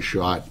give it a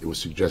shot. It was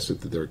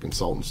suggested that there are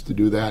consultants to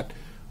do that.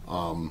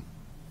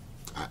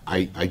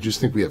 I just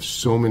think we have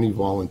so many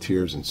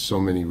volunteers and so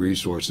many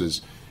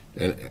resources,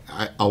 and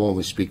I'll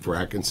only speak for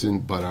Atkinson,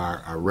 but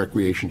our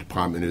recreation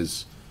department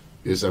is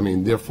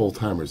they're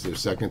full-timers. They're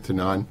second to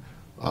none.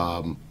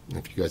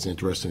 If you guys are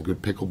interested in a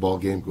good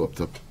pickleball game, go up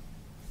to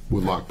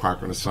Woodlock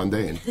Park on a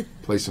Sunday and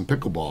play some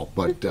pickleball.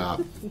 But,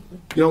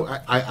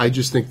 I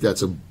just think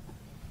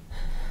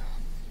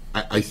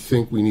I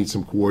think we need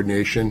some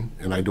coordination,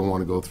 and I don't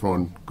want to go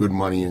throwing good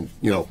money and,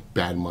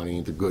 bad money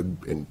into good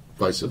and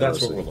vice versa.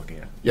 That's what we're looking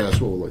at. Yeah,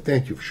 that's what we're looking at.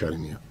 Thank you for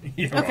shutting me up.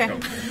 Okay,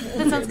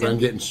 that sounds I'm good.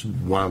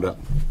 getting wound up.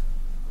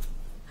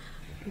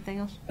 Anything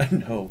else?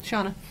 No.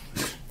 Shauna?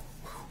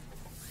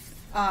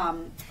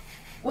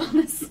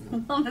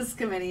 Wellness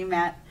committee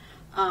met,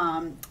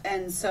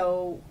 and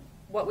so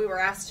what we were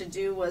asked to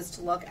do was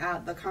to look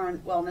at the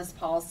current wellness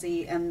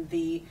policy and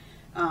the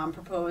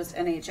proposed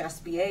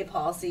NHSBA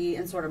policy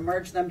and sort of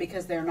merge them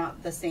because they're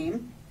not the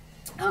same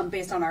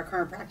based on our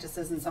current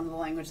practices and some of the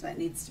language that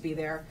needs to be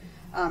there.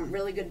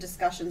 Really good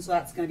discussion, so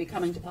that's going to be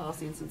coming to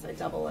policy, and since I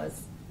double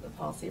as the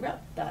policy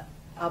rep, that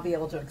I'll be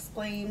able to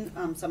explain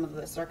some of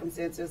the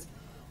circumstances.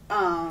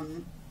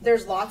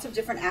 There's lots of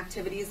different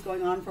activities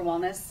going on for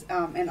wellness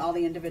in all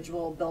the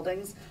individual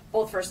buildings,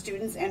 both for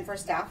students and for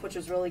staff, which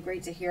was really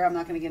great to hear. I'm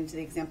not going to get into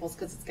the examples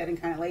because it's getting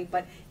kind of late,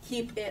 but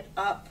keep it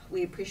up.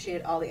 We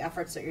appreciate all the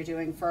efforts that you're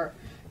doing for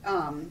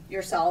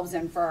yourselves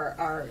and for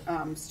our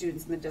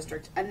students in the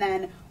district. And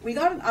then we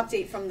got an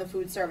update from the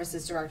food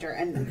services director,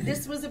 and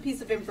this was a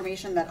piece of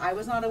information that I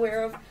was not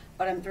aware of,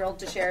 but I'm thrilled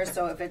to share.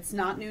 So if it's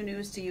not new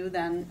news to you,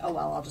 then oh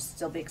well, I'll just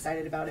still be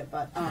excited about it.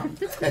 But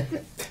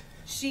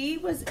she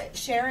was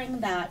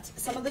sharing that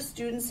some of the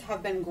students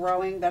have been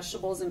growing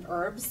vegetables and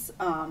herbs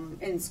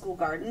in school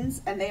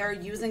gardens, and they are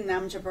using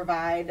them to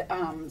provide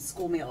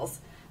school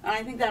meals. And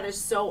I think that is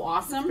so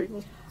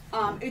awesome.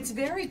 It's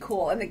very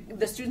cool, and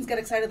the students get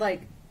excited,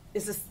 like,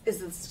 is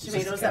this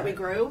tomatoes that we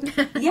grew?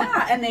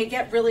 Yeah, and they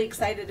get really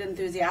excited and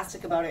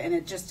enthusiastic about it, and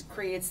it just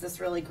creates this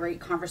really great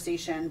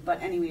conversation.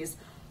 But anyways,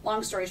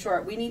 long story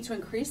short, we need to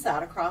increase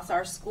that across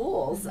our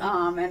schools,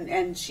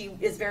 and she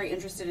is very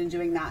interested in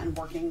doing that and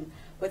working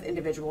with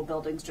individual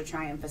buildings to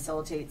try and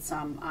facilitate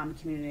some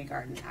community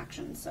garden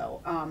action.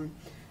 So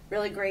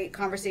really great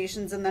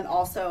conversations, and then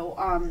also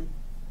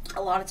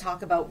a lot of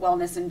talk about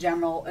wellness in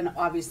general, and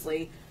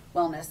obviously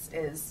wellness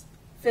is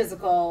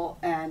physical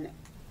and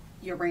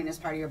your brain is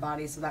part of your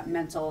body, so that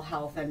mental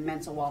health and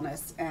mental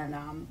wellness.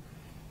 And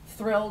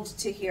thrilled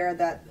to hear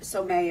that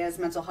May is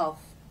Mental Health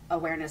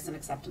Awareness and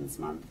Acceptance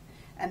Month,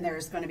 and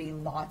there's going to be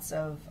lots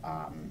of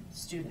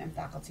student and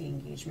faculty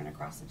engagement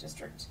across the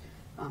district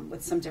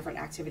with some different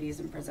activities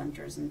and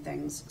presenters and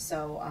things.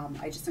 So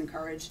I just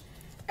encourage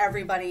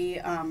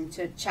everybody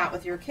to chat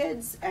with your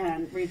kids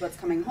and read what's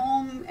coming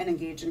home and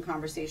engage in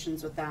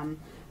conversations with them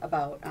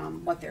about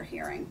what they're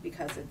hearing,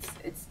 because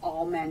it's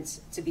all meant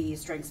to be a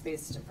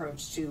strengths-based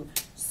approach to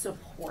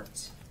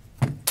support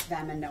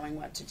them and knowing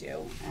what to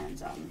do.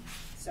 And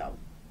so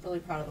really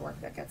proud of the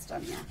work that gets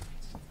done here.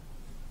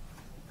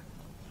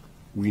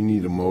 We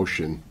need a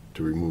motion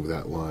to remove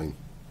that line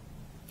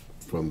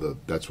from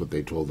that's what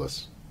they told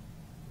us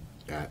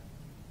at.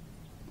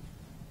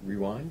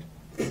 Rewind?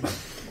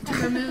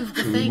 Remove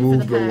the To thing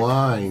remove for the the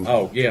line.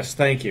 Oh, yes,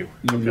 thank you.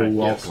 You're Okay,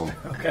 welcome.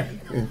 yes. Okay.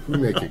 We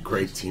make a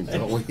great team,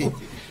 don't we?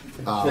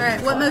 All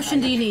right, what motion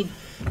do you need?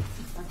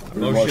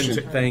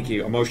 Thank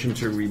you. A motion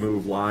to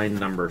remove line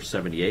number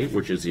 78,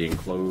 which is the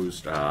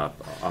enclosed,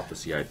 off the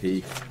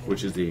CIP,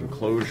 which is the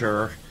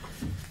enclosure.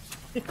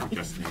 We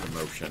just need a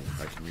motion.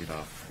 I can read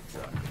off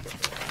exactly what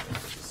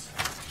that is.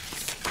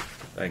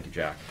 Thank you,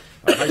 Jack.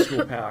 High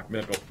school pack,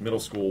 middle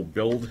school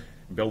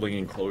building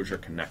enclosure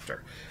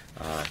connector.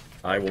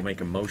 I will make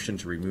a motion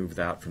to remove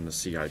that from the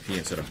CIP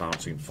instead of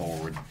bouncing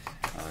forward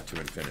to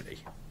infinity.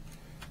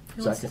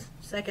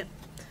 Second.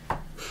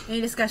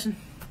 Any discussion?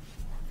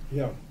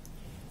 Yeah,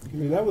 I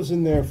mean, that was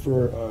in there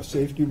for a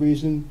safety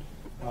reason.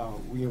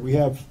 We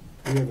have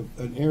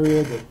an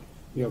area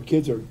that,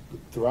 kids are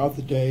throughout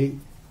the day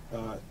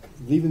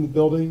leaving the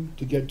building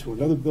to get to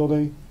another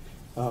building.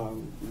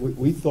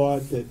 We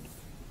thought that,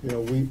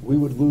 we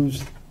would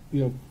lose,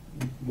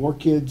 more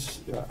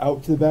kids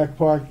out to the back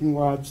parking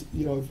lots.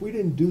 If we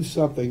didn't do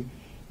something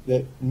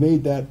that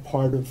made that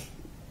part of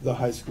the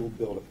high school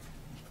building.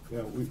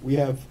 We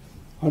have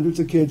hundreds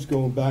of kids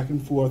going back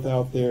and forth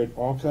out there in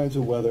all kinds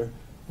of weather.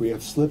 We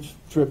have slips,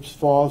 trips,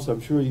 falls. I'm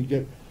sure you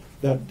get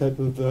that type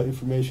of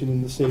information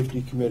in the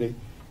safety committee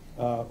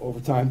over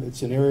time.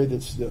 It's an area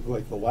that's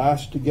like the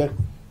last to get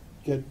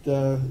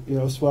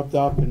swept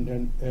up,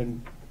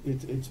 and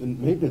it's a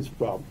maintenance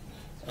problem.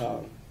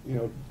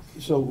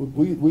 So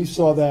we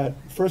saw that.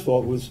 First of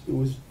all,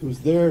 it was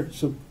there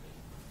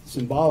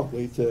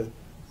symbolically to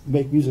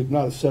make music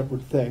not a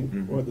separate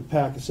thing, or the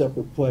pack a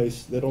separate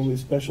place that only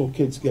special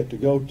kids get to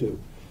go to.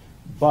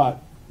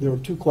 But there were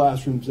 2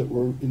 classrooms that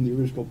were in the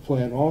original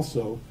plan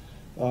also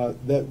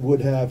that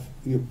would have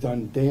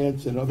done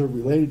dance and other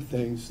related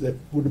things that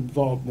would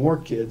involve more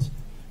kids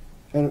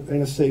and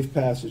a safe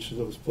passage to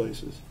those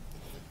places.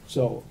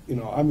 So,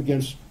 I'm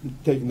against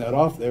taking that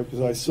off there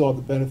because I saw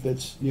the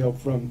benefits,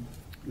 from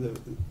the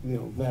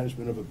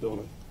management of a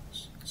building.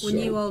 When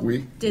you all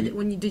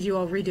did you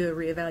all redo a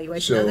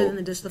reevaluation, other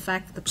than just the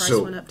fact that the price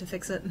went up to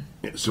fix it?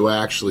 So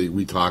actually,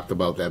 we talked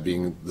about that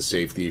being the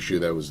safety issue.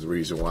 That was the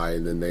reason why,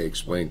 and then they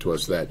explained to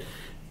us that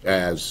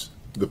as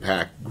the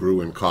pack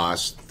grew in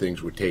cost,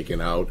 things were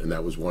taken out, and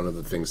that was one of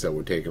the things that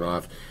were taken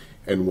off.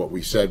 And what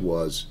we said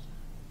was,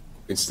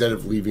 instead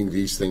of leaving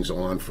these things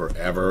on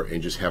forever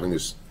and just having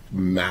this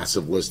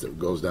massive list that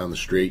goes down the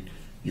street,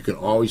 you can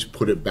always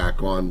put it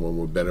back on when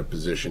we're better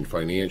positioned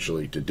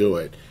financially to do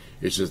it.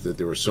 It's just that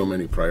there were so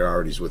many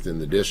priorities within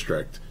the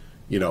district,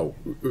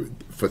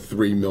 for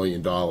 $3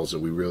 million, are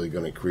we really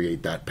going to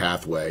create that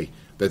pathway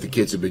that the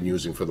kids have been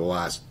using for the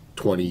last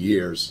 20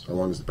 years? How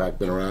long has the pack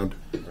been around?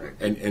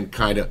 And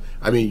kind of,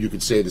 you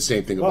could say the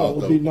same thing about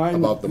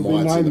the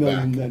mods in the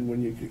back. Then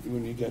when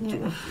you get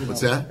to it.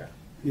 What's that?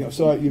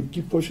 So you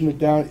keep pushing it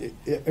down,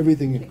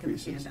 everything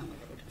increases.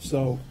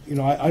 So,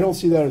 I don't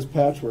see that as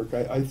patchwork.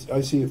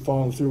 I see it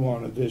following through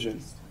on a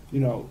vision,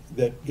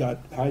 that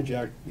got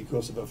hijacked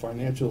because of a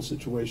financial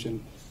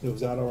situation that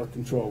was out of our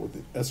control with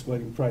the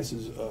escalating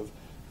prices of,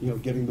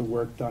 getting the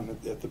work done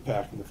at the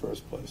PAC in the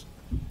first place.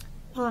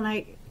 Well,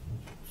 and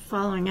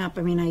following up,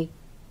 I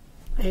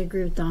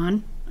agree with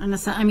Don.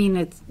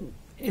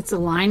 It's a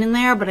line in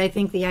there, but I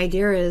think the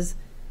idea is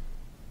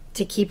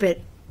to keep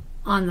it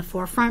on the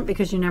forefront,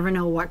 because you never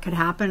know what could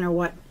happen or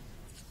what,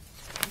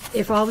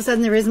 if all of a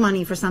sudden there is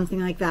money for something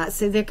like that.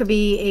 So there could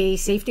be a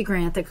safety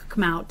grant that could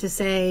come out to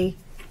say,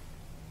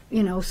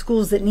 you know,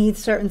 schools that need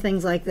certain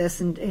things like this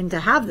and to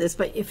have this,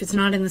 but if it's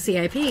not in the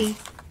CIP,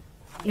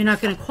 you're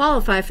not going to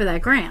qualify for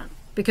that grant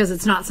because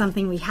it's not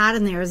something we had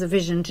in there as a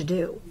vision to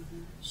do.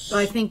 So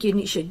I think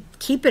you should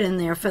keep it in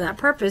there for that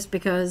purpose,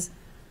 because,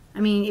 I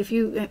mean, if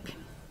you,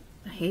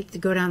 I hate to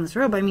go down this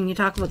road, but I mean, you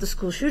talk about the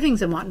school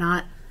shootings and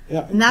whatnot,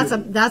 Yeah, and that's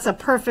a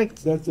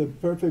perfect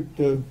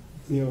you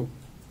know,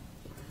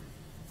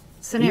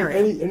 scenario.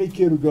 Any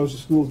kid who goes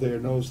to school there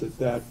knows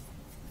that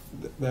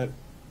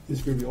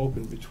is going to be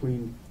open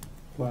between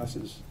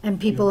classes. And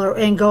people are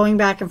and going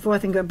back and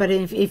forth and go. But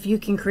if you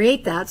can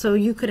create that, so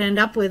you could end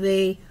up with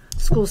a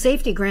school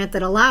safety grant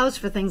that allows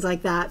for things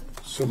like that.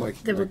 So my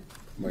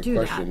do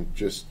question,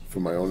 just for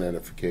my own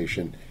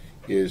edification,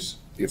 is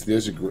if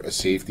there's a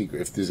safety,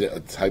 if there's a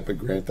type of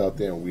grant out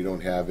there and we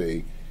don't have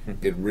it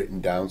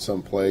written down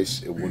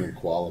someplace, it wouldn't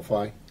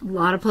qualify? A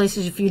lot of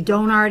places, if you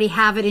don't already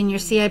have it in your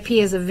CIP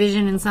as a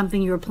vision and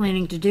something you were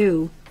planning to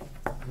do,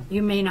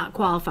 you may not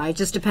qualify. It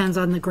just depends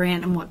on the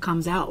grant and what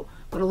comes out.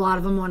 But a lot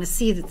of them want to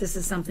see that this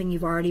is something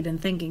you've already been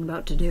thinking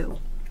about to do.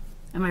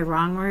 Am I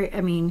wrong? Or I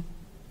mean,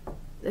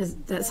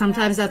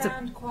 sometimes that's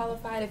round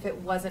qualified if it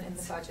wasn't in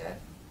the budget.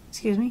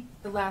 Excuse me?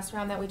 The last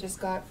round that we just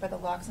got for the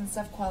locks and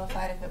stuff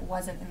qualified if it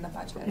wasn't in the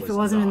budget. If it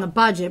wasn't in the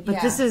budget, but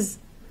Yeah. this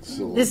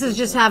is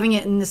just having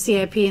it in the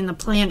CIP and the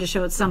plan to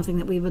show it's something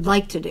that we would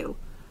like to do.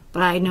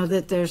 But I know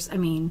that there's,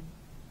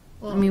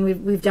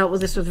 we've dealt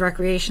with this with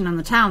recreation on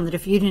the town, that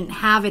if you didn't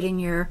have it in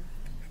your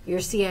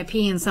CIP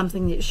and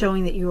something that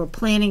showing that you were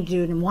planning to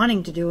do it and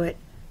wanting to do it,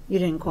 you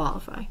didn't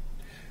qualify.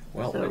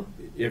 Well, So-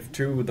 if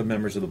two of the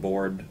members of the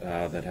board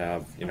that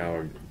have,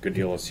 a good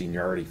deal of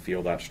seniority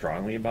feel that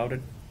strongly about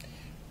it,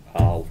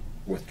 I'll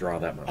withdraw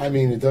that motion.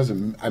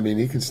 I mean,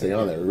 he can stay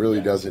on there. It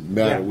really doesn't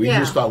matter. Yeah. We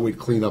just thought we'd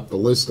clean up the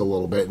list a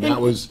little bit, and that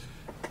was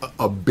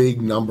a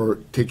big number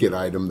ticket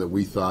item that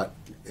we thought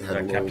had That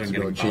a kept little on to no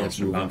getting chance bounced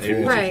moving around. It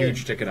was forward. a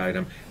huge ticket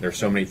item. There's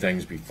so many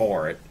things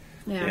before it,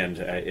 Yeah. and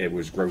it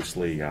was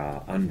grossly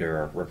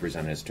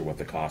underrepresented as to what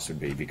the cost would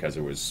be because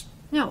it was.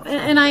 No,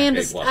 and I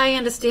A+. I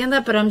understand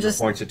that, but I'm just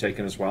Points are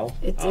taken as well.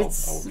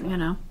 it's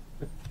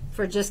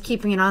for just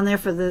keeping it on there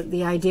for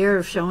the idea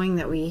of showing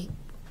that we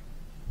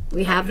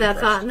have that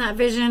thought and that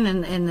vision,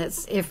 and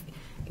it's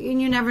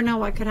and you never know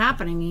what could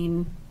happen. I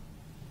mean,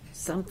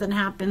 something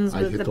happens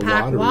I with hit the the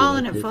pack lottery wall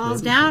and and I it paid for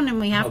falls everything. down and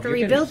we have to you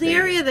can rebuild the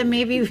expand area, then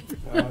maybe you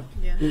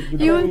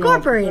Depending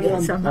incorporate on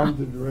it somehow.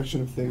 the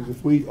direction of things,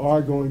 if we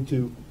are going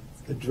to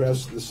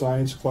address the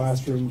science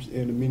classrooms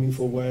in a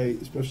meaningful way,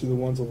 especially the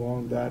ones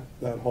along that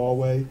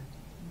hallway,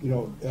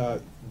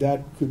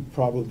 that could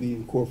probably be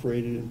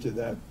incorporated into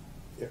that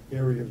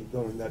area of the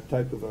building. That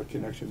type of a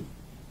connection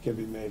can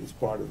be made as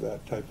part of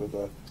that type of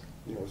a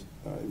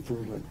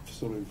improvement,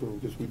 facility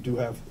improvement, because we do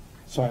have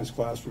science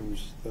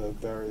classrooms,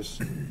 various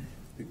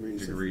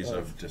degrees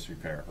of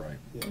disrepair, right?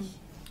 Yes.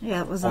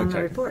 Yeah, it was on the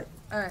Okay. report.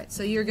 All right,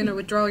 so you're going to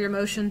withdraw your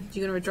motion?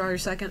 You're going to withdraw your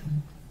second?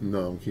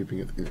 No, I'm keeping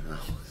it.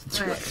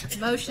 All right,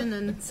 motion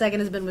and second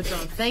has been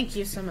withdrawn. Thank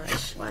you so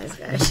much, wise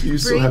guys. You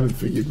still Bree? haven't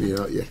figured me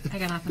out yet. I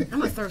got nothing. I'm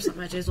going to throw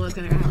something at you is what's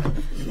going to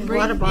happen. Bree,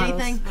 Water bottles.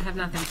 anything? I have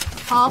nothing.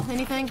 Paul,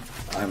 anything?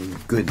 I'm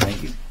good,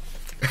 thank you.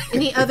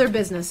 Any other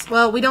business?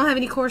 Well, we don't have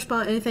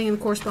anything in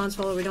correspondence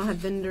folder. We don't have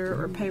vendor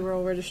or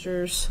payroll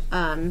registers.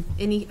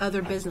 Any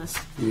other business?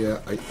 Yeah,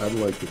 I'd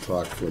like to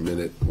talk for a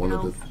minute.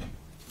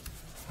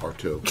 Or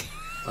two.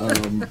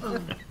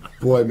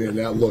 Boy, man,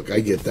 I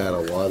get that a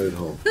lot at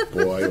home.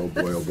 Boy, oh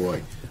boy, oh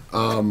boy.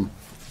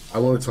 I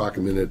want to talk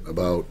a minute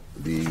about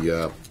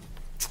the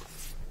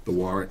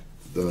warrant,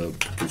 the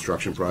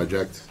construction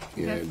project,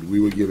 and we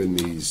were given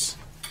these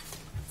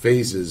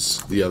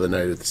phases the other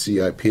night at the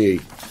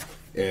CIP,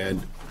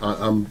 and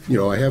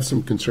I have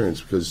some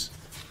concerns because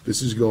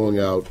this is going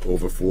out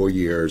over 4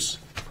 years,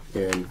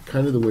 and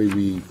kind of the way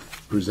we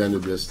presented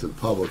this to the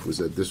public was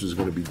that this was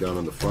going to be done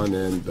on the front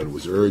end, that it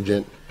was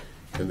urgent,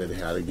 and that it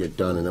had to get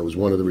done, and that was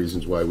one of the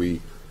reasons why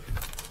we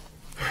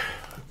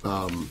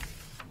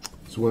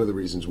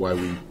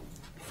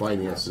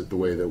financed it the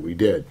way that we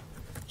did.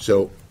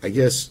 So I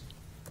guess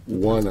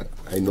one,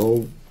 I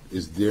know,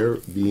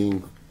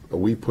 are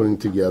we putting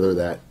together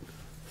that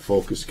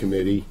focus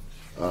committee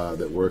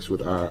that works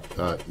with our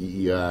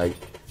EEI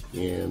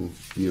and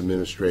the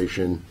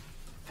administration?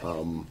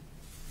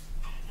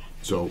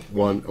 So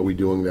one, are we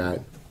doing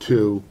that?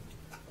 Two,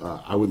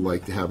 I would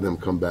like to have them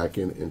come back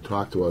in and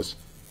talk to us.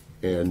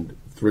 And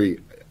three,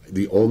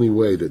 the only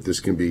way that this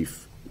can be,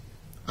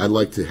 I'd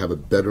like to have a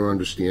better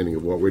understanding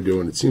of what we're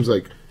doing. It seems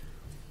like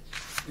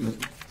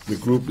the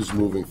group is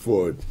moving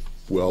forward.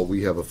 Well,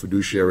 we have a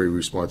fiduciary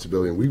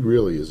responsibility, and we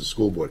really, as a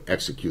school board,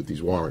 execute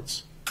these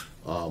warrants.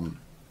 And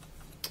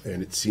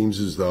it seems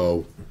as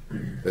though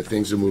that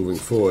things are moving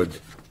forward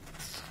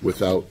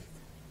without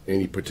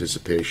any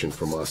participation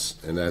from us,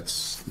 and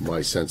that's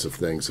my sense of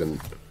things, and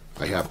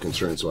I have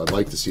concerns. So I'd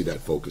like to see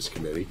that focus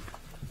committee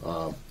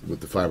with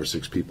the 5 or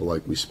 6 people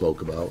like we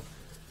spoke about.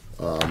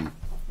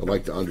 I'd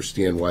like to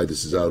understand why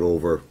this is out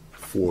over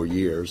 4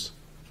 years,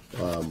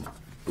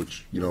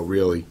 which,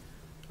 really,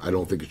 I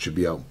don't think it should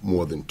be out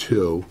more than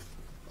 2.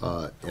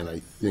 And I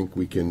think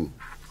we can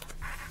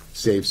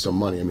save some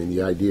money. I mean,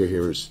 the idea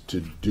here is to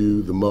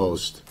do the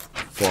most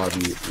for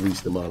the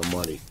least amount of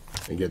money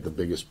and get the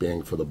biggest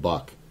bang for the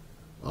buck.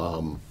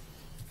 And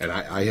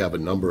I have a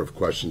number of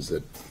questions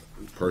that,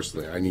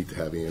 personally, I need to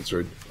have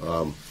answered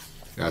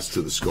as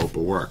to the scope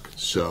of work.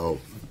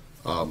 So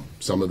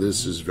some of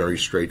this is very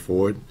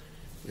straightforward,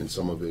 and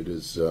some of it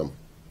is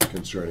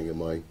concerning in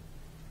my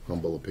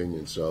humble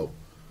opinion. So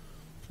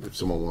if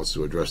someone wants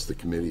to address the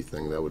committee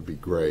thing, that would be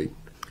great.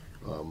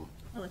 I'll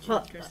let you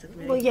address the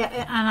committee. Well,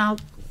 yeah,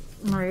 and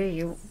Maria,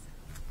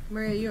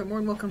 you're more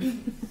than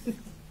welcome.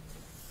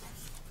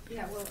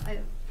 Yeah, well,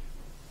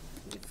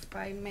 if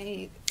I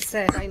may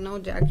say, I know,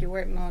 Jack, you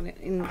were not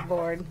in the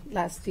board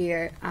last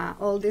year.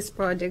 All these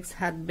projects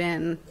had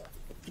been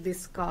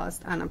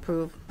discussed and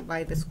approved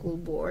by the school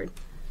board.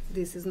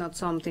 This is not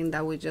something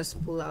that we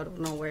just pull out of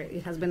nowhere.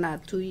 It has been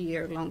a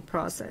 2-year-long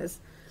process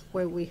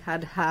where we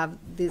had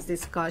these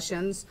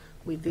discussions.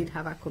 We did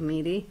have a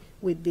committee.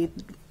 We did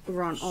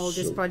run all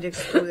these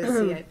projects through the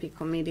CIP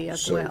committee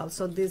as well.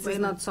 So this is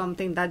not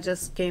something that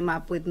just came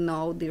up with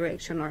no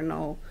direction or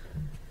no.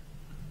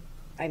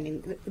 I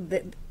mean,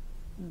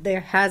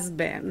 there has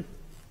been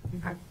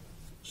a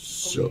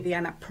committee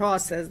and a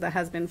process that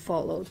has been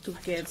followed to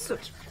get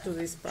to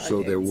this project.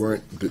 So there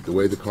weren't, the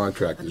way the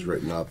contract is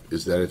written up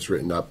is that it's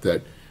written up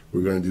that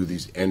we're going to do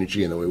these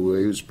energy, and the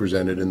way it was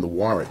presented in the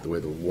warrant, the way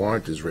the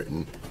warrant is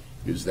written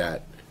is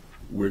that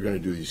we're going to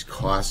do these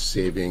cost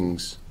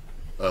savings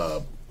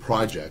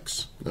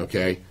projects,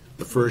 okay?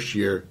 The first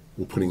year,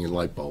 we're putting in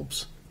light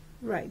bulbs.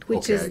 Right,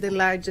 which is the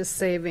largest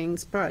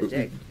savings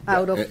project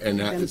out of and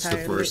that's the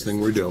first thing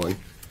we're doing.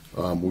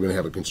 We're going to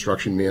have a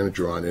construction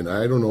manager on, and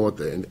I don't know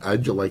and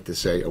I'd like to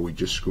say, are we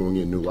just screwing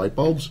in new light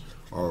bulbs,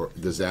 or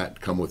does that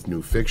come with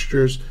new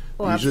fixtures?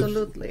 Oh,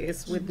 absolutely.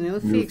 It's with new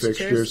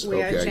fixtures.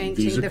 We are changing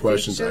These are the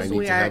questions fixtures. I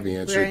need to have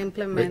answered. We are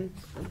implementing.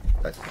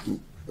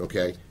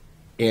 Okay,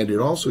 and it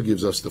also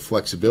gives us the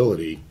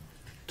flexibility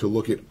to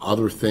look at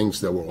other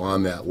things that were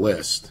on that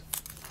list,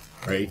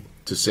 right?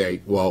 To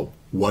say, well,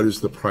 what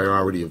is the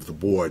priority of the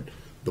board?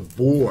 The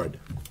board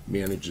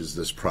manages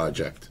this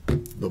project.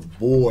 The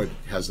board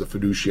has the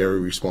fiduciary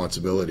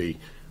responsibility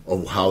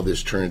of how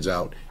this turns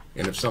out.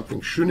 And if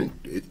something shouldn't,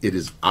 it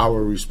is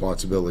our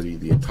responsibility,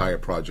 the entire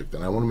project.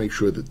 And I want to make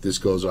sure that this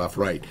goes off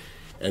right.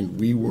 And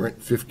we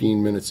weren't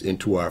 15 minutes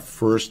into our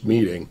first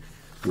meeting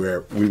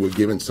where we were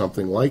given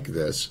something like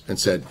this and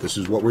said, this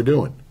is what we're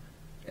doing.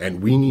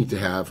 And we need to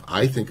have,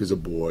 I think as a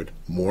board,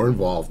 more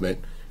involvement.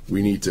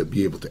 We need to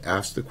be able to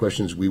ask the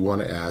questions we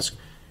want to ask.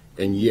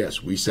 And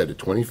yes, we set a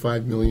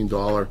 $25 million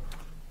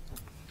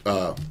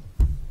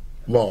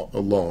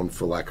loan,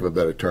 for lack of a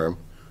better term,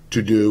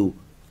 to do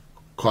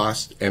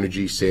cost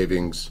energy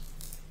savings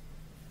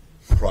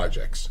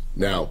projects.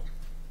 Now,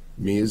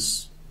 me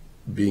as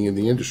being in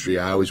the industry,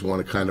 I always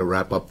want to kind of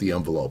wrap up the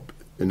envelope.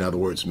 In other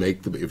words,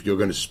 if you're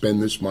going to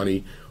spend this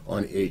money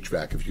on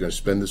HVAC, if you're going to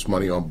spend this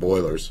money on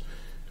boilers,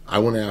 I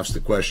want to ask the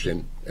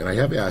question, and I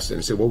have asked it,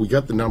 and I said, well, we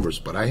got the numbers,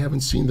 but I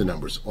haven't seen the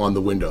numbers on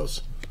the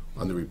windows,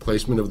 on the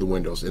replacement of the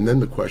windows. And then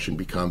the question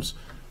becomes,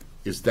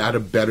 is that a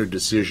better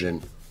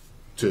decision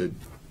to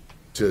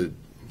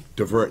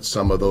divert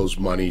some of those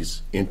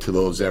monies into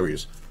those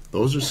areas?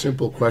 Those are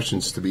simple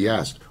questions to be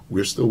asked.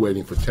 We're still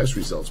waiting for test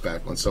results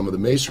back on some of the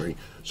masonry,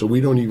 so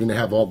we don't even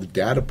have all the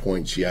data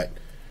points yet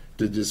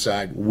to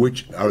decide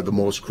which are the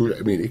most crucial.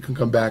 I mean, it can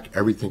come back,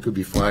 everything could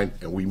be fine,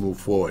 and we move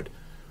forward.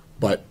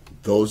 But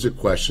those are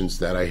questions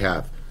that I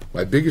have.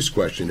 My biggest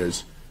question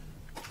is,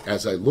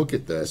 as I look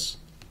at this,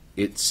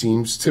 it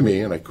seems to me,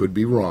 and I could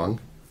be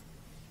wrong,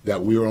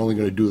 that we are only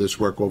going to do this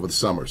work over the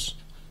summers.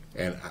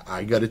 And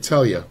I got to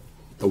tell you,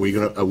 are we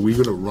going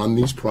to run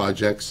these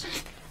projects?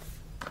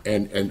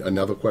 And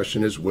another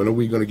question is, when are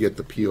we going to get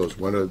the POs?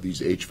 When are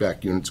these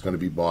HVAC units going to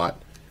be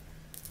bought?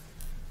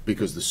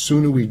 Because the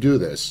sooner we do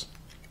this,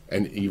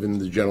 and even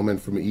the gentleman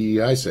from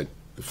EEI said,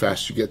 the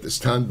faster you get this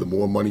done, the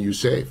more money you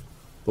save.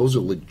 Those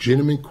are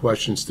legitimate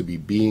questions to be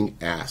being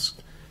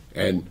asked.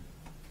 And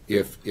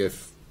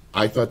if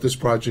I thought this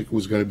project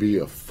was going to be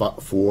a 4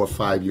 or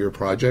 5 year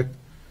project,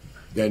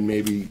 then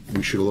maybe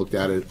we should have looked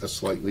at it a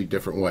slightly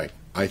different way.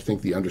 I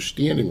think the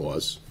understanding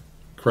was,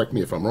 correct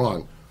me if I'm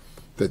wrong,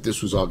 that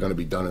this was all going to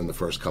be done in the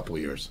first couple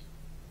of years.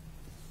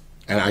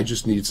 And I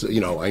just need,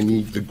 I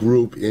need the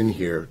group in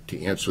here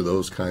to answer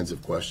those kinds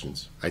of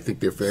questions. I think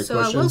they're fair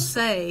questions. So I will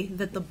say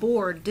that the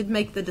board did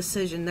make the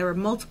decision. There were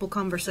multiple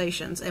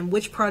conversations, and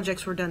which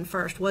projects were done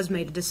first was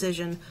made a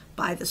decision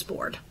by this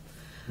board.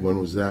 When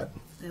was that?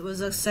 It was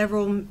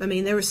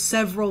there were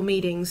several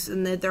meetings,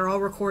 and they're all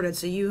recorded,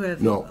 so you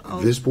have... No,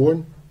 this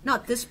board?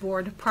 Not this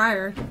board,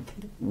 prior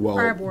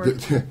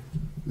board.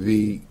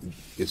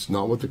 It's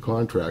not what the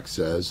contract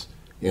says,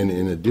 and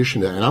in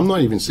addition to that, and I'm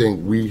not even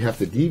saying we have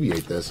to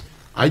deviate this,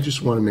 I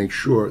just want to make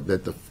sure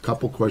that the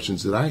couple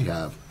questions that I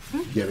have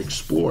get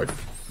explored.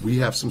 We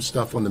have some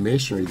stuff on the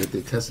masonry that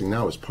they're testing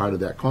now as part of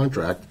that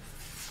contract,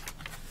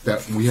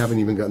 that we haven't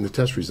even gotten the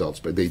test results,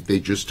 but they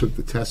just took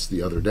the test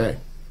the other day.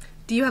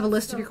 Do you have a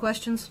list of your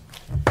questions?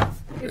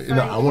 No,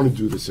 I want to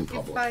do this in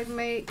public.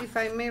 If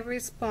I may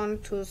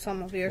respond to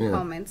some of your Yeah.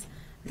 comments.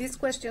 These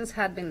questions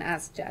had been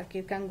asked, Jack.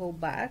 You can go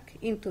back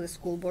into the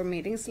school board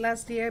meetings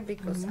last year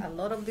because a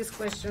lot of these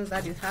questions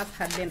that you have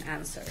had been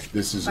answered.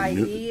 This is a by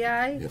new-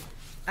 EI yeah.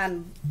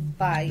 and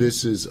by.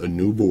 This is a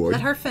new board.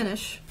 Let her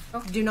finish.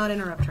 Do not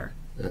interrupt her.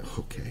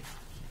 Okay.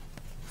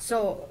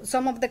 So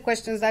some of the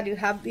questions that you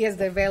have, yes,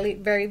 they're very,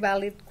 very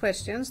valid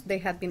questions. They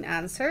had been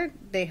answered.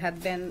 They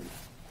had been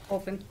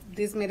open.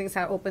 These meetings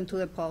are open to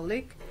the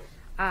public.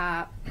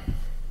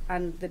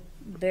 And the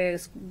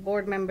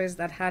board members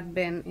that had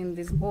been in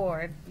this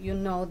board, you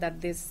know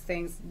that these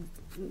things,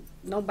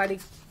 nobody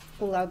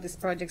pull out these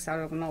projects out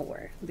of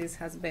nowhere. This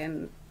has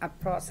been a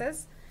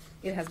process.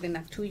 It has been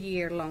a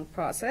 2-year-long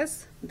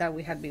process that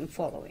we have been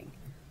following.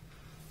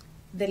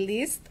 The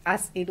list,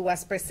 as it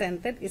was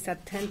presented, is a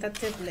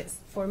tentative list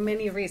for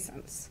many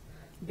reasons.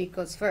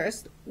 Because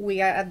first,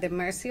 we are at the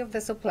mercy of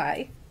the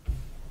supply.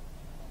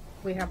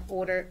 We have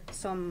ordered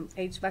some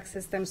HVAC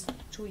systems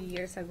 2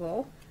 years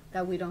ago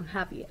that we don't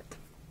have yet.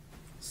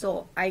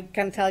 So I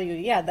can tell you,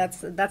 yeah,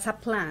 that's a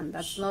plan.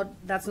 That's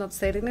not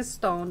set in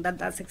stone.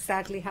 That's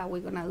exactly how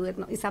we're gonna do it.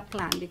 No, it's a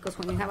plan because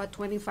when you have a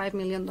 $25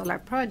 million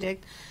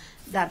project,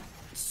 that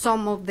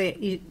some of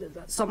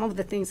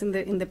the things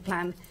in the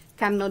plan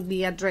cannot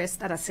be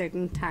addressed at a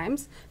certain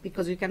times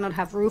because you cannot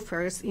have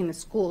roofers in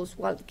schools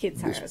while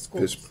kids are at school.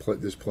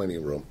 There's plenty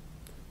of room.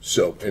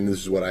 So, and this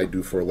is what I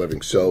do for a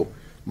living. So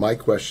my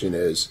question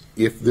is,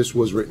 if this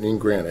was written in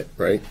granite,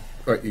 right?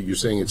 You're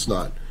saying it's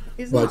not.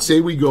 But say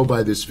we go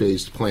by this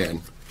phased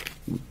plan,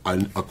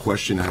 a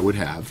question I would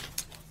have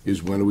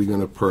is when are we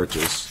going to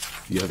purchase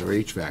the other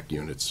HVAC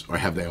units? Or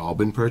have they all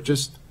been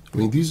purchased? I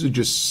mean, these are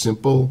just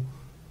simple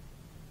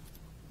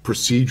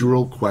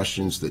procedural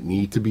questions that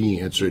need to be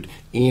answered.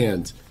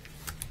 And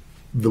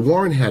the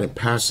warrant hadn't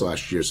passed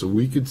last year, so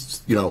we could,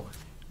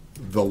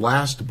 the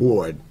last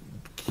board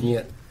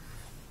can't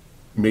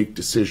make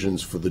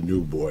decisions for the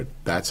new board.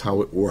 That's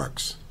how it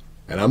works.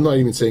 And I'm not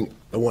even saying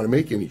I want to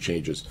make any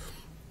changes.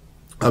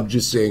 I'm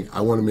just saying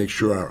I want to make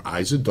sure our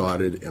I's are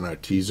dotted and our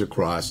T's are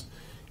crossed,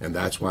 and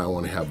that's why I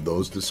want to have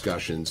those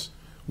discussions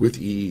with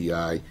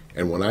EEI.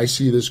 And when I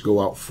see this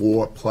go out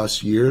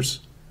 4+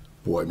 years,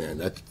 boy, man,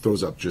 that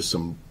throws up just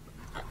some.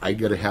 I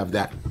got to have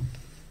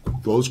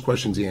those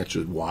questions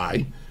answered.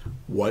 Why?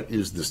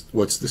 What's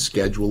the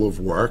schedule of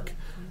work?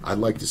 I'd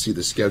like to see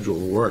the schedule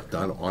of work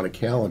done on a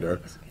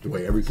calendar, the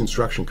way every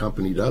construction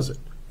company does it.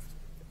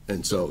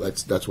 And so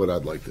that's what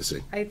I'd like to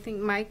see. I think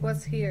Mike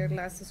was here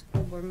last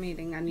school board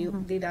meeting and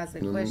you did ask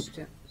the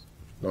question.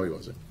 No, he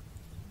wasn't.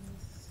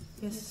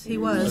 Yes, he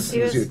was.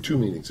 He was here 2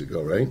 meetings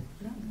ago, right?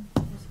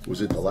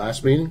 Was it the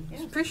last meeting?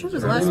 Pretty sure it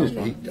was the last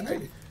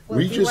meeting.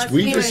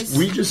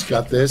 We just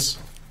got this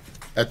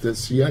at the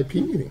CIP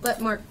meeting. Let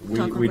Mark We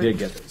talk did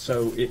get it.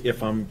 So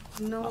if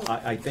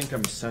I think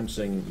I'm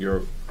sensing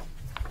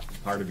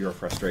part of your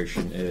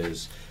frustration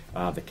is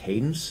the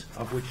cadence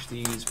of which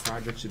these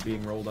projects are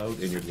being rolled out,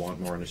 and you'd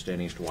want more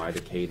understanding as to why the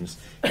cadence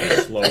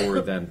is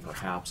slower than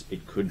perhaps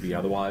it could be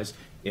otherwise,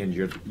 and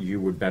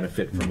you would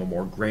benefit from a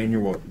more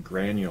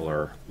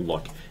granular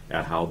look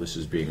at how this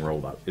is being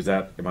rolled out.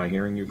 Am I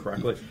hearing you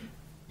correctly?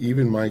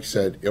 Even Mike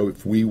said,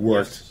 if we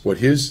worked, what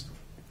his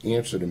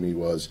answer to me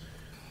was,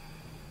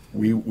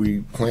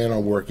 we plan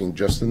on working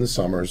just in the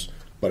summers,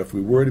 but if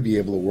we were to be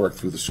able to work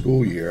through the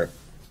school year,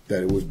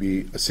 that it would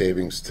be a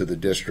savings to the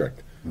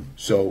district.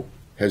 So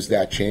has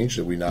that changed?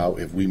 Have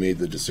we made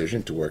the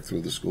decision to work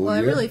through the school year? Well,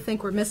 I really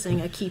think we're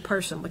missing a key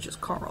person, which is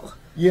Carl.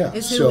 Yeah.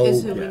 Is who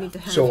we need to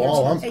have. So here.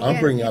 all I'm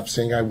bringing up,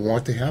 saying I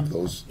want to have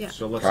those, Yeah.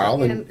 So let's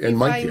Carl and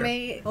Mike If I here.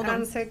 may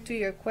answer to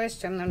your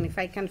question, and if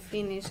I can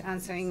finish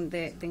answering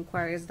the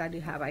inquiries that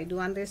you have, I do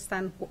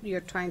understand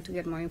you're trying to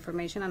get more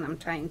information, and I'm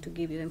trying to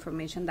give you the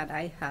information that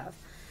I have.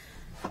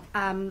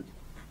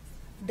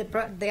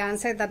 The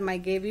answer that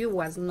Mike gave you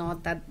was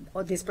not that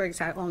these projects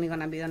are only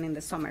going to be done in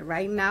the summer.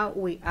 Right now,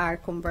 we are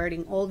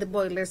converting all the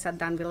boilers at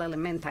Danville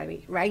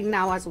Elementary. Right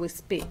now, as we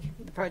speak,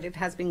 the project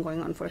has been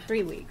going on for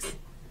 3 weeks.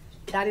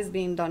 That is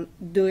being done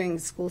during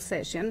school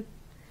session.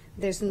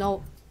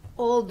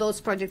 All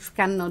those projects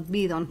cannot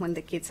be done when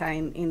the kids are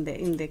in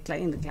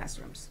the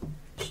classrooms.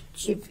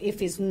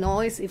 If it's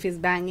noise, if it's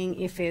banging,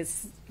 if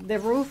it's the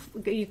roof,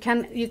 you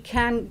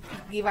can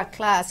give a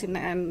class, and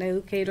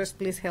educators,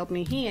 please help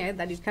me here,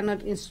 that you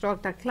cannot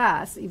instruct a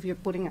class if you're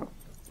putting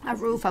a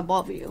roof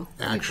above you.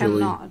 Actually, you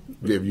cannot.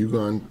 have you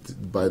gone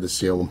by the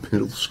Salem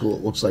Middle School?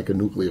 It looks like a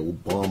nuclear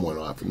bomb went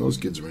off, and those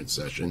kids are in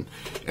session.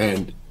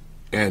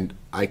 And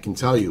I can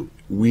tell you,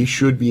 we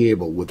should be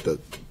able, with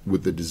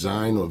the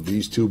design of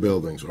these 2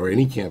 buildings, or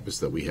any campus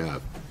that we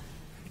have,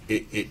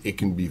 it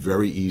can be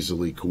very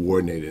easily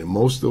coordinated. And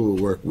most of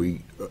the work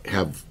we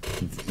have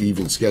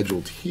even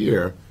scheduled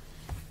here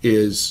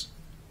is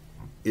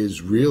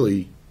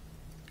really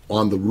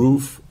on the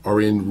roof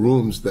or in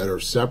rooms that are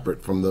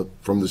separate from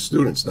the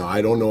students. Now,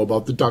 I don't know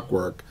about the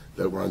ductwork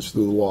that runs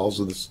through the walls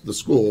of the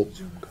school,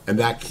 and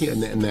that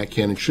can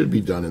and should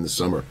be done in the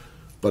summer.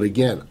 But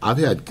again, I've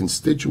had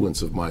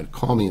constituents of mine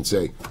call me and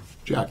say,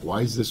 Jack,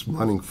 why is this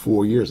running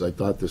 4 years? I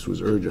thought this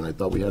was urgent. I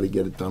thought we had to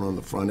get it done on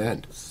the front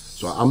end.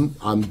 So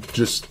I'm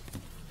just,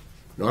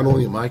 not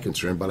only am I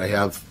concerned, but I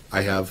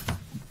have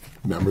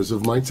members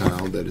of my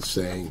town that is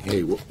saying,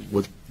 hey,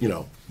 what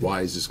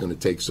why is this going to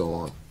take so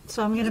long?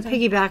 So I'm going to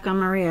piggyback on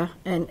Maria,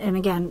 and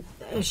again,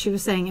 as she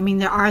was saying, I mean,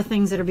 there are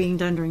things that are being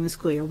done during the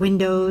school year.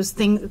 Windows,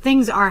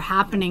 things are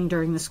happening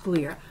during the school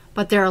year,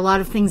 but there are a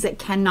lot of things that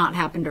cannot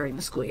happen during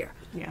the school year.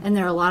 Yeah. And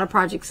there are a lot of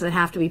projects that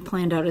have to be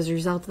planned out as a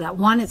result of that.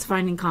 One, it's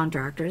finding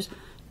contractors.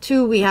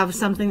 Two, we have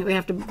something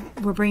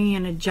that we're bringing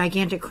in a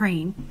gigantic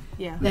crane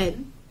Yeah. that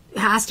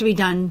has to be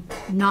done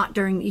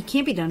it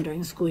can't be done during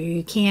the school year.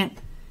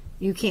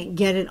 You can't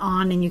get it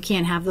on, and you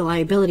can't have the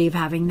liability of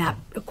having that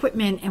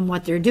equipment and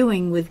what they're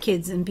doing with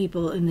kids and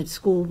people in the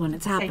school when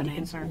it's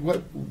happening.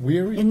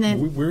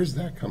 Where is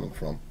that coming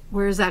from?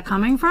 Where is that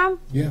coming from?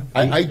 Yeah,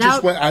 I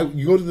just went.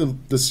 You go to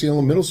the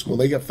Salem Middle School.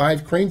 They got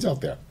 5 cranes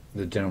out there.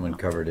 The gentleman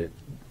covered it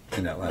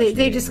in that last They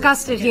meeting.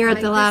 discussed it here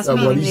at the last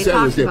meeting. What he They said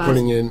talked was they're about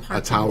putting it. in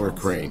a tower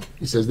crane.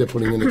 He says they're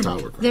putting in a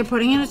tower crane. They're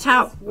putting in a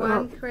tower.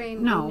 One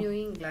crane no. in New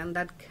England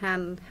that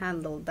can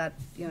handle that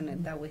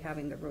unit that we have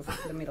in the roof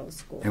of the middle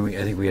school. And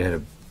I think we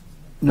had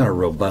not a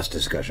robust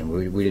discussion.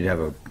 We did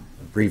have a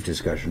brief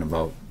discussion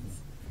about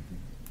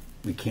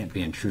we can't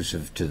be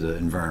intrusive to the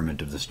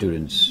environment of the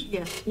students.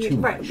 Yes, too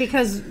right, much.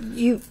 because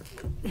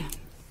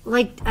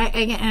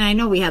and I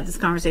know we had this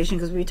conversation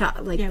because we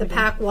talked, the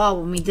pack wall,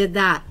 when we did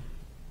that,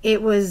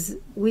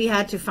 we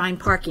had to find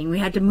parking, we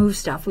had to move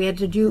stuff, we had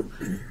to do,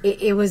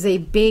 it was a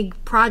big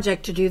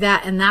project to do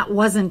that, and that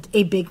wasn't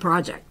a big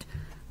project.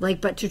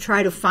 But to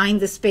try to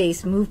find the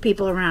space, move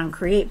people around,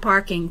 create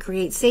parking,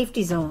 create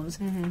safety zones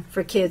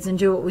for kids, and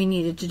do what we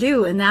needed to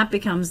do, and that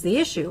becomes the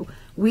issue.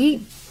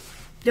 We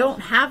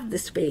don't have the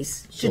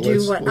space to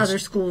do what other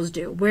schools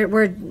do.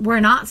 We're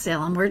not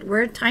Salem.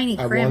 We're a tiny,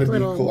 I cramped want to be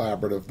little.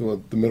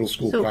 collaborative. The middle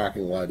school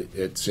parking lot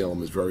at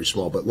Salem is very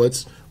small, but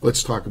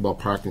let's talk about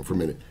parking for a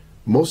minute.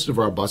 Most of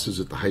our buses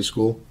at the high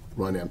school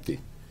run empty.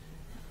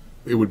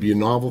 It would be a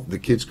novel. The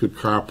kids could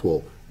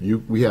carpool.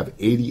 We have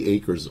 80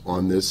 acres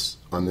on this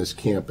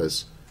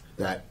campus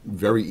that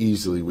very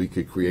easily we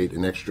could create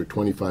an extra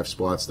 25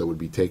 spots that would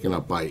be taken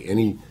up by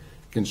any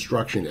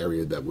construction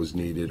area that was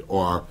needed,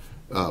 or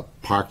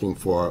parking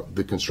for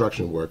the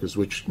construction workers,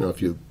 which,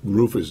 if your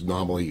roofers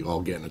normally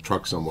all get in a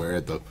truck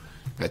somewhere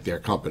at their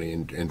company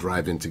and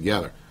drive in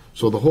together.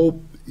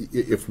 So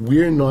if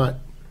we're not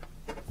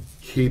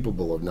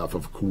capable enough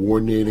of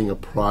coordinating a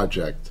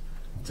project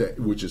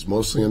which is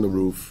mostly on the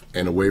roof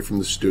and away from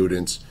the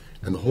students,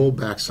 and the whole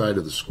backside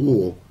of the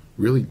school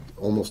really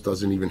almost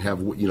doesn't even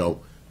have,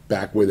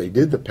 back where they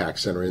did the PAC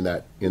Center in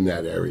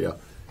that area,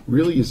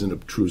 really isn't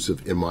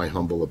obtrusive, in my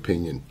humble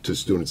opinion, to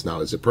students. Now,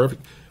 is it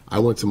perfect? I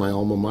went to my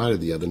alma mater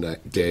the other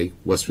day,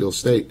 Westfield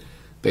State.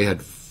 They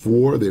had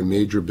 4 of their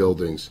major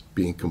buildings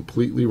being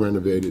completely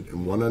renovated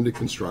and 1 under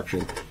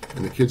construction,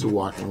 and the kids are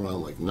walking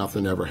around like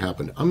nothing ever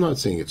happened. I'm not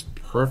saying it's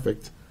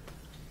perfect,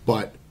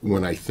 but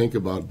when I think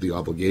about the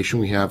obligation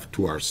we have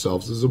to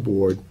ourselves as a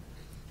board,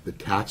 the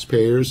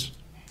taxpayers,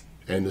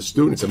 and the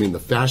students, the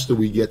faster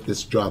we get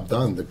this job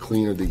done, the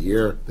cleaner the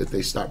air that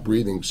they stop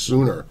breathing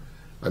sooner.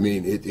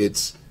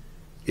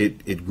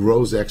 It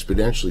grows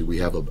exponentially. We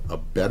have a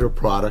better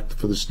product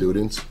for the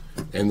students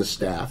and the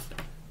staff.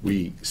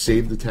 We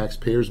save the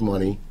taxpayers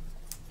money,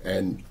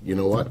 and you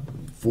know what?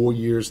 4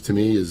 years to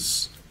me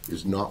is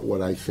not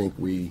what I think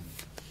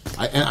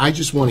I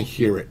just want to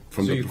hear it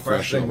from the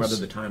professionals. So you're questioning whether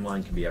the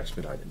timeline can be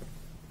expedited?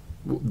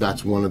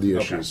 That's one of the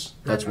Okay. issues.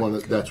 That's one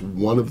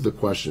of the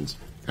questions.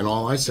 And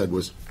all I said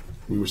was,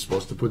 we were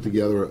supposed to put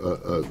together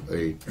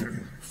a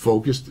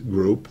focused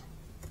group.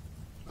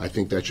 I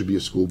think that should be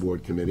a school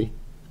board committee.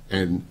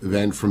 And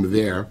then from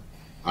there,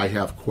 I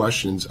have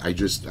questions. I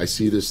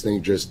see this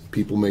thing, just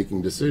people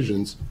making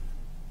decisions,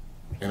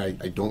 and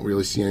I don't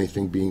really see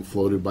anything being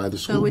floated by the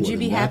school So board. would you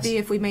be And that's- happy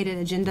if we made an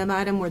agenda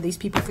item where these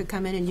people could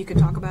come in and you could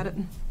talk about it?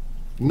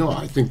 No,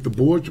 I think the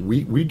board,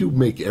 we do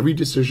make every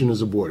decision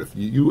as a board. If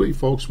you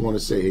folks want to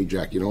say, hey,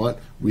 Jack, you know what?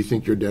 We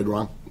think you're dead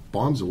wrong,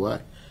 bombs away.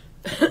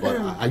 But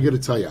I got to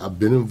tell you, I've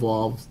been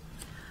involved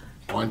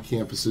on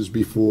campuses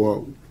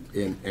before,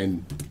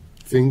 and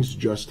things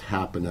just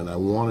happen, and I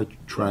want to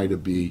try to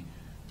be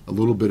a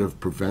little bit of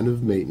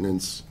preventive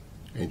maintenance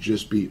and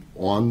just be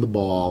on the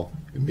ball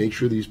and make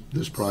sure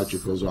this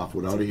project goes off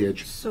without a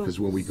hitch. Because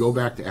when we go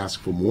back to ask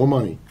for more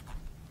money,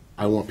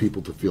 I want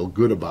people to feel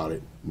good about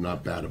it,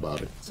 not bad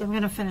about it. So I'm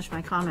going to finish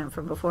my comment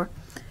from before.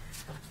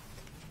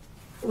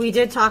 We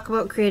did talk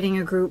about creating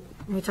a group.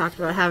 We talked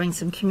about having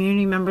some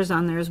community members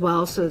on there as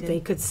well, so that they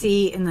could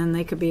see, and then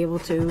they could be able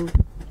to,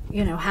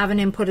 have an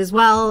input as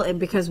well, and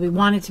because we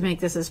wanted to make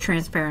this as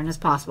transparent as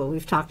possible.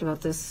 We've talked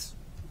about this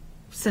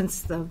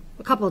a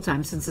couple of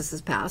times since this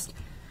has passed,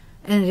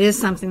 and it is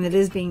something that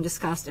is being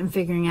discussed and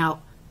figuring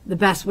out the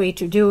best way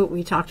to do it.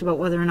 We talked about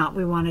whether or not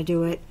we want to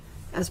do it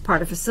as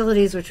part of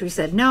facilities, which we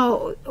said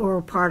no,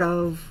 or part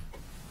of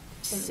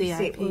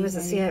CIP. What was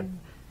it, CIP?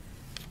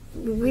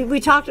 we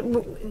talked,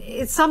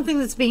 it's something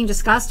that's being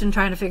discussed and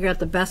trying to figure out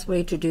the best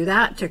way to do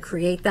that, to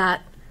create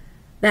that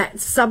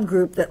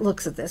subgroup that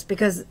looks at this.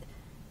 Because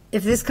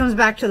if this comes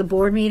back to the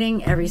board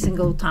meeting every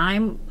single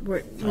time,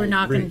 we're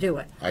not going to do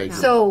it. I agree.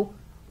 So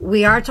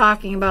we are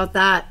talking about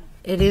that.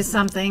 It is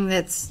something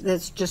that's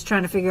just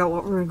trying to figure out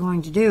what we're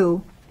going to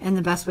do and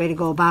the best way to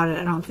go about it.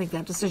 I don't think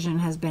that decision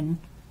has been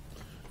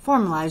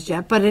formalized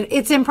yet, but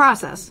it's in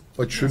process.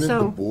 But shouldn't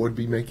So- the board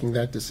be making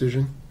that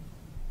decision?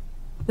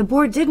 The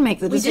board did make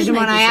the We did decision make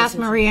when the I asked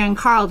decision. Maria and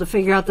Carl to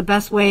figure out the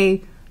best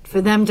way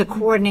for them to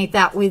coordinate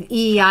that with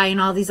EEI and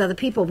all these other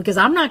people, because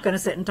I'm not going to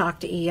sit and talk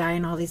to EEI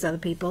and all these other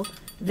people.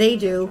 They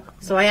do.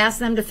 So I asked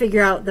them to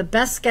figure out the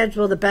best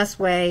schedule, the best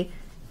way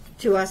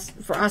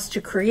for us to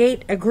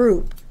create a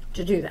group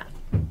to do that.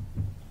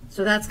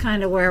 So that's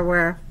kind of where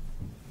we're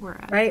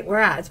at. Right, we're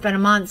at. It's been a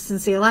month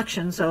since the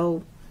election,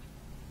 so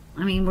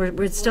I mean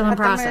we're still in At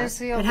the process.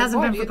 mercy of It the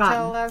hasn't board. been You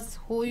tell forgotten. us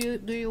who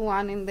do you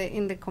want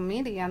in the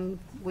committee, and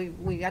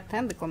we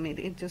attend the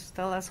committee. Just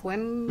tell us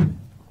when,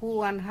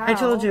 who, and how. I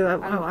told you,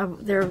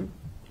 and-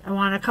 I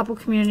want a couple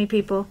community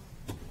people.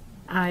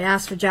 I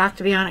asked for Jack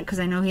to be on it because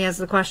I know he has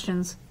the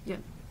questions. Yeah.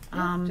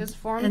 Just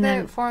and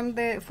then- form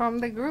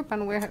the group,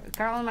 and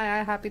Carol and I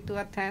are happy to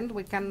attend.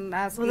 We can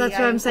ask. Well, that's EI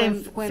what I'm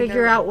saying. when Figure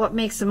they're out what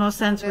makes the most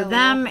sense with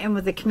them and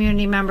with the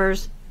community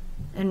members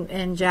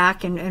and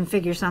Jack and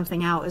figure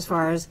something out as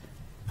far as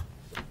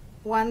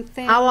One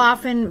thing. how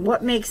often,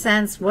 what makes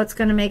sense, what's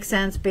going to make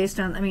sense based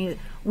on, I mean,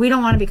 we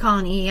don't want to be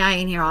calling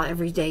EEI in here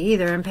every day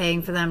either and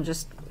paying for them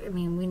just, I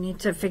mean, we need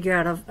to figure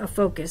out a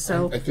focus.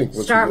 So I think once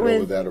we start get over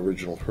with, that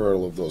original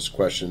hurdle of those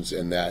questions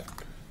and that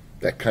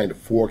kind of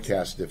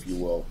forecast, if you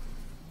will,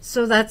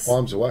 so that's,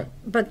 bombs away.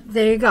 but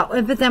there you go.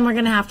 But then we're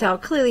going to have to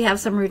clearly have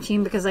some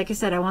routine because like I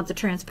said, I want the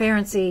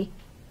transparency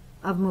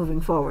of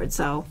moving forward.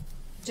 So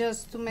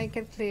Just to make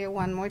it clear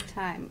one more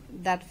time,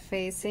 that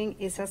phasing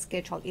is a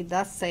schedule. It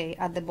does say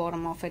at the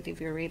bottom of it, if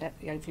you read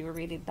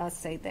it does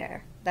say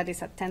there, that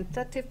is a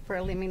tentative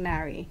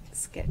preliminary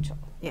schedule.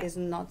 Yeah. It's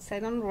not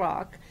set on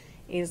rock.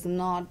 It's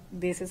not,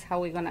 this is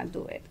how we're gonna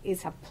do it.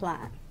 It's a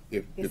plan.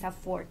 If A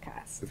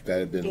forecast. If that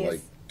had been It's-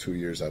 like 2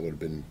 years, I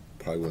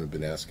probably wouldn't have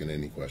been asking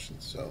any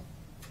questions, so.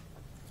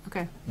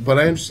 Okay. But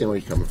I understand where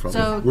you're coming from.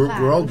 So-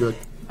 We're all good.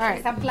 All right.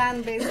 It's a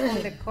plan based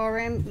on the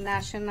current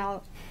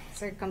national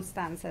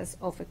circumstances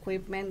of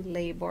equipment,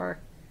 labor,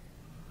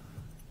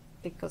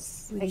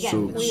 because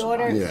again, we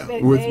order Yeah,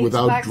 the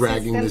without HVAC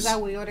dragging systems this,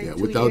 that we ordered yeah,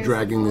 2 without years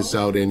dragging ago. this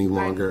out any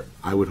longer,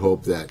 I would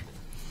hope that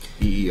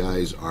EEI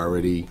is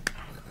already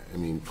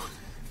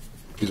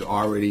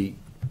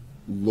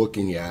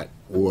looking at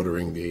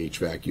ordering the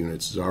HVAC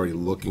units, is already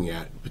looking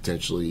at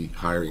potentially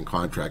hiring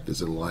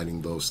contractors and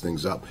lining those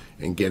things up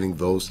and getting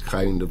those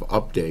kind of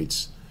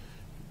updates,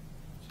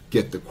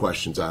 get the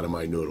questions out of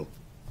my noodle,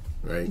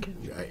 right?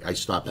 I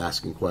stop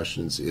asking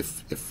questions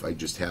if I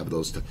just have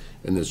those,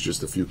 and there's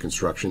just a few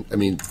construction. I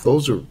mean,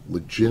 those are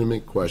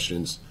legitimate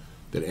questions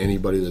that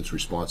anybody that's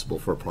responsible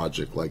for a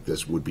project like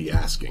this would be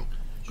asking.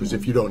 Because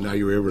if you don't, now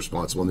you're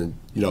irresponsible, and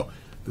then,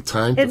 the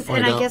time to find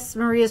and out. I guess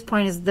Maria's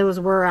point is those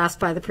were asked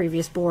by the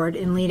previous board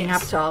in leading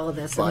up to all of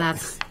this, and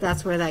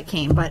that's where that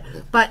came. But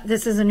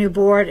this is a new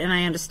board, and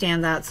I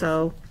understand that,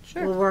 so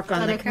we'll work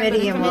on the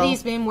committee and we'll.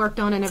 Committee's being worked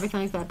on and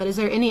everything like that, but is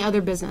there any other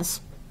business?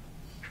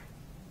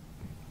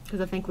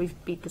 Because I think we've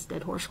beat this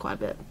dead horse quite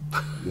a bit.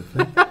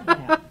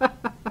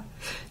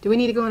 Do we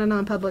need to go into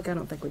non-public? I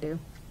don't think we do.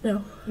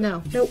 No.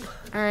 No. Nope.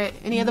 All right.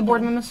 Any other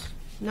board members?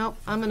 Nope.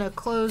 I'm going to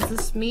close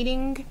this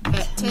meeting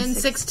at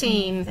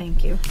 10:16.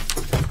 Thank you.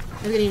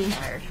 Have a good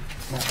evening.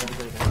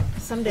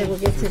 Someday we'll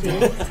get to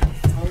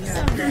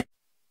these.